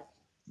time.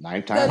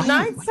 Ninth The time.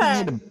 ninth Why you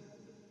had time. to?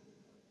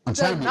 I'm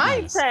The trying to be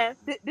ninth nice. time.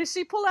 Did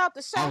she pull out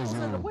the I was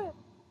shackles and the whip?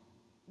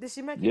 Did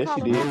she make you Yes,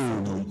 she call her did. no,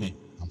 master? no, you can't.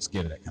 I'm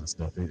scared of that kind of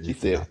stuff. She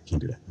No, said.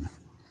 can't do that. No.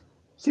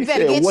 You She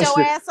better said, get "What's your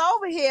the?" ass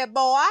over here,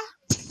 boy.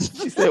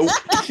 She said.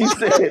 She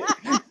said.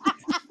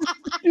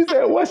 She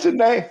said, "What's your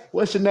name?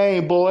 What's your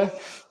name, boy?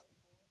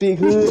 Big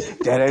Hood."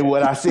 That ain't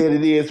what I said.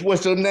 It is.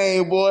 What's your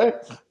name, boy?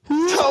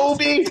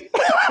 Toby.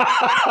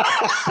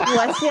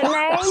 What's your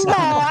name, Son,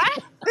 boy?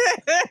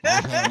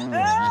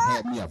 I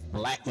had me a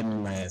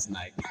blacking last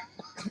night.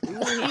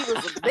 Ooh, he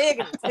was a big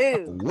one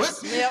too. What?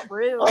 Smelled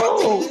real Oh,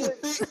 good.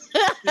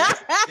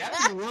 That'd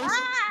be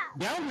worse.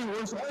 That would be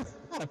worse.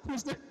 I'd have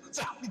pushed it.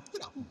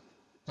 Get off.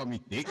 Call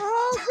me thick.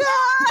 Oh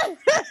God!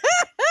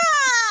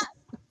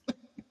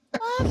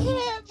 I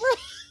can't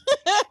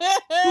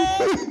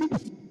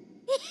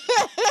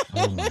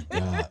Oh breathe. my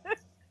god.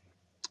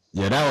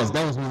 Yeah, that was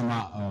one of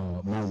my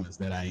moments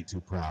that I ain't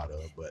too proud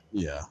of. But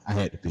yeah, I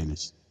had to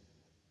finish.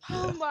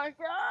 Oh Yeah, my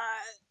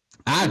God!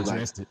 I she was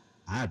like, addressed it.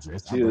 I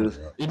she brought was.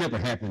 it up. It never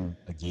happened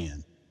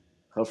again.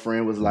 Her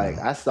friend was You like, know.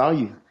 "I saw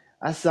you.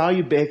 I saw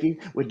you, Becky,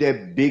 with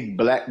that big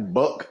black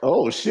buck."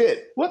 Oh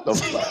shit! What the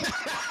fuck?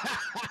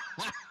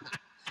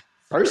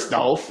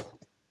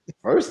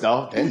 First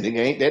off, that nigga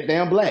ain't that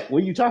damn black.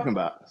 What are you talking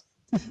about?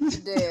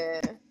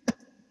 Yeah.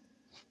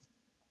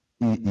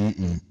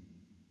 Mm-mm-mm.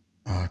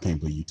 Oh, I can't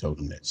believe you told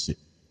him that shit.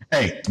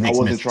 Hey, I next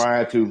wasn't message.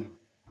 trying to.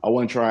 I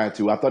wasn't trying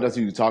to. I thought that's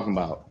what you were talking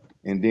about.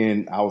 And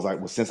then I was like,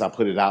 well, since I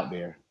put it out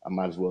there, I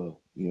might as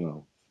well,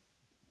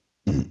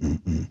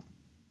 Mm-mm-mm.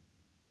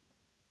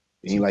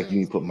 Ain't like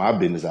you ain't put my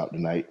business out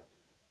tonight.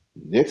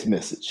 Next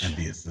message. I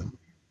did something.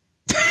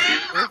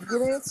 Let's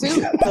get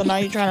into it. So now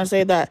you're trying to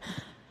say that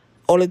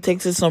all it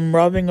takes is some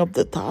rubbing up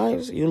the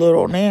thighs? You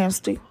little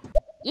nasty.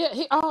 Yeah,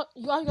 all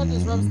you gotta do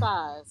is rub his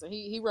thighs, and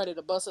he ready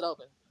to bust it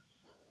open.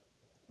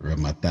 Rub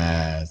my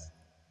thighs,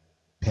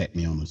 pat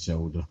me on the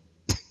shoulder,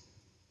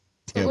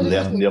 So tell what me do you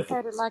Left I get? nipple,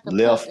 Patted like a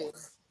left, puppy.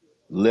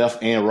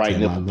 left and right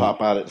tell me I nipple look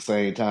pop out at the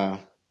same time.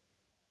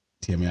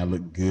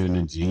 good in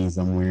the jeans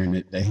I'm wearing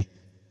that day.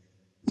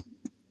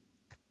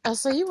 Oh,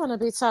 so you want to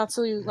be talked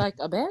to like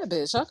a bad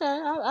bitch? Okay,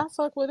 I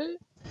fuck with it.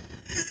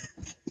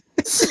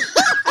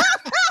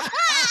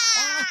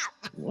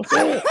 What's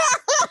that?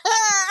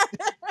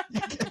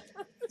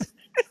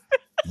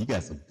 You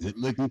got some good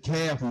looking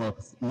calf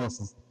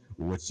muscles.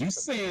 What you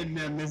saying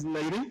there, Miss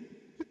Lady?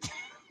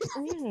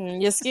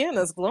 Your skin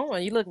is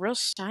glowing. You look real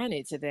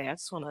shiny today. I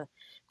just want to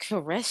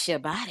caress your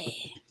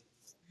body.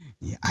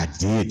 Yeah, I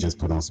did just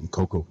put on some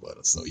cocoa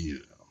butter, so you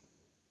know.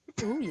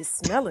 Ooh, you're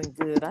smelling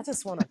good. I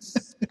just want to.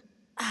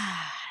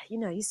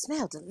 You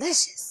smell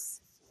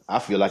delicious. I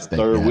feel like It's a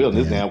that third wheel in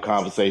this goddamn, damn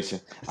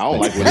conversation. I it's don't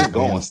like that where this goddamn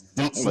going.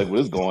 I don't stencil. like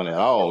where this going at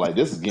all. Like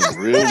this is getting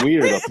real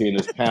weird up here in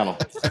this panel.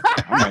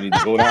 I might need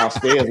to go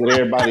downstairs with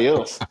everybody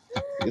else.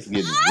 It's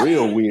getting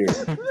real weird.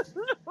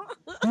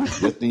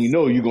 Just then you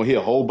know you're gonna hear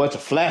a whole bunch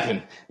of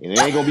flapping, and it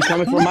ain't gonna be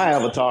coming from my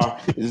avatar.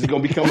 It's just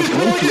gonna be coming from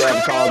them two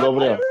avatars over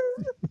there.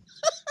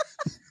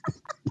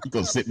 You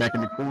gonna sit back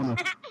in the corner?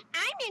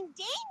 I'm in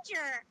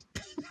danger.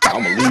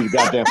 I'm gonna leave the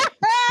goddamn.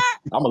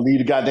 I'm gonna leave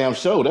the goddamn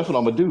show. That's what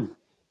I'm gonna do.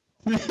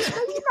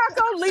 You're not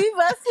gonna leave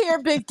us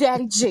here, Big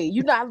Daddy G.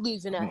 You're not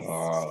leaving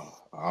us.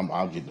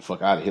 I'm getting the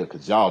fuck out of here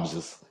because y'all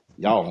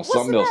on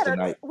What's the something else matter?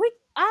 tonight.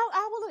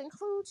 I will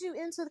include you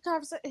into the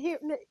conversation. Here,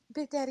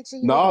 Big Daddy G,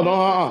 you want to No, no, be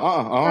here?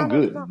 No, I'm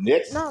no, good. no,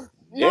 Next, no,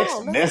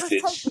 no. next Let's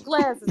take your message.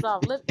 glasses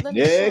off. Let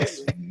me show Next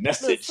you.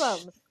 Look, message.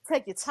 something.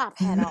 Take your top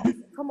hat off.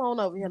 Come on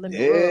over here. Let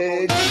me rub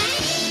on you.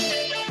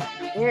 Next.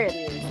 There it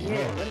is.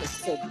 Yeah, let me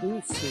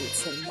seduce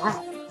you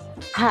tonight.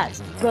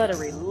 Hot,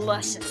 buttery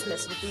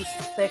lusciousness with these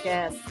thick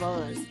ass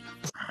fuzz.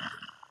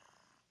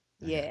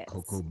 I got Yes.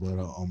 cocoa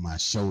butter on my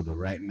shoulder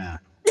right now.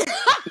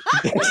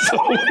 That's so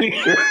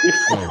weird.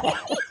 Oh,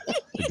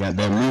 the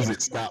goddamn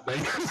music stopped,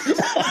 baby.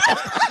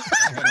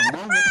 I had a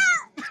moment.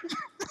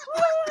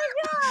 Oh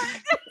my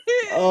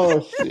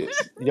Oh shit.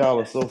 Y'all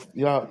are so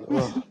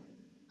y'all.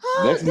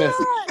 Next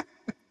message. god!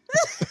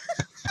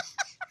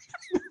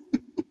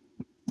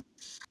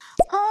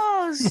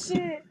 Oh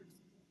shit!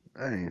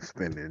 I ain't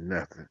spending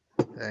nothing.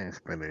 I ain't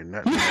spending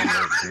nothing on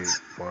no date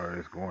as far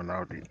as going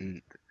out to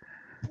eat.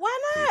 Why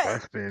If not? I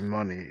spend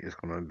money, it's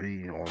gonna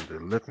be on the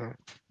liquor,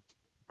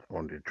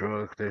 on the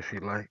drugs that she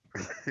like.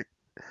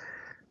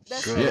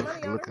 That's spending Shit. Drugs,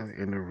 money on her. liquor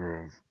in the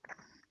room.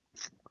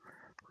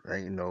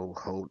 Ain't no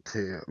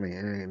hotel. I mean,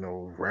 it ain't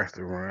no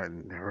restaurant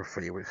and her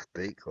favorite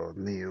steak or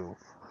meal.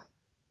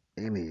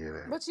 Any of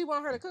that. But you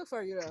want her to cook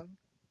for you though.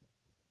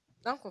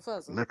 I'm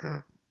confusing.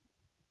 Liquor,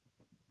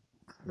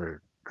 the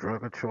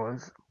drug of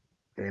choice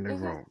in the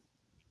Mm-hmm. room.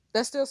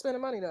 That's still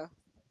spending money though.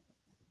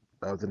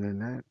 Other than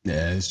that,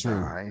 Yeah, it's true.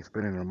 nah, I ain't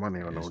spending no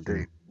money on It's no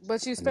true. date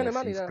But you spending unless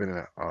money she's though. spending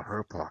it out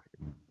her pocket.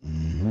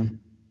 Mm-hmm.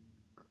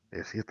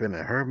 If she's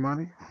spending her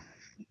money,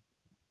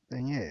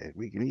 then yeah,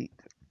 we can eat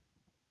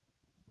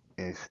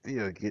and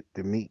still get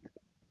the meat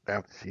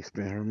after she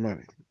spent her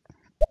money.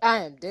 I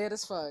am dead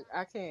as fuck.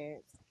 I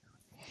can't.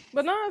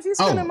 But no, if you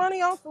spending Oh,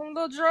 money on some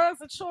little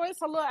drugs of choice,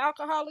 a little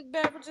alcoholic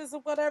beverages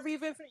or whatever,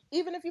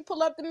 even if you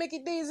pull up the Mickey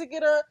D's and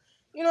get a,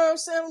 you know what I'm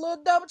saying, a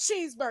little double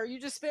cheeseburger,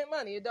 you just spent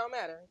money. It don't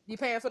matter. You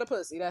paying for the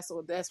pussy. That's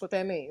what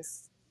that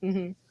means.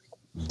 Mm-hmm.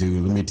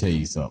 dude, let me tell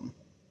you something.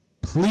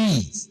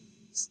 Please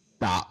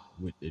stop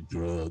with the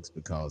drugs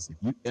because if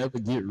you ever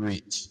get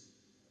rich,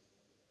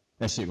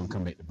 that shit gonna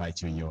come back to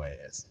bite you in your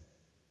ass.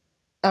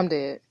 I'm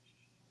dead.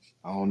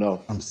 I don't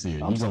know. I'm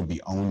serious. I'm. You gonna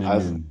be on the I.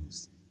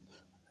 news.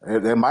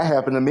 That might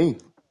happen to me.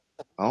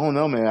 I don't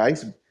know, man.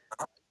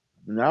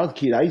 When I was a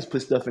kid, I used to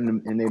put stuff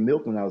in their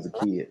milk when I was a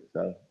kid.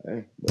 So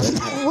hey, whatever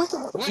happened.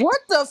 What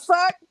the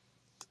fuck?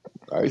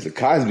 I used to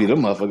Cosby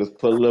them motherfuckers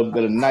put a little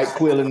bit of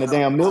NyQuil in the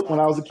damn milk when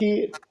I was a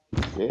kid.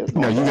 Yeah, it's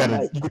No, going you down gotta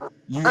nice.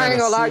 you I ain't gotta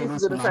gonna lie, I seal used to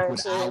this do the one off same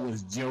with I shit.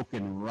 was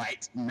joking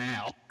right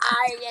now.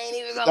 I ain't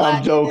even gonna lie,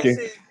 I'm I did that joking.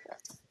 shit.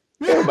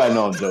 Everybody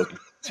know I'm joking,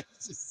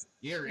 It's just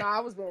scary. No, I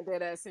was being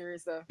dead ass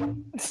serious though.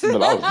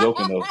 but I was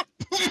joking though.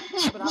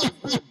 But I was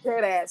being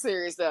dead ass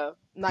serious though.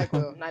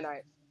 NyQuil, night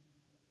night.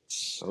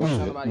 Shh, Oh don't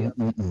tell shit. nobody else.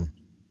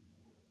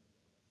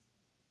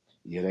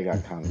 Yeah, they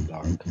got kind of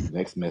dark.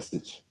 Next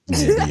message.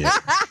 Yeah,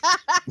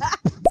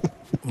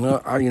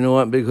 Well, you know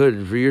what, Big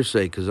Hood, for your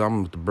sake, because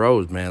I'm with the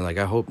bros, man. Like,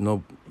 I hope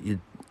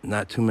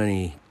not too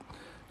many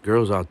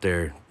girls out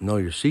there know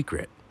your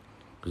secret,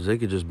 because they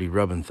could just be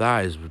rubbing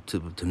thighs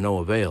to no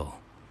avail.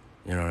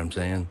 You know what I'm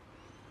saying?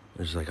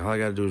 It's like all I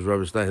gotta do is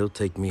rub his thigh. He'll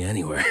take me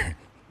anywhere.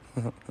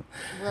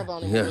 Rub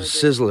on him You a got a little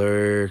bit.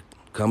 sizzler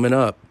coming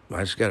up.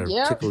 I just gotta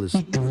Yep. tickle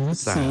his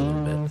thigh a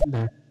little bit.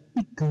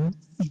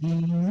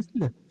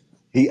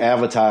 He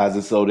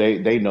advertises so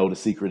they know the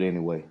secret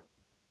anyway.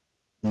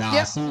 Nah,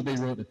 Yep. as soon as they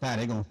rub the thigh,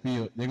 they're gonna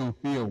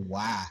feel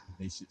why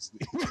they should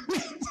sleep.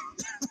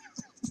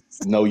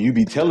 No, you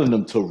be telling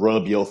them to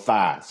rub your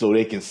thigh so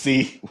they can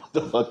see what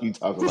the fuck you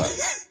talking about.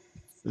 As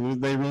soon as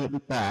they rub the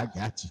thigh,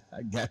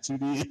 I got you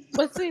there.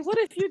 But see, what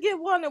if you get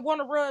one that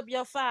want to rub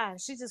your thigh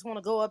and she just want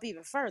to go up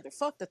even further?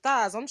 Fuck the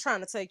thighs. I'm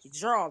trying to take your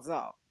drawers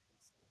off.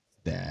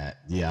 That,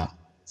 yeah.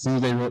 As soon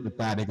as they rub the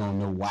thigh, they're gonna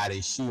know why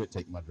they should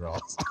take my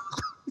drawers.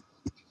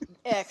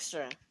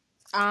 Extra.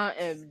 I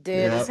am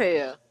dead as Yeah.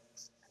 hell.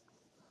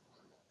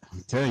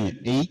 I'm telling you,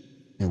 8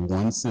 and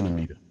 1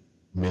 centimeter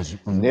measured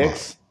from the bottom.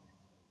 Next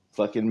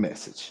fucking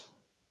message.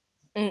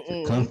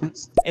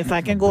 Circumference. If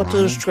I can go to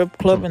the strip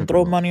club and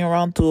throw money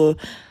around to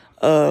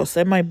a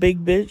semi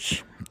big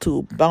bitch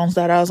to bounce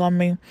that ass on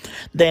me,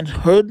 then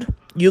Hood,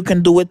 you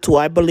can do it too.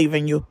 I believe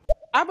in you.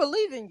 I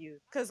believe in you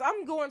because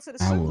I'm going to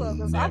the I strip will club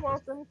because I never.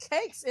 want them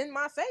cakes in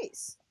my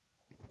face.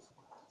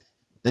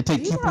 They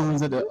take You know,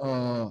 coupons at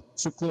the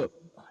strip club.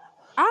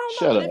 I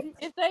don't know, Shut but up.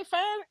 if they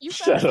find you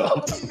Shut find out,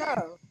 up. let me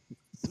know.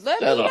 Let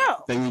Shut me up.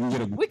 know. Think we can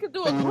get a We could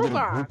do a think we can get a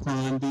Groupon.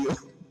 Groupon deal.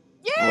 Oh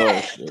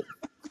Yeah, shit.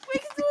 we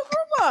can do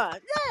a Groupon.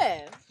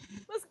 Yeah,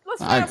 let's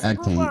find some I can't.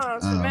 Groupons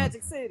for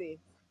Magic City.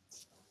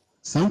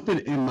 Something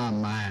in my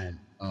mind,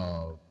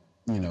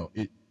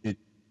 it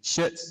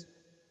shuts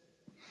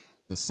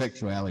the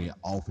sexuality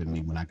off in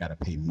me when I gotta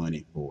pay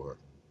money for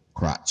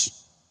crotch.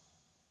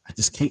 I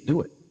just can't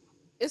do it.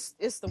 It's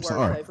the I'm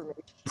sorry. wordplay for me.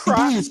 And then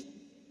Crotch.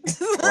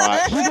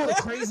 Crotch. here go the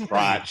crazy thing.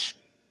 Crotch.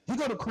 Here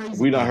go the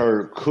crazy We done thing.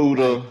 heard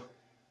Cuda, Like,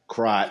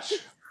 crotch,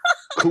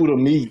 Cuda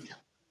meat.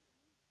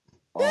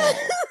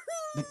 Oh.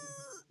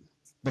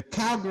 the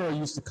cowgirl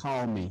used to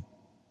call me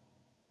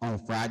on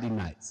Friday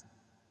nights,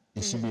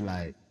 and she'd be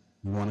like,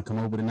 "You want to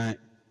come over tonight?"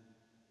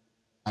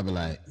 I'd be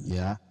like,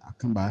 "Yeah, I'll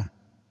come by.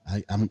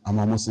 I'm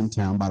almost in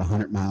town, about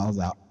 100 miles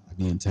out. I'll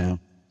be in town."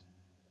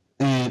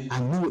 And I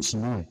knew what she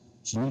wanted.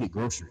 She needed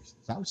groceries.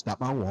 So I would stop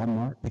by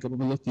Walmart, pick up a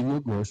little few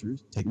of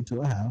groceries, take them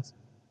to her house,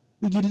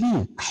 we get it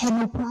in. I had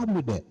no problem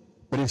with that.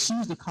 But if she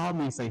was to call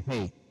me and say,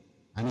 "Hey,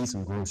 I need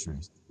some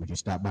groceries. Would you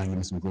stop by and give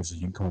me some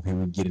groceries? You can come up here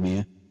and get it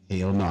in."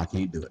 Hell no, I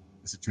can't do it.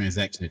 It's a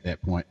transaction at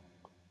that point.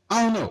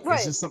 I don't know. It's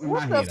Wait, just something in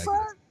what my the head, I guess.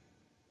 fuck?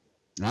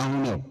 I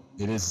don't know.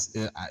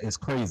 It's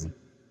crazy.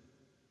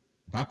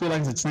 If I feel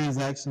like it's a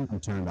transaction, I'm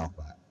turned off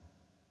by it.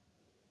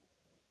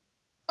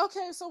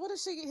 Okay, so what if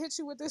she hit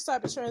you with this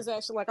type of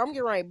transaction? Like, I'm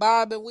getting ready to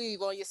bob and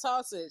weave on your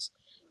sausage,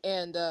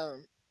 and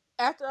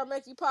after I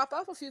make you pop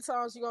up a few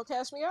times, you gonna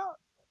cash me out?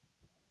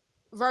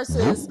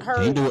 Versus Nope, her,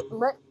 can't do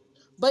it.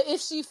 but if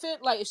she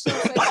fit, like if she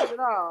don't say shit at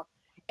all,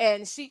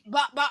 and she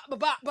bop bop bop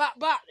bop bop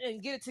bop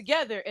and get it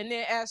together, and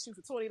then ask you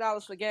for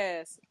 $20 for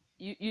gas,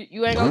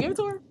 you ain't gonna give it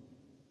to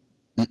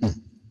Nope. her?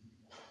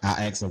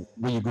 I ask her,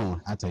 "Where you going?"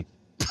 I take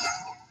it.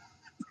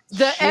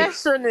 The Shit.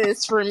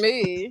 extraness for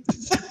me.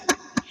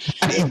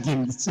 I Shit. ain't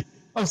getting shit.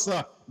 I'm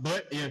sorry.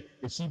 But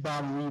if she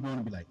buy me, we're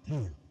gonna be like,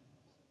 "Damn,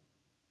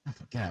 I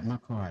forgot my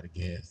car out of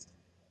gas."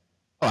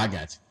 Oh, I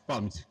got you.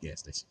 Follow me to the gas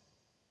station.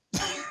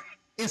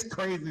 It's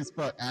crazy as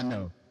fuck, I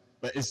know.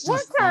 But it's What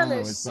just, I kind don't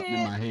know, of it's something in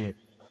shit? my head.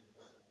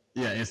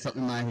 Yeah, it's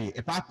something in my head.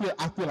 If I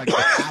feel like if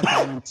I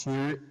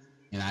volunteer it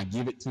and I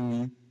give it to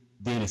you,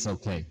 then it's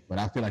okay. But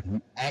I feel like if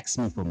you ask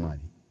me for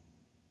money,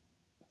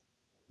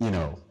 you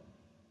know,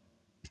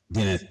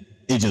 then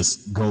it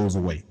just goes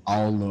away.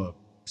 All the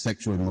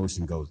sexual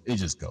emotion goes. It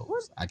just What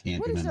goes. I can't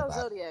what do is nothing your about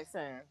it. zodiac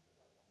sign?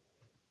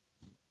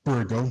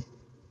 Virgo.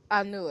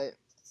 I knew it.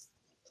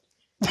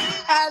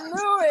 I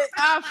knew it.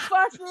 I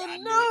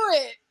fucking knew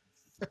it.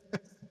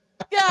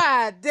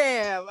 God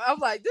damn. I'm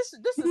like, this is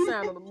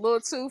sounding a little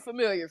too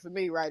familiar for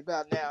me right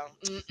about now.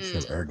 It's a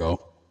Mm-mm.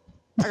 Virgo.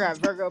 I got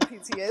Virgo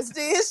PTSD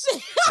and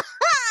shit.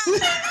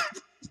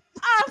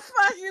 I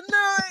fucking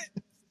knew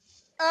it.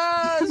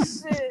 Oh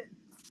shit.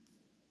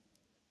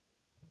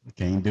 I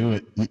can't do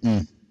it.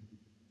 Mm-mm.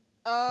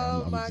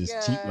 Oh I'm my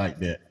just cheap god. like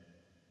that.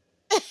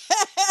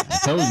 I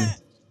told you.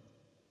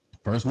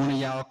 First one of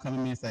y'all come to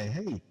me and say,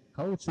 "Hey,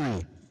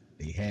 Coltrane,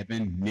 they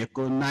having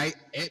nickel night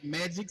at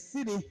Magic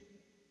City."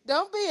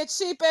 Don't be a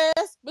cheap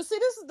ass. But see,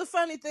 this is the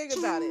funny thing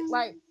about it. Ching,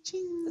 Like, the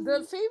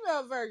ching.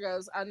 female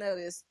Virgos, I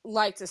notice,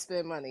 like to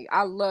spend money.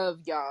 I love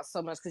y'all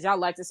so much because y'all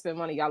like to spend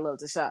money. Y'all love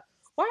to shop.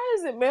 Why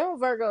is it male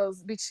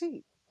Virgos be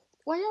cheap?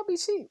 Why y'all be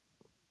cheap?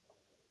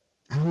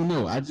 I don't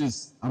know.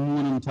 I'm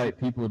one of them type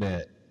people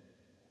that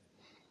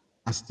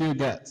I still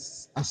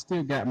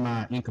got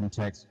my income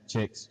tax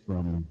checks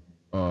from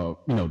the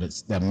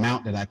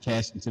amount that I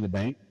cashed into the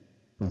bank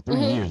from 3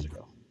 years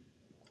ago.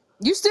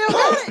 You still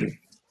got it?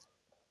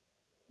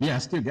 Yeah, I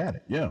still got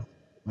it. Yeah,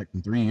 like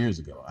from 3 years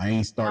ago. I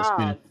ain't start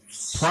spending.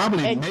 Oh,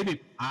 Probably, and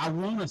maybe I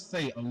want to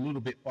say a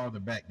little bit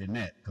farther back than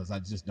that because I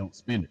just don't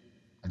spend it.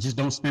 I just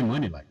don't spend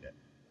money like that.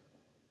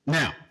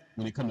 Now,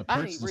 when it comes to I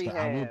need purchases,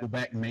 I will rehab. go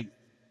back and make.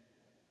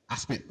 I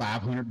spent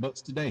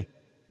 $500 today,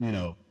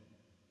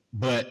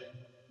 but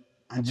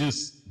I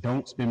just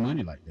don't spend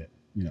money like that.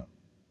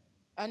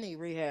 I need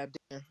rehab.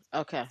 Then.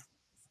 Okay,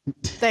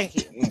 thank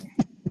you.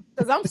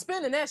 Because I'm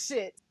spending that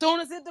shit. Soon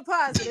as it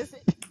deposits,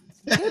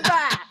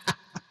 goodbye.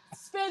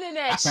 Spending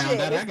spending that shit. I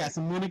found out I got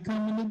some money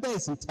coming today,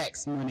 some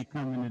tax money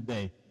coming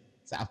today.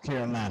 South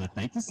Carolina.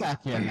 Thank you,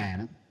 South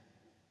Carolina.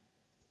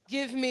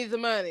 Give me the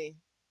money.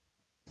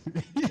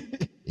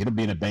 It'll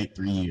be in the bank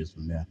 3 years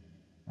from now.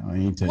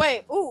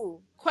 Wait,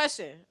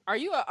 question. Are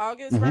you an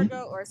August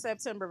Virgo or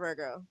September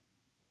Virgo?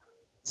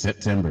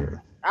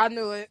 September. I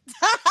knew it.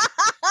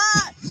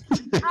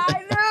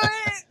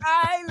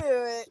 I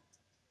knew it.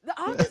 The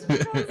August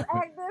Virgos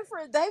act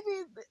different.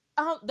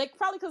 They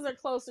probably because they're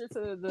closer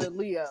to the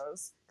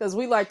Leos, because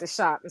we like to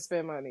shop and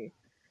spend money.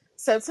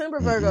 September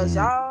Virgos,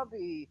 y'all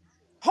be,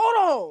 hold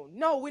on,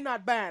 no, we're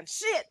not buying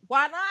shit.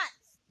 Why not?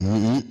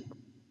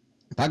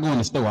 If I go in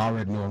the store, I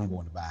already know what I'm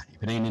going to buy.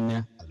 If it ain't in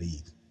there, I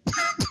leave.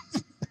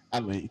 I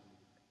leave.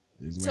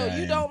 So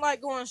you don't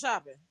like going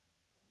shopping?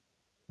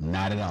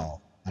 Not at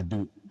all. I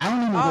do. I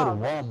don't even go to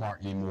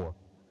Walmart anymore.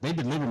 They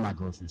deliver my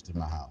groceries to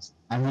my house.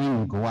 I don't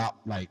even go out.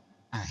 Like,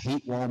 I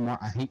hate Walmart.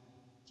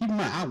 Keep in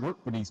mind, I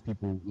work for these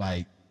people.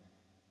 Like,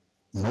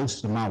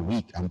 most of my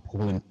week, I'm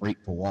pulling freight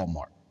for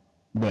Walmart.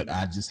 But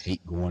I just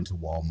hate going to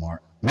Walmart.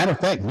 Matter of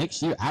fact,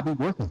 next year, I'll be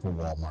working for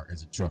Walmart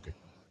as a trucker.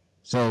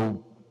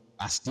 So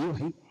I still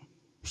hate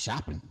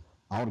shopping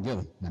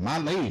altogether. Now, my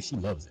lady, she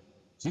loves it.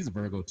 She's a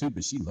Virgo too,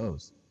 but she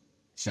loves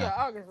shopping.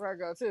 Yeah, August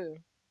Virgo too.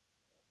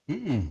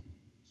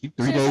 She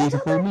 3 days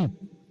before me.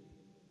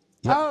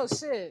 Yep. Oh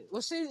shit.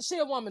 Well, she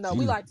a woman though.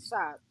 We like to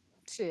shop.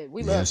 Shit,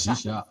 we love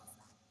shopping. Shop.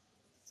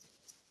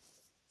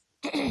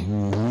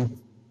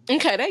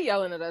 Okay, they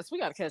yelling at us. We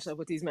gotta catch up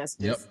with these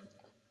messages. Yep.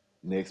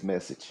 Next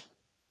message.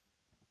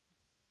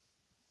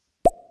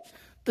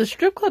 The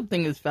strip club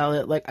thing is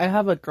valid. Like, I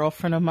have a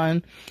girlfriend of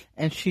mine,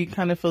 and she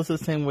kind of feels the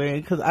same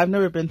way, because I've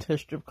never been to a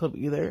strip club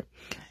either.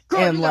 Girl,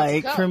 and,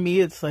 like, for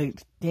me, it's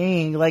like,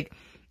 dang, like,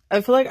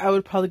 I feel like I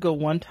would probably go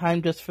one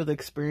time just for the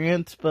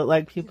experience, but,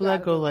 like, people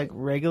that go, like,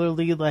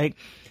 regularly, like,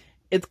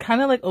 it's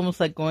kind of like almost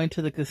like going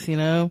to the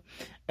casino,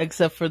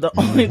 except for the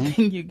only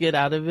thing you get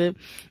out of it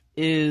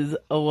is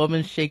a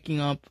woman shaking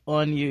up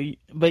on you,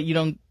 but you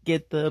don't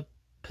get the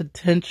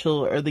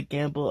potential or the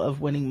gamble of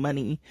winning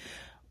money.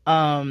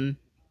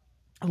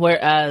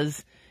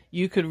 Whereas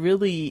you could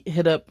really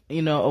hit up,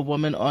 a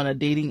woman on a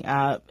dating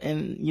app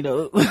and,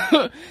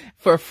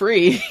 for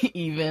free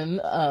even.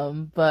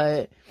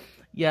 But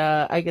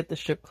yeah, I get the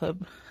strip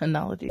club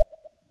analogy.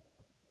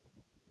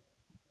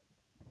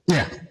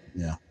 Yeah.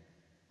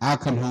 I'll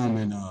come home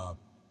and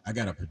I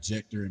got a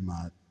projector in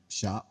my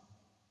shop.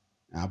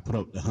 I'll put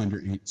up the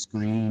 100-inch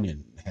screen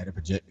and had a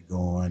projector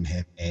going,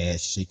 have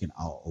ass shaking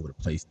all over the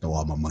place, throw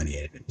all my money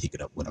at it and pick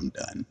it up when I'm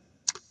done.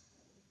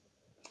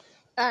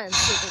 I am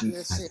sick of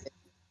your shit.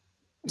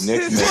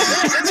 Next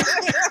message.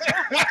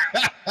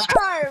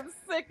 I am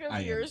sick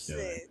of your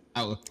shit.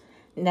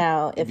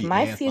 Now, if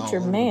my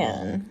future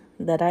man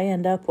that I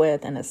end up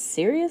with in a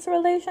serious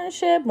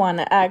relationship want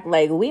to act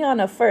like we on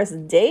a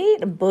first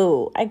date,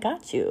 boo, I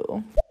got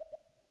you.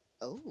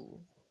 Oh.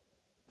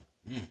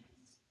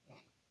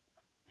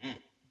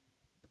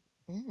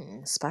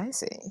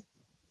 Spicy.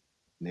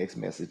 Next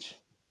message.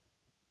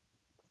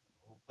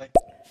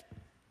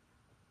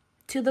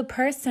 To the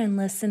person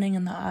listening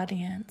in the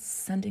audience,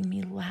 sending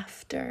me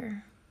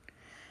laughter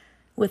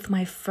with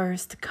my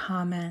first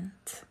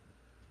comment.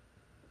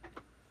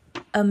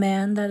 A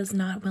man that is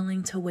not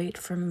willing to wait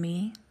for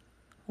me,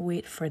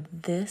 wait for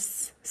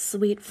this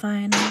sweet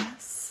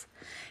fineness,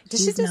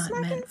 he's not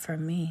meant for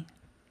me.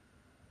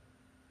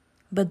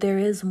 But there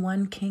is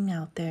one king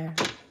out there.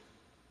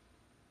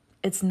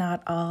 It's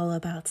not all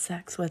about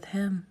sex with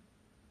him,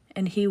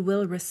 and he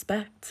will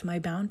respect my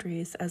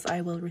boundaries as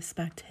I will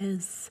respect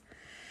his.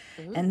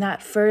 Ooh. And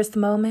that first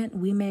moment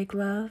we make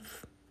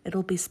love,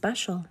 it'll be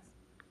special.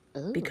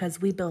 Ooh. Because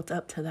we built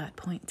up to that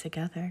point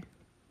together.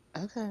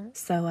 Okay.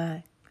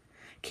 So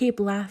keep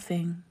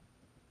laughing.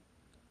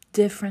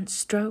 Different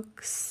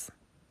strokes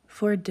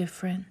for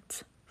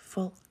different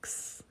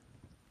folks.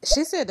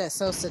 She said that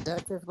so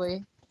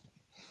seductively.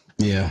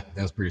 Yeah,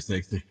 that was pretty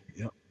sexy.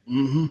 Yep.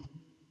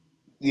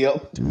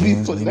 Yep.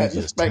 Please put that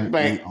in spank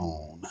bank.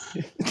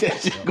 That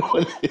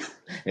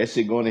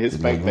shit going to his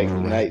spank bank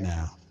tonight.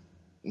 Now.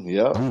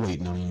 Yep. I'm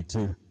waiting on you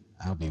too.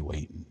 I'll be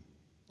waiting.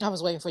 I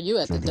was waiting for you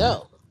at the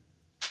door.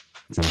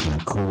 Drinking a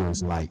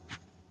Coors Light.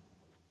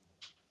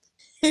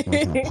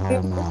 Drinking a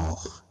Pall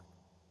Mall.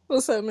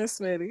 What's up, Miss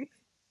Smitty?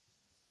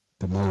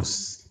 The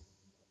most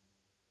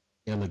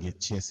elegant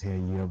chest hair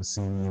you ever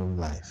seen in your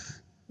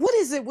life. What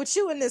is it with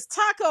you and this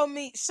taco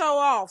meat show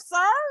off,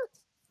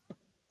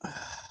 sir?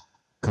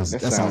 Because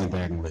that's only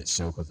thing I can let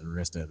show, because the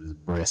rest of it is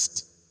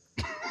breast.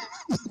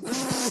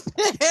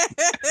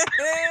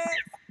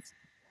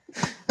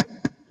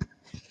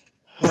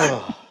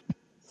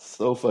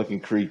 So fucking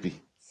creepy.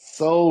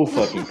 So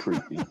fucking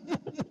creepy.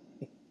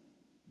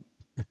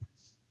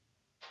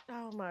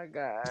 Oh my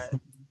God.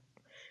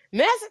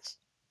 Message?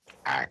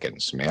 I can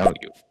smell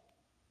you.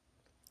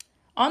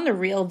 On the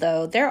real,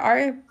 though, there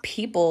are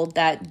people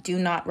that do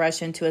not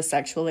rush into a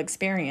sexual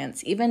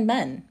experience, even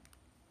men.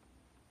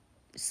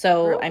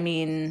 So, really? I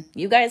mean,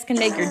 you guys can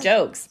make your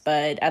jokes,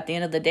 but at the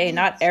end of the day,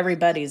 not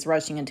everybody's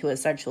rushing into a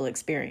sexual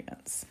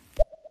experience.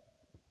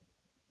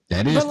 That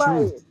That is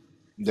true.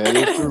 That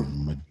is true.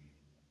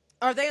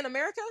 Are they in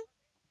America?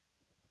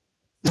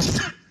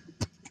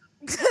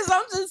 Because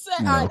I'm just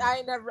saying, No. I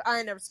ain't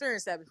never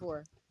experienced that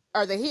before.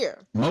 Are they here?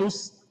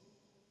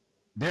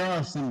 There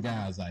are some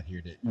guys out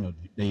here that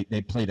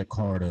they play the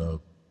card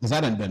of, because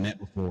I done that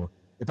before.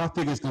 If I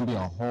think it's gonna be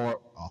a hard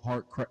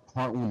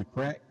one to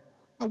crack,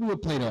 I will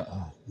play the.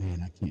 Oh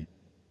man, I can't.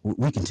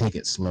 We can take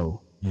it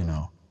slow,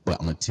 But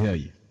I'm gonna tell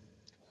you,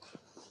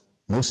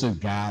 most of the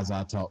guys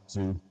I talk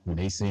to, when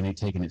they say they're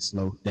taking it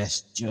slow,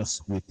 that's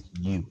just with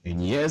you.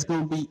 And yeah, it's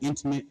gonna be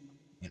intimate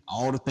and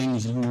all the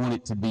things you want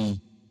it to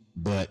be,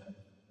 but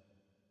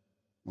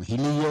when he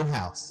leave your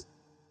house,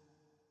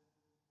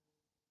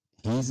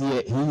 he's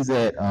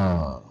at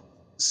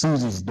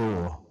Susie's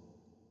door,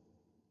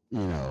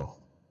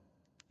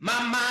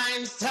 My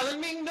mind's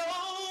telling me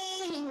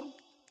no,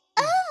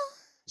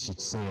 She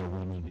said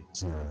we needed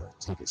to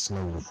take it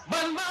slowly.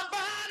 but my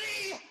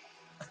body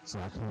So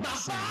I can't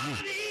say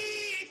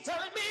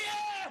telling me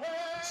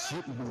I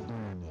shouldn't be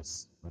doing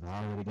this, but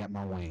I already got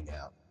my wing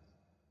out.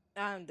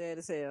 I'm dead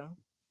as hell.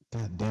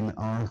 God damn it,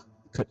 R.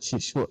 Cut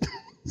shit short.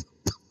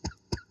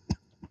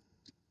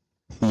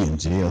 He in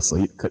jail, so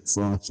he cut the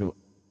song short.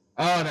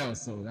 Oh, that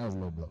was a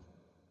low blow.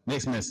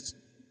 Next message.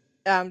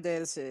 I'm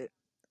dead as shit.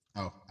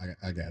 Oh,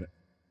 I got it.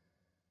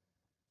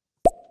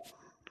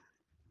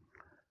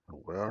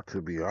 Well,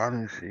 to be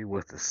honest, he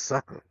was the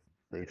sucker.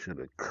 They should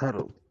have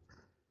cuddled.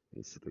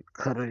 You should have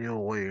cuddled your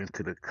way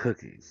into the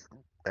cookies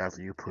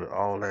after you put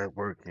all that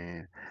work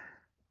in,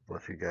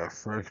 but you got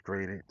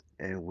frustrated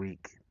and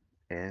weak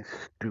and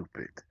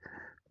stupid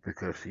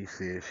because she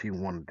said she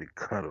wanted to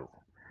cuddle.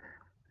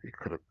 You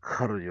could have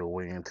cuddled your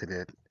way into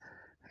that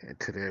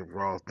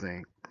raw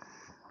thing.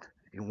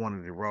 You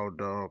wanted the raw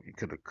dog, you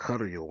could have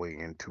cuddled your way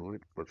into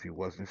it, but you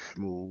wasn't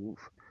smooth.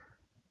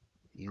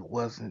 You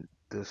wasn't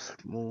the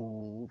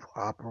smooth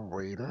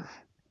operator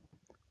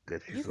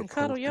that you're You can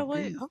cuddle supposed to your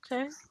way. be.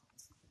 Okay.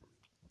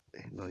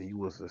 You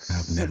was a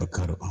I've never simp,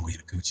 cuddled my way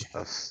to Gucci.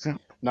 a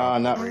simp Nah,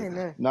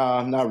 operator.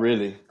 not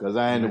really. Cause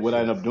You let what I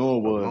your ended up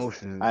doing was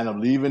emotions I ended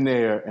up leaving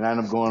there and I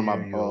ended up going to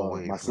steer you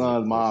away my from the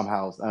son's mom pussy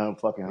house. I ended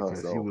up fucking her.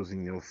 because you So was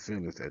in your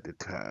feelings at the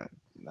time.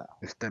 nah.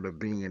 Instead of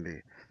being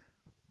the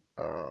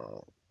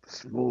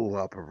smooth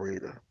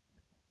operator,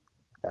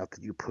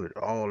 after you put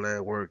all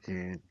that work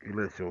in, you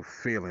let your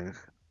feelings.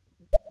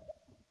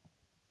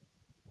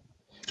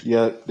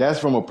 Yeah, that's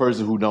from a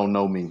person who don't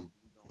know me.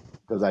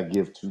 Because I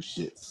give two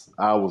shits.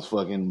 I was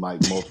fucking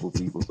like multiple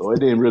people, so it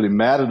didn't really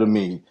matter to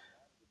me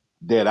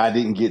that I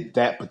didn't get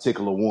that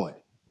particular one.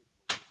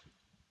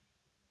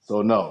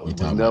 So no, We it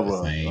was talking about the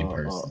never same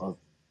person.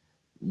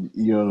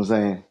 you know what I'm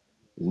saying.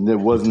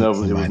 You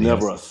took It was somebody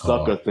never a else's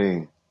sucker card.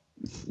 thing.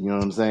 You know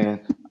what I'm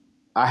saying.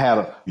 I had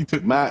You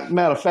took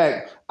matter of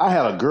fact, I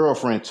had a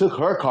girlfriend took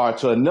her car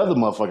to another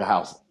motherfucker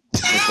house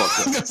and fucked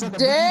her.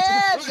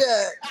 Dead.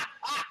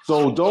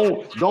 So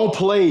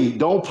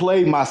don't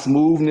play my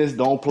smoothness,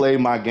 don't play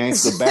my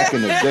gangster back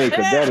in the day,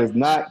 because that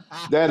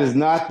is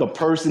not the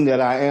person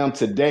that I am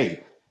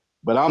today.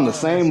 But I'm the Oh, that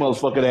same shit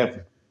was motherfucker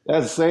crazy.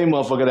 that's the same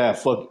motherfucker that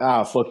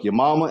I'll fuck your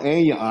mama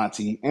and your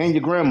auntie and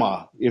your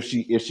grandma if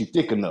she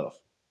thick enough.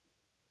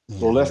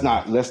 So Yeah,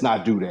 yeah. let's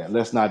not do that.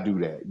 Let's not do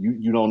that.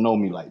 You don't know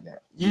me like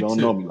that. You You don't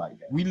know took me like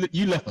that.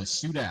 you left a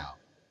shootout.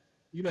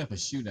 You left a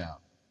shootout.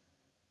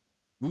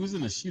 We was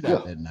in a shootout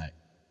Yeah, that night.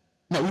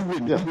 No, we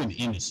wouldn't. We yeah. weren't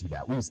in the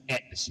shootout. We was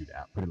at the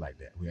shootout. Put it like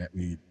that.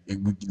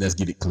 Let's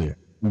get it clear.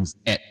 We was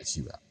at the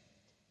shootout.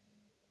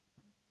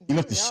 You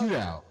left Damn, the y'all.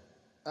 shootout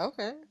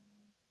Okay.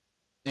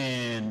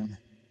 and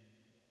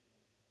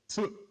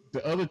took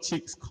the other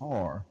chick's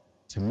car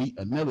to meet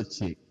another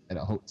chick at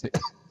a hotel.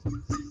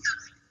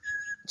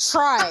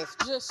 Trife.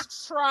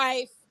 Just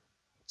trife.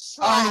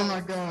 Oh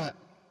my Trife. god.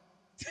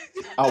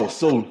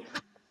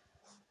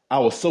 I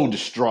was so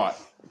distraught.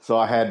 So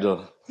I had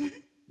to, you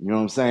know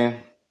what I'm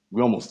saying?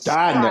 We almost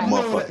died in that You Trife.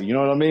 know motherfucker. what? You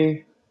know what I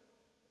mean?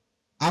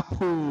 I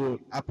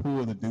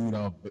pulled the dude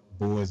off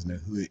Boys in the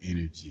Hood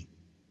energy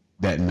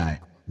that night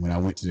when I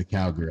went to the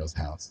cowgirl's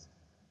house.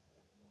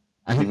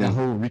 I hit that Mm-hmm.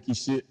 whole Ricky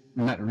shit.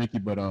 Not Ricky,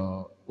 but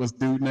what's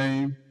dude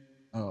name?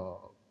 Uh,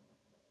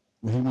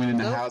 when he went in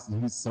the Nope. house and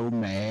he was so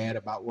mad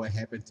about what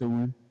happened to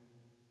him.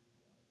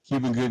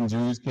 Cuban Good and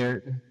Drew's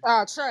character.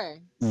 Oh,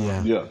 Trey.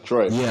 Yeah, Yeah,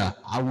 Trey. yeah.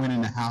 I went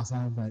in the house.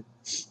 I was like,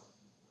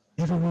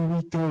 everywhere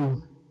we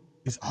go,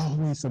 it's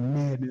always a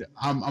mad.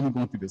 I'm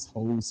going through this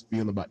whole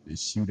spiel about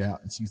this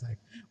shootout, and she's like,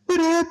 "What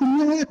happened?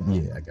 What happened?"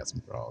 Yeah, I got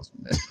some draws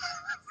from that.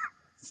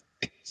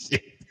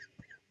 Shit.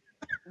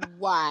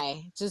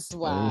 Why? Just Tore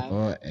why?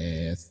 her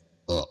ass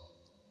up.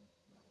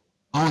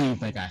 I don't even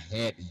think I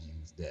had to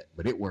use that,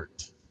 but it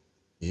worked.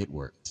 It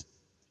worked.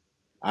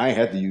 I ain't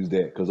had to use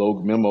that because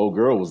remember old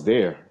girl was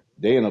there.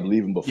 They ended up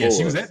leaving Yeah,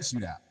 she before was at the us.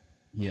 shootout.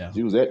 Yeah.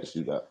 She was at the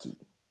shootout too.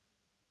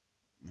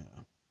 Yeah.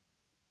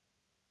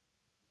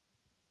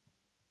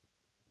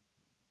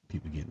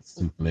 People getting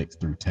suplexed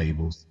through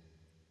tables.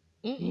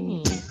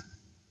 Mm-hmm.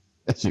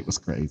 That shit was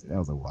crazy. That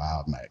was a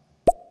wild night.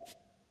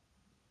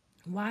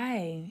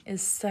 Why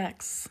is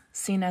sex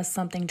seen as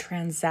something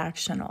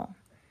transactional?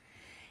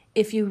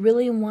 if you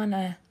really want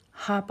to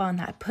hop on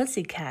that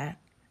pussycat,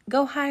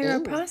 go hire a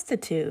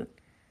prostitute.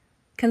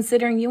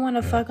 Considering you want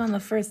to fuck on the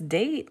first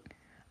date,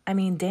 I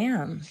mean,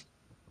 damn.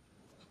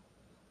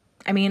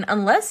 I mean,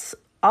 unless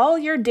all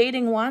your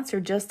dating wants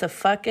are just to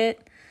fuck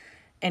it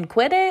and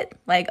quit it,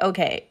 like,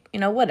 okay,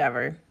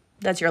 whatever.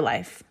 That's your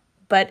life.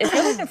 But if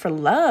you're looking for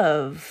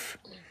love,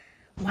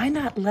 why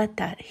not let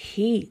that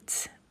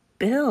heat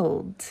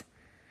build?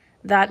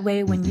 That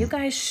way, when you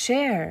guys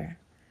share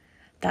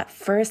that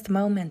first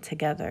moment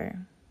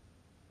together,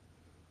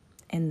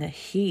 and the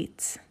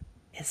heat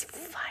is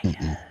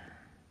fire,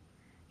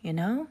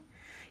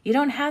 You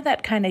don't have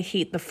that kind of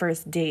heat the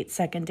first date,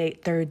 second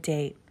date, third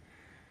date.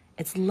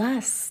 It's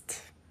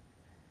lust.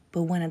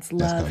 But when it's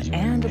love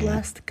and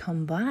lust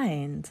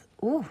combined,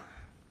 ooh,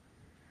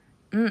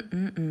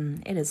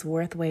 it is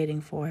worth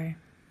waiting for.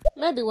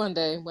 Maybe one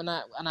day when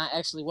I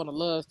actually want to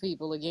love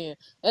people again.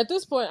 At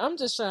this point, I'm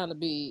just trying to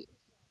be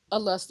a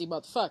lusty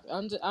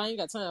motherfucker. I ain't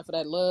got time for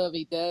that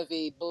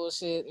lovey-dovey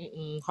bullshit,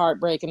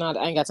 heartbreak and all that.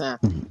 I ain't got time.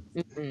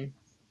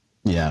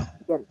 Yeah,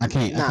 I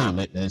can't Nah.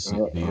 let that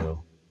shit build.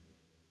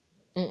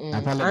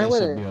 If I let I ain't that with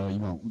shit it.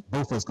 build,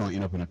 both of us gonna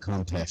end up in a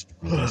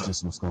catastrophe. That's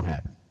just what's gonna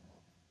happen.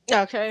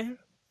 Okay.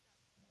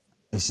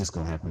 It's just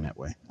gonna happen that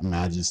way. I mean,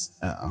 I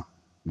just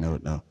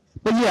no.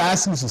 But yeah, I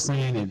see what you're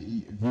saying.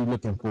 And if you're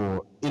looking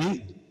for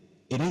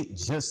it ain't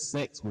just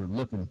sex we're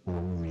looking for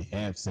when we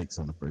have sex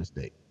on the first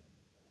date.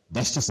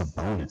 That's just a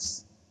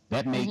bonus.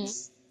 That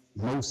makes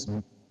most.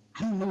 I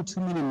don't know too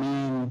many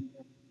men.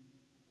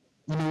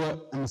 You know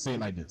what? I'm gonna say it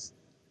like this: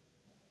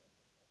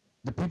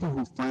 the people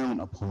who frown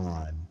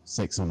upon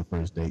sex on the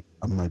first date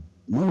are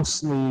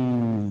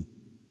mostly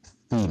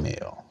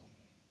female.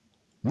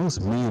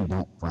 Most men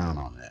don't frown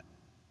on that.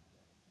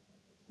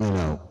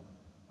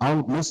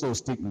 Most of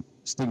those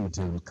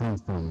stigmatism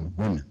comes from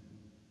women.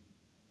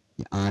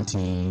 Your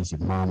aunties,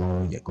 your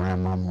mama, your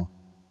grandmama,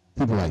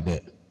 people like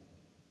that.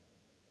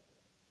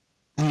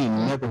 I ain't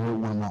never heard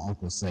one of my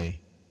uncles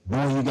say,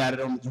 "Boy, you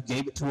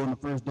gave it to her on the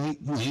first date.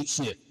 You ain't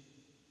shit."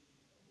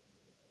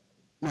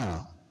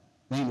 No,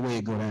 that ain't the way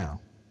it go down.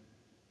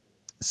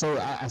 So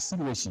I see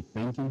the way she's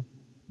thinking,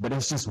 but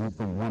it's just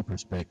from one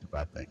perspective,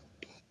 I think.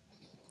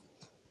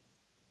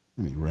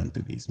 Let me run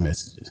through these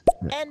messages.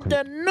 And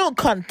the new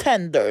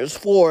contenders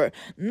for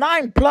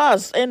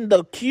 9+ in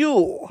the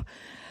queue,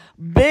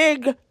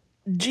 Big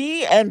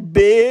G and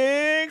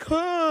Big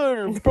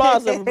Hood.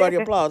 Applause, everybody.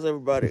 Applause,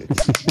 everybody.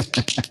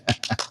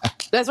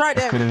 That's right,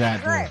 damn Put it. it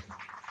out That's there. right.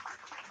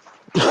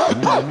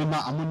 I'm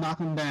gonna knock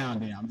them down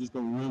then. I'm just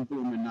gonna run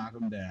through them and knock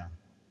them down.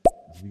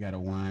 We gotta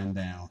wind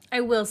down.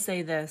 I will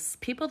say this.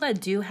 People that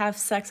do have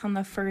sex on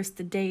the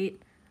first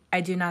date, I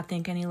do not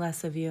think any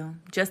less of you.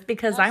 Just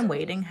because I'm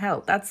waiting,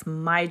 hell, that's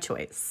my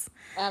choice.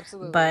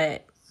 Absolutely.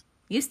 But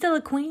you still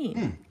a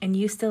queen, and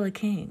you still a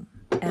king.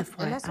 FYI.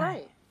 And that's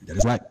right. That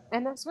is right.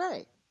 And that's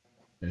right.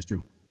 That's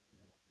true.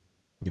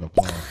 Give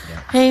applause for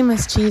that. Hey,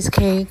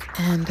 MissCheezcake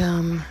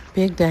and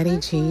Big Daddy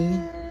G,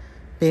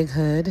 Big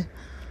Hood.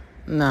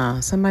 Nah,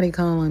 somebody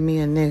calling me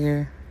a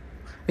nigger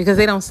because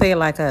they don't say it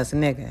like us,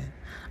 nigga.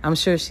 I'm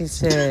sure she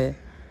said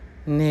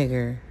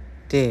nigger,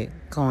 dick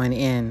going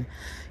in.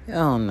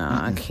 Oh no,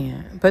 I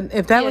can't. But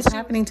if that was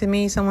happening to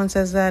me, someone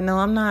says that, no,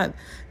 I'm not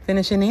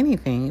finishing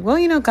anything. Well,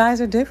 guys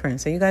are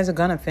different, so you guys are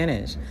gonna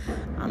finish.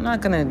 I'm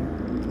not gonna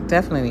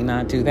definitely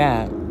not do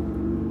that.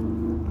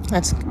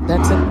 That's it.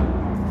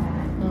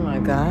 Oh my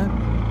God.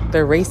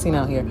 They're racing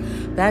out here.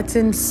 That's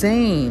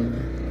insane.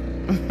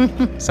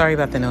 Sorry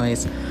about the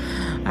noise.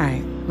 All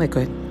right,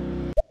 Liquid.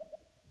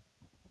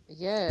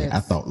 Yes. Yeah, I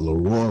thought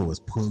Leroy was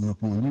pulling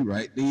up on you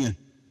right then.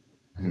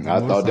 I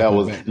thought that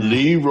was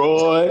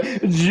Leroy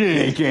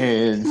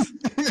Jenkins.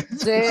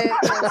 Dead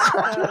as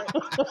fuck.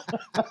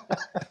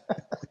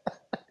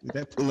 Did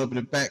that pull up in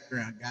the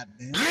background?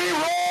 Goddamn.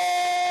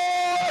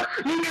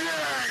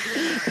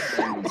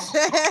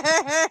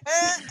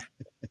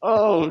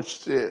 Oh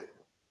shit.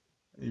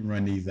 Let me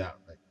run these out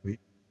right quick.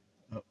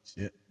 Oh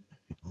shit.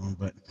 Wrong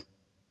button.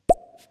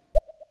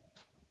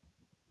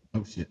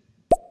 Oh shit.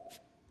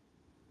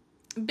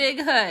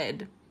 Big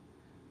Hood.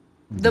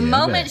 The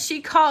moment she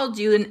called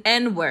you an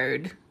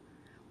N-word,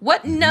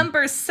 what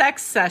number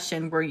sex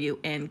session were you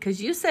in?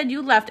 Because you said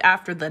you left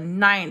after the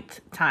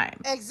 9th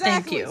time.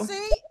 Exactly. Thank you.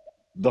 See?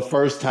 The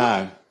first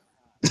time.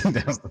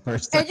 That was the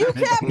first time. And you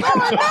kept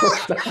going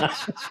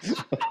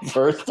back.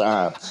 First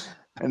time.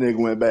 And nigga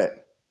went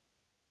back.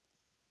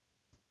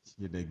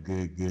 She did that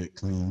good,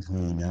 clean.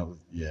 That was,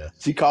 yeah.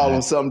 She called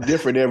him something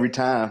different every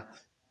time.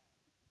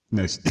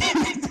 No,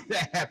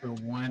 that happened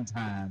one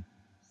time.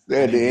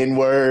 Said the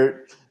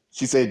N-word.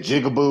 She said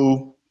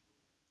jigaboo,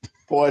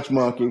 porch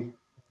monkey,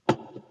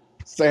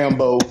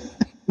 Sambo.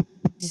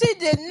 She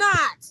did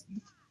not.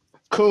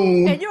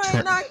 Coon. And you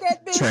ain't knocked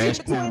that bitch in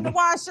between the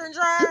washer and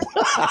dryer?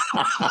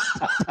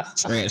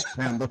 Trash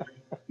panda.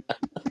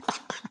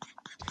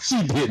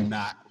 She did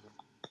not.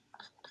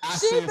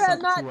 She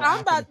better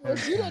not.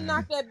 If you didn't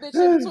knock that bitch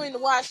in between the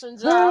washer and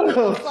dryer, I don't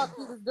know what the fuck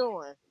you was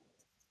doing.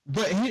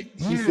 But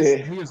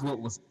here's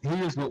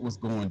what was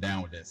going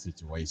down with that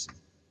situation.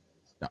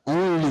 The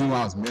only reason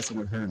why I was messing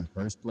with her in the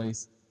first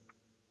place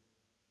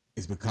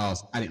is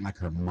because I didn't like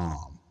her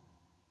mom.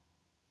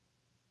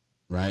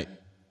 Right?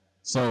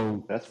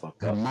 So That's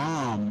fucked her up.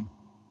 mom,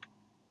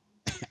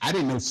 I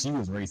didn't know she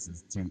was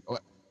racist too. I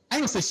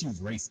ain't gonna say she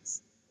was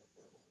racist.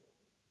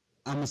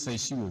 I'm gonna say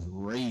she was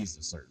raised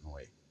a certain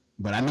way.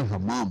 But I know her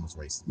mom was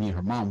racist. Me and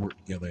her mom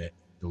worked together at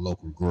the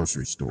local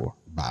grocery store,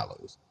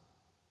 Bilo's.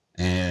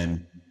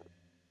 And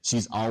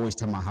she's always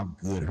talking about how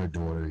good her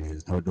daughter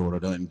is. Her daughter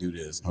doesn't do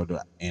this. Her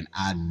daughter, and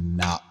I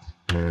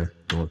knocked her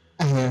daughter.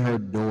 I had her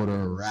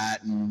daughter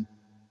riding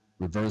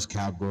reverse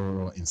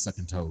cowgirl and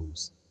sucking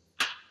toes.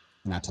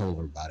 And I told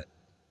her about it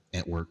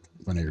at work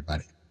in front of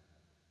everybody.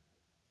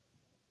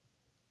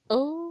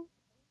 Oh,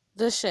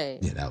 the shade.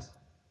 Yeah, that was,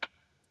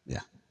 yeah.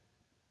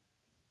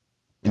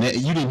 And that,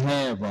 you didn't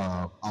have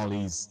all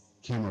these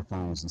camera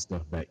phones and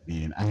stuff back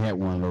then. I had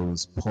one of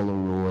those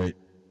Polaroid,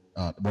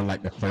 well,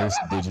 like the first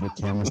digital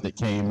cameras that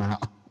came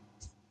out.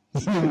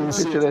 You You took know a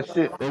those picture shits? of that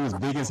shit. They was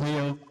big as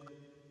hell.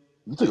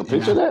 You took a And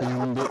picture I of that?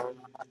 filmed it.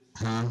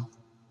 Huh?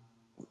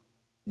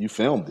 You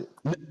filmed it.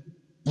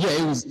 Yeah,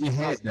 it was. It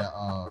had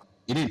the.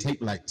 It didn't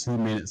take like 2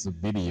 minutes of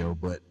video,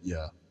 but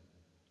yeah,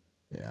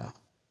 yeah.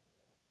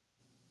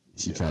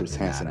 She Yeah, tried Chris to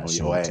deny it. Hansen on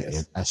your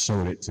ass. I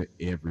showed it to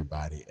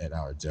everybody at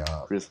our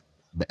job. Chris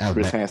I was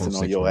Chris back before Hansen on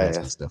sexual your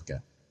harassment ass. stuff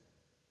got.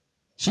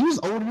 She was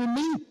older than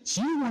me.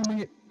 She was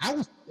only. I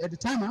was at the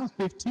time. I was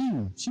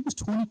 15. She was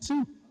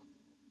 22.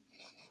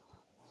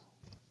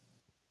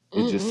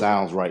 It just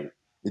sounds right.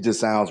 It just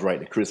sounds right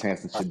that Chris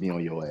Hansen should be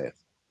on your ass.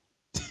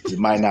 It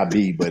might not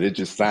be, but it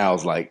just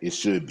sounds like it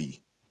should be.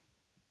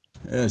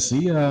 Yeah, she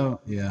yeah,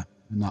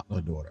 knocked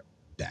her daughter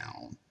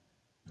down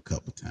a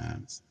couple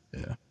times.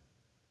 Yeah.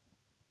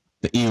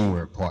 The N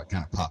word part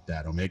kind of popped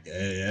out on me.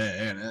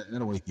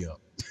 That'll wake you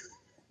up.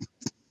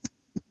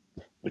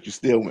 But you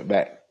still went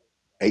back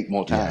 8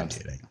 more Yeah, I times.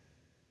 did.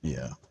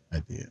 Yeah, I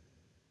did.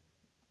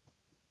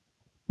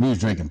 We was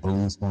drinking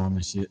balloons for him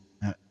and shit.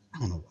 I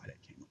don't know why that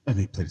came up. Let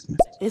me play this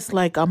message. It's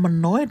like I'm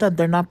annoyed that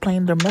they're not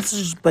playing their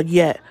messages, but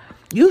yet,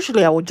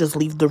 usually I would just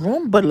leave the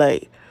room, but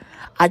like,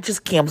 I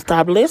just can't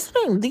stop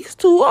listening. These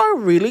two are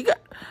really good.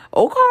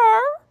 Okay.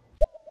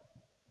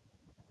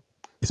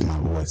 It's my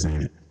voice,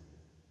 ain't it?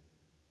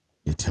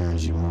 It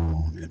turns you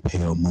on in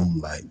pale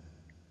moonlight.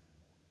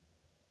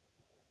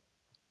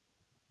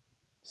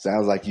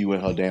 Sounds like you in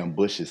her damn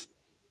bushes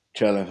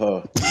telling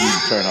her she need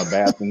to turn her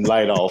bathroom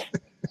light off.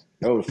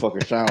 That what the fuck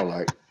it sound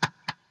like.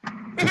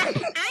 I'm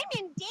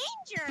in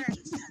danger.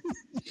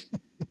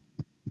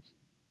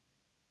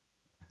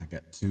 I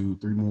got 2,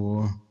 3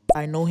 more.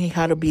 I know he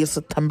had to be a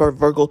September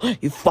Virgo,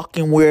 you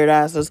fucking weird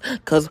asses,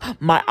 because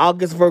my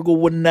August Virgo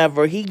would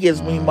never. He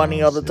gives me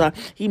money all the time.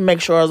 He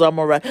makes sure I'm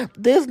alright.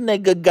 This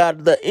nigga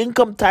got the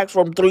income tax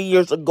from 3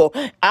 years ago.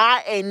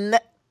 I ain't...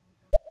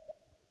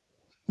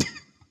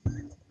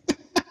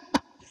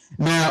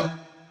 Now,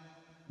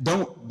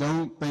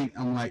 don't think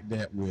I'm like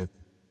that with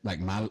like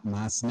my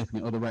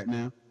significant other right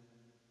now.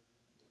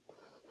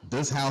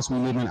 This house we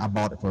live in, I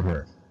bought it for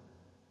her.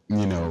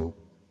 You know,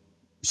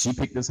 she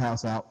picked this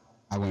house out.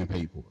 I went and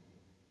paid for it.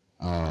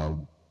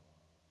 I'm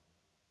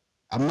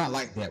not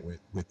like that with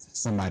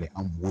somebody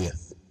I'm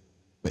with,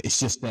 but it's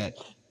just that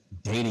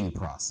dating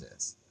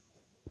process.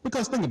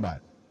 Because think about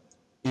it.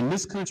 In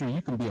this country,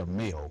 you can be a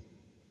male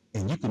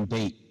and you can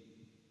date.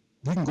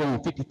 You can go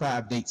on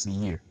 55 dates a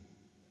year.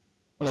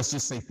 Well, let's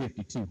just say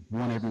 52,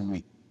 one every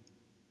week,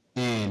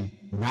 and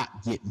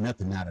not get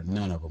nothing out of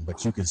none of them.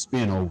 But you can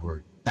spend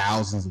over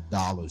thousands of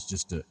dollars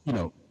just to,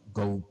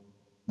 go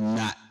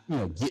not,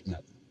 get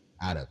nothing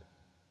out of it.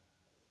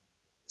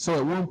 So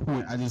at one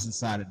point, I just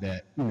decided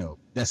that,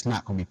 that's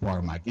not going to be part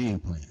of my game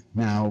plan.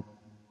 Now,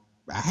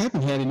 I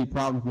haven't had any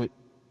problems with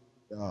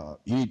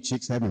any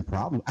chicks having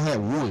problems. I had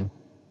one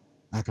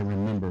I can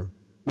remember,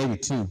 maybe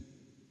 2,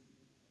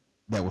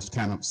 that was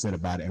kind of upset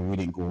about it, and we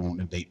didn't go on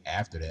a date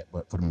after that.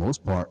 But for the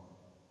most part,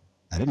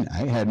 I had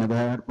never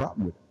had a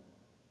problem with it.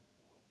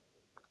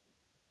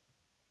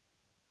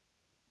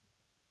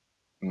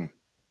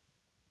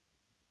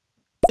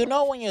 You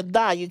know when you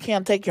die, you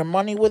can't take your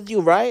money with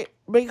you, right?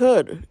 Big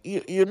Hood.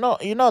 You know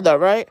that,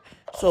 right?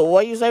 So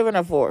what are you saving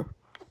it for?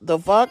 The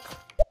fuck?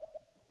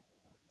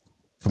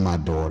 For my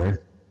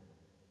daughter.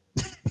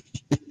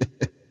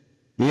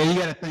 Yeah, you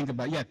gotta think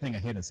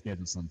ahead of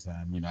schedule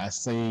sometime. I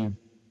save,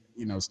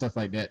 stuff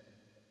like that.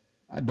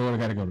 My daughter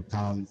gotta go to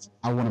college.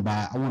 I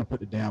wanna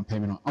put the down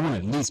payment on, I wanna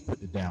at least put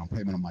the down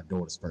payment on my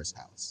daughter's first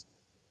house.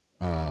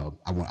 I'm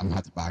gonna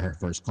have to buy her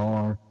first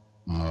car.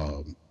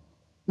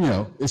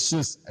 It's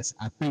just,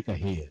 I think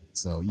ahead.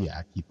 So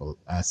yeah,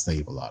 I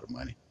save a lot of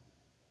money.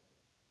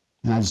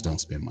 And I just don't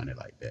spend money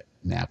like that.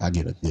 Now, if I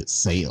get a good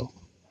sale,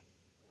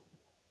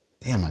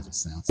 damn, I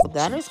just sound so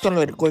That cheap.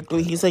 escalated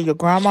quickly. He said your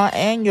grandma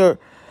and your...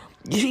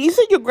 You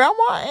said your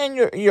grandma and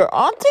your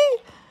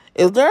auntie?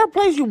 Is there a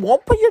place you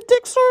won't put your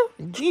dick, sir?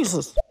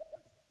 Jesus.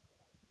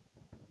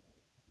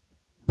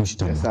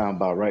 That sound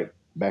about right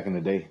back in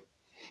the day.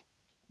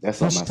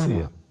 That's What's something I she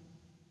talking said.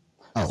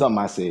 about? Something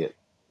I said.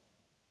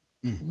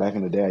 Back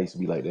in the day, I used to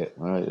be like that.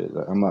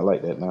 I'm not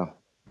like that now.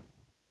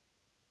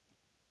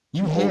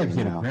 You I'm have older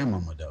hit a now.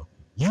 grandmama though.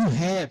 You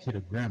have hit a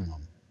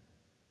grandmama.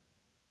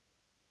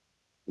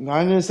 No,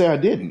 I didn't say I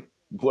didn't.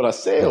 What I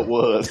said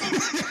was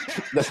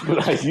that's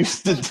what I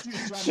used to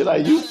shit I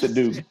used to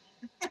do.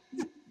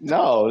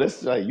 No,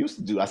 that's what I used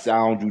to do. I said I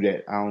don't do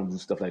that. I don't do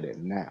stuff like that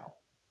now.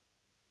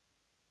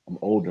 I'm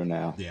older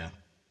now. Yeah.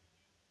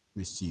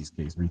 Miss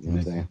Cheesecake's You know what I'm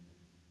reconnecting. saying?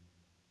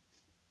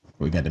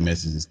 We got the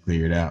messages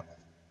cleared out.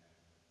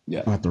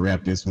 Yeah. I'll have to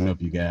wrap this one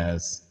up, you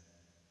guys.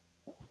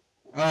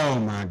 Oh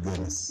my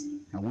goodness.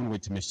 I want to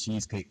wait till Miss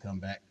Cheesecake come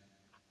back.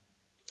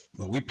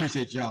 But we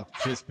appreciate y'all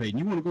participating.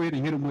 You want to go ahead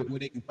and hit them with where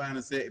they can find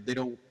us at if they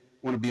don't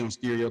want to be on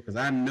stereo, because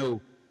I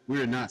know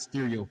we're not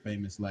stereo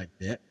famous like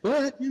that.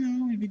 But, you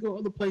know, if you go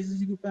other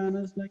places, you can find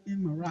us like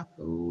in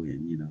Morocco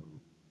and, you know,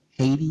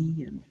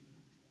 Haiti and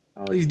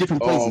all these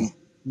different places,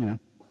 you know.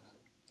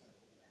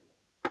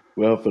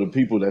 Well, for the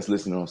people that's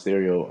listening on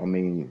stereo, I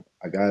mean,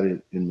 I got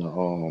it in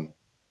the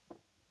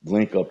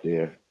link up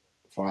there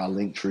for our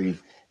link tree.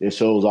 It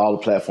shows all the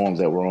platforms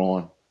that we're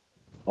on.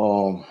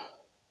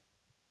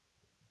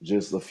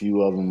 Just a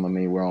few of them. I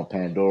mean, we're on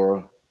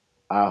Pandora,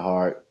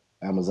 iHeart,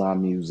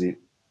 Amazon Music,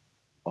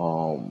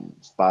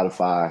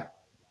 Spotify,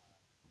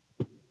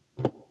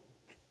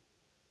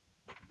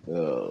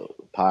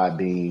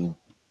 Podbean,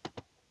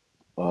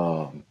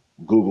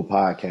 Google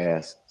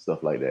Podcasts,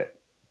 stuff like that.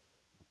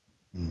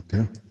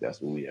 Okay.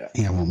 That's where we at.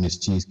 Hey, I want Miss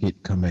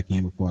Cheesecake to come back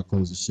in before I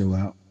close the show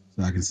out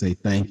so I can say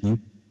thank you.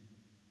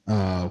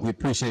 We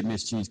appreciate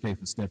Miss Cheesecake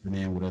for stepping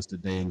in with us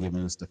today and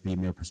giving us the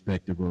female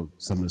perspective of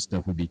some of the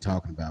stuff we'll be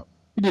talking about.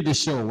 We did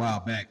this show a while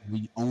back.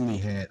 We only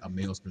had a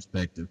male's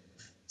perspective.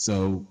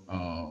 So,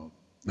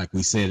 like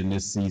we said in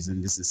this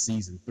season, this is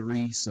season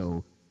 3.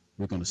 So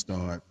we're going to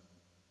start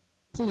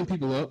pulling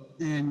people up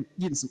and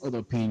getting some other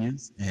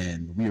opinions.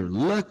 And we are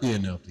lucky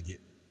enough to get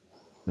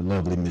the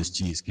lovely Miss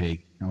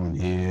Cheesecake on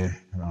here.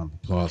 A round of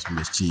applause for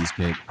Miss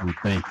Cheesecake. We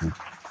thank you.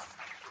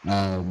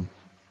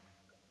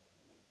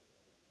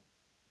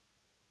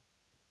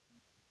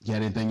 You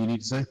got anything you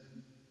need to say?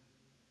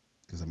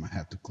 Because I'm gonna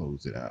have to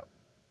close it out.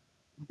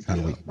 Try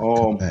to wait for her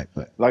to come back,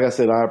 but Like I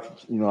said, I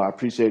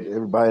appreciate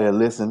everybody that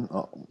listen.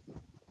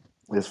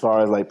 As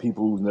far as like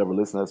people who's never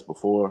listened to us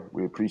before,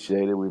 we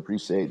appreciate it. We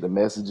appreciate the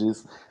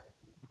messages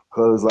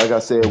because, like I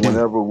said,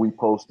 whenever we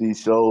post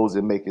these shows,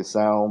 it make it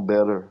sound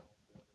better